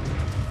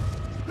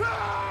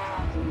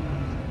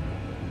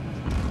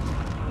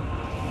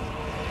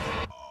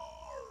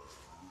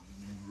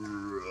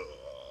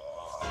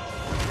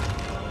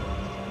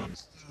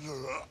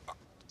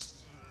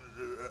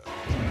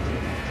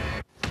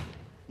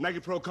 Nike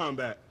Pro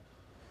Combat.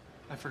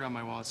 I forgot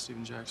my wallet,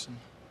 Steven Jackson.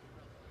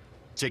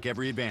 Take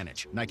every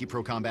advantage. Nike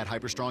Pro Combat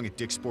Hyper Strong at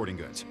Dick's Sporting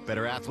Goods.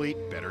 Better athlete,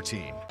 better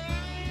team.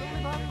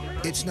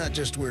 It's not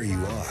just where you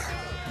are,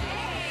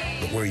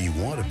 but where you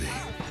want to be.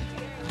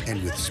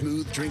 And with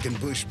smooth drinking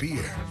Busch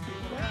beer,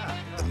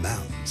 the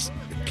mountains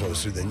are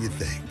closer than you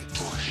think.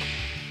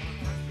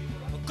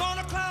 We're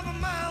gonna climb a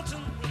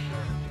mountain,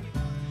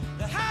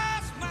 the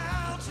highest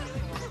mountain.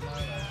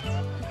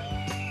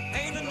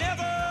 Ain't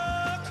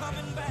never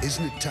coming back.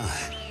 Isn't it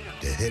time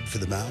to head for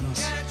the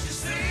mountains? Can't you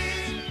see?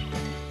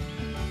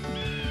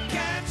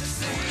 Can't you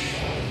see?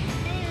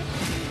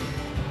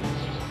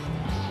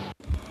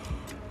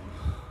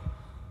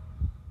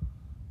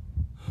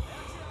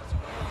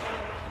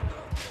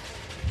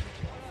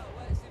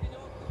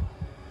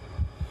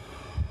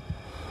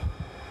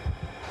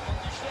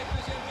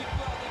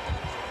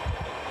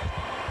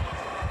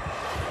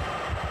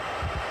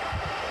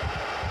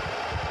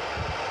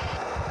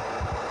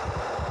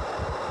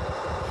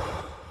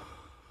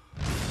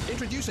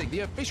 Introducing the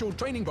official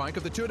training bike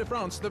of the Tour de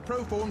France, the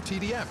Proform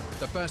TDF,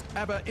 the first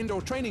ever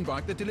indoor training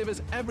bike that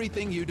delivers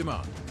everything you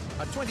demand.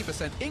 A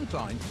 20%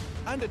 incline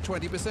and a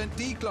 20%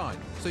 decline,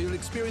 so you'll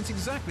experience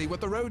exactly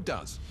what the road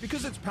does.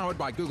 Because it's powered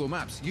by Google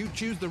Maps, you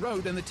choose the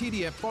road and the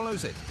TDF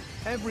follows it.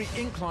 Every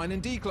incline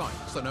and decline,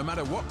 so no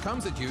matter what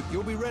comes at you,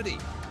 you'll be ready.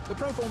 The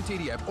Proform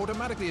TDF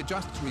automatically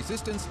adjusts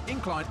resistance,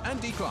 incline and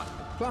decline.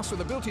 Plus,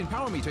 with a built-in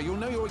power meter, you'll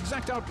know your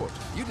exact output.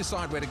 You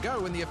decide where to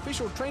go, and the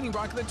official training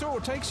bike of the Tour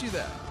takes you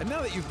there. And now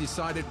that you've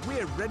decided,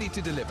 we're ready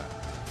to deliver.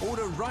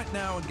 Order right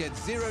now and get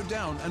 0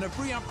 down and a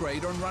free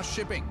upgrade on Rush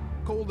Shipping.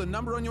 Call the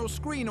number on your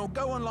screen or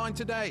go online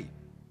today.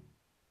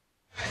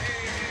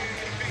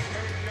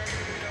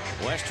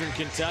 Western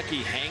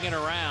Kentucky hanging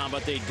around,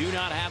 but they do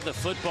not have the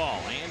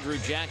football. Andrew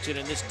Jackson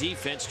in this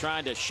defense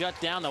trying to shut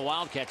down the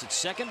Wildcats.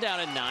 It's 2nd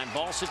down and 9.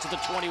 Ball sits at the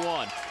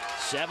 21.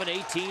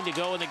 7:18 to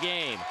go in the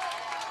game.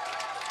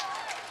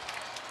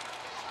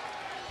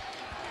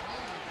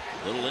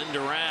 Little end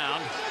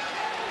around.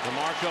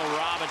 DeMarco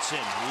Robinson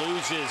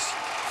loses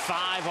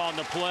 5 on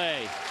the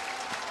play.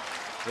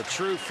 The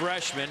true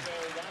freshman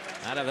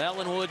out of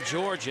Ellenwood,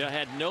 Georgia,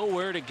 had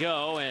nowhere to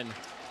go, and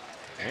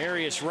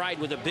Arius Wright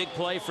with a big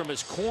play from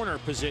his corner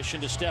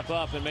position to step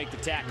up and make the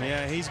tackle.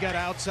 Yeah, he's got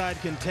outside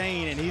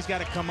contain, and he's got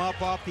to come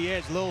up off the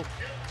edge. Little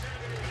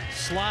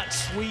slot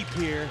sweep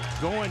here,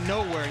 going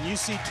nowhere. And you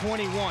see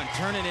 21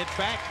 turning it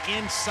back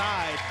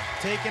inside,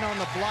 taking on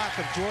the block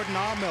of Jordan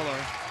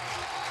Miller.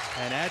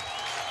 And that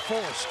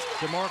forced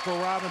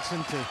DeMarco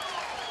Robinson to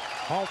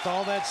halt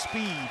all that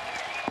speed.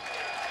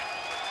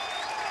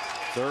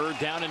 3rd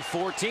down and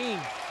 14.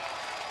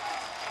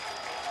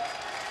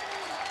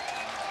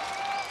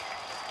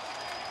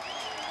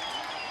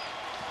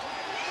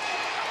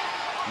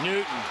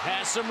 Newton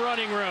has some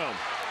running room.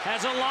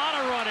 Has a lot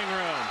of running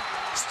room.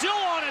 Still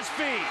on his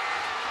feet.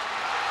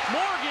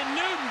 Morgan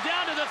Newton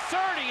down to the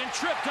 30 and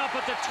tripped up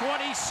at the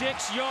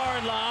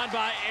 26-yard line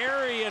by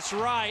Arius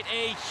Wright.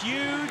 A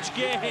huge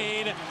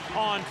gain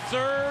on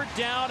 3rd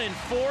down and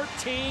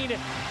 14.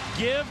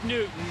 Give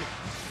Newton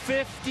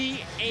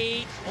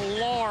 58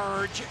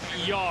 large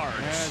yards.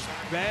 As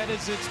bad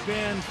as it's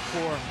been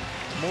for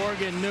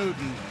Morgan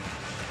Newton,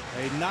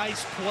 a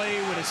nice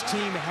play when his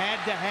team had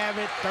to have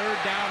it,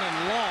 3rd down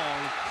and long,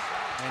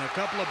 and a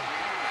couple of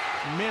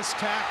missed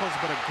tackles,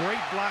 but a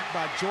great block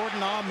by Jordan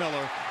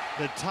Miller,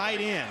 the tight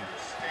end,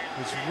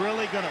 is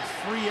really going to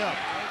free up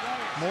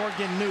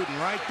Morgan Newton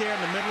right there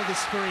in the middle of the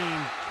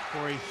screen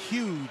for a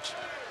huge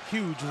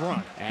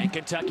run. And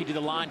Kentucky to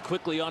the line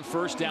quickly on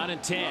 1st down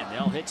and 10.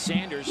 They'll hit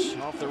Sanders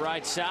off the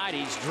right side.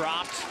 He's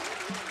dropped.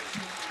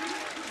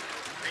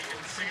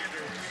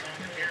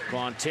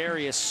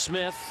 Quantarius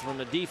Smith from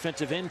the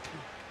defensive end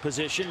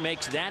position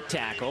makes that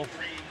tackle.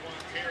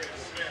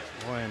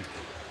 Boy, and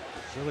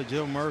really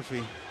Joe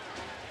Murphy,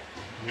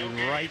 the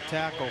right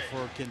tackle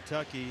for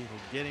Kentucky,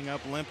 getting up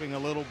limping a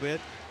little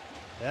bit.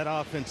 That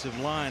offensive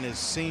line has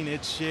seen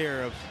its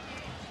share of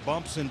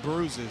bumps and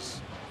bruises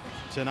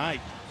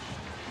tonight.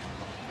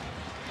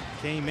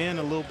 Came in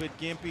a little bit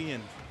gimpy,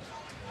 and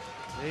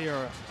they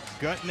are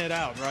gutting it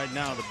out right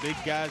now, the big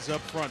guys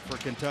up front for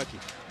Kentucky.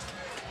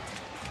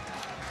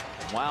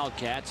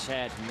 Wildcats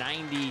had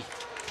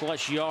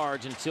 90+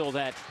 yards until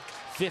that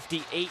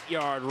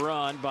 58-yard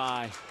run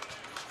by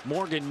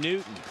Morgan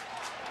Newton.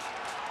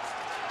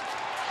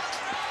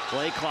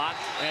 Play clock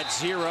at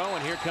 0,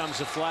 and here comes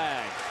the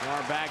flag.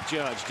 Our back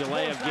judge,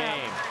 delay of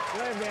game.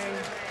 Delay of game,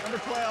 number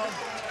 12,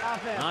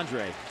 offense.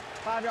 Andre.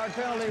 5-yard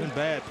penalty. It's been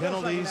bad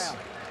penalties.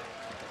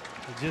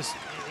 Just,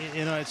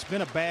 you know, it's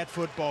been a bad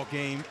football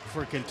game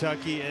for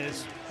Kentucky,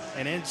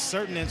 and in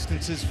certain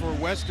instances for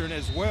Western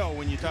as well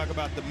when you talk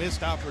about the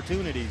missed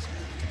opportunities.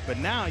 But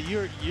now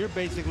you're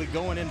basically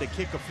going in to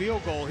kick a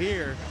field goal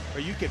here, or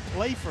you could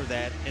play for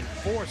that and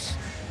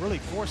really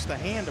force the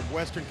hand of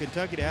Western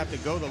Kentucky to have to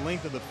go the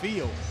length of the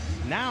field.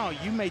 Now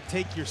you may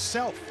take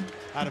yourself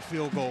out of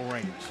field goal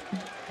range.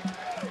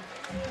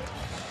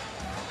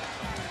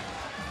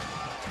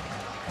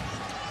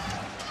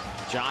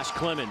 Josh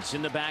Clemens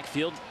in the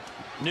backfield.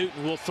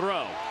 Newton will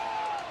throw.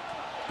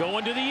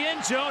 Going to the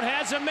end zone,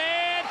 has a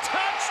man.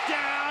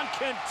 Touchdown,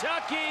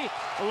 Kentucky.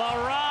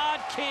 LaRod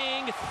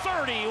King,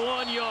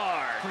 31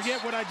 yards.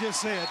 Forget what I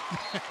just said.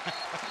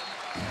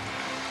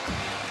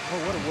 Oh,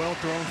 what a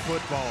well-thrown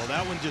football.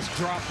 That one just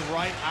dropped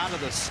right out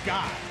of the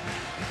sky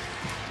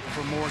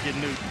for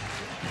Morgan Newton.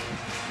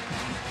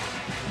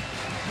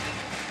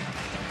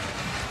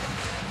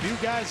 Few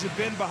guys have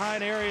been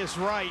behind Arius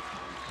Wright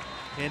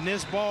in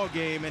this ball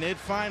game, and it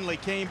finally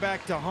came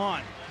back to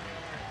haunt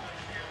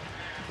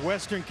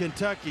Western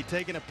Kentucky.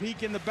 Taking a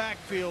peek in the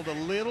backfield a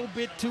little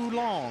bit too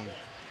long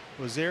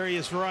was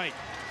Arius Wright.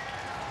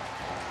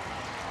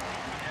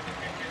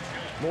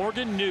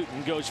 Morgan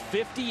Newton goes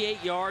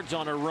 58 yards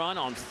on a run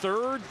on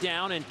 3rd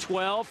down and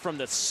 12 from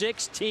the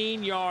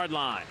 16-yard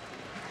line.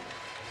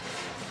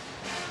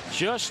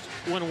 Just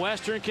when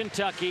Western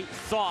Kentucky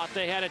thought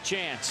they had a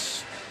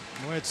chance.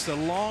 Well, it's the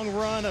long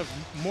run of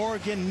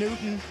Morgan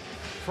Newton.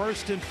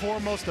 First and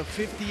foremost, a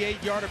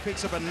 58-yarder,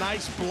 picks up a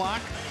nice block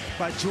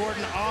by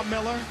Jordan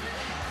Miller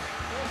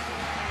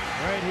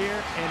right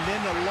here, and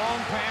then the long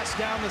pass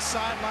down the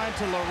sideline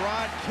to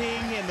LaRod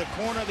King in the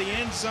corner of the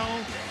end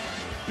zone.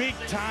 Big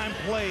time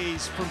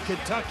plays from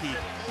Kentucky.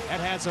 That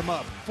has them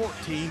up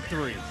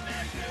 14-3.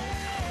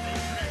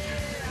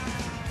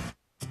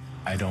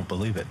 I don't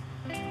believe it.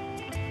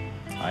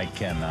 I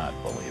cannot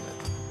believe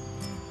it.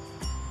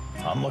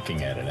 I'm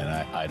looking at it and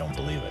I don't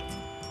believe it.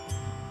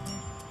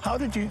 How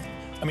did you,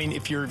 I mean,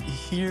 if you're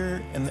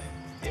here and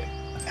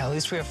at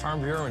least we have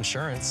Farm Bureau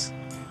insurance.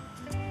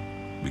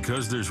 we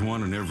because there's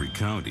one in every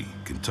county,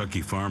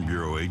 Kentucky Farm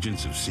Bureau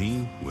agents have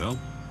seen, well,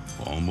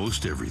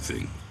 almost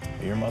everything.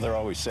 Your mother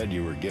always said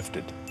you were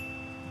gifted.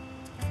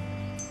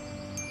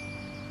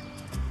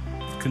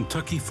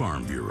 Kentucky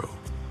Farm Bureau,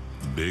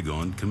 big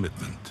on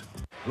commitment.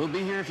 We'll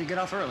be here if you get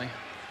off early.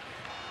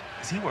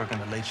 Is he working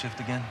the late shift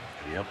again?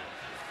 Yep.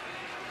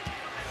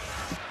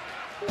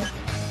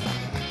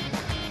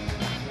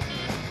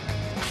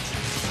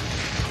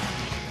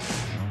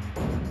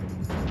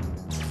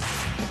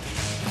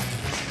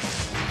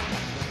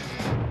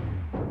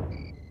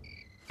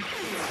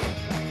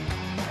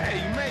 Hey,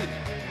 you made it.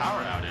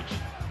 Power outage.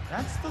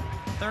 That's the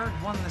third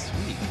one this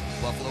week.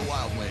 Buffalo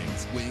Wild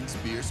Wings. Wings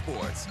Beer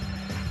Sports.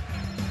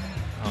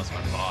 Oh, it's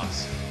my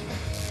boss.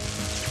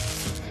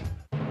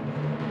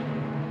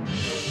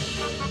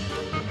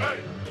 Hey!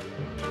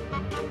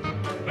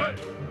 Hey!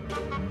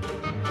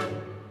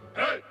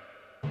 Hey!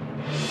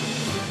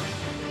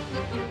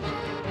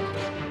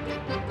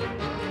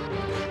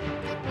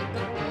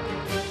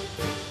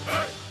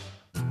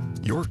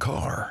 Your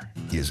car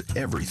is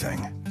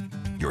everything.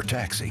 Your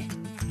taxi,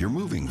 your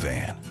moving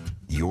van,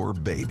 your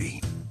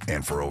baby.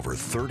 And for over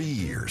 30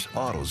 years,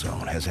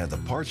 AutoZone has had the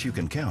parts you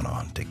can count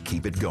on to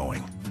keep it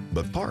going.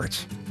 But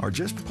parts are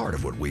just part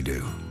of what we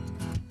do.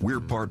 We're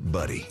part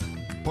buddy,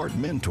 part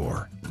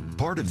mentor,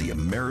 part of the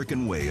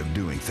American way of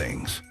doing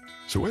things.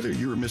 So whether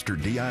you're Mr.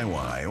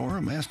 DIY or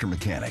a master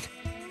mechanic,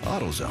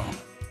 AutoZone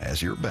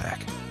has your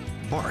back.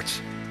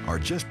 Parts are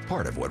just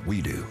part of what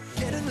we do.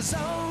 Get in the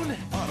zone.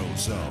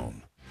 AutoZone.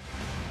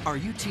 Are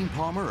you Team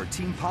Palmer or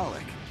Team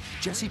Pollock?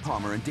 Jesse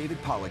Palmer and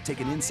David Pollock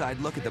take an inside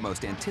look at the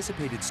most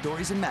anticipated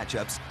stories and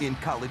matchups in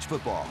college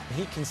football.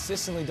 He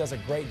consistently does a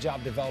great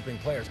job developing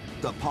players.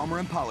 The Palmer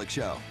and Pollock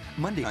Show,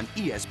 Monday on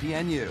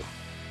ESPNU.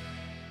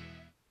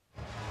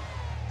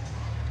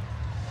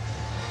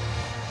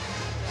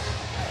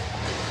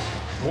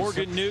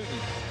 Morgan Newton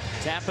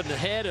tapping the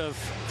head of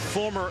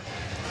former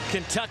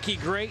Kentucky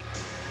great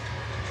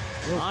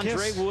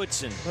Andre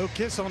Woodson. Little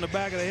kiss on the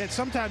back of the head.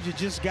 Sometimes you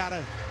just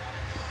gotta,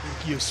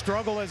 you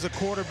struggle as a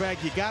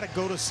quarterback, you gotta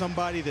go to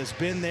somebody that's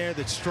been there,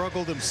 that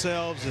struggled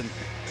themselves, and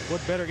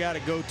what better guy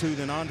to go to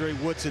than Andre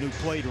Woodson, who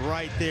played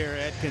right there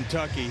at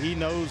Kentucky. He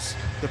knows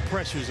the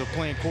pressures of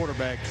playing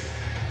quarterback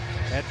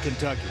at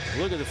Kentucky.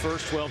 Look at the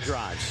first 12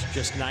 drives,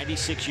 just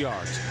 96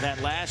 yards.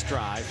 That last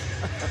drive,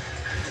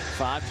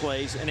 5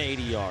 plays and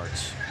 80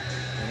 yards.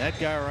 And that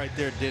guy right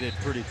there did it at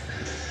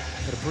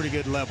a pretty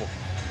good level.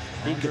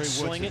 He could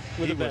sling it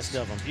with the best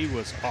of them. He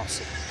was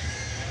awesome.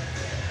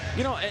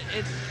 You know,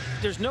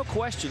 there's no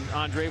question,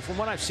 Andre, from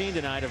what I've seen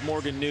tonight of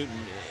Morgan Newton,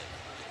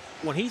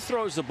 when he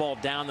throws the ball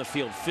down the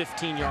field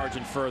 15 yards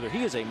and further,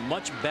 he is a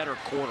much better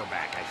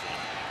quarterback, I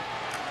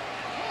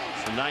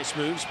think. Some nice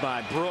moves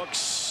by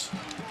Brooks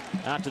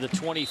out to the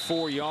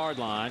 24-yard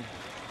line.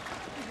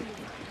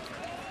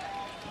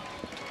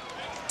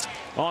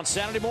 On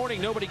Saturday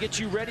morning, nobody gets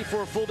you ready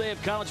for a full day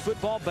of college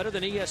football better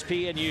than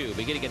ESPNU.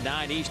 Beginning at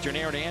 9 Eastern,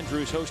 Aaron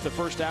Andrews hosts the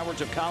first hours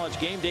of College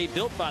Game Day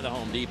built by the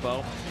Home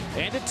Depot.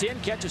 And at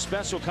 10, catch a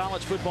special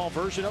college football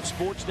version of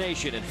Sports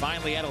Nation. And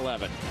finally at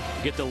 11,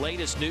 get the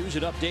latest news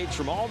and updates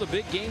from all the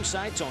big game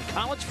sites on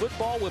College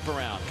Football Whip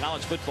Around.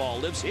 College football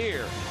lives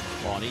here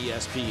on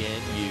ESPNU.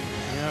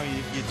 You know,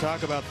 you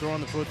talk about throwing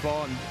the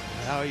football and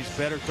how he's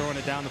better throwing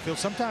it down the field.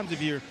 Sometimes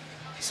if you're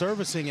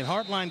servicing, and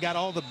Hartline got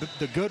all the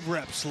good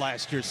reps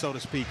last year, so to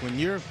speak. When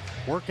you're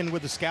working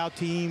with the scout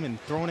team and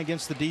throwing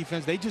against the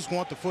defense, they just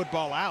want the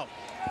football out.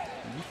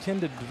 You tend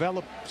to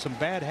develop some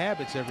bad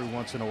habits every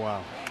once in a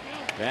while.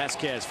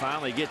 Vasquez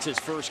finally gets his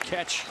first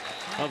catch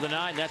of the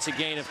night. That's a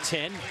gain of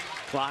 10.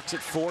 Clock's at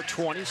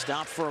 4:20.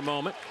 Stop for a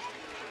moment.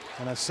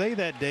 And I say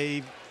that,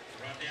 Dave,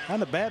 not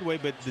in a bad way,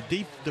 but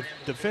the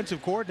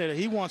defensive coordinator,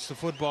 he wants the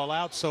football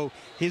out so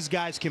his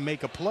guys can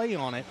make a play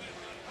on it.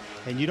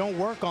 And you don't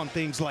work on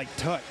things like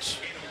touch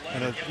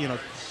and you know,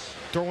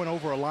 throwing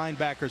over a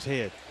linebacker's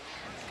head.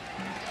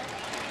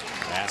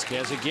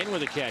 Vasquez again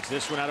with a catch.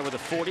 This one out of the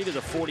 40 to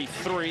the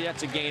 43.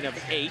 That's a gain of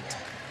 8.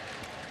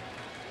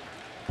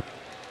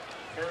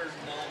 Third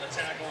on the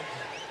tackle.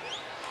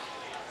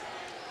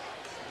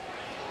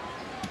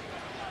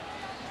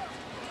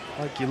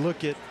 Like you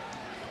look at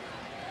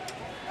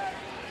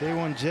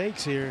K1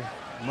 Jakes here,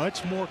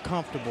 much more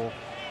comfortable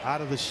out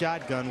of the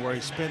shotgun, where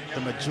he spent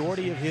the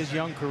majority of his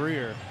young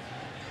career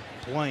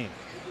playing.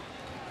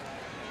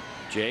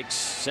 Jakes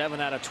 7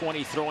 out of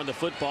 20 throwing the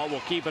football. Will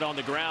keep it on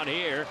the ground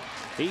here.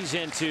 He's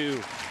into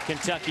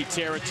Kentucky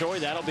territory.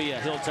 That'll be a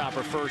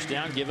Hilltopper first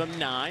down. Give him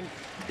 9.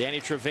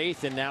 Danny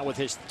Trevathan now with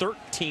his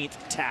 13th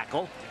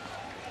tackle.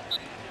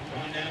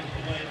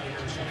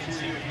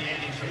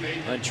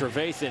 And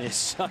Trevathan is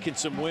sucking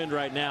some wind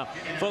right now.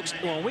 Folks,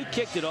 when we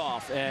kicked it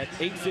off at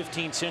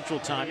 8:15 Central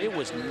Time, it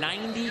was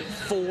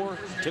 94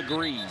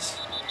 degrees.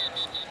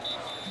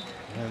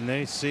 And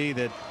they see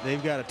that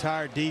they've got a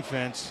tired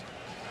defense.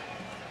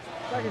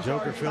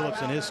 Joker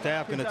Phillips and his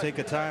staff going to take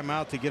a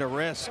timeout to get a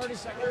rest.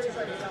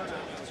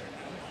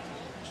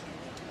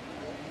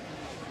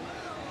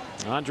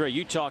 Andre,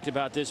 you talked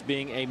about this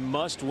being a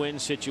must-win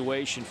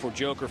situation for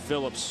Joker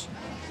Phillips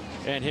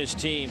and his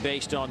team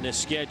based on this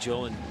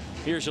schedule. And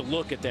here's a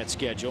look at that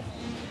schedule.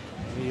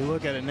 You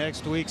look at it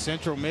next week,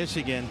 Central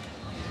Michigan,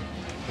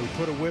 who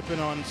put a whipping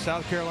on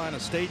South Carolina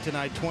State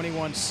tonight,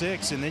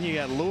 21-6. And then you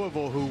got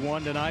Louisville, who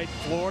won tonight,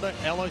 Florida,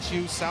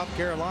 LSU, South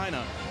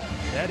Carolina.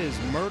 That is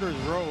murder's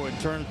row in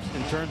terms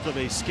of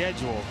a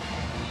schedule.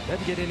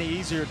 Doesn't get any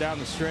easier down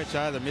the stretch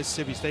either.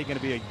 Mississippi State going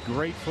to be a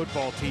great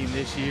football team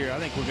this year. I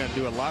think we're going to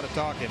do a lot of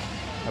talking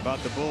about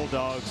the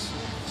Bulldogs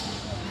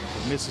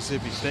of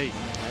Mississippi State.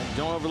 And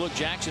don't overlook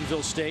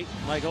Jacksonville State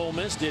like Ole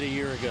Miss did a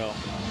year ago.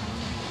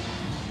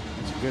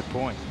 That's a good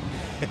point.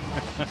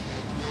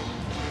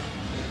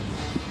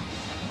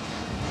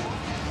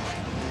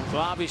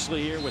 Well,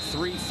 obviously here with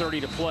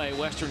 3:30 to play,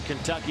 Western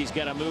Kentucky's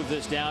got to move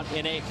this down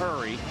in a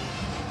hurry.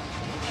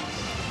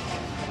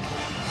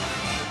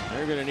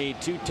 They're going to need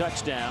 2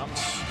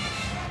 touchdowns.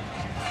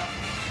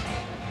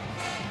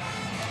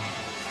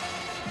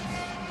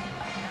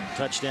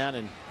 Touchdown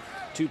and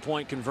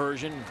 2-point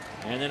conversion,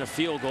 and then a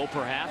field goal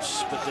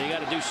perhaps, but they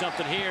got to do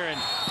something here. And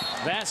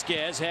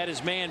Vasquez had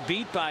his man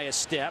beat by a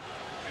step,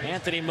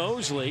 Anthony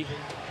Mosley.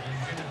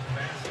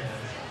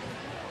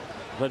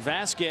 But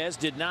Vasquez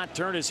did not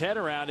turn his head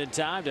around in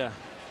time to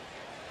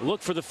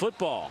look for the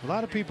football. A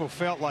lot of people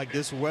felt like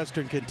this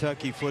Western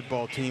Kentucky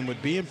football team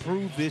would be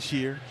improved this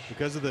year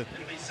because of the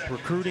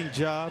recruiting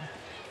job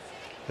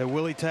that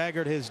Willie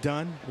Taggart has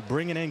done,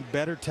 bringing in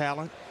better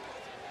talent.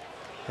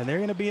 And they're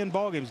going to be in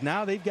ball games.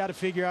 Now they've got to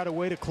figure out a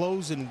way to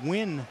close and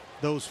win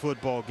those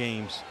football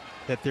games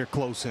that they're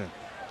close in.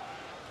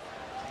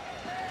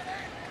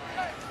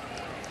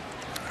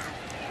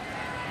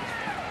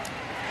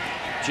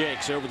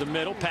 Jakes over the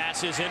middle,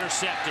 pass is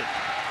intercepted.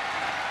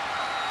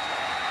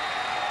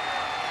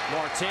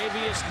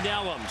 Martavius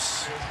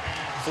Nellums.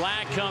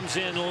 Flag comes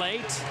in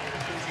late,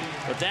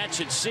 but that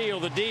should seal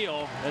the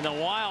deal. And the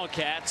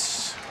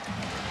Wildcats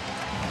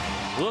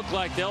look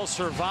like they'll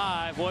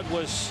survive what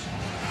was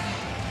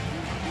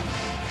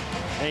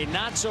a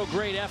not so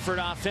great effort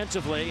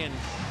offensively and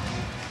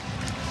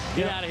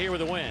get out of here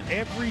with a win.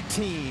 Every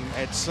team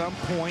at some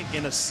point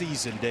in a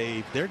season,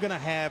 Dave, they're going to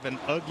have an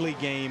ugly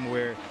game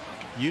where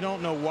you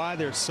don't know why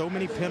there's so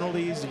many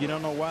penalties. You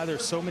don't know why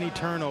there's so many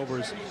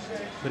turnovers.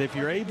 But if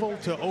you're able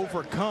to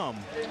overcome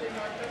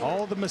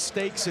all the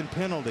mistakes and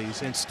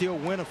penalties and still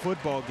win a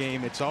football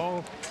game, it's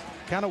all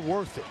kind of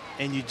worth it.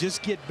 And you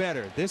just get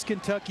better. This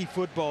Kentucky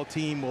football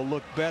team will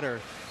look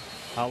better,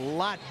 a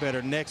lot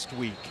better next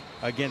week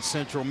against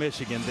Central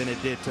Michigan than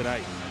it did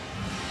tonight.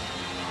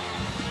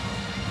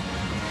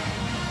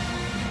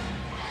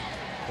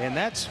 And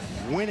that's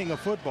winning a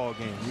football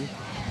game.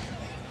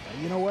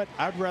 You know what?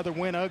 I'd rather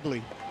win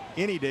ugly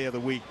any day of the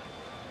week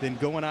than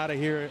going out of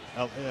here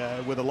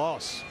with a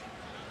loss.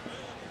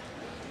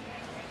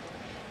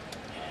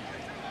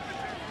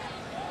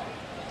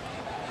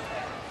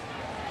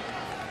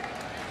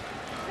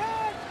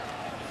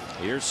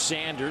 Here's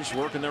Sanders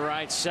working the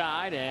right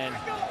side, and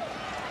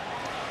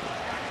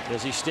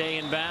does he stay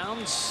in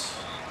bounds?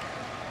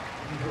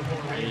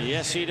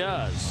 Yes, he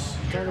does.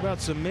 Talk about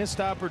some missed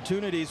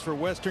opportunities for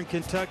Western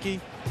Kentucky.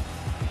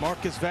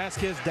 Marcus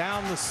Vasquez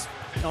down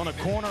on a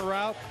corner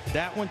route.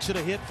 That one should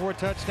have hit for a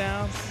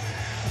touchdown.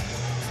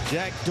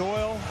 Jack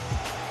Doyle,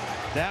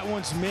 that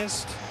one's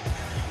missed.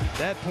 At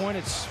that point,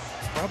 it's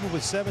probably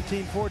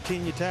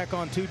 17-14. You tack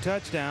on 2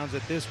 touchdowns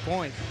at this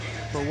point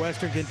for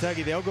Western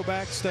Kentucky. They'll go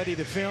back, study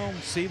the film,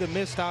 see the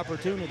missed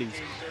opportunities,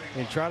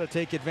 and try to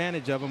take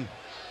advantage of them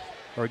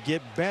or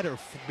get better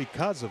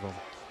because of them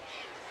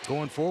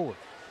going forward.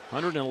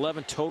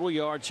 111 total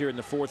yards here in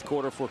the 4th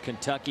quarter for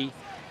Kentucky.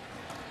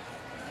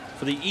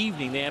 For the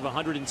evening, they have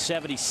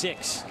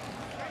 176.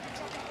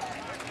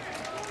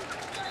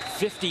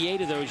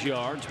 58 of those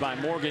yards by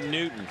Morgan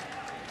Newton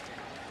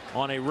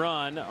on a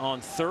run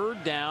on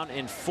 3rd down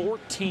and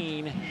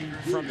 14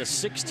 from the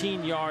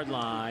 16-yard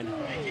line.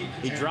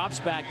 He drops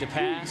back to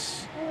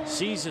pass,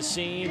 sees a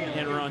seam,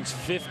 and runs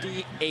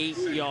 58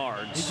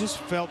 yards. It just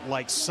felt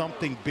like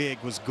something big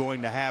was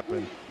going to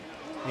happen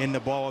in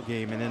the ball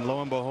game, and then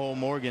lo and behold,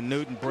 Morgan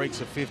Newton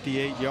breaks a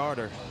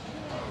 58-yarder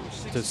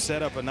to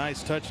set up a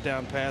nice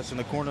touchdown pass in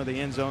the corner of the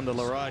end zone to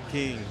Lerod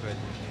King. But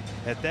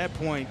at that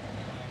point,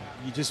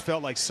 you just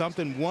felt like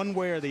something one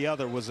way or the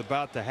other was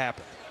about to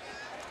happen.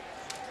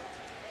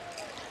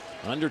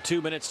 Under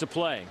 2 minutes to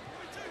play.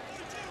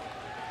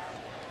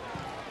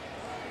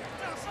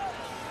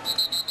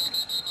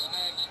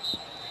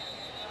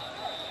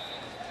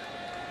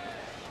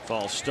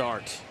 False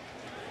start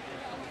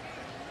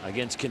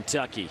against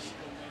Kentucky.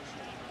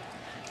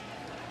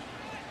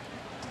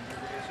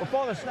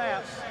 Before the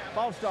snaps,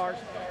 false starts,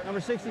 number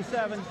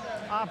 67,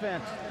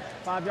 offense,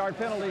 5-yard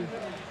penalty,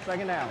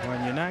 2nd down.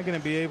 When you're not going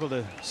to be able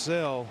to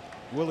sell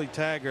Willie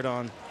Taggart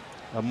on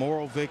a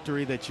moral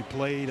victory that you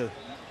played a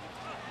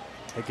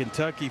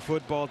Kentucky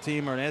football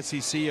team or an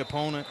SEC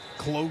opponent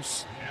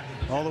close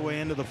all the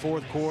way into the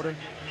 4th quarter.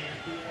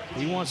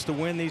 He wants to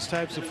win these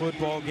types of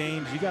football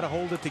games. You got to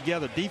hold it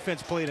together.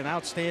 Defense played an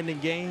outstanding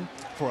game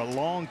for a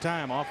long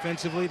time.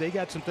 Offensively, they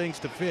got some things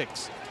to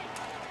fix.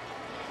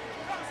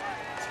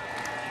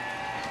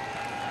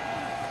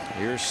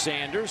 Here's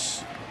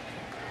Sanders.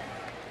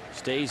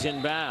 Stays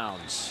in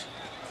bounds.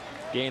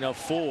 Gain of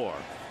 4.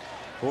 Of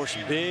course,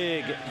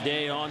 big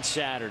day on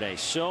Saturday.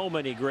 So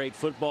many great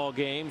football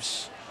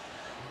games.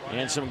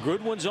 And some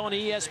good ones on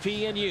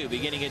ESPNU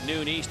beginning at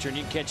noon Eastern.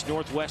 You can catch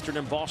Northwestern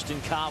and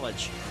Boston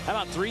College. How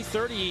about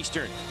 3:30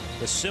 Eastern?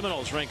 The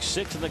Seminoles, ranked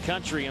 6th in the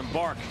country,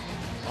 embark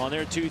on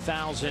their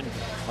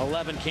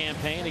 2011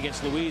 campaign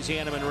against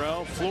Louisiana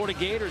Monroe. Florida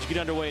Gators get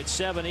underway at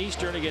 7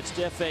 Eastern against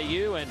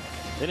FAU, and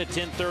then at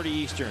 10:30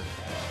 Eastern.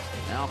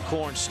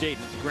 Alcorn State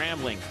and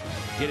Grambling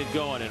get it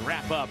going and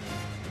wrap up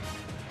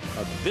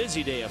a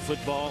busy day of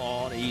football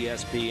on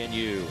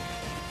ESPNU.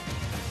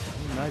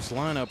 Nice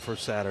lineup for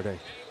Saturday.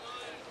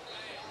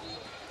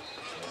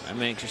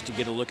 I'm anxious to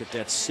get a look at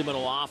that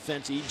Seminole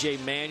offense. E.J.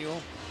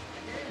 Manuel.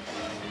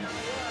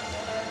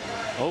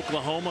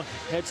 Oklahoma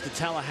heads to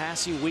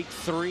Tallahassee week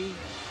 3.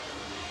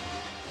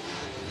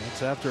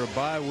 That's after a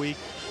bye week.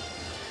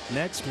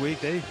 Next week,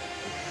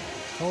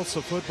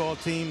 Tulsa football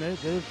team, they're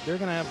going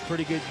to have a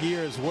pretty good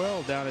year as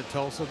well down at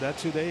Tulsa.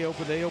 That's who they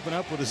open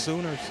up with, the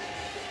Sooners.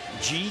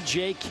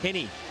 G.J.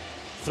 Kinney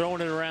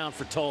throwing it around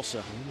for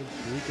Tulsa.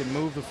 He can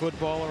move the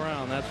football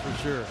around, that's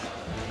for sure.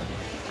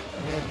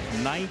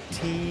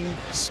 19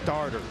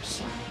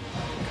 starters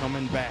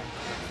coming back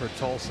for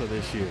Tulsa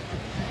this year.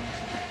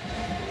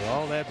 With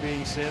all that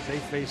being said, they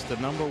faced the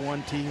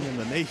 #1 team in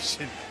the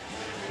nation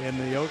in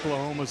the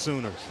Oklahoma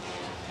Sooners.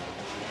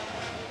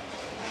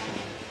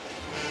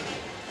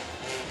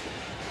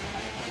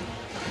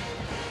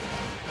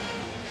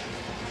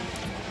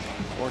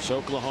 Of course,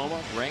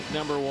 Oklahoma ranked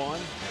 #1.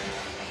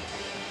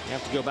 You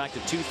have to go back to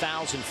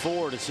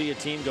 2004 to see a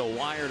team go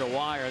wire to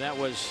wire. That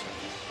was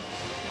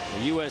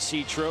the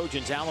USC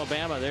Trojans.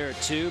 Alabama there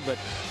at 2, but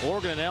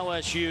Oregon and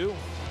LSU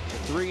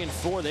at 3 and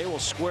 4. They will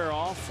square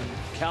off in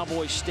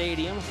Cowboy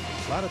Stadium.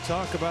 A lot of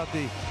talk about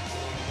the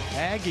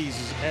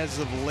Aggies as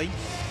of late.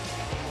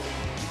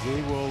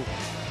 They will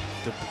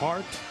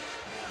depart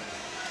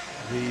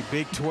the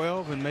Big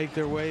 12 and make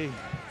their way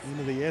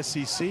into the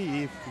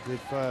SEC if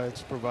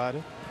it's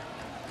provided.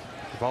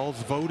 If all's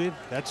voted,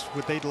 that's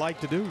what they'd like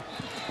to do.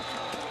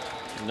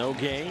 No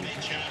gain.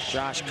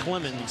 Josh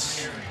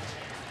Clemens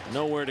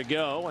nowhere to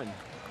go, and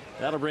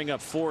that'll bring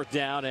up 4th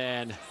down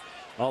and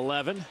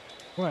 11.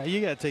 Well,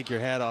 you got to take your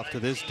hat off to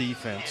this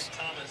defense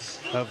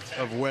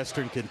of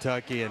Western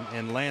Kentucky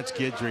and Lance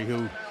Guidry,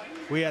 who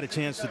we had a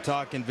chance to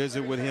talk and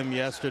visit with him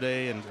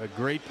yesterday, and a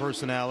great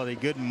personality,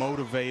 good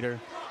motivator,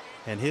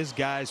 and his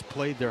guys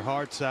played their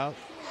hearts out,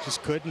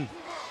 just couldn't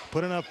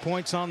put enough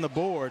points on the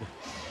board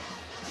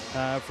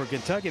for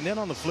Kentucky. And then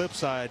on the flip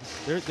side,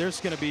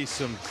 there's going to be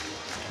some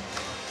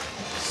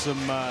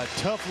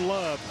tough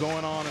love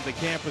going on at the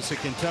campus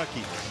of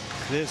Kentucky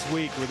this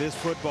week with this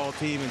football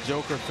team and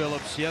Joker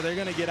Phillips. Yeah, they're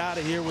going to get out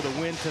of here with a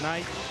win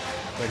tonight,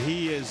 but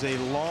he is a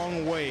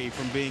long way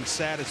from being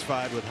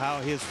satisfied with how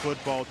his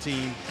football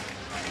team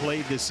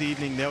played this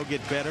evening. They'll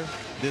get better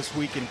this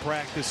week in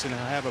practice and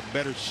have a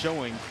better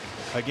showing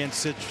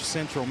against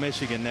Central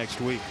Michigan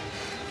next week.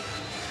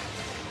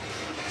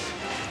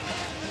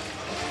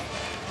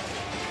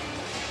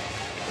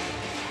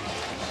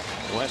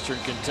 Western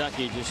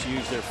Kentucky just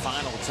used their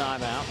final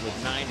timeout with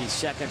 90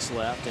 seconds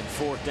left and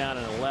 4th down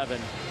and 11.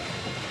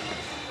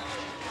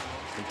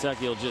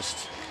 Kentucky will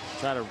just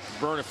try to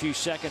burn a few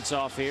seconds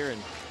off here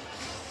and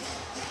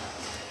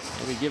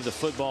maybe give the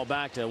football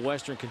back to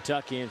Western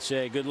Kentucky and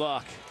say good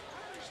luck.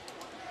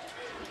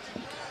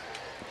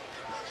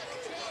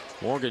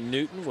 Morgan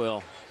Newton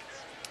will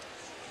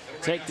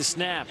take the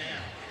snap.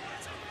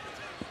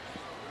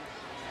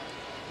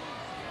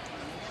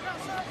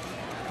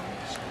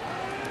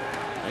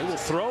 They will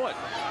throw it.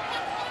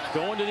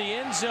 Going to the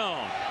end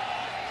zone.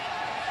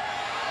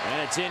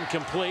 And it's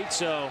incomplete,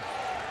 so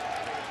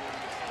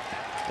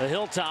the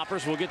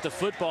Hilltoppers will get the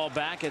football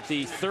back at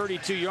the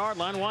 32-yard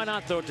line. Why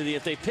not throw it to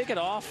if they pick it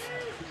off?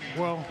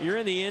 Well, you're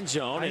in the end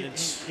zone.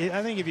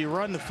 I think if you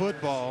run the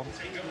football,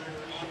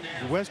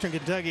 Western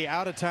Kentucky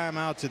out of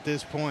timeouts at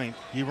this point.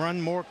 You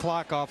run more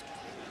clock off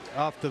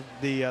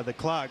the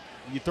clock.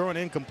 You throw an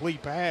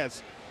incomplete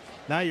pass.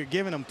 Now you're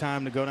giving them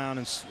time to go down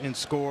and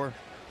score.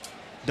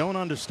 Don't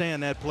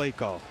understand that play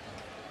call.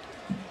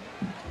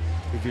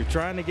 If you're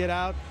trying to get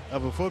out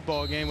of a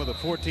football game with a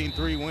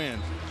 14-3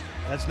 win,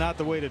 that's not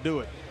the way to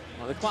do it.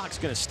 Well, the clock's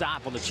going to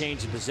stop on the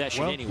change of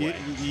possession anyway.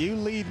 You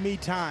leave me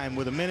time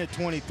with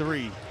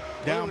 1:23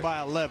 down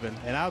by 11,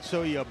 and I'll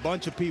show you a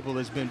bunch of people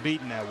that's been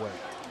beaten that way.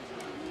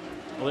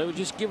 Well, they were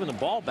just giving the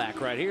ball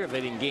back right here if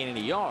they didn't gain any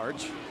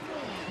yards.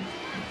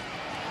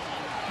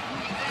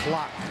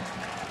 Clock.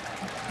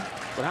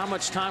 But how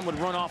much time would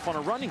run off on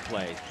a running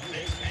play?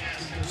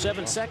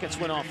 7 seconds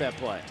went off that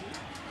play.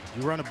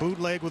 You run a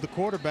bootleg with the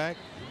quarterback,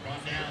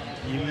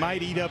 you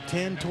might eat up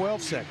 10,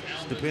 12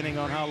 seconds, depending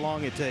on how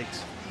long it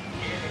takes.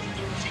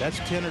 That's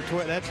 10 or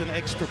 12. That's an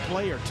extra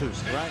play or two.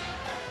 Right.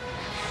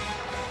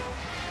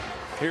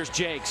 Here's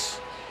Jakes.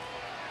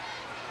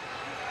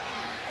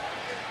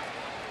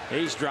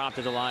 He's dropped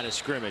at the line of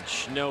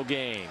scrimmage. No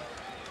gain.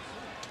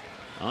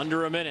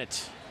 Under a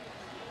minute.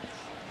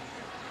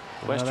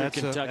 Western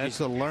Kentucky. That's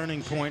a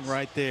learning point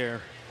right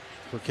there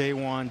for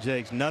K1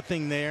 Jakes.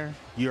 Nothing there.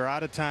 You're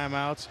out of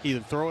timeouts. Either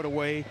throw it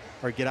away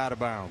or get out of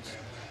bounds.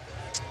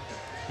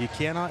 You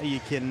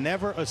can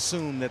never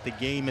assume that the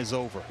game is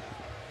over.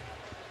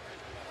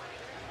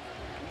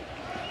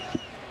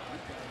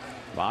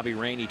 Bobby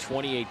Rainey,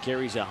 28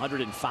 carries,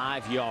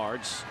 105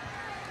 yards,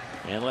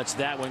 and lets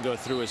that one go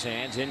through his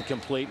hands.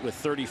 Incomplete with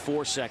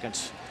 34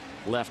 seconds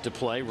left to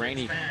play.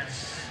 Rainey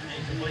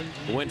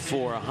went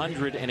for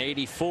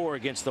 184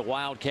 against the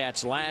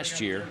Wildcats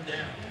last year.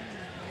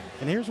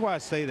 And here's why I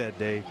say that,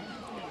 Dave.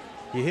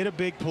 You hit a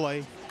big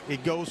play,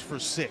 it goes for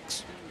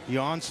 6. The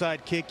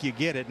onside kick, you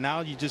get it.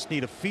 Now you just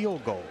need a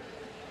field goal.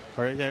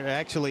 Or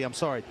actually, I'm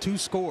sorry, 2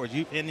 scores.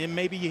 And then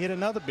maybe you hit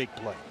another big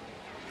play.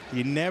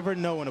 You never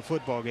know in a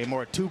football game,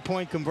 or a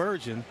 2-point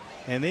conversion,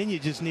 and then you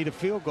just need a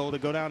field goal to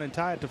go down and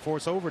tie it to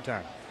force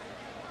overtime.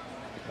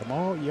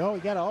 You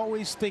got to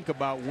always think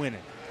about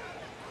winning.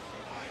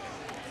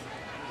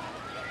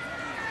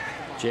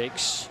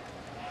 Jakes,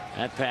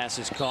 that pass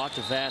is caught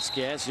to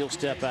Vasquez. He'll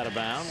step out of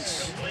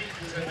bounds.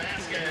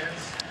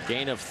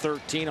 Gain of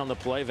 13 on the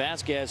play.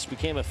 Vasquez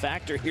became a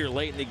factor here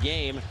late in the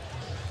game.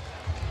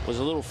 Was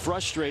a little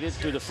frustrated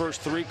through the first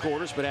 3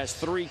 quarters, but has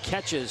 3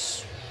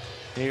 catches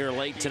here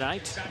late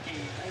tonight.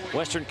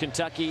 Western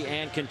Kentucky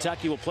and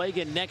Kentucky will play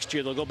again next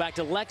year. They'll go back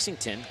to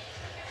Lexington,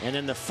 and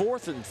then the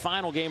 4th and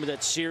final game of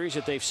that series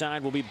that they've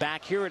signed will be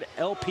back here at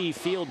LP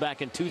Field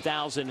back in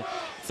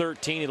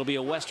 2013. It'll be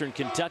a Western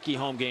Kentucky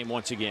home game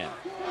once again.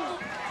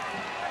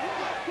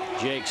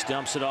 Jakes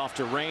dumps it off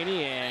to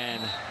Rainey,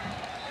 and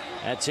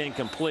that's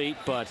incomplete,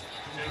 but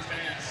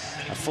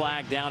a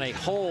flag down, a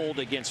hold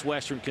against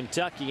Western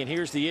Kentucky. And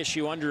here's the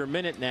issue: under a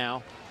minute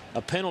now,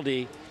 a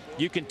penalty.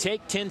 You can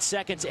take 10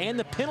 seconds and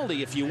the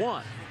penalty if you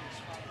want.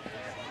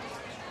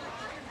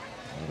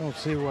 I don't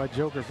see why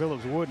Joker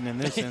Phillips wouldn't in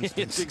this instance.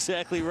 That's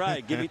exactly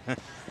right. Give me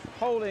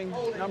holding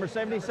number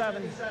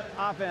 77,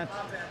 offense.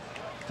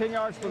 10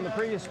 yards from the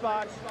previous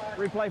spot.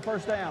 Replay,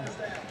 first down.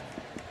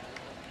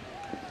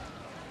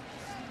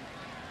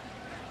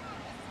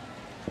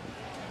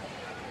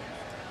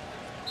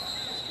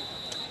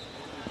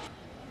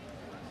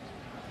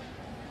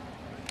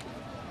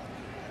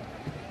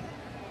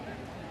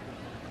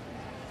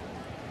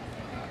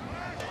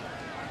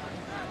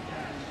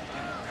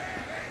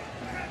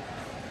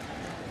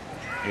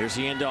 Here's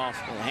the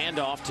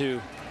handoff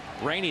to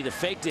Rainey, the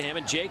fake to him,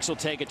 and Jakes will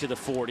take it to the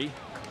 40.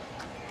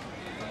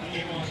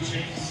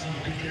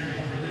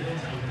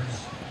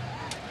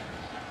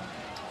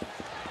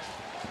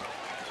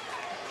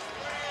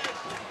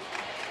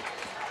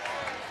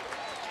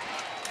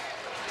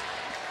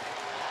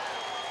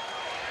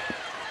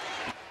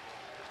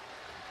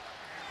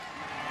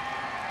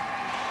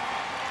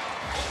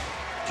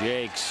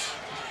 Jakes,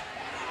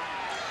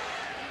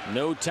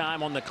 no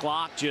time on the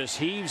clock, just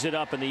heaves it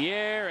up in the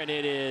air, and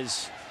it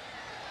is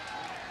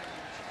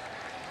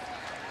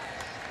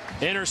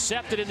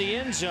intercepted in the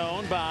end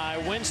zone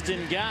by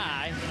Winston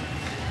Guy.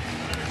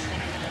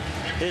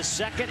 His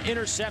 2nd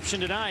interception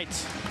tonight.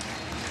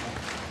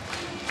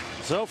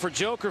 So for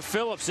Joker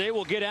Phillips, they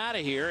will get out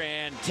of here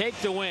and take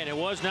the win. It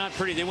was not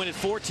pretty. They win at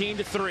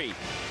 14-3.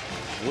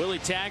 Willie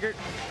Taggart,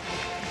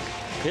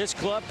 his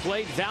club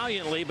played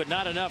valiantly, but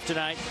not enough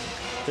tonight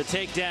to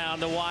take down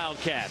the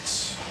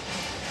Wildcats.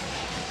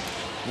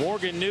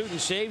 Morgan Newton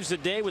saves the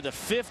day with a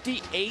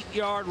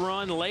 58-yard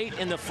run late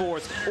in the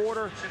 4th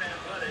quarter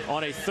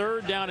on a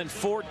 3rd down and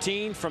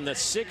 14 from the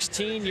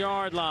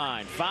 16-yard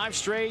line. 5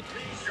 straight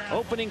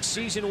opening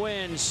season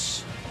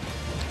wins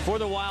for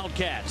the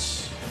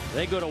Wildcats.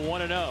 They go to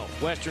 1-0.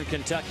 Western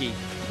Kentucky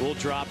will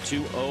drop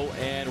to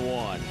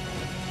 0-1.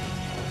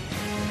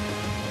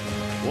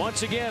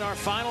 Once again, our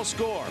final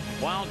score.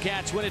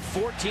 Wildcats win it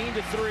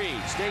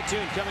 14-3. Stay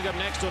tuned. Coming up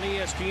next on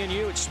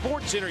ESPNU, it's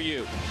Sports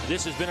Interview.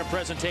 This has been a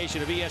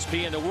presentation of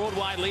ESPN, the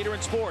worldwide leader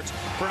in sports.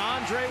 For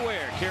Andre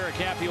Ware, Kara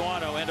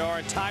Capuano, and our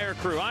entire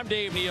crew, I'm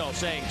Dave Neal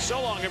saying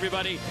so long,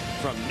 everybody,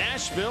 from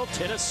Nashville,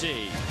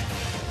 Tennessee.